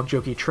know, the Smog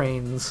Jokey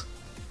trains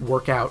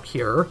work out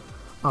here.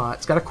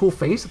 It's got a cool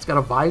face. It's got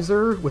a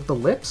visor with the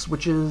lips,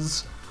 which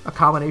is a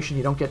combination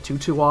you don't get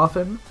too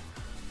often.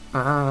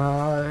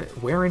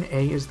 Where in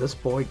A is this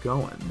boy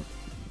going?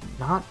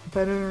 Not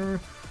better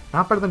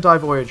than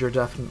Voyager,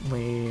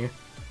 definitely.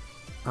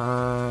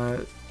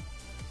 Not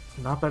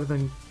better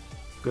than, I'm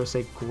gonna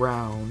say,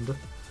 Ground.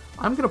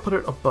 I'm gonna put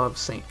it above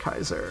Saint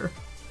Kaiser,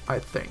 I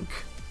think.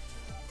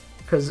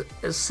 Because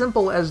as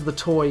simple as the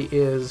toy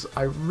is,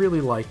 I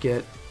really like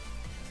it.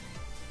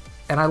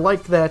 And I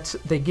like that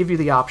they give you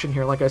the option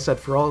here, like I said,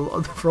 for all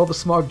the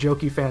Smog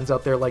Jokey fans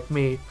out there like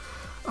me,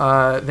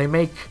 they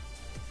make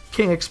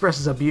King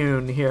Express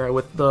Zabune here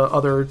with the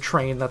other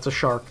train that's a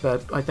shark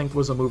that I think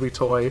was a movie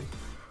toy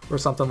or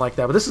something like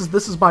that. But this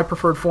is my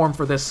preferred form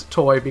for this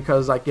toy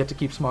because I get to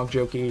keep Smog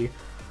Jokey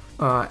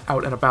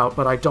out and about,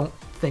 but I don't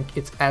think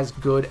it's as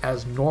good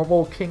as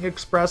normal King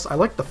Express. I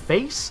like the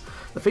face.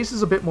 The face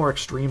is a bit more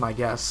extreme, I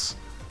guess.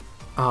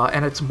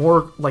 And it's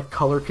more, like,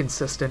 color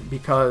consistent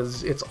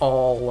because it's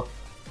all...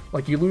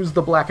 Like, you lose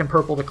the black and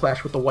purple to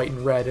clash with the white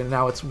and red, and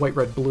now it's white,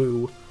 red,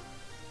 blue,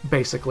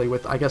 basically,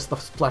 with, I guess, the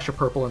splash of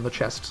purple in the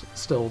chest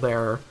still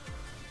there.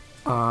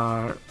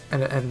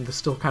 And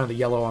still kind of the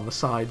yellow on the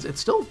sides.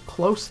 It's still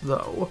close,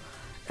 though.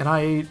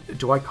 And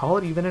do I call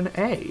it even an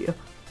A?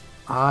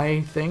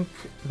 I think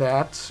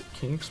that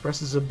King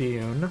Express is a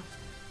Zabune.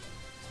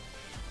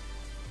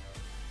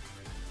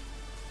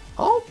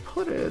 I'll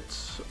put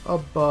it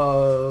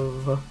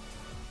above,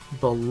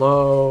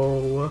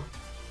 below.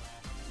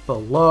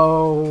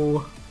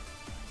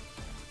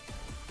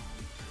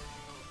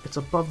 It's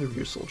above the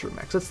Ryu Soldier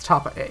mechs. It's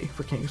top of A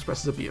for King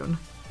Express Zabune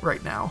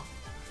right now.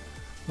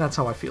 That's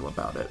how I feel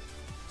about it.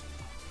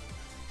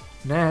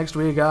 Next,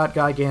 we got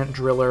Gigant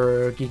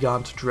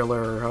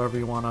Driller, however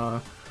you want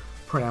to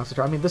pronounce it.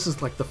 I mean, this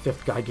is like the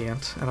 5th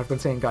Gigant, and I've been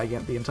saying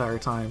Gigant the entire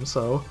time,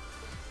 so...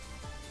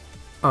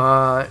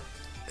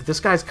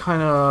 this guy's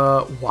kind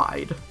of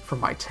wide for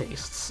my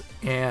tastes,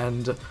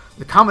 and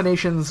the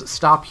combinations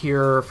stop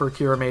here for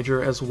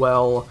Kiramaizin as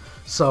well,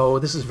 so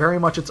this is very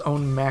much its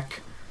own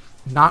mech,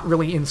 not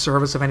really in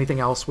service of anything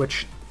else,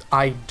 which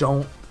I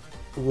don't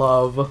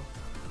love.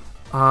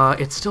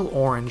 It's still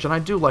orange, and I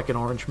do like an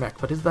orange mech,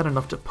 but is that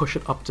enough to push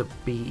it up to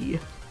B?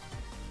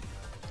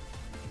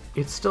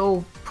 It's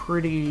still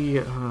pretty,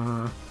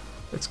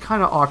 it's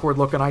kind of awkward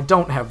looking. I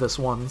don't have this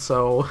one,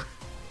 so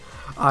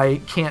I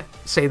can't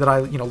say that I,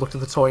 looked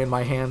at the toy in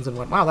my hands and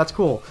went, wow, that's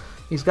cool.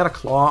 He's got a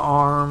claw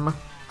arm.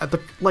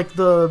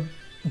 The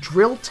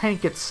drill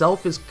tank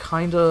itself is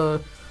kind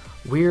of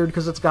weird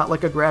because it's got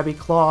like a grabby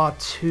claw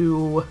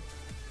too.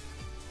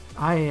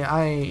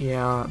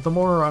 Yeah, the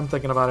more I'm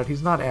thinking about it,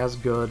 he's not as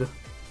good.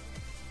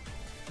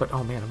 But,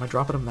 oh man, am I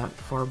dropping him that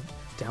far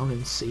down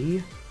in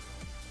C?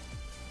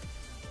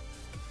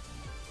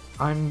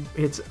 I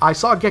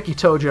saw Geki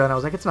Toja and I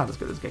was like, it's not as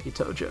good as Geki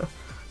Toja.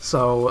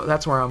 So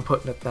that's where I'm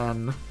putting it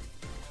then.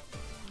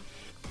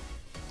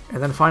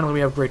 And then finally we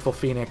have Grateful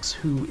Phoenix,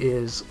 who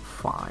is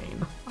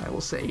fine, I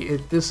will say.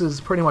 This is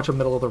pretty much a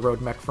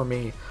middle-of-the-road mech for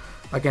me.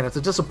 Again, it's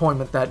a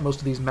disappointment that most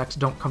of these mechs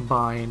don't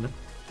combine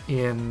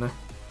in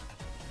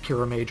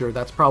Kiramaizin.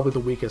 That's probably the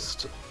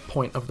weakest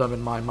point of them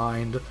in my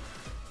mind.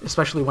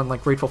 especially when,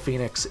 like, Grateful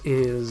Phoenix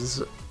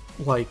is,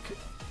 like,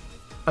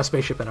 a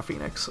spaceship and a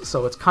phoenix.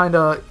 So it's kind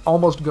of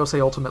almost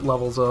Gosei Ultimate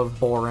levels of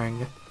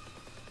boring.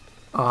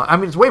 I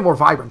mean, it's way more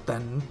vibrant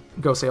than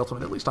Gosei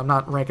Ultimate, at least. I'm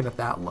not ranking it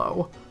that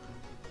low.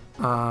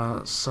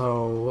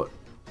 So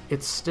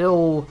it's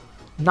still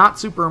not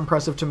super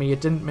impressive to me.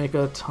 It didn't make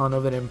a ton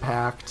of an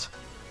impact.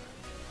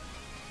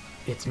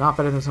 It's not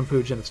better than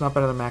Senpujin. It's not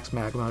better than Max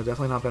Magma.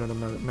 Definitely not better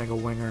than Mega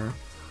Winger.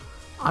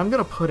 I'm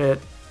going to put it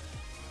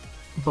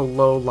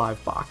below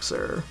Live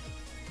Boxer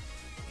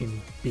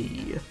in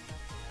B,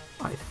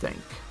 I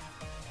think.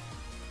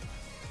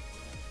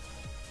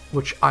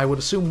 Which I would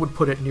assume would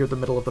put it near the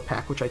middle of the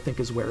pack, which I think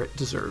is where it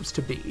deserves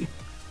to be.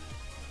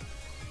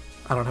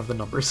 I don't have the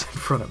numbers in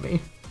front of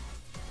me.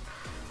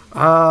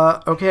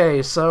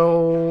 Okay,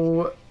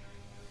 so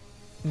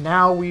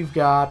now we've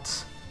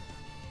got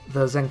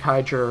the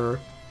Zenkaiger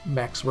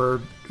mechs. We're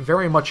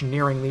very much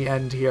nearing the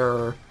end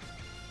here,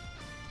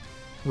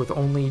 with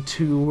only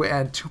 2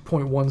 and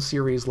 2.1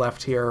 series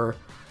left here.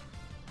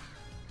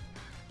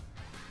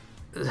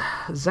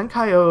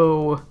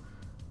 Zenkaio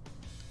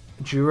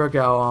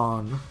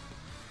Juragaon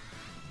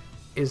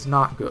is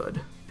not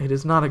good. It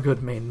is not a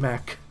good main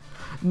mech.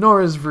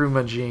 Nor is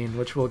Vrumajin,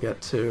 which we'll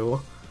get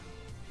to.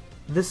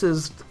 This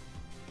is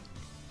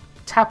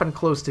tapping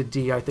close to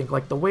D, I think.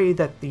 Like, the way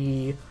that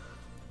the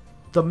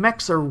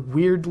mechs are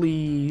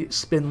weirdly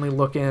spindly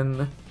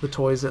looking, the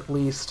toys at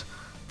least.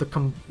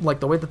 Like,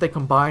 the way that they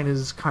combine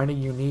is kind of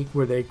unique,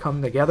 where they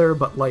come together,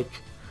 but, like,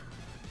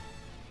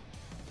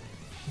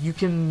 you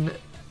can...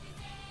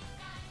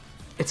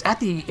 It's at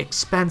the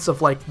expense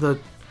of, like,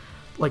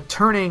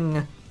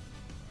 turning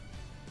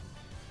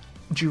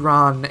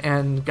Juran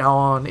and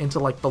Gaon into,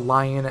 like, the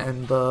lion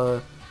and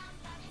the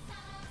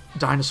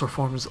dinosaur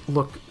forms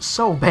look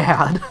so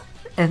bad.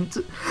 And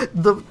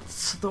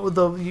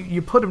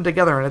you put them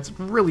together and it's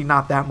really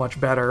not that much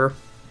better.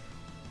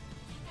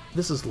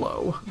 This is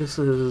low. This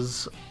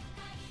is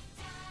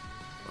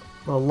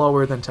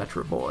lower than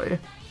Tetra Boy.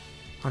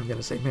 I'm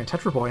gonna say, man,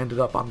 Tetra Boy ended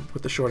up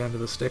with the short end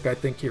of the stick, I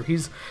think, here.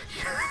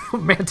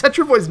 Man,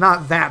 Tetra Boy's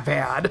not that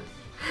bad.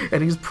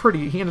 And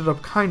he ended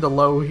up kind of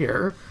low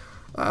here.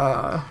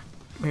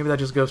 Maybe that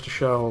just goes to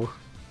show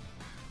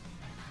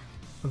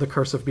the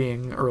curse of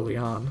being early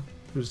on.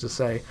 Who's to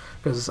say?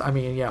 Because, I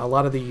mean, yeah, a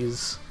lot of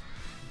these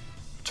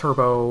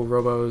Turbo,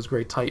 Robos,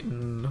 Great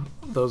Titan,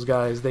 those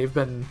guys, they've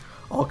been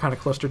all kind of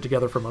clustered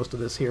together for most of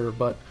this here,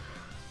 but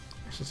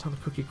it's just how the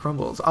cookie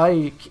crumbles.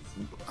 I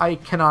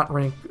cannot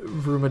rank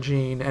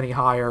Vrumajin any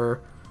higher.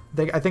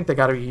 I think they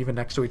gotta be even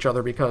next to each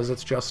other, because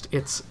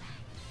it's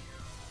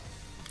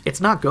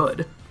not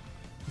good.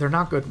 They're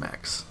not good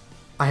mechs.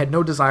 I had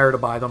no desire to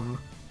buy them,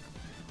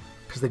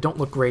 because they don't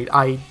look great.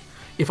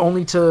 If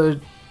only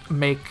to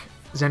make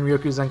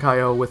Zenryoku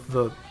Zenkaio with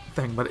the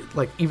thing, but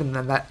like, even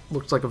then, that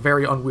looks like a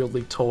very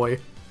unwieldy toy.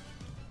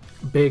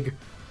 Big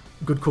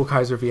Good Cool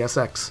Kaiser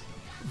VSX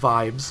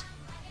vibes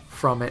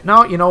from it.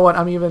 No, you know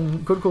what?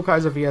 Good Cool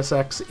Kaiser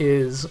VSX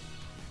is...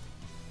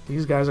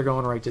 These guys are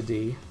going right to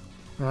D.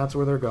 That's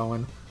where they're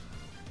going.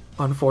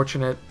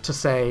 Unfortunate to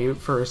say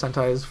for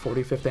Sentai's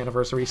 45th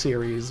anniversary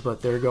series,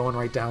 but they're going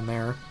right down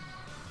there.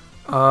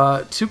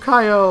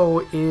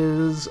 Tsukayo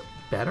is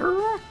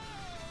better?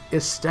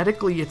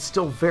 Aesthetically, it's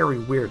still very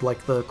weird.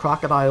 Like, the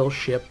crocodile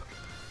ship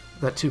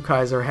that Two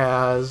Kaiser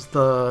has,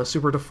 the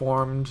super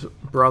deformed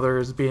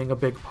brothers being a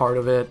big part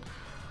of it.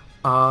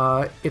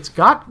 It's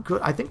got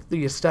good... I think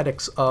the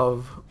aesthetics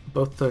of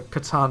both the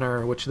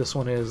Katana, which this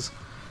one is,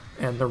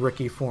 and the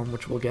Riki form,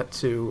 which we'll get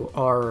to,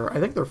 I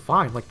think they're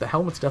fine. Like, the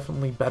helmet's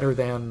definitely better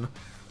than,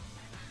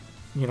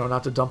 you know,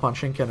 not to dump on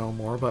Shinkeno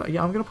more, but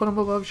yeah, I'm gonna put him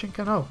above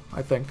Shinkeno,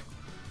 I think.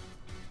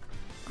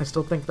 I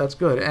still think that's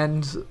good.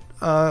 And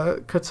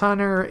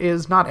Katana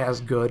is not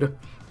as good,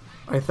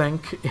 I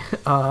think.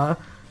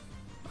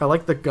 I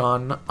like the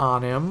gun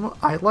on him.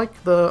 I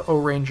like the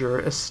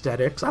Ohranger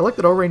aesthetics. I like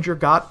that Ohranger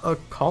got a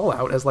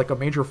call-out as, like, a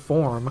major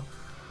form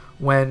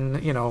when,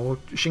 you know,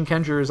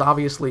 Shinkenger is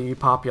obviously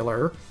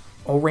popular.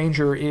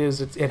 Ohranger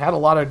is... It had a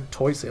lot of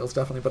toy sales,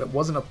 definitely, but it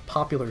wasn't a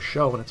popular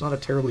show, and it's not a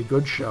terribly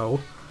good show.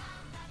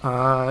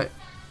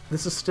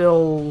 This is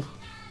still...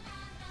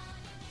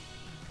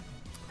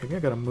 Maybe I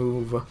gotta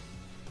move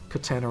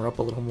Katana up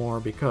a little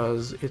more,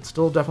 because it's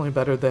still definitely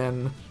better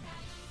than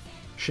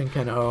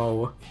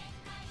Shinken-O.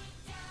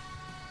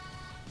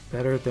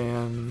 Better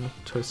than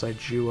Tosai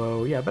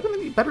Juo. Yeah,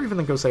 better even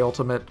than Gosei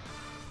Ultimate,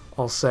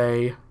 I'll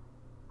say.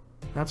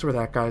 That's where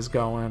that guy's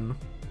going.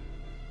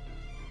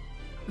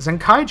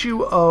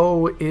 Zenkaiju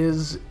O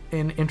is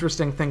an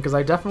interesting thing, because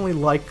I definitely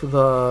like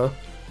the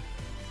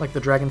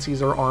Dragon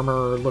Caesar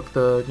armor, look,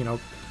 the, you know,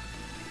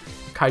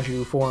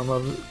 kaiju form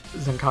of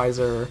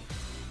Zenkaiser,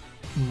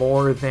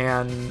 more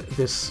than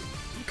this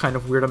kind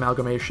of weird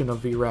amalgamation of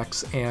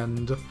V-Rex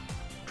and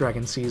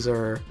Dragon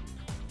Caesar.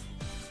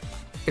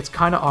 It's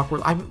kind of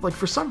awkward. Like,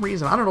 for some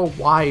reason, I don't know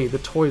why the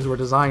toys were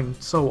designed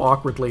so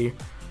awkwardly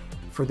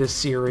for this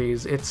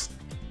series. It's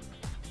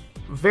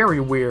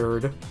very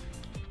weird,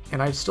 and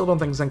I still don't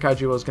think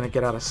Zenkaiju is going to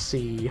get out of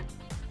C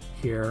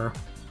here.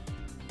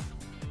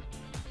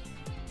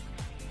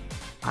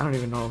 I don't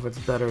even know if it's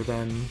better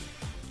than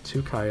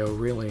Tsukayo,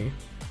 really.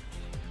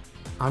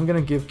 I'm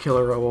gonna give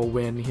Killer O a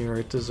win here.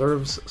 It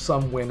deserves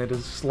some win. It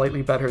is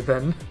slightly better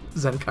than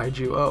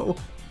Zenkaiju O.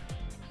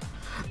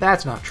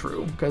 That's not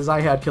true, because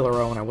I had Killer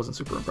O and I wasn't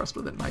super impressed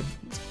with it, and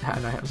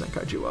I have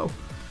Zenkaiju O.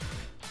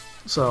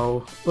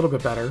 So, a little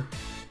bit better.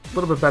 A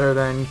little bit better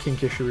than King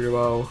Kishiryu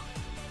O.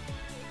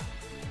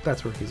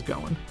 That's where he's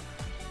going.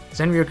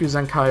 Zenryoku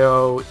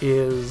Zenkaio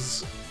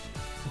is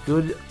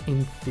good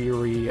in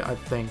theory, I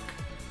think.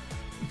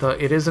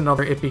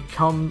 It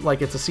become,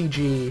 like, it's a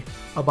CG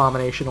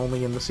abomination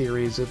only in the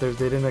series. They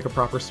didn't make a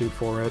proper suit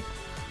for it,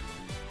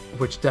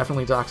 which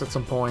definitely docks at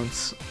some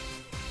points.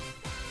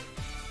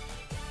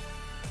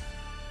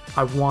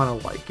 I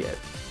want to like it.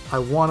 I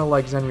want to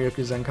like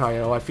Zenryoku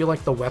Zenkaio. I feel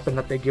like the weapon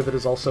that they give it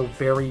is also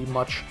very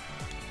much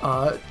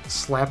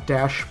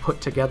slapdash put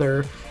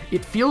together.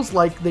 It feels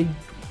like they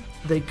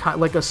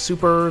like a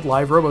super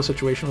Live Robo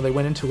situation where they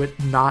went into it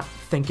not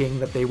thinking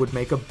that they would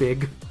make a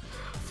big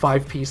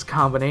 5-piece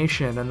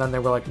combination, and then they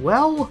were like,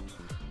 well,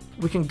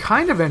 we can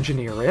kind of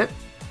engineer it,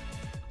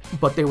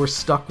 but they were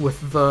stuck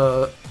with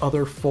the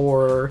other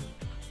 4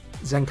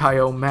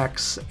 Zenkaio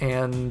mechs,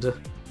 and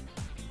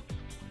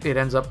it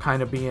ends up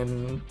kind of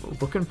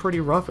looking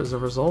pretty rough as a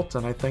result,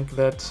 and I think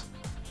that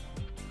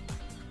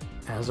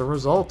as a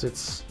result,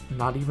 it's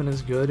not even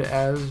as good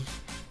as...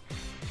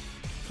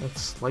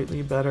 It's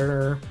slightly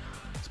better.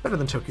 It's better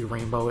than Tokyo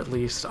Rainbow, at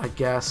least, I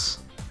guess.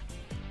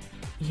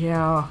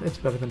 Yeah, it's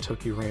better than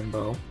Tokyo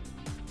Rainbow.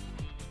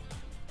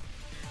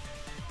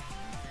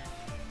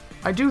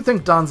 I do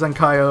think Don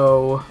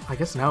Zenkaio... I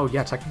guess now,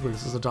 yeah, technically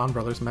this is a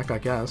Donbrothers mech, I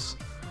guess.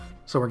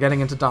 So we're getting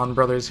into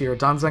Donbrothers here.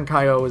 Don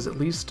Zenkaio is at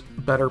least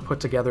better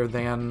put together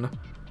than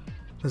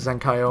the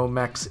Zenkaio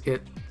mechs.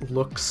 It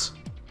looks...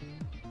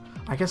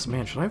 I guess,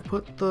 man, should I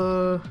put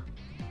the...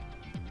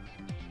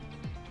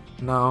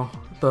 No.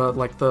 The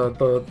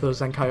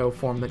Zenkaio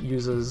form that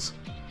uses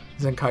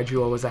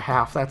Zenkaiju as a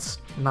half, that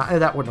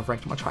wouldn't have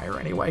ranked much higher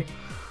anyway.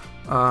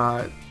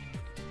 Don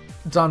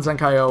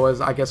Zenkaio is,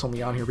 I guess,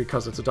 only on here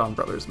because it's a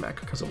Donbrothers mech,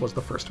 because it was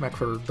the first mech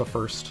for the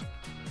first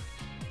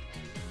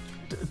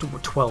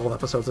 12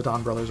 episodes of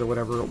Donbrothers or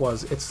whatever it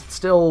was. It's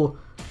still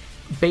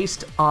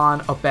based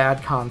on a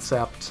bad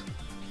concept,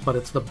 but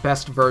it's the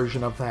best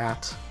version of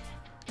that,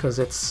 because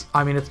it's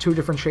 2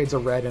 different shades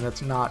of red, and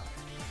it's not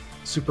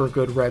super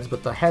good reds,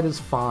 but the head is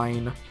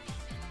fine.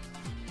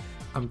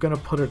 I'm gonna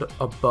put it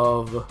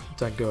above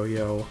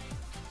Dagoyo,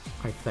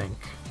 I think.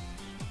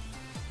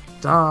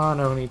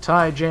 Don Oni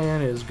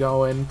Taijin is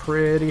going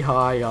pretty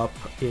high up.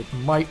 It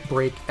might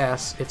break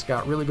S. It's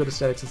got really good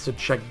aesthetics. It's a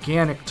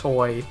gigantic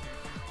toy.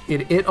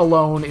 It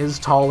alone is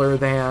taller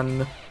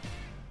than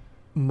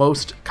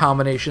most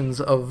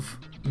combinations of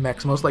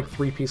mechs, most like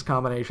 3-piece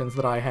combinations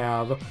that I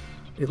have.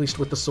 At least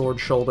with the sword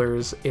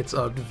shoulders. It's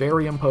a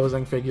very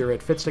imposing figure.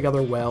 It fits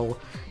together well.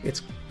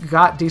 It's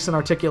got decent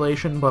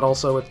articulation, but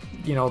also,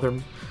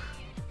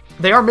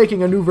 they are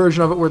making a new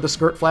version of it where the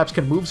skirt flaps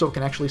can move so it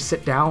can actually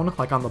sit down,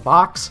 like on the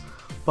box.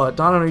 But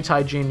Don Oni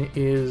Taijin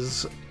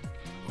is...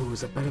 Ooh,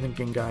 is it better than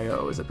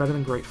Gingayo? Is it better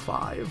than Great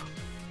 5?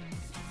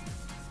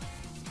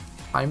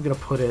 I'm going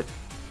to put it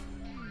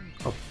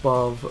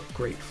above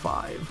Great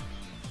 5,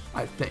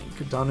 I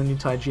think. Don Oni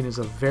Taijin is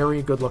a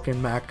very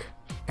good-looking mech,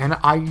 and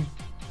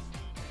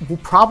we'll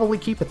probably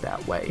keep it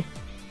that way,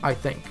 I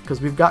think,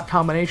 because we've got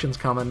combinations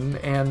coming,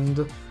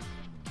 and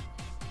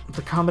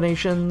the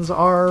combinations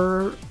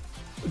are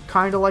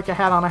kind of like a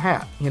hat on a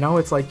hat, you know?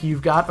 It's like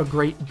you've got a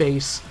great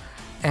base,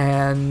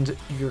 and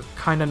you're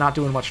kind of not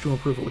doing much to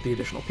improve it with the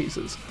additional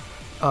pieces.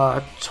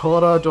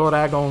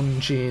 Toradragon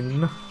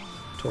Jin,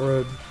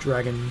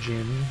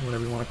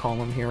 whatever you want to call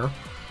him here.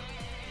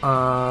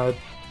 I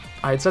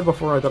had said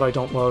before that I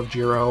don't love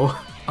Jiro.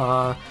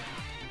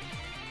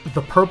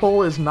 The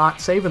purple is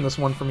not saving this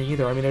one for me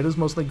either. I mean, it is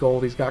mostly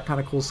gold. He's got kind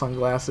of cool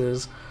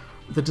sunglasses.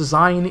 The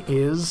design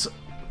is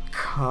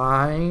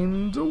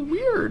kind of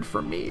weird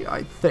for me,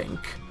 I think.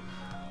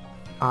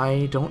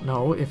 I don't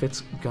know if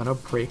it's gonna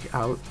break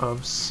out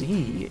of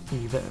C,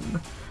 even.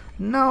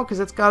 No,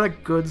 because it's got a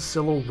good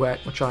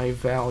silhouette, which I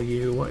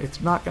value. It's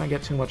not gonna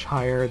get too much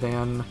higher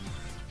than...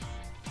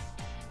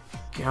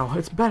 You know,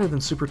 it's better than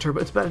Super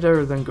Turbo. It's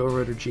better than Go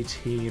Rotor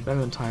GT,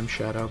 better than Time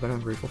Shadow, better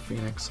than Grateful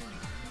Phoenix.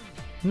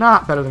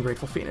 Not better than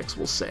Grateful Phoenix,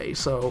 we'll say,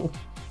 so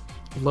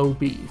low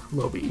B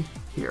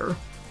here,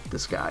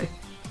 this guy.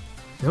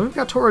 Then we've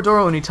got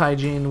Toradoro Oni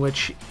Taijin,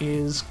 which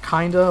is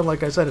kinda,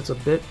 like I said, it's a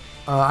bit,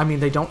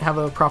 they don't have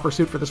a proper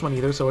suit for this one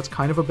either, so it's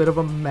kind of a bit of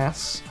a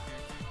mess.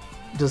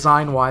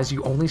 Design-wise,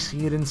 you only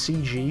see it in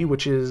CG,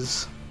 which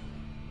is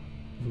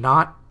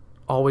not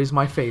always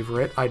my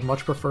favorite. I'd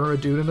much prefer a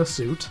dude in a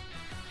suit.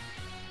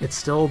 It's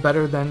still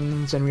better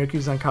than Zenryoku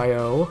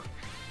Zenkaio,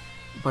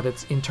 but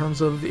it's, in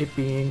terms of it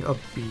being a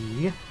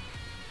B,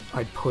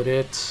 I'd put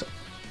it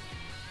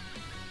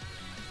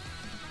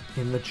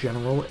in the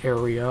general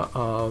area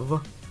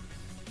of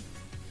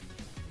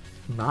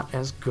not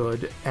as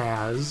good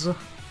as,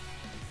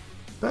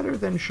 better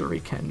than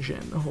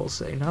Shurikenjin, we'll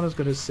say. Not as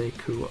good as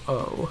Seiku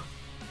O.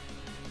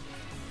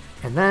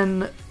 And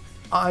then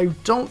I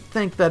don't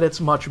think that it's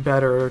much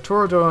better.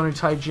 Torodoro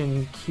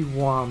Taijin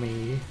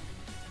Kiwami,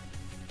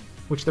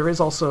 which there is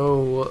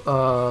also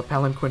a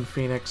Palanquin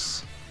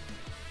Phoenix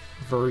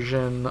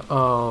version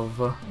of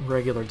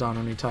regular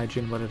Danoni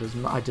Taijin, but it is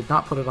not, I did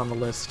not put it on the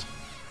list.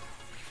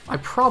 I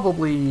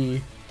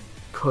probably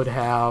could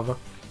have.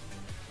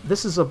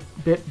 This is a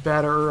bit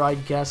better, I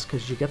guess,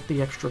 because you get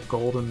the extra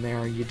gold in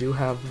there. You do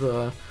have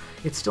the...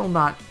 It's still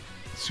not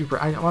super...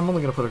 I'm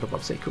only going to put it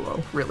above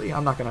Seikuo, really.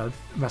 I'm not going to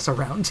mess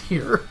around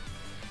here.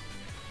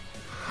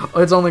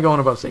 It's only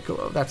going above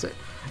Seikuo, that's it.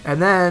 And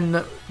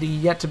then the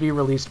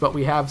yet-to-be-released, but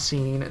we have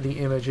seen the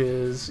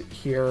images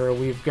here.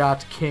 We've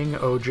got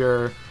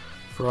king-ohger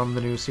from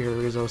the new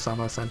series,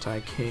 Osama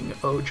Sentai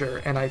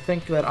King-ohger. And I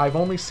think that I've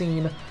only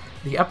seen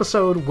the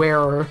episode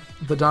where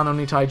the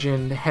Danoni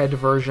Taijin head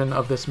version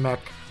of this mech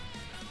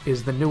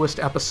is the newest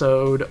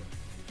episode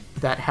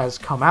that has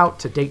come out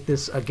to date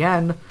this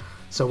again.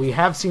 So we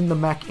have seen the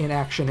mech in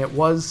action. It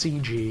was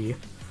CG.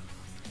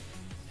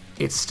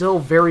 It's still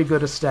very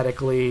good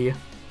aesthetically.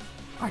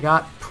 I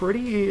got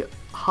pretty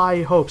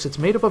high hopes. It's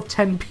made up of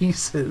 10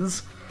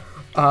 pieces,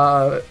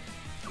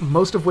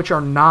 most of which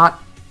are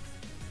not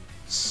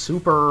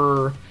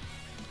super...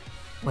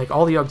 Like,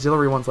 all the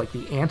auxiliary ones, like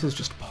the ant is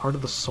just part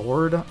of the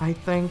sword, I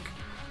think,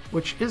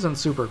 which isn't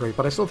super great,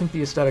 but I still think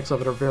the aesthetics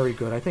of it are very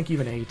good. I think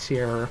even A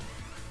tier.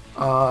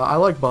 I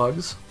like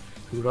bugs.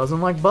 Who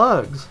doesn't like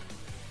bugs?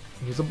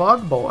 He's a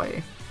bug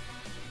boy.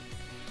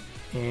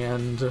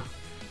 And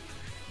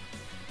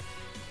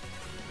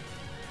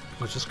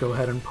let's just go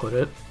ahead and put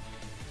it.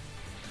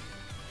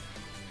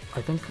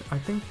 I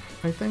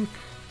think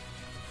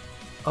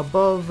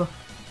above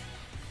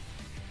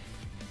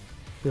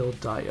Build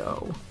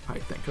Dio. I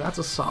think that's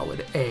a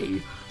solid A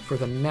for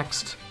the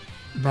next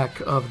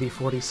mech of the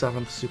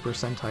 47th Super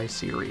Sentai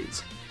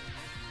series.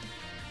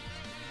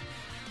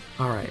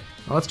 Alright,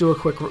 well, let's do a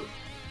quick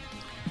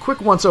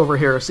once over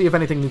here, see if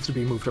anything needs to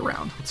be moved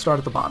around. Let's start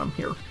at the bottom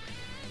here.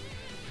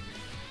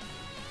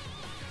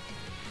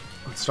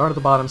 Let's start at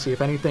the bottom, see if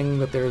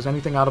there's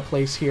anything out of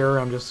place here.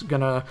 I'm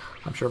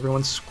sure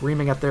everyone's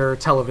screaming at their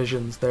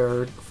televisions,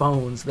 their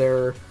phones,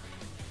 their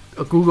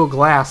Google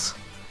Glass,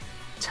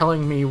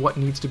 telling me what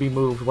needs to be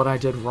moved, what I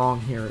did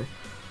wrong here.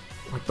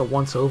 Like the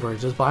once over,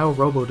 does Bio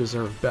Robo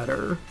deserve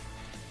better?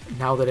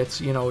 Now that it's,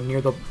 you know,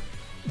 near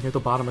the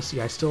bottom of C,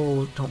 I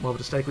still don't love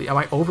it aesthetically. Am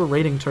I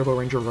overrating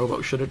Turboranger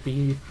Robo? Should it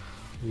be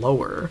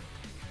lower?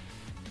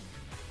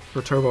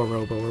 For Turbo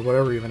Robo, or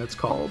whatever even it's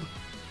called.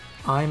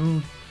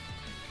 I'm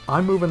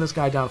moving this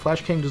guy down.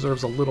 Flash King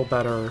deserves a little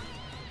better.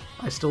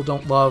 I still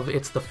don't love...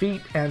 It's the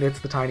feet and it's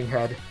the tiny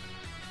head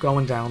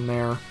going down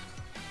there.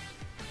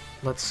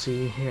 Let's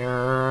see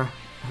here...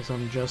 As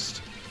I'm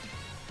just...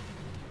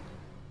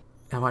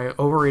 Am I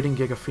overrating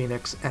Giga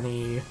Phoenix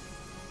any...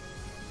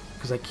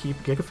 Because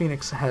Giga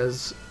Phoenix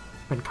has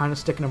been kind of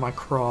sticking to my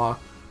craw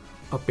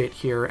a bit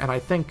here, and I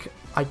think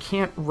I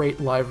can't rate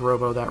Live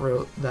Robo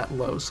that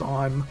low, so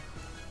I'm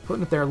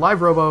putting it there.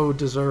 Live Robo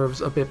deserves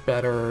a bit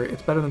better.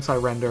 It's better than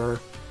Zyuranger.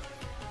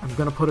 I'm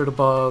gonna put it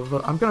above...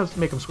 I'm gonna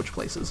make them switch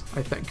places,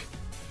 I think.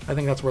 I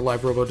think that's where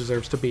Live Robo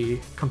deserves to be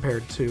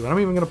compared to... And I'm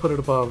even gonna put it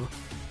above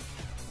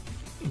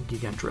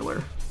Gigant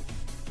Driller.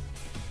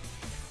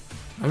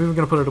 I'm even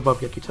going to put it above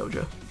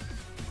Gekitoja.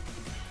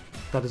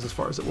 That is as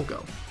far as it will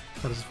go.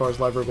 That is as far as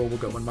Live Robo will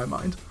go in my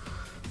mind.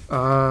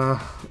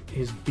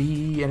 Is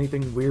B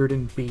anything weird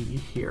in B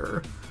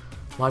here?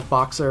 Live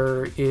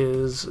Boxer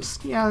is,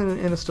 yeah,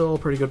 in a still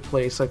pretty good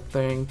place, I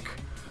think.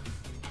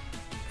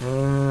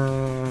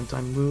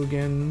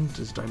 Daimugen.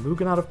 Is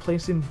Daimugen out of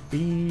place in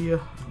B? I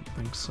don't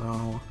think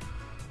so.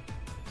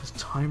 Does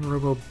Time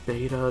Robo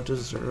Beta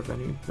deserve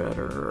any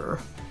better?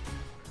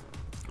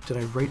 Did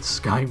I rate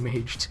Sky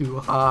Mage too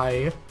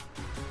high?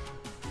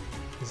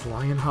 Is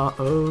Lionheart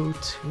O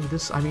to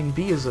this? I mean,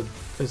 B is a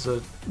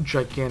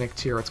gigantic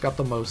tier. It's got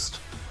the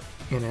most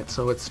in it,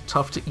 so it's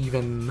tough to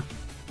even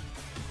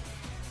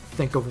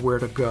think of where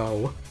to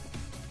go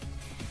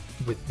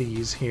with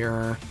these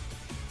here.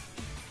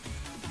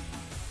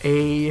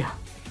 A.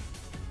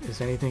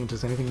 Does anything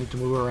need to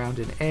move around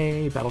in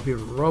A? Battle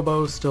Fever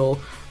Robo, still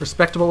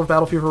respectable of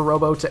Battle Fever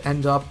Robo to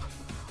end up...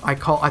 I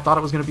thought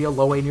it was going to be a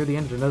low A near the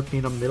end. It ended up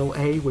being a middle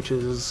A, which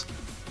is...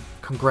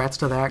 Congrats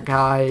to that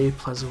guy.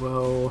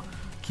 Plezuo.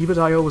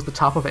 Kiba was the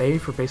top of A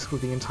for basically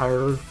the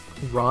entire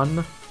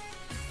run.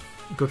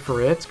 Good for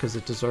it, because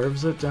it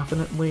deserves it,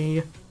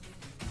 definitely.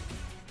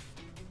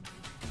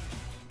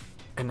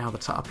 And now the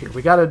top here.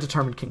 We gotta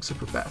determine King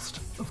Super Best,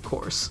 of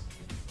course.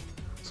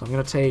 So I'm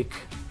gonna take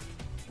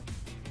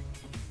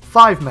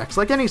 5 mechs,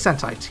 like any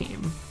Sentai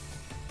team,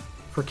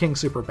 for King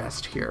Super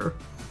Best here.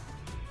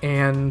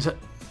 And...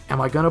 Am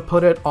I gonna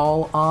put it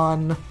all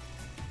on...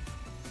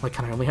 Like,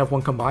 can I only have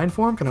one combined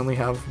form? Can I only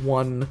have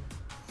one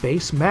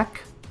base mech?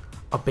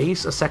 A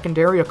base, a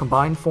secondary, a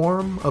combined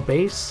form, a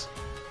base?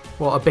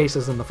 Well, a base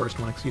is in the first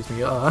one, excuse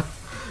me. A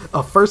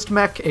first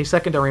mech, a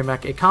secondary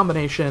mech, a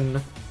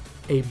combination,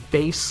 a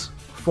base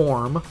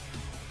form,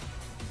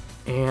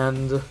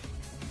 and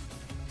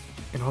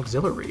an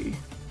auxiliary,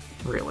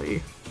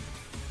 really.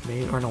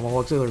 Maybe, or no, well,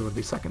 auxiliary would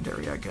be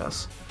secondary, I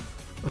guess.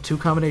 A 2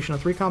 combination, a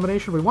 3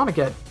 combination? We want to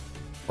get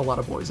a lot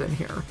of boys in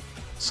here.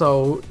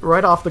 So,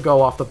 right off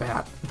the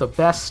bat, the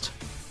best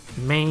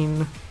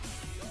main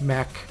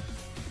mech,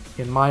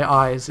 in my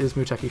eyes, is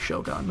Muteki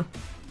Shogun.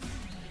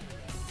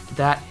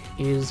 That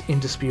is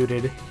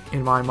indisputed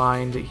in my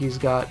mind. He's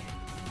got...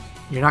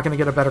 You're not going to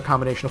get a better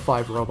combination of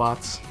 5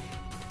 robots.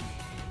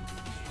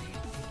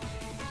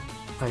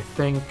 I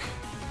think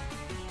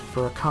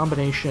for a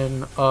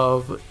combination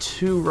of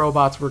 2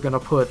 robots, we're going to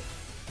put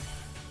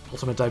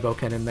Ultimate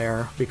Daiboken in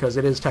there, because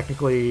it is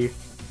technically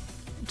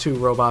 2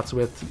 robots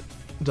with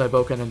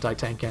Daiboken and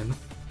Daitenken.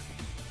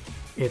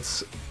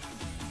 It's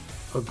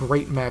a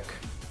great mech.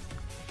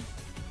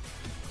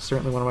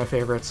 Certainly one of my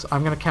favorites.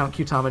 I'm going to count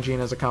Kyutamajin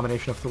as a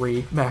combination of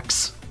 3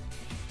 mechs.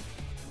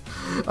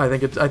 I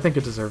think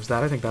it deserves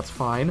that. I think that's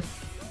fine.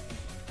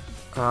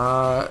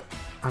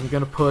 I'm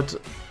going to put...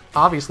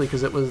 Obviously,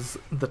 because it was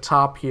the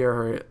top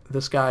here,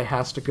 this guy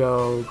has to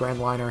go, Grand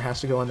Liner has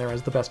to go in there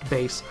as the best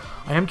base.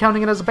 I am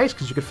counting it as a base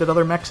because you could fit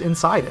other mechs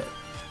inside it.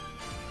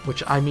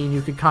 Which, I mean,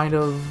 you could kind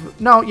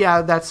of... No,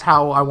 yeah, that's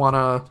how I want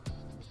to...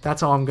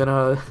 That's how I'm going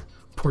to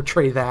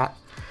portray that.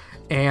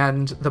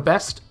 And the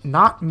best,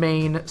 not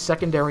main,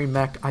 secondary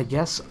mech, I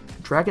guess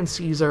Dragon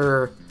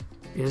Caesar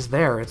is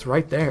there. It's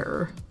right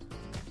there.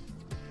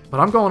 But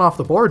I'm going off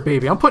the board,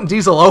 baby. I'm putting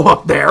Diesel O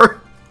up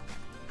there.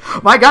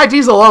 My guy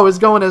Diesel O is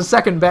going as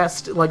second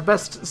best, like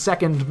best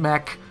second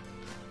mech,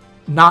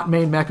 not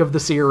main mech of the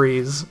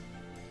series.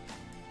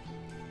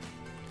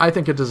 I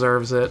think it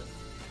deserves it.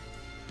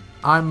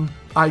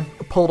 I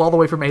pulled all the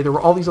way from A. There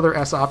were all these other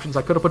S options.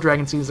 I could have put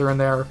Dragon Caesar in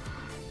there.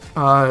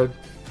 I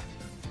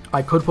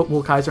could put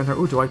Wool Kaiser in there.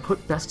 Ooh, do I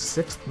put best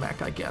 6th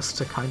mech, I guess,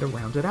 to kind of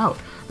round it out?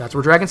 That's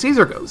where Dragon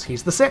Caesar goes.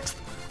 He's the 6th.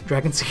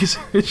 Dragon Caesar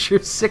is your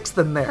 6th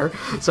in there,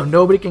 so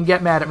nobody can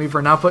get mad at me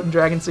for not putting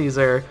Dragon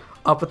Caesar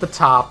up at the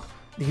top.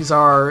 These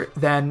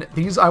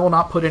I will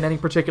not put in any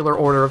particular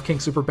order of King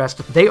Super Best.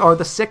 They are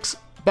the 6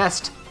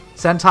 best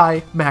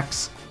Sentai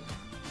mechs.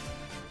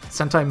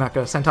 Sentai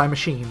Mecha, Sentai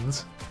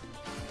machines,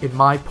 in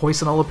my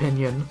personal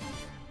opinion.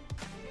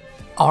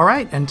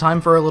 Alright, and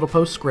time for a little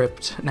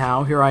postscript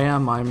now. Here I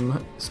am,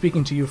 I'm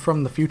speaking to you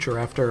from the future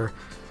after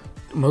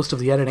most of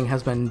the editing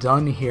has been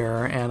done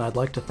here, and I'd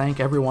like to thank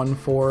everyone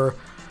for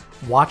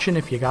watching.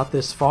 If you got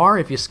this far,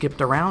 if you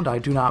skipped around, I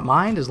do not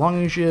mind, as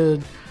long as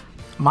you...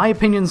 My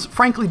opinions,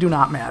 frankly, do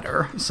not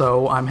matter,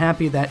 so I'm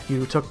happy that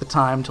you took the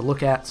time to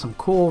look at some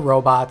cool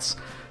robots,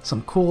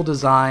 some cool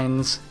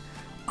designs.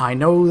 I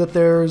know that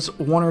there's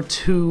 1 or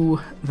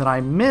 2 that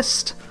I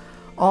missed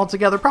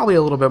altogether, probably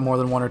a little bit more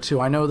than 1 or 2.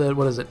 I know that,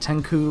 what is it,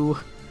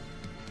 Tenku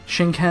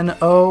Shinken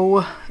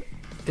O?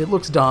 It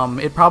looks dumb.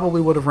 It probably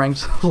would have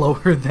ranked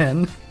lower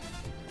than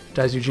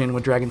Daizujin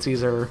with Dragon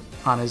Caesar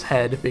on his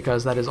head,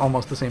 because that is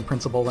almost the same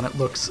principle, and it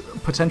looks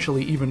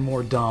potentially even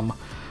more dumb.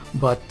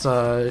 But,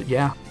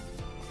 yeah.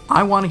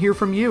 I want to hear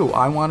from you.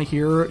 I want to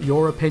hear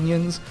your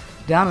opinions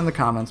down in the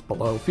comments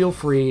below. Feel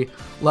free.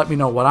 Let me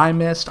know what I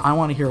missed. I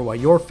want to hear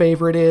what your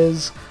favorite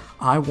is.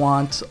 I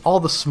want all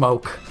the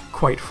smoke,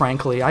 quite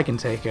frankly. I can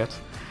take it.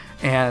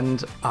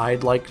 And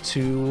I'd like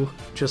to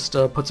just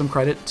put some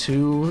credit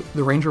to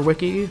the Ranger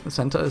Wiki,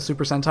 the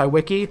Super Sentai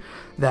Wiki,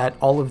 that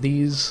all of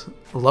these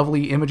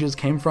lovely images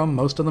came from.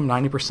 Most of them,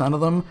 90%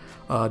 of them.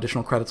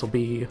 Additional credits will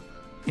be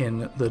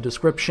in the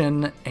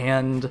description.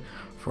 And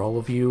for all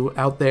of you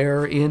out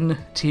there in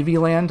TV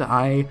land,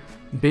 I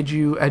bid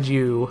you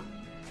adieu.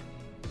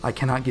 I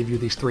cannot give you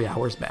these 3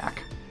 hours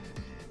back.